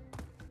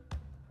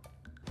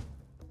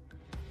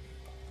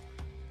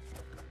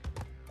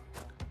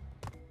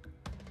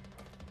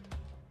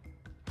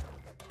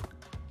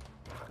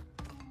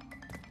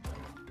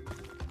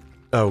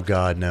 Oh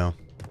god, no.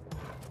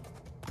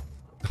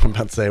 I'm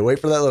about to say, wait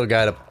for that little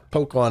guy to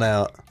poke one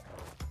out.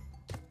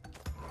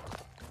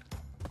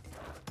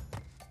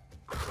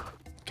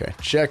 Okay,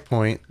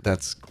 checkpoint.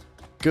 That's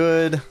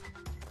good.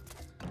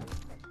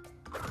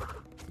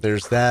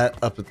 There's that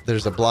up.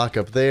 There's a block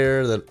up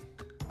there that...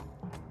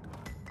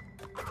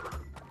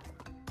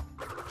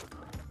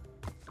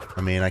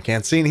 I mean, I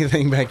can't see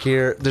anything back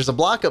here. There's a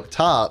block up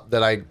top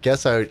that I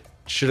guess I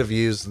should have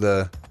used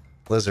the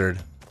lizard.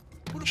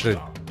 Should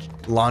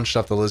have launched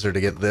off the lizard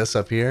to get this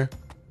up here.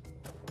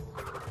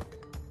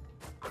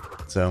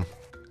 So,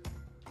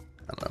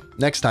 I don't know.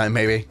 Next time,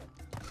 maybe.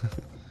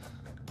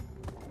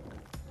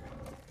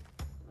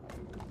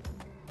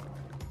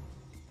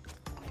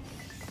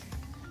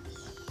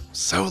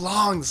 So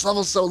long! This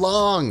level's so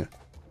long!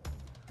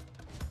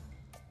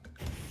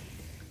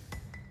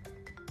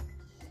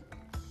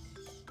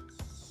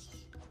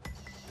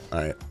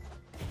 Alright.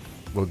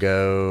 We'll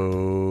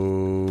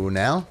go...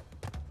 now?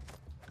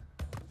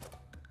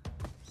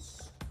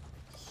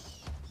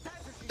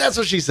 That's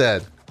what she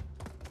said!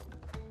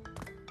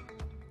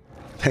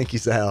 Thank you,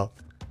 Sal.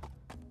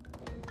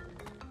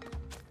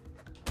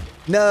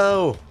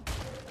 No!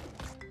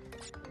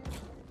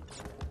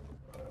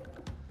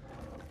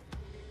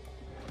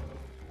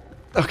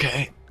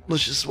 Okay,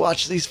 let's just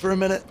watch these for a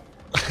minute.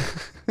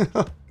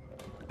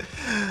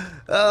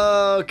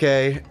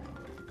 Okay.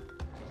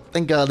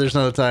 Thank God there's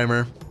not a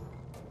timer.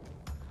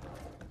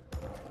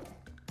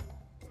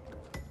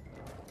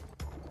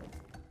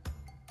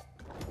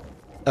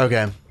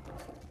 Okay.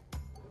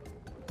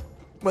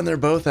 When they're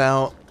both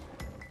out.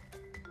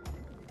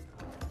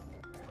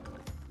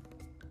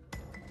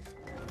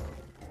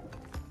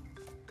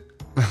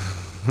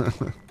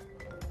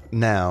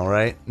 Now,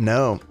 right?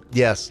 No.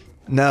 Yes.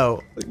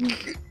 No.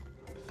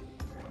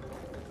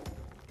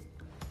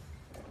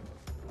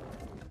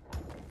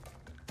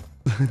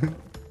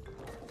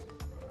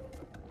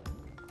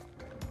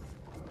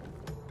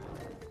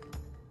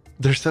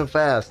 They're so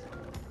fast.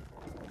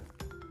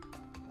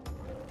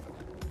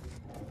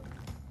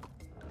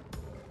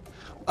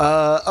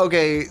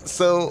 Okay,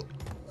 so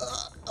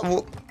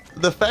well,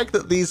 the fact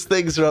that these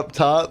things are up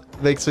top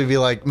makes me be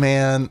like,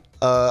 man,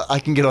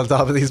 I can get on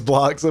top of these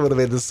blocks. It would have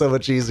made this so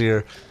much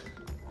easier.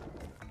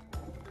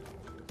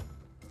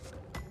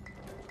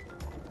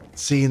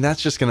 See, and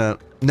that's just gonna...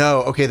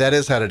 No, okay, that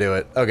is how to do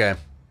it. Okay.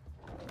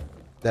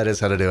 That is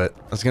how to do it.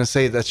 I was gonna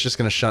say that's just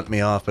gonna shunt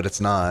me off, but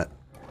it's not.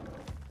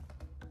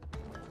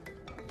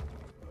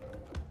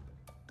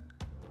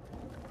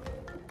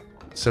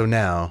 So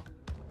now...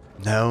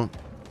 No.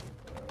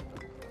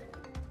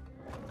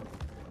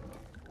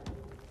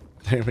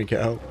 There we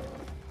go.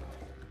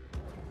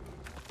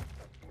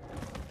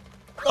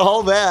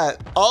 All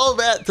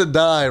that to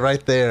die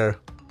right there.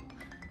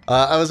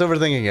 I was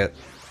overthinking it.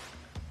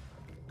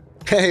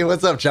 Hey,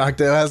 what's up,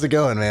 Choctaw? How's it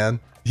going, man?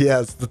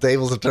 Yes, the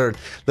tables have turned.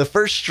 The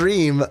first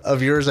stream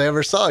of yours I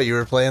ever saw, you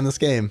were playing this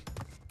game.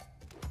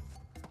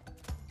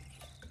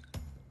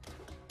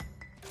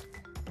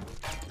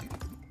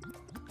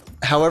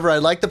 However,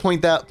 I'd like to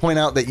point out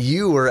that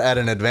you were at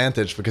an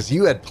advantage because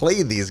you had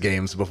played these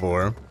games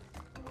before.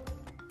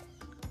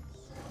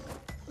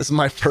 This is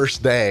my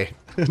first day.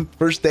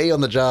 First day on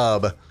the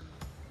job.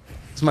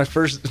 This is my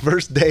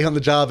first day on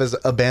the job as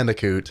a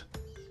Bandicoot.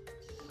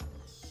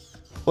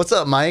 What's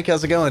up, Mike?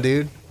 How's it going,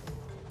 dude?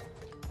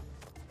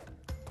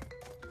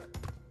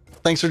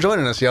 Thanks for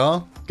joining us,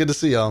 y'all. Good to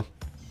see y'all.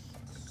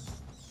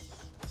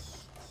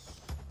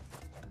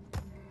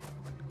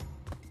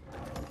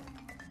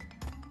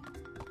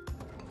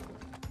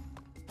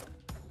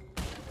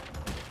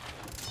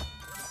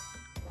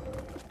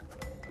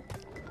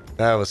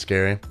 That was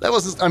scary. That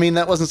wasn't, I mean,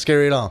 that wasn't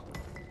scary at all.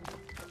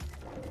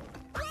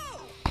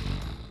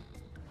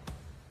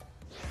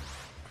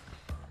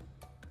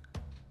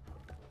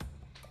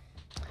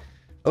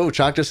 Oh,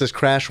 Choctaw says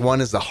Crash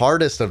 1 is the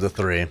hardest of the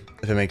 3,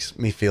 if it makes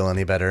me feel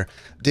any better.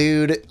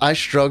 Dude, I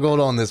struggled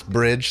on this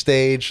bridge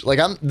stage. Like,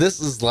 this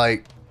is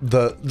like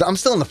I'm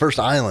still in the first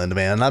island,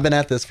 man. I've been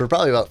at this for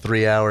probably about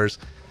 3 hours.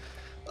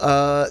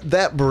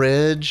 That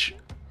bridge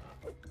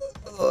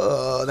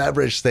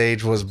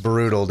stage was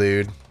brutal,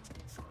 dude.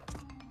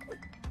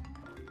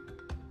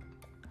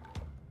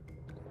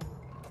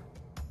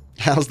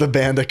 How's the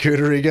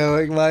bandicootery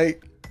going,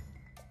 Mike?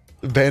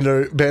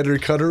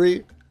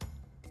 Bandicootery?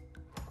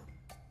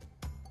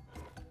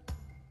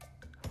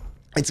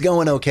 It's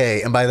going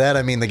okay, and by that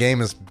I mean the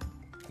game is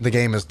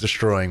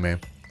destroying me.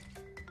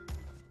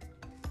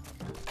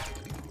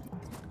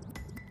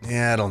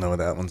 Yeah, I don't know what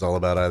that one's all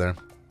about either.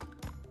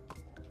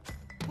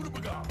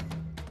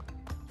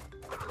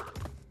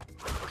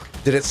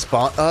 Did it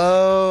spawn?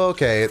 Oh,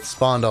 okay, it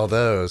spawned all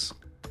those.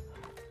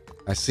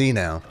 I see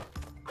now.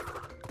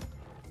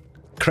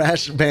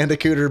 Crash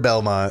Bandicooter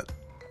Belmont.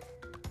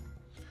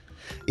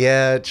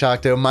 Yeah,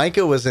 Choctaw.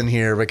 Micah was in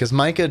here because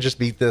Micah just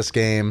beat this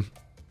game.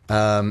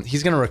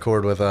 He's gonna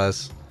record with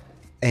us,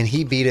 and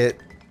he beat it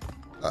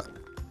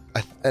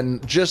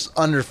in just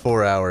under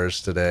 4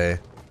 hours today.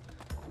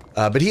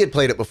 But he had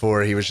played it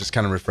before. He was just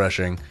kind of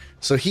refreshing.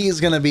 So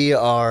he's gonna be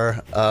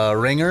our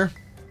ringer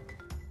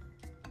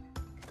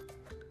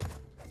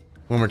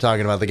when we're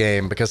talking about the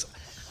game, because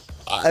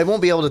I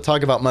won't be able to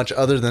talk about much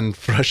other than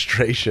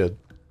frustration.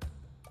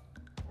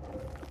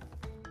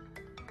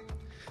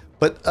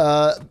 But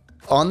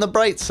on the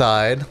bright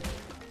side,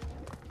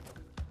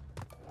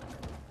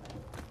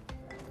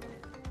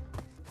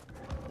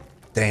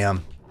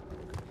 damn.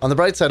 On the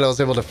bright side, I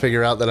was able to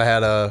figure out that I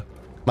had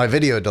my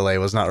video delay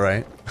was not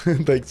right,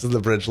 thanks to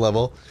the bridge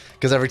level.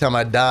 Because every time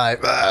I die,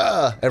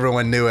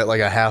 everyone knew it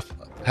like a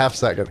half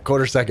second,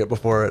 quarter second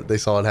before they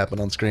saw it happen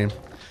on screen.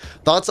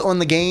 Thoughts on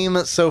the game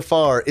so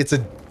far? It's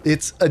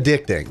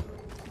addicting.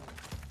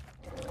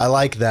 I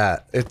like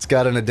that. It's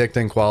got an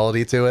addicting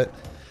quality to it.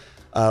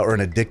 Or an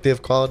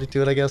addictive quality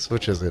to it, I guess.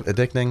 Which is it?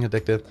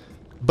 Addictive.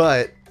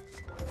 But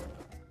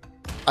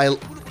I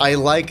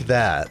like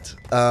that.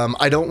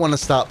 I don't want to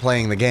stop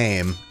playing the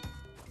game.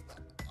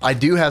 I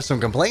do have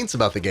some complaints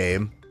about the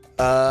game.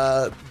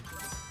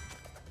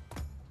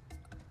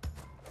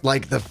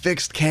 Like the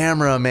fixed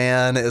camera,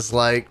 man, is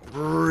like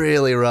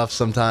really rough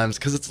sometimes,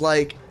 because it's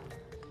like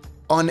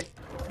I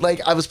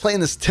was playing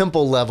this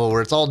temple level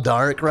where it's all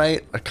dark,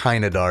 right?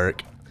 Kind of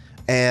dark.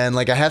 And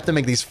like I have to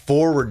make these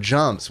forward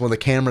jumps when the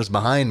camera's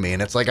behind me,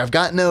 and it's like I've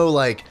got no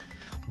like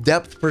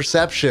depth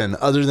perception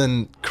other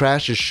than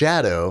Crash's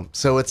shadow.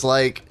 So it's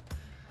like,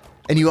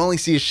 and you only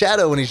see his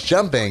shadow when he's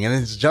jumping, and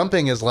his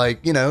jumping is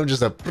like, you know,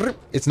 just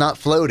it's not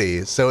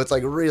floaty. So it's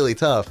like really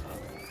tough.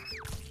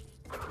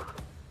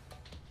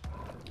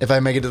 If I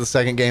make it to the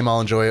second game,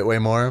 I'll enjoy it way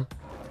more.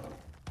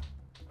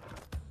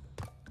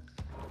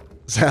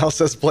 Sal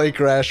says play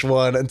Crash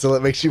 1 until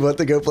it makes you want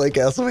to go play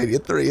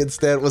Castlevania 3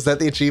 instead. Was that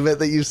the achievement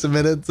that you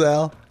submitted,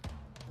 Sal?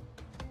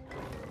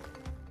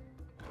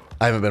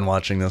 I haven't been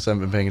watching this. I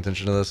haven't been paying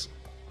attention to this.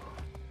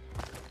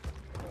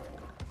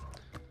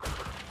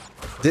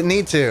 Didn't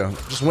need to.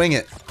 Just wing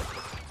it.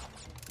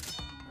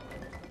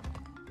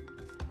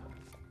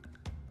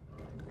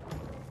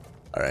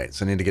 Alright,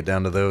 so I need to get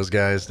down to those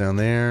guys down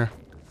there.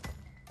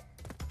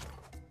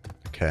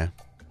 Okay.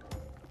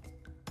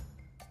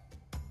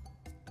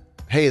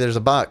 Hey, there's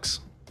a box.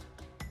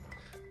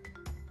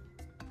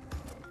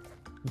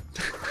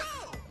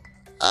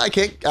 I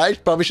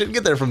probably shouldn't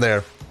get there from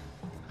there.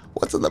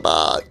 What's in the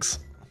box?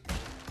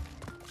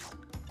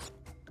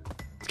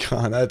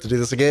 God, I have to do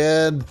this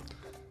again.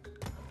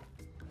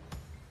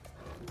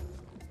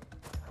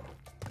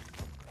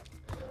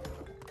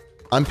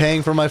 I'm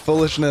paying for my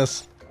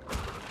foolishness.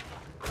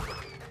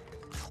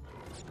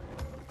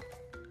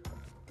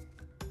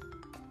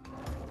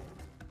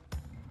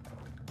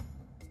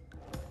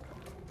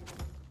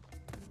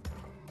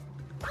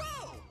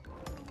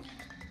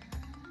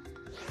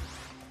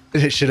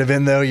 It should have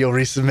been, though. You'll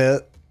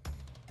resubmit.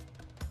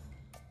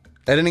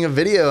 Editing a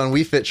video on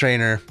Wii Fit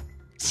Trainer.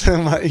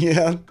 So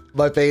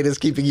my pain is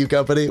keeping you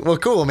company. Well,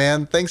 cool,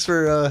 man. Thanks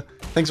for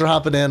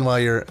hopping in while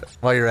you're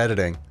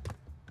editing.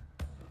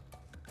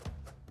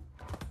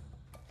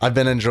 I've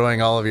been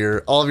enjoying all of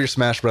your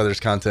Smash Brothers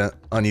content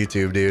on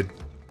YouTube, dude.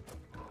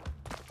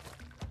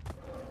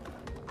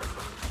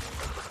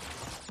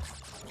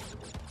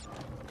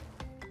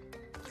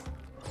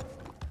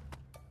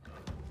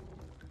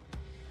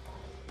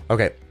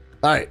 Okay.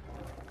 Alright.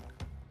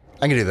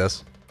 I can do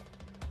this.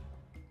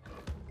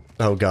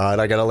 Oh god,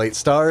 I got a late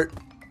start.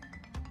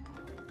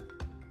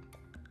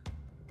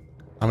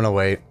 I'm gonna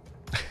wait.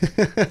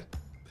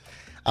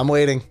 I'm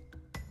waiting.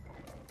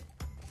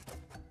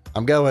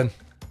 I'm going.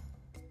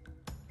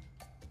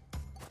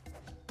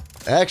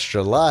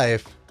 Extra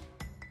life.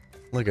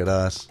 Look at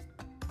us.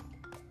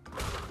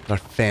 Our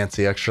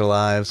fancy extra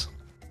lives.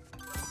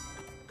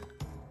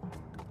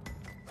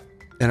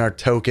 And our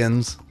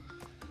tokens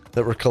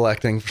that we're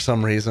collecting for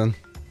some reason.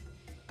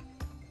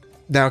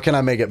 Now, can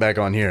I make it back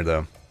on here,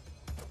 though?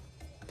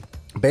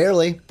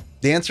 Barely.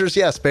 The answer is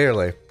yes,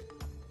 barely.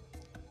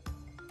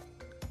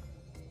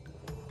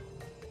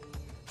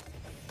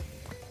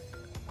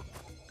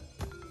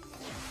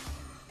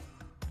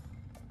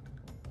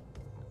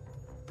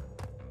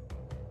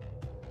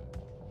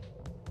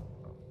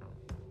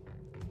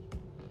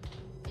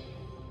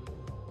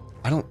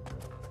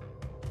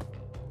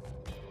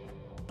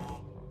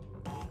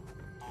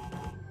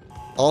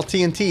 All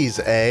TNTs,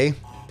 eh?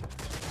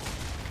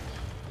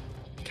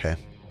 Okay.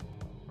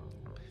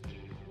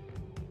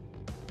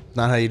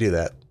 Not how you do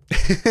that.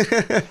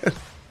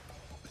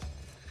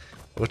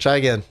 We'll try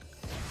again.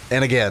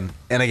 And again.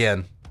 And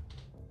again.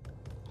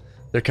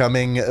 They're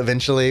coming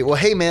eventually. Well,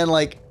 hey, man,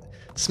 like,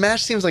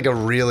 Smash seems like a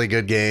really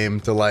good game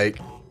to, like,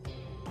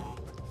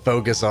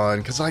 focus on.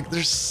 Because, like,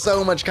 there's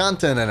so much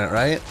content in it,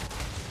 right?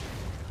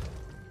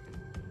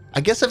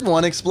 I guess if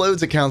one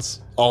explodes, it counts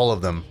all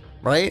of them,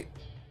 right?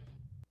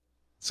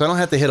 So I don't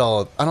have to hit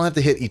I don't have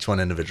to hit each one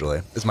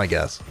individually, is my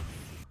guess.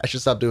 I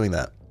should stop doing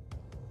that.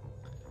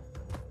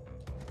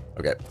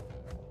 Okay.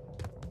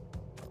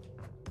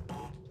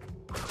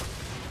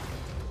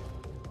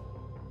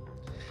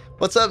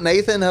 What's up,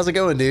 Nathan? How's it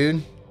going,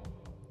 dude?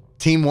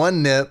 Team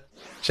 1 Nip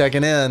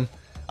checking in.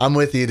 I'm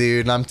with you,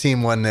 dude. I'm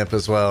Team 1 Nip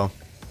as well.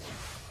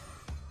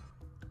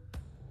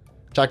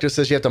 Chocto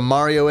says you have to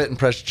Mario it and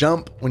press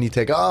jump when you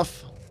take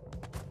off.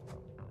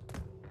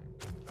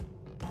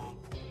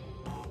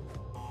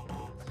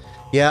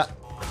 Yeah.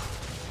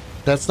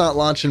 That's not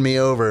launching me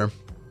over.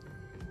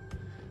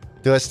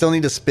 Do I still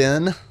need to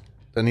spin? Do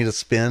I need to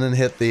spin and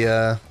hit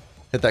the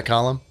hit that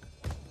column?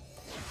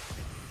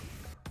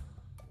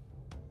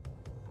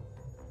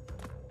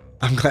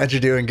 I'm glad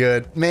you're doing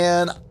good.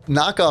 Man,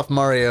 knock off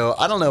Mario.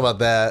 I don't know about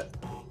that.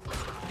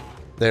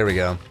 There we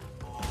go.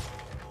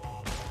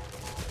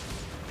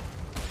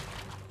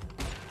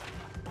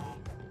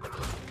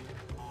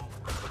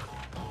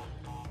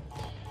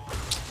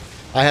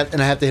 I have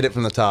to hit it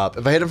from the top.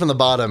 If I hit it from the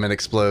bottom, it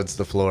explodes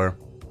the floor.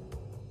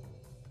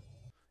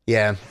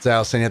 Yeah,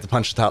 Zal saying you have to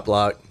punch the top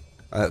block.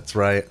 That's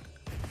right.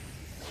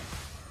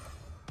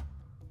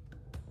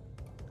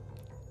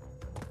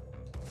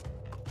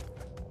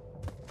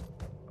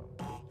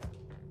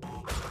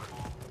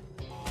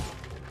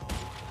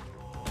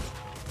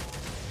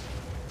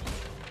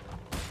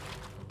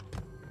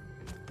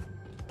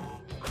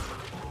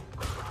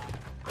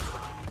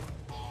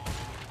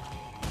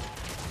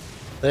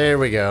 There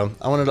we go.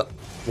 I wanted to...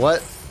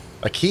 What?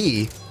 A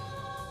key?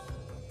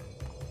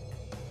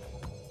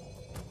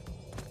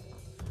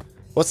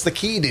 What's the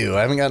key do?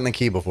 I haven't gotten a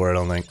key before, I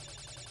don't think.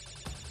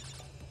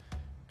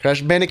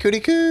 Crash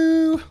Bandicooty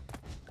Coo!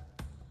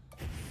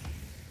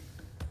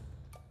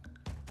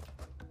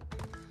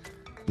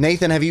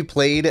 Nathan, have you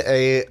played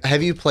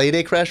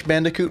a Crash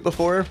Bandicoot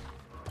before?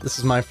 This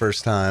is my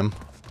first time.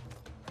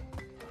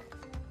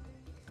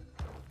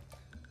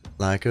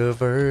 Like a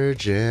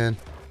virgin.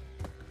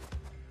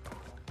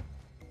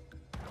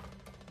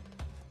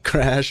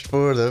 Crashed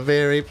for the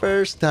very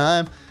first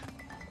time.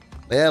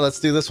 Yeah, let's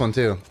do this one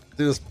too.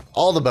 Do this,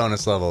 all the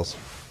bonus levels.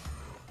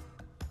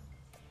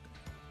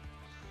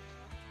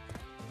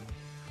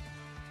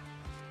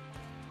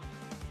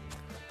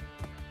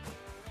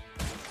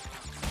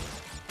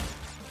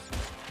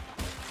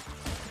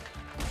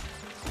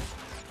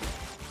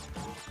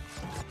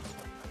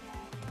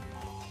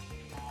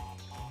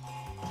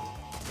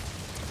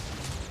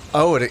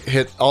 Oh, it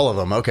hit all of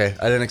them. Okay,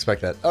 I didn't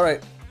expect that. All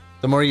right,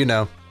 the more you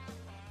know.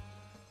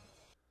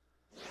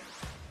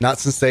 Not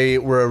since they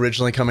were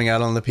originally coming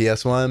out on the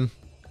PS1.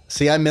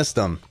 See, I missed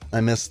them. I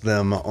missed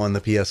them on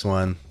the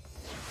PS1.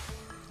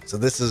 So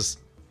this is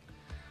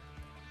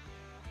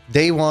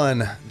day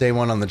one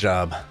on the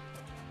job.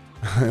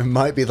 It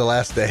might be the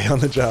last day on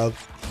the job.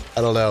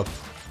 I don't know.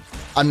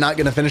 I'm not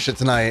going to finish it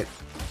tonight.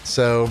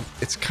 So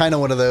it's kind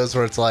of one of those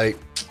where it's like,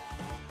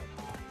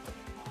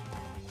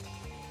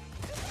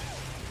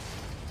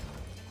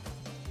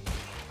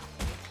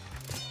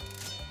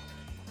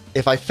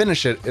 if I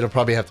finish it, it'll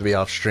probably have to be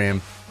off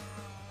stream.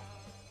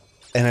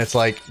 And it's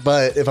like,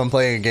 but if I'm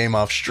playing a game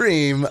off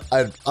stream,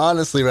 I'd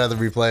honestly rather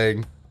be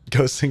playing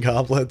Ghosts and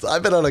Goblins.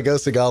 I've been on a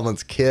Ghosts and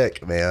Goblins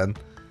kick, man.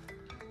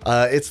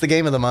 It's the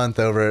game of the month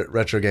over at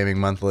Retro Gaming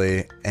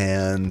Monthly.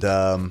 And,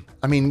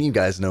 I mean, you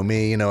guys know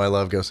me. You know I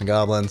love Ghosts and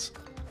Goblins.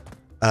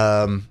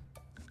 I've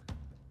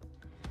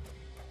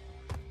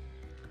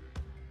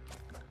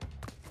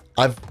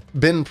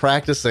been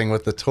practicing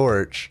with the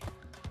torch.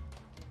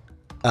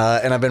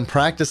 And I've been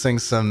practicing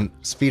some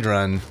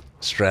speedrun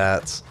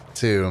strats,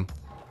 too.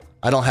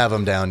 I don't have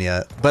them down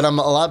yet, but I'm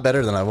a lot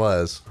better than I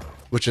was,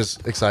 which is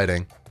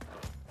exciting.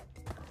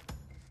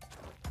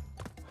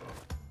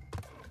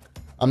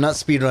 I'm not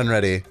speedrun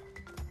ready,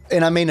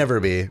 and I may never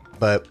be,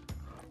 but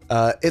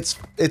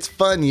it's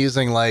fun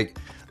using, like,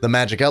 the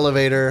magic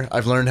elevator.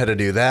 I've learned how to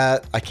do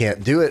that. I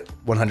can't do it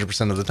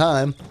 100% of the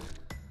time.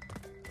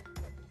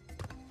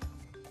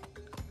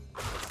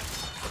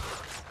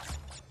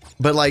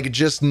 But, like,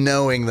 just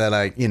knowing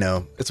that you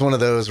know, it's one of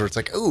those where it's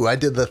like, ooh, I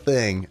did the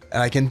thing.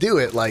 And I can do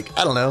it, like,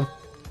 I don't know,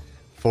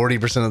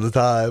 40% of the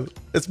time.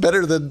 It's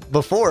better than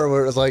before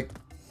where it was like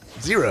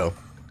 0.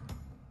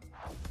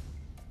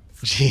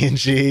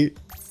 G&G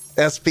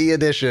SP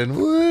edition.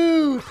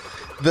 Woo!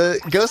 The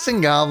Ghosts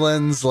and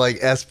Goblins, like,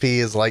 SP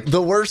is, like,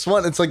 the worst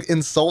one. It's, like,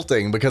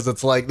 insulting because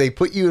it's, like, they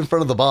put you in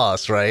front of the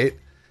boss, right?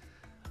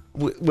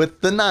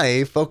 With the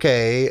knife,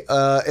 okay.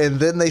 And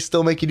then they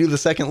still make you do the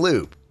second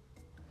loop.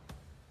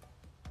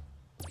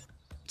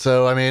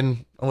 So, I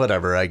mean,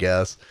 whatever, I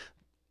guess.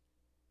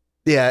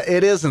 Yeah,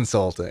 it is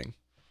insulting.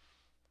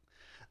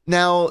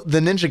 Now,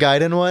 the Ninja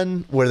Gaiden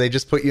one, where they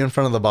just put you in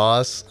front of the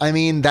boss, I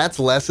mean, that's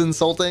less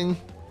insulting.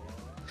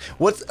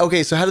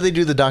 Okay, so how do they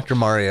do the Dr.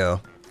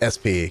 Mario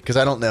SP? Because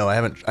I don't know. I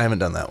haven't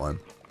done that one.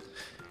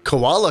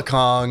 Koala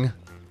Kong.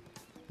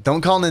 Don't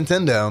call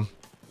Nintendo.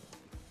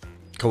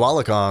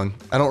 Koala Kong.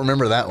 I don't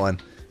remember that one.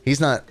 He's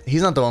not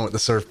the one with the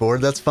surfboard.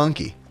 That's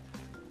Funky.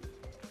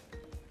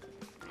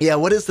 Yeah,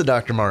 what is the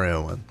Dr.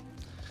 Mario one?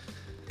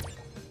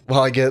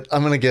 Well, I'm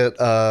gonna get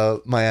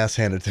my ass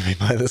handed to me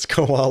by this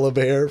koala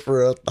bear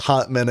for a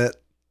hot minute.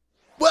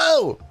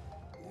 Whoa!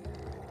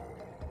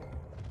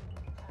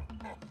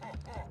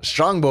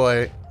 Strong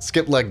boy,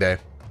 skip leg day.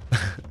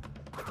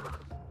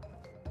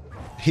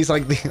 He's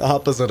like the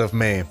opposite of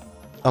me.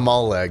 I'm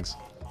all legs.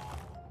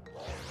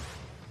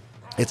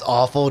 It's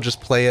awful, just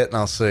play it and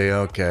I'll say,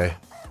 okay.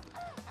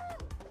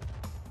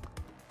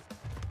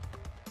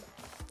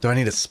 Do I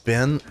need to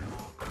spin?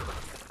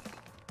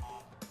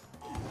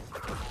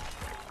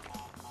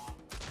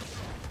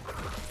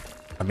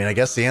 I mean, I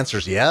guess the answer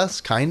is yes,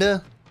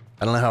 kinda.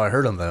 I don't know how I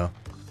heard him though.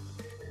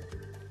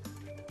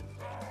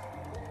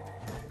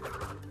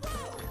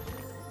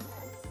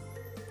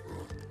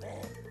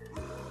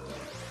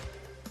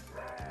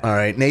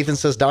 Alright, Nathan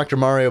says Dr.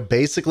 Mario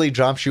basically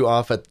drops you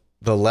off at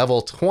the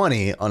level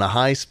 20 on a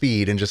high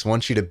speed and just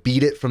wants you to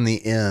beat it from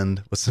the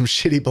end with some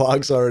shitty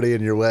blocks already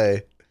in your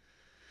way.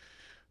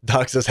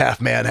 Doc says half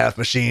man, half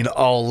machine,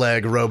 all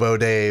leg Robo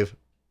Dave.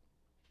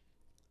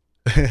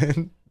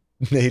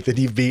 Nathan,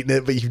 you've beaten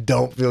it, but you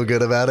don't feel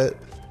good about it.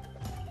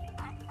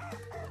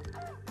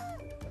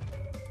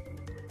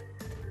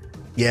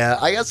 Yeah,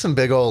 I got some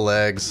big old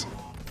legs.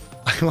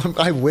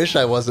 I wish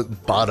I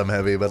wasn't bottom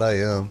heavy, but I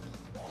am.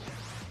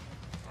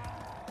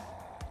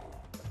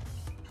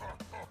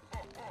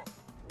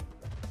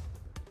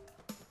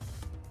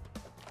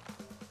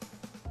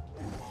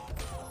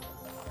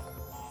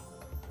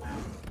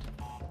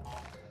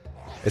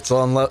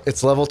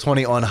 It's level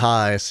 20 on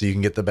high, so you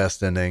can get the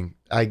best ending.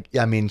 I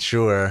mean,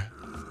 sure,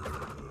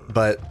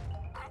 but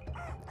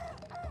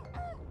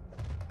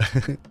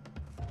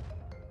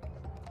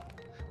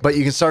but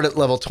you can start at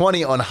level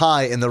 20 on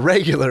high in the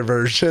regular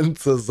version,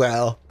 says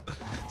Sal.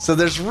 So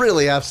there's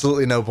really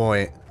absolutely no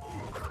point.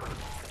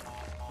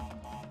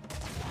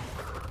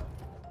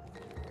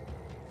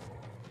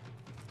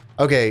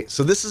 Okay,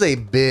 so this is a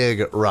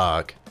big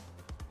rock.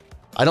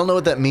 I don't know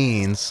what that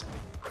means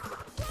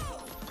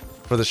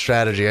for the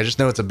strategy. I just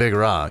know it's a big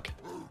rock.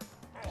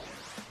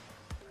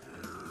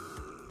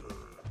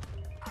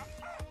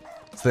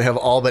 So they have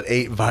all but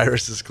 8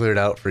 viruses cleared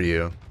out for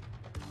you.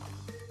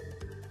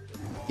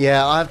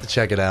 Yeah, I'll have to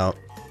check it out.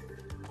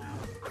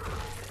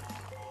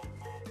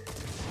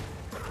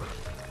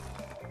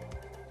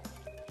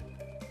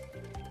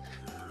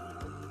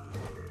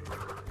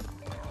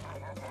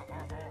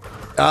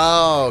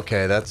 Oh,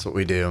 okay, that's what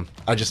we do.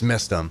 I just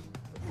missed them.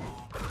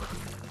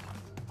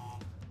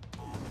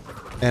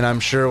 And I'm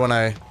sure when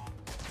I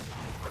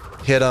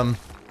hit them,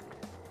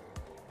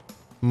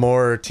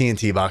 more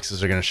TNT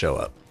boxes are going to show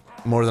up.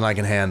 More than I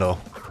can handle.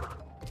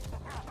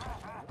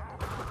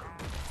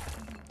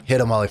 Hit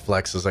him while he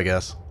flexes, I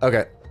guess.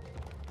 Okay.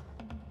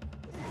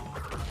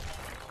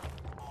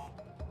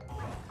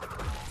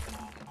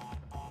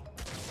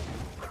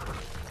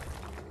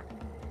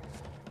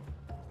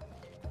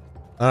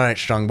 Alright,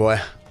 strong boy.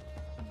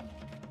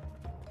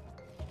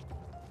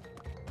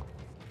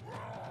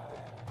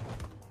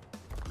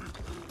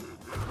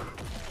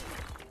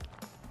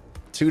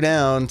 Two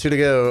down, 2 to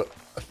go.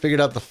 I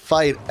figured out the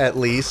fight, at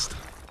least.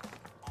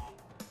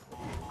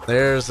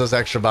 There's those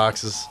extra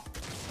boxes.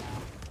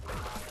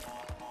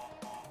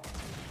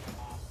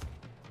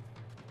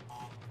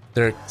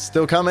 They're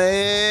still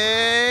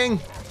coming!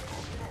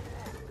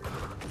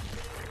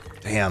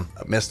 Damn,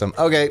 I missed them.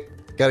 Okay,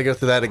 gotta go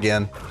through that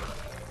again.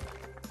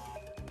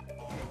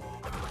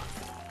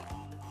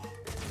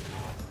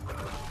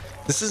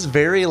 This is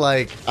very,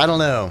 like, I don't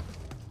know,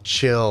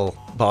 chill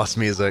boss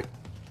music.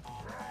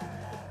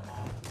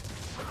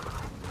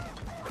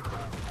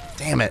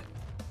 Damn it.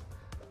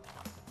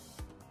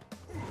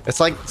 It's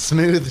like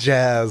smooth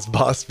jazz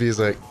boss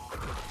music.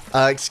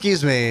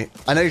 Excuse me.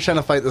 I know you're trying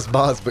to fight this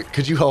boss, but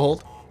could you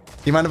hold?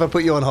 Do you mind if I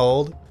put you on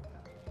hold?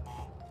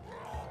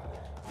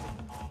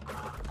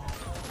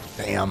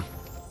 Damn.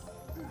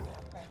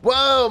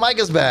 Whoa,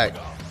 Micah's back.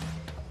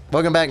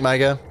 Welcome back,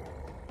 Micah.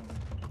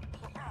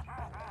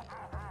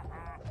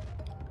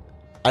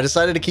 I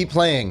decided to keep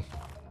playing.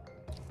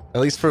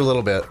 At least for a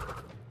little bit.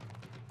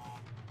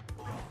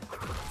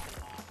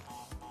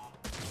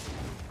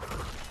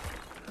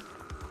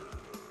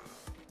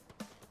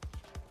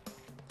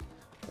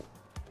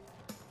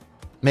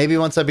 Maybe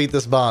once I beat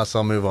this boss,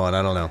 I'll move on.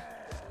 I don't know.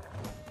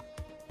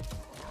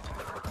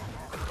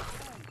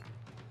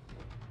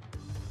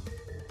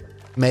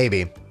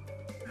 Maybe.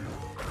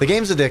 The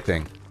game's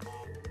addicting.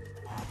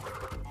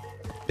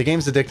 The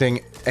game's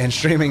addicting, and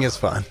streaming is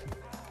fun.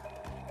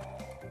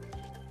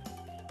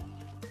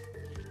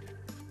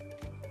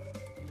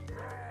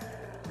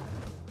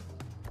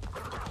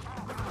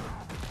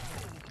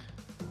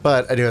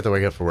 But I do have to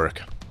wake up for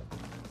work.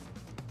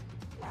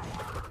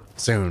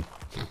 Soon.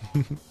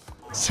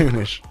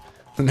 Soonish.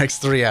 The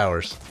next 3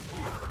 hours.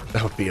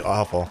 That would be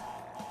awful.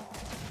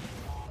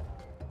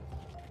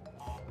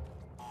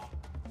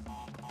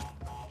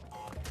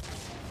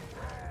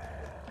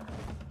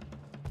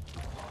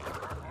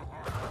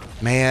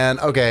 Man,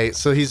 okay,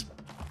 so he's...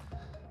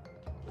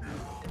 I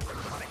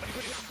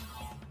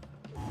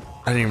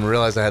didn't even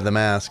realize I had the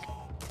mask.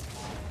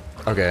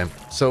 Okay,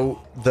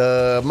 so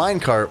the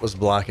minecart was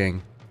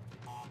blocking.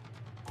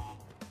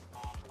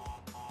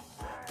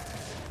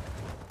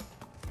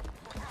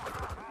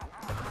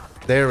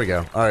 There we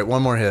go. Alright,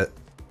 one more hit.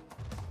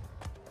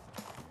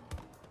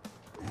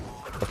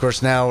 Of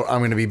course, now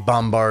I'm going to be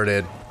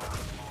bombarded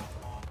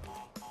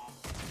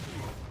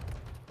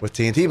with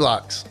TNT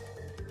blocks.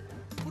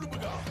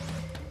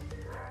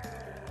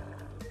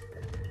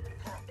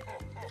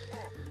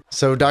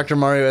 So Dr.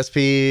 Mario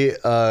SP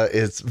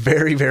is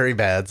very, very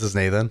bad, says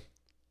Nathan.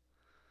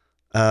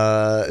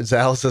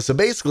 Zal says, so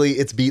basically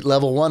it's beat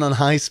level 1 on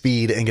high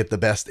speed and get the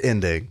best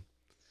ending.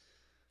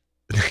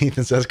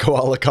 Nathan says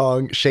Koala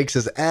Kong shakes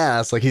his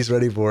ass like he's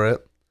ready for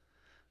it.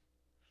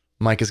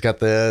 Mike has got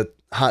the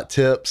hot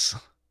tips.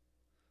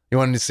 You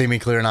wanted to see me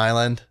clear an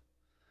island?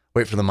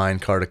 Wait for the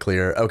minecart to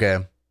clear. Okay.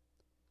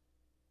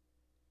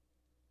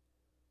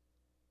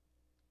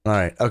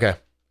 Alright, okay.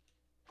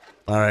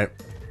 Alright.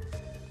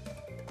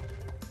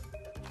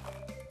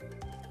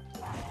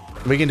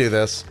 We can do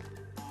this.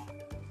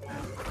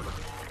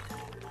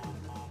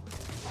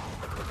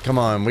 Come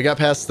on, we got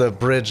past the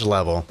bridge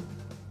level.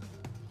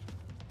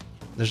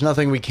 There's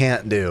nothing we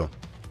can't do.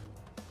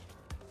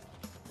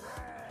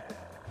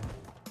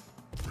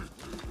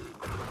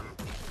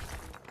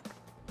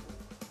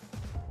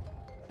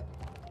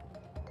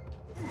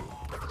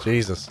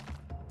 Jesus.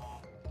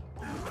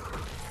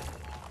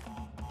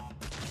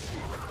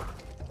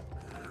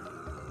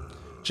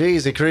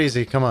 Jeezy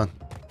crazy, come on.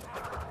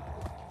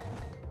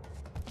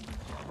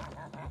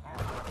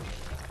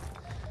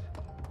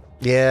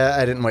 Yeah,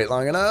 I didn't wait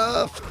long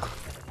enough.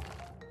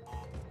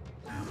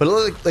 But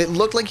it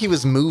looked like he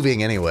was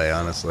moving anyway,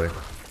 honestly.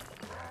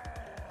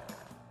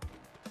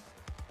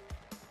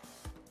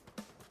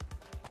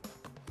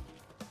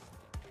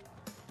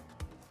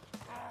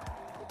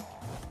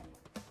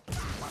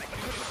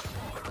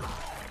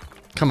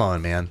 Come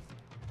on, man.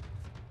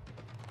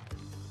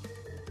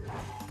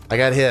 I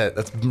got hit.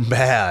 That's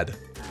bad.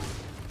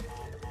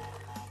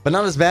 But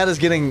not as bad as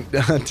getting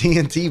a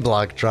TNT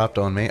block dropped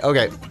on me.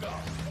 Okay.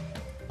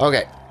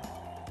 Okay.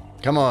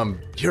 Come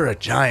on. You're a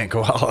giant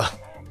koala.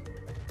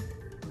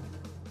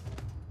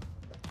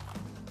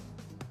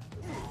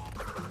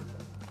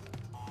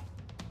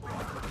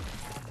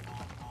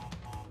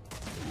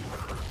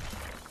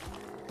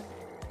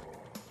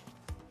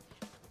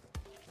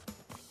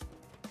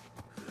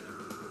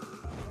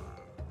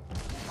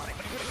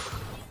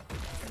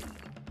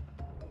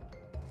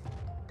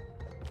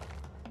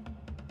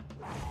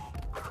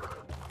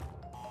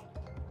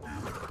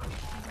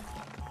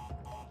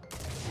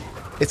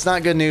 It's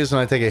not good news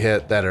when I take a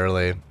hit that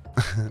early.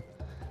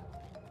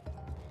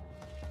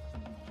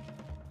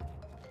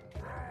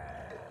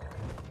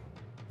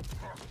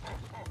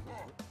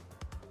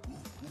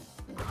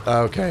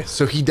 Okay,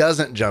 so he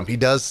doesn't jump. He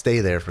does stay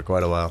there for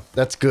quite a while.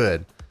 That's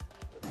good.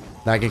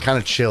 Now I can kind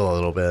of chill a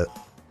little bit.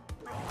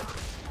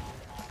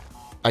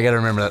 I gotta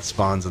remember that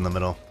spawns in the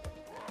middle.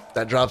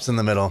 That drops in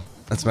the middle.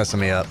 That's messing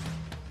me up.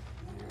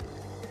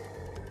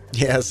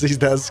 Yes, he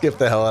does skip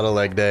the hell out of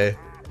leg day.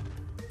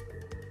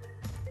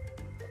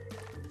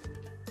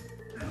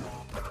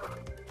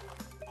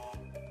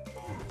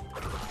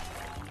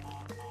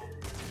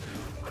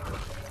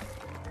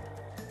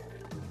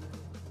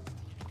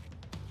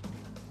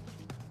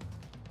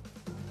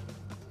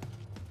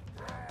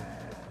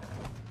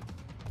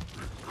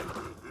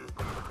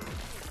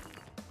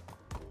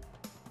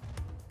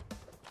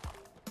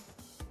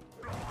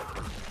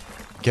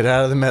 Get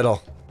out of the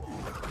middle.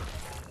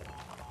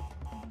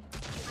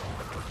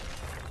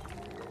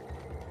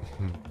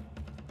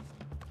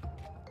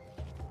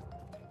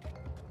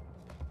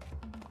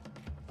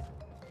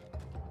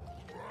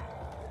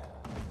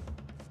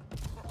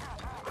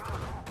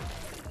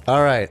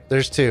 All right,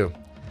 there's two.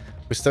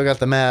 We still got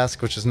the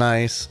mask, which is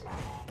nice.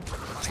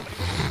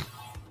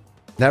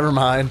 Never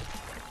mind.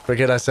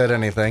 Forget I said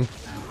anything.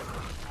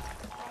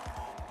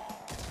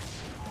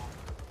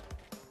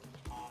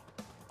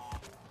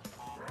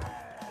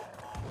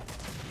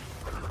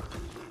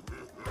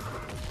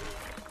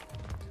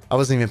 I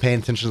wasn't even paying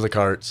attention to the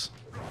carts.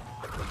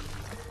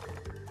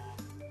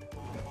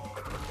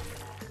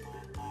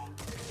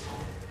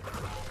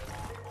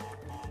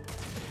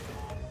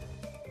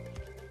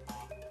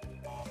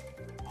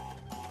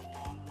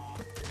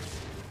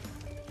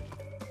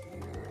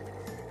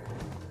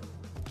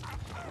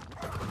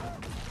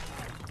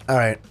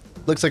 Alright.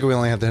 Looks like we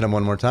only have to hit him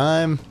one more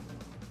time.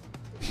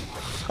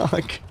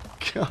 Fuck.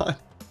 God.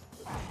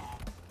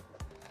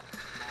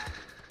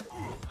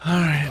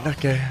 Alright,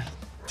 okay.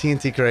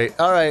 TNT crate.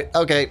 Alright,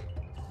 okay.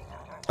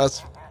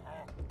 That's...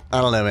 I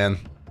don't know, man.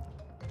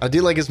 I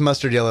do like his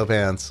mustard yellow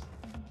pants.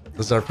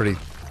 Those are pretty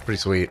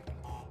sweet.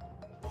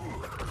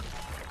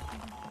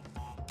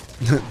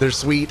 They're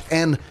sweet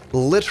and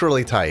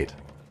literally tight.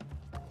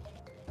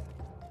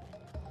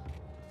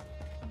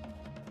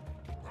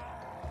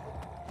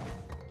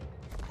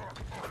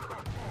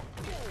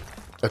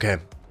 Okay.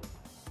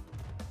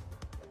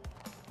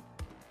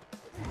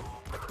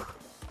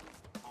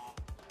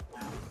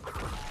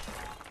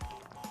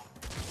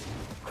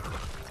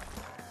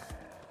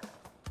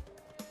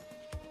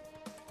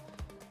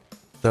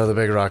 Throw the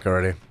big rock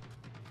already.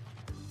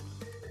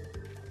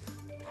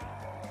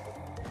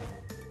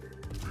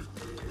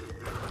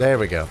 There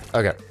we go.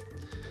 Okay.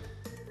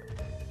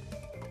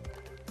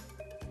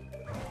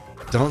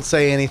 Don't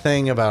say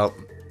anything about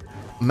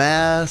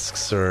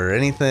masks or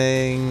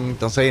anything.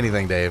 Don't say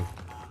anything, Dave.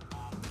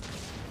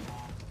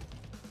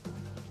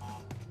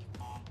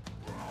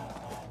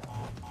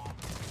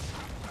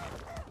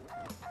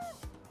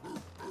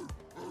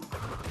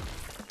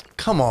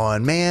 Come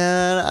on,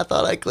 man. I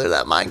thought I cleared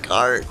that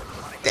minecart.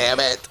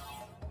 Damn it.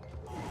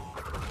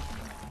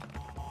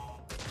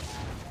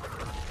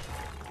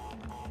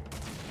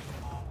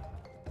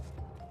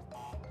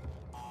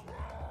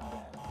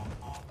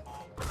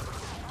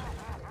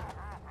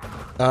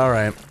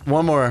 Alright,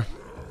 one more.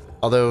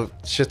 Although,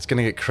 shit's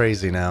gonna get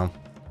crazy now.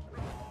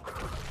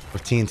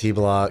 With TNT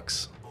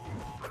blocks.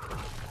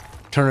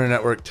 Turner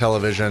Network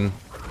television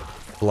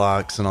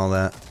blocks and all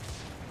that.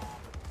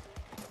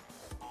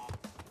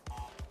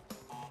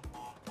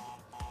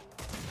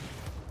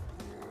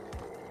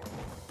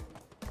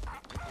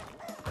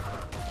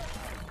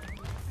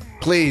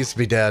 Please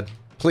be dead.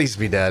 Please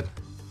be dead.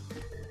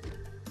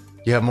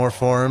 You have more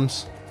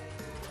forums?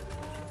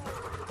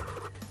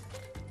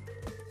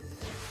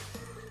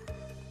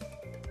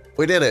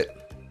 We did it.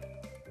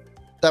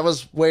 That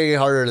was way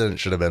harder than it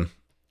should have been.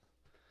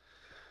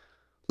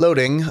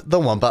 Loading the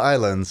Wampa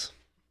Islands.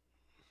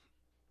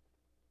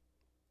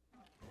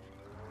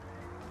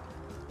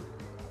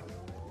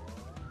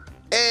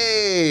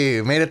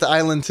 Hey! Made it to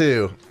Island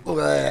 2.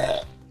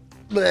 Bleh.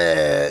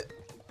 Bleh.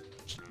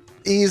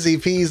 Easy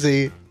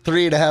peasy.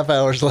 3.5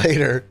 hours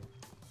later.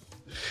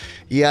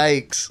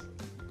 Yikes.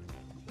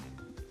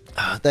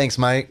 Thanks,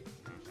 Mike.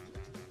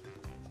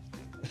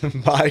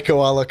 Bye,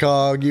 Koala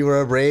Kong. You were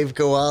a brave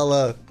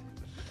koala.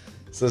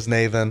 Says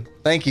Nathan.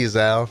 Thank you,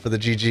 Zao, for the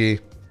GG.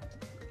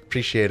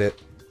 Appreciate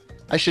it.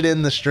 I should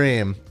end the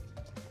stream.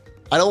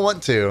 I don't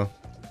want to.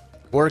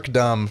 Work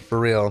dumb, for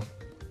real.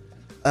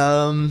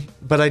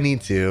 But I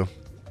need to.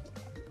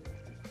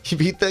 You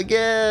beat the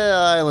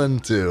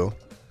Island 2.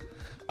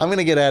 I'm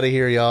gonna get out of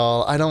here,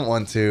 y'all. I don't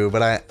want to,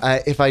 but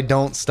if I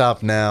don't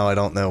stop now, I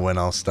don't know when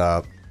I'll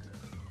stop.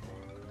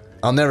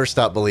 I'll never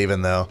stop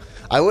believing, though.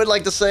 I would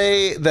like to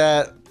say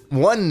that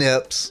one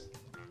nips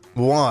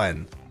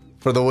won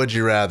for the Would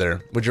You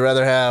Rather. Would you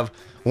rather have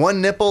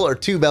one nipple or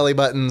two belly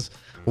buttons?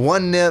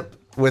 One nip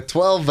with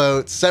 12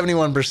 votes,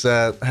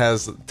 71%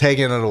 has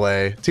taken it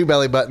away. Two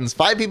belly buttons.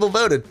 5 people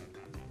voted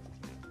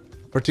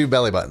for 2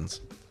 belly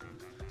buttons.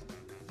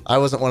 I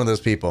wasn't one of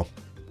those people.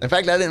 In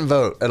fact, I didn't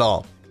vote at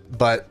all.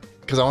 But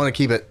because I want to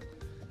keep it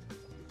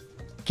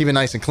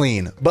nice and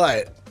clean.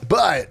 But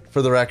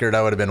for the record,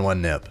 I would have been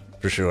one nip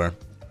for sure.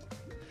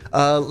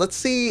 Let's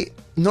see.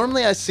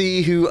 Normally I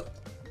see who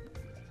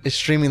is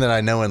streaming that I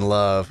know and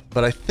love,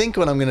 but I think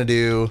what I'm gonna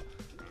do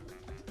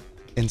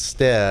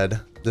instead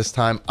this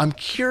time, I'm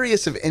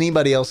curious if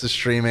anybody else is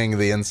streaming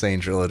the Insane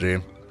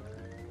Trilogy.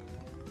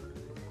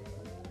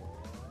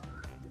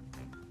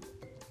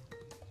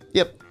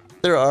 Yep,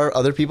 there are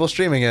other people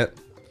streaming it.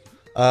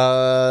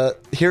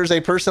 Here's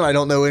a person I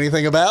don't know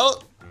anything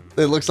about.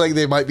 It looks like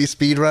they might be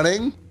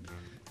speedrunning.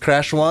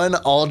 Crash 1,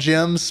 all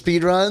gyms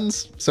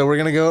speedruns. So we're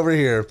gonna go over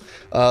here.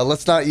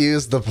 Let's not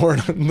use the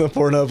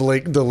Pornhub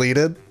link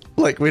deleted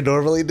like we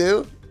normally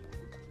do.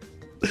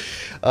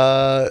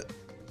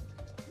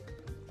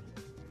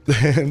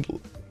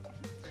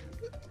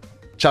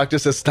 Chalk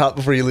just says stop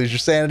before you lose your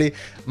sanity.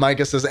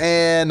 Micah says,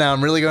 and now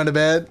I'm really going to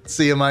bed.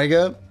 See you,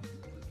 Micah.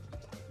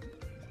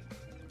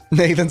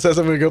 Nathan says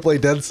I'm gonna go play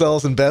Dead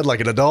Cells in bed like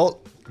an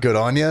adult. Good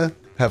on ya.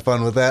 Have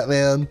fun with that,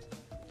 man.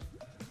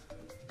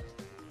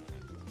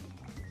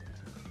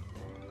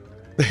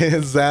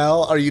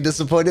 Zal, are you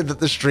disappointed that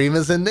the stream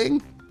is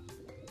ending?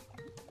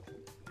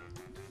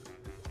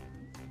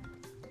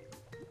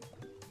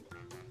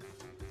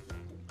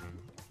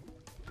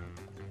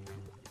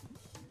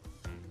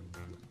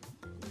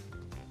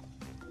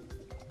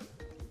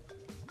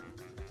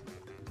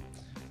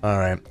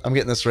 Alright, I'm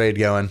getting this raid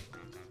going.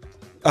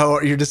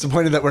 Oh, you're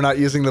disappointed that we're not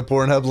using the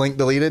Pornhub link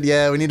deleted?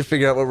 Yeah, we need to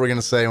figure out what we're going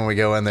to say when we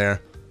go in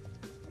there.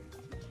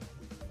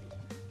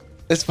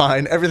 It's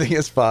fine. Everything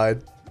is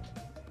fine.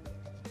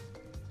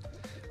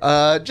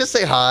 Just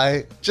say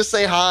hi. Just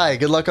say hi.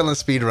 Good luck on the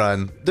speed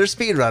run. They're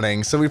speed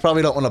running, so we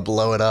probably don't want to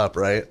blow it up,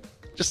 right?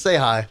 Just say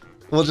hi.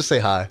 We'll just say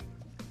hi.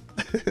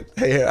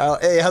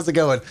 Hey, how's it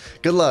going?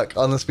 Good luck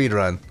on the speed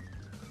run,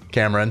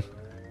 Cameron.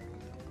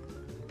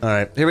 All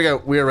right, here we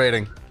go. We are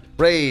raiding.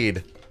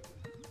 Raid.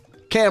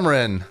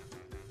 Cameron.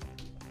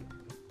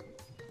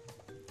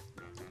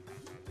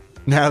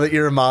 Now that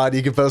you're a mod,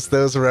 you can post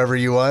those wherever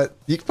you want.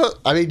 You can post,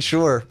 I mean,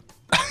 sure.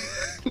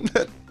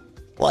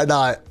 Why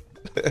not?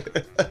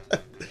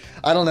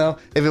 I don't know.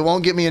 If it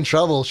won't get me in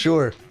trouble,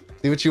 sure.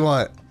 Do what you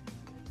want.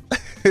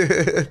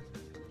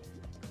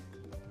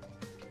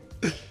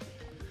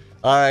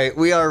 All right,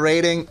 we are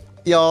raiding.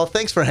 Y'all,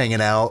 thanks for hanging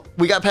out.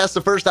 We got past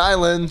the first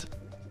island.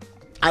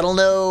 I don't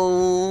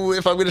know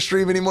if I'm going to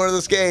stream any more of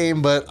this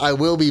game, but I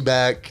will be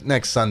back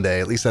next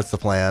Sunday. At least that's the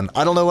plan.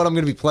 I don't know what I'm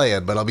going to be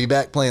playing, but I'll be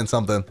back playing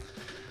something.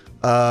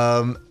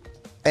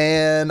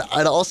 And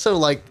I'd also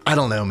like, I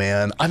don't know,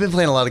 man. I've been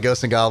playing a lot of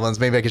Ghosts and Goblins.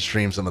 Maybe I could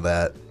stream some of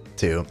that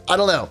too. I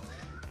don't know.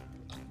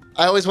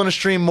 I always want to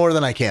stream more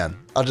than I can.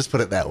 I'll just put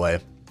it that way.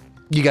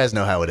 You guys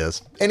know how it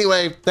is.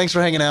 Anyway, thanks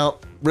for hanging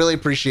out. Really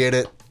appreciate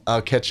it.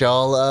 I'll catch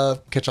y'all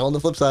on the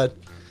flip side.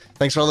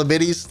 Thanks for all the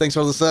biddies. Thanks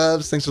for all the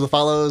subs. Thanks for the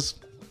follows.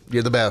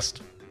 You're the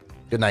best.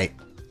 Good night.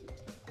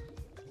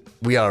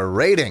 We are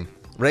raiding.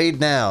 Raid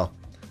now.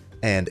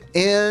 And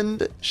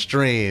end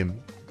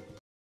stream.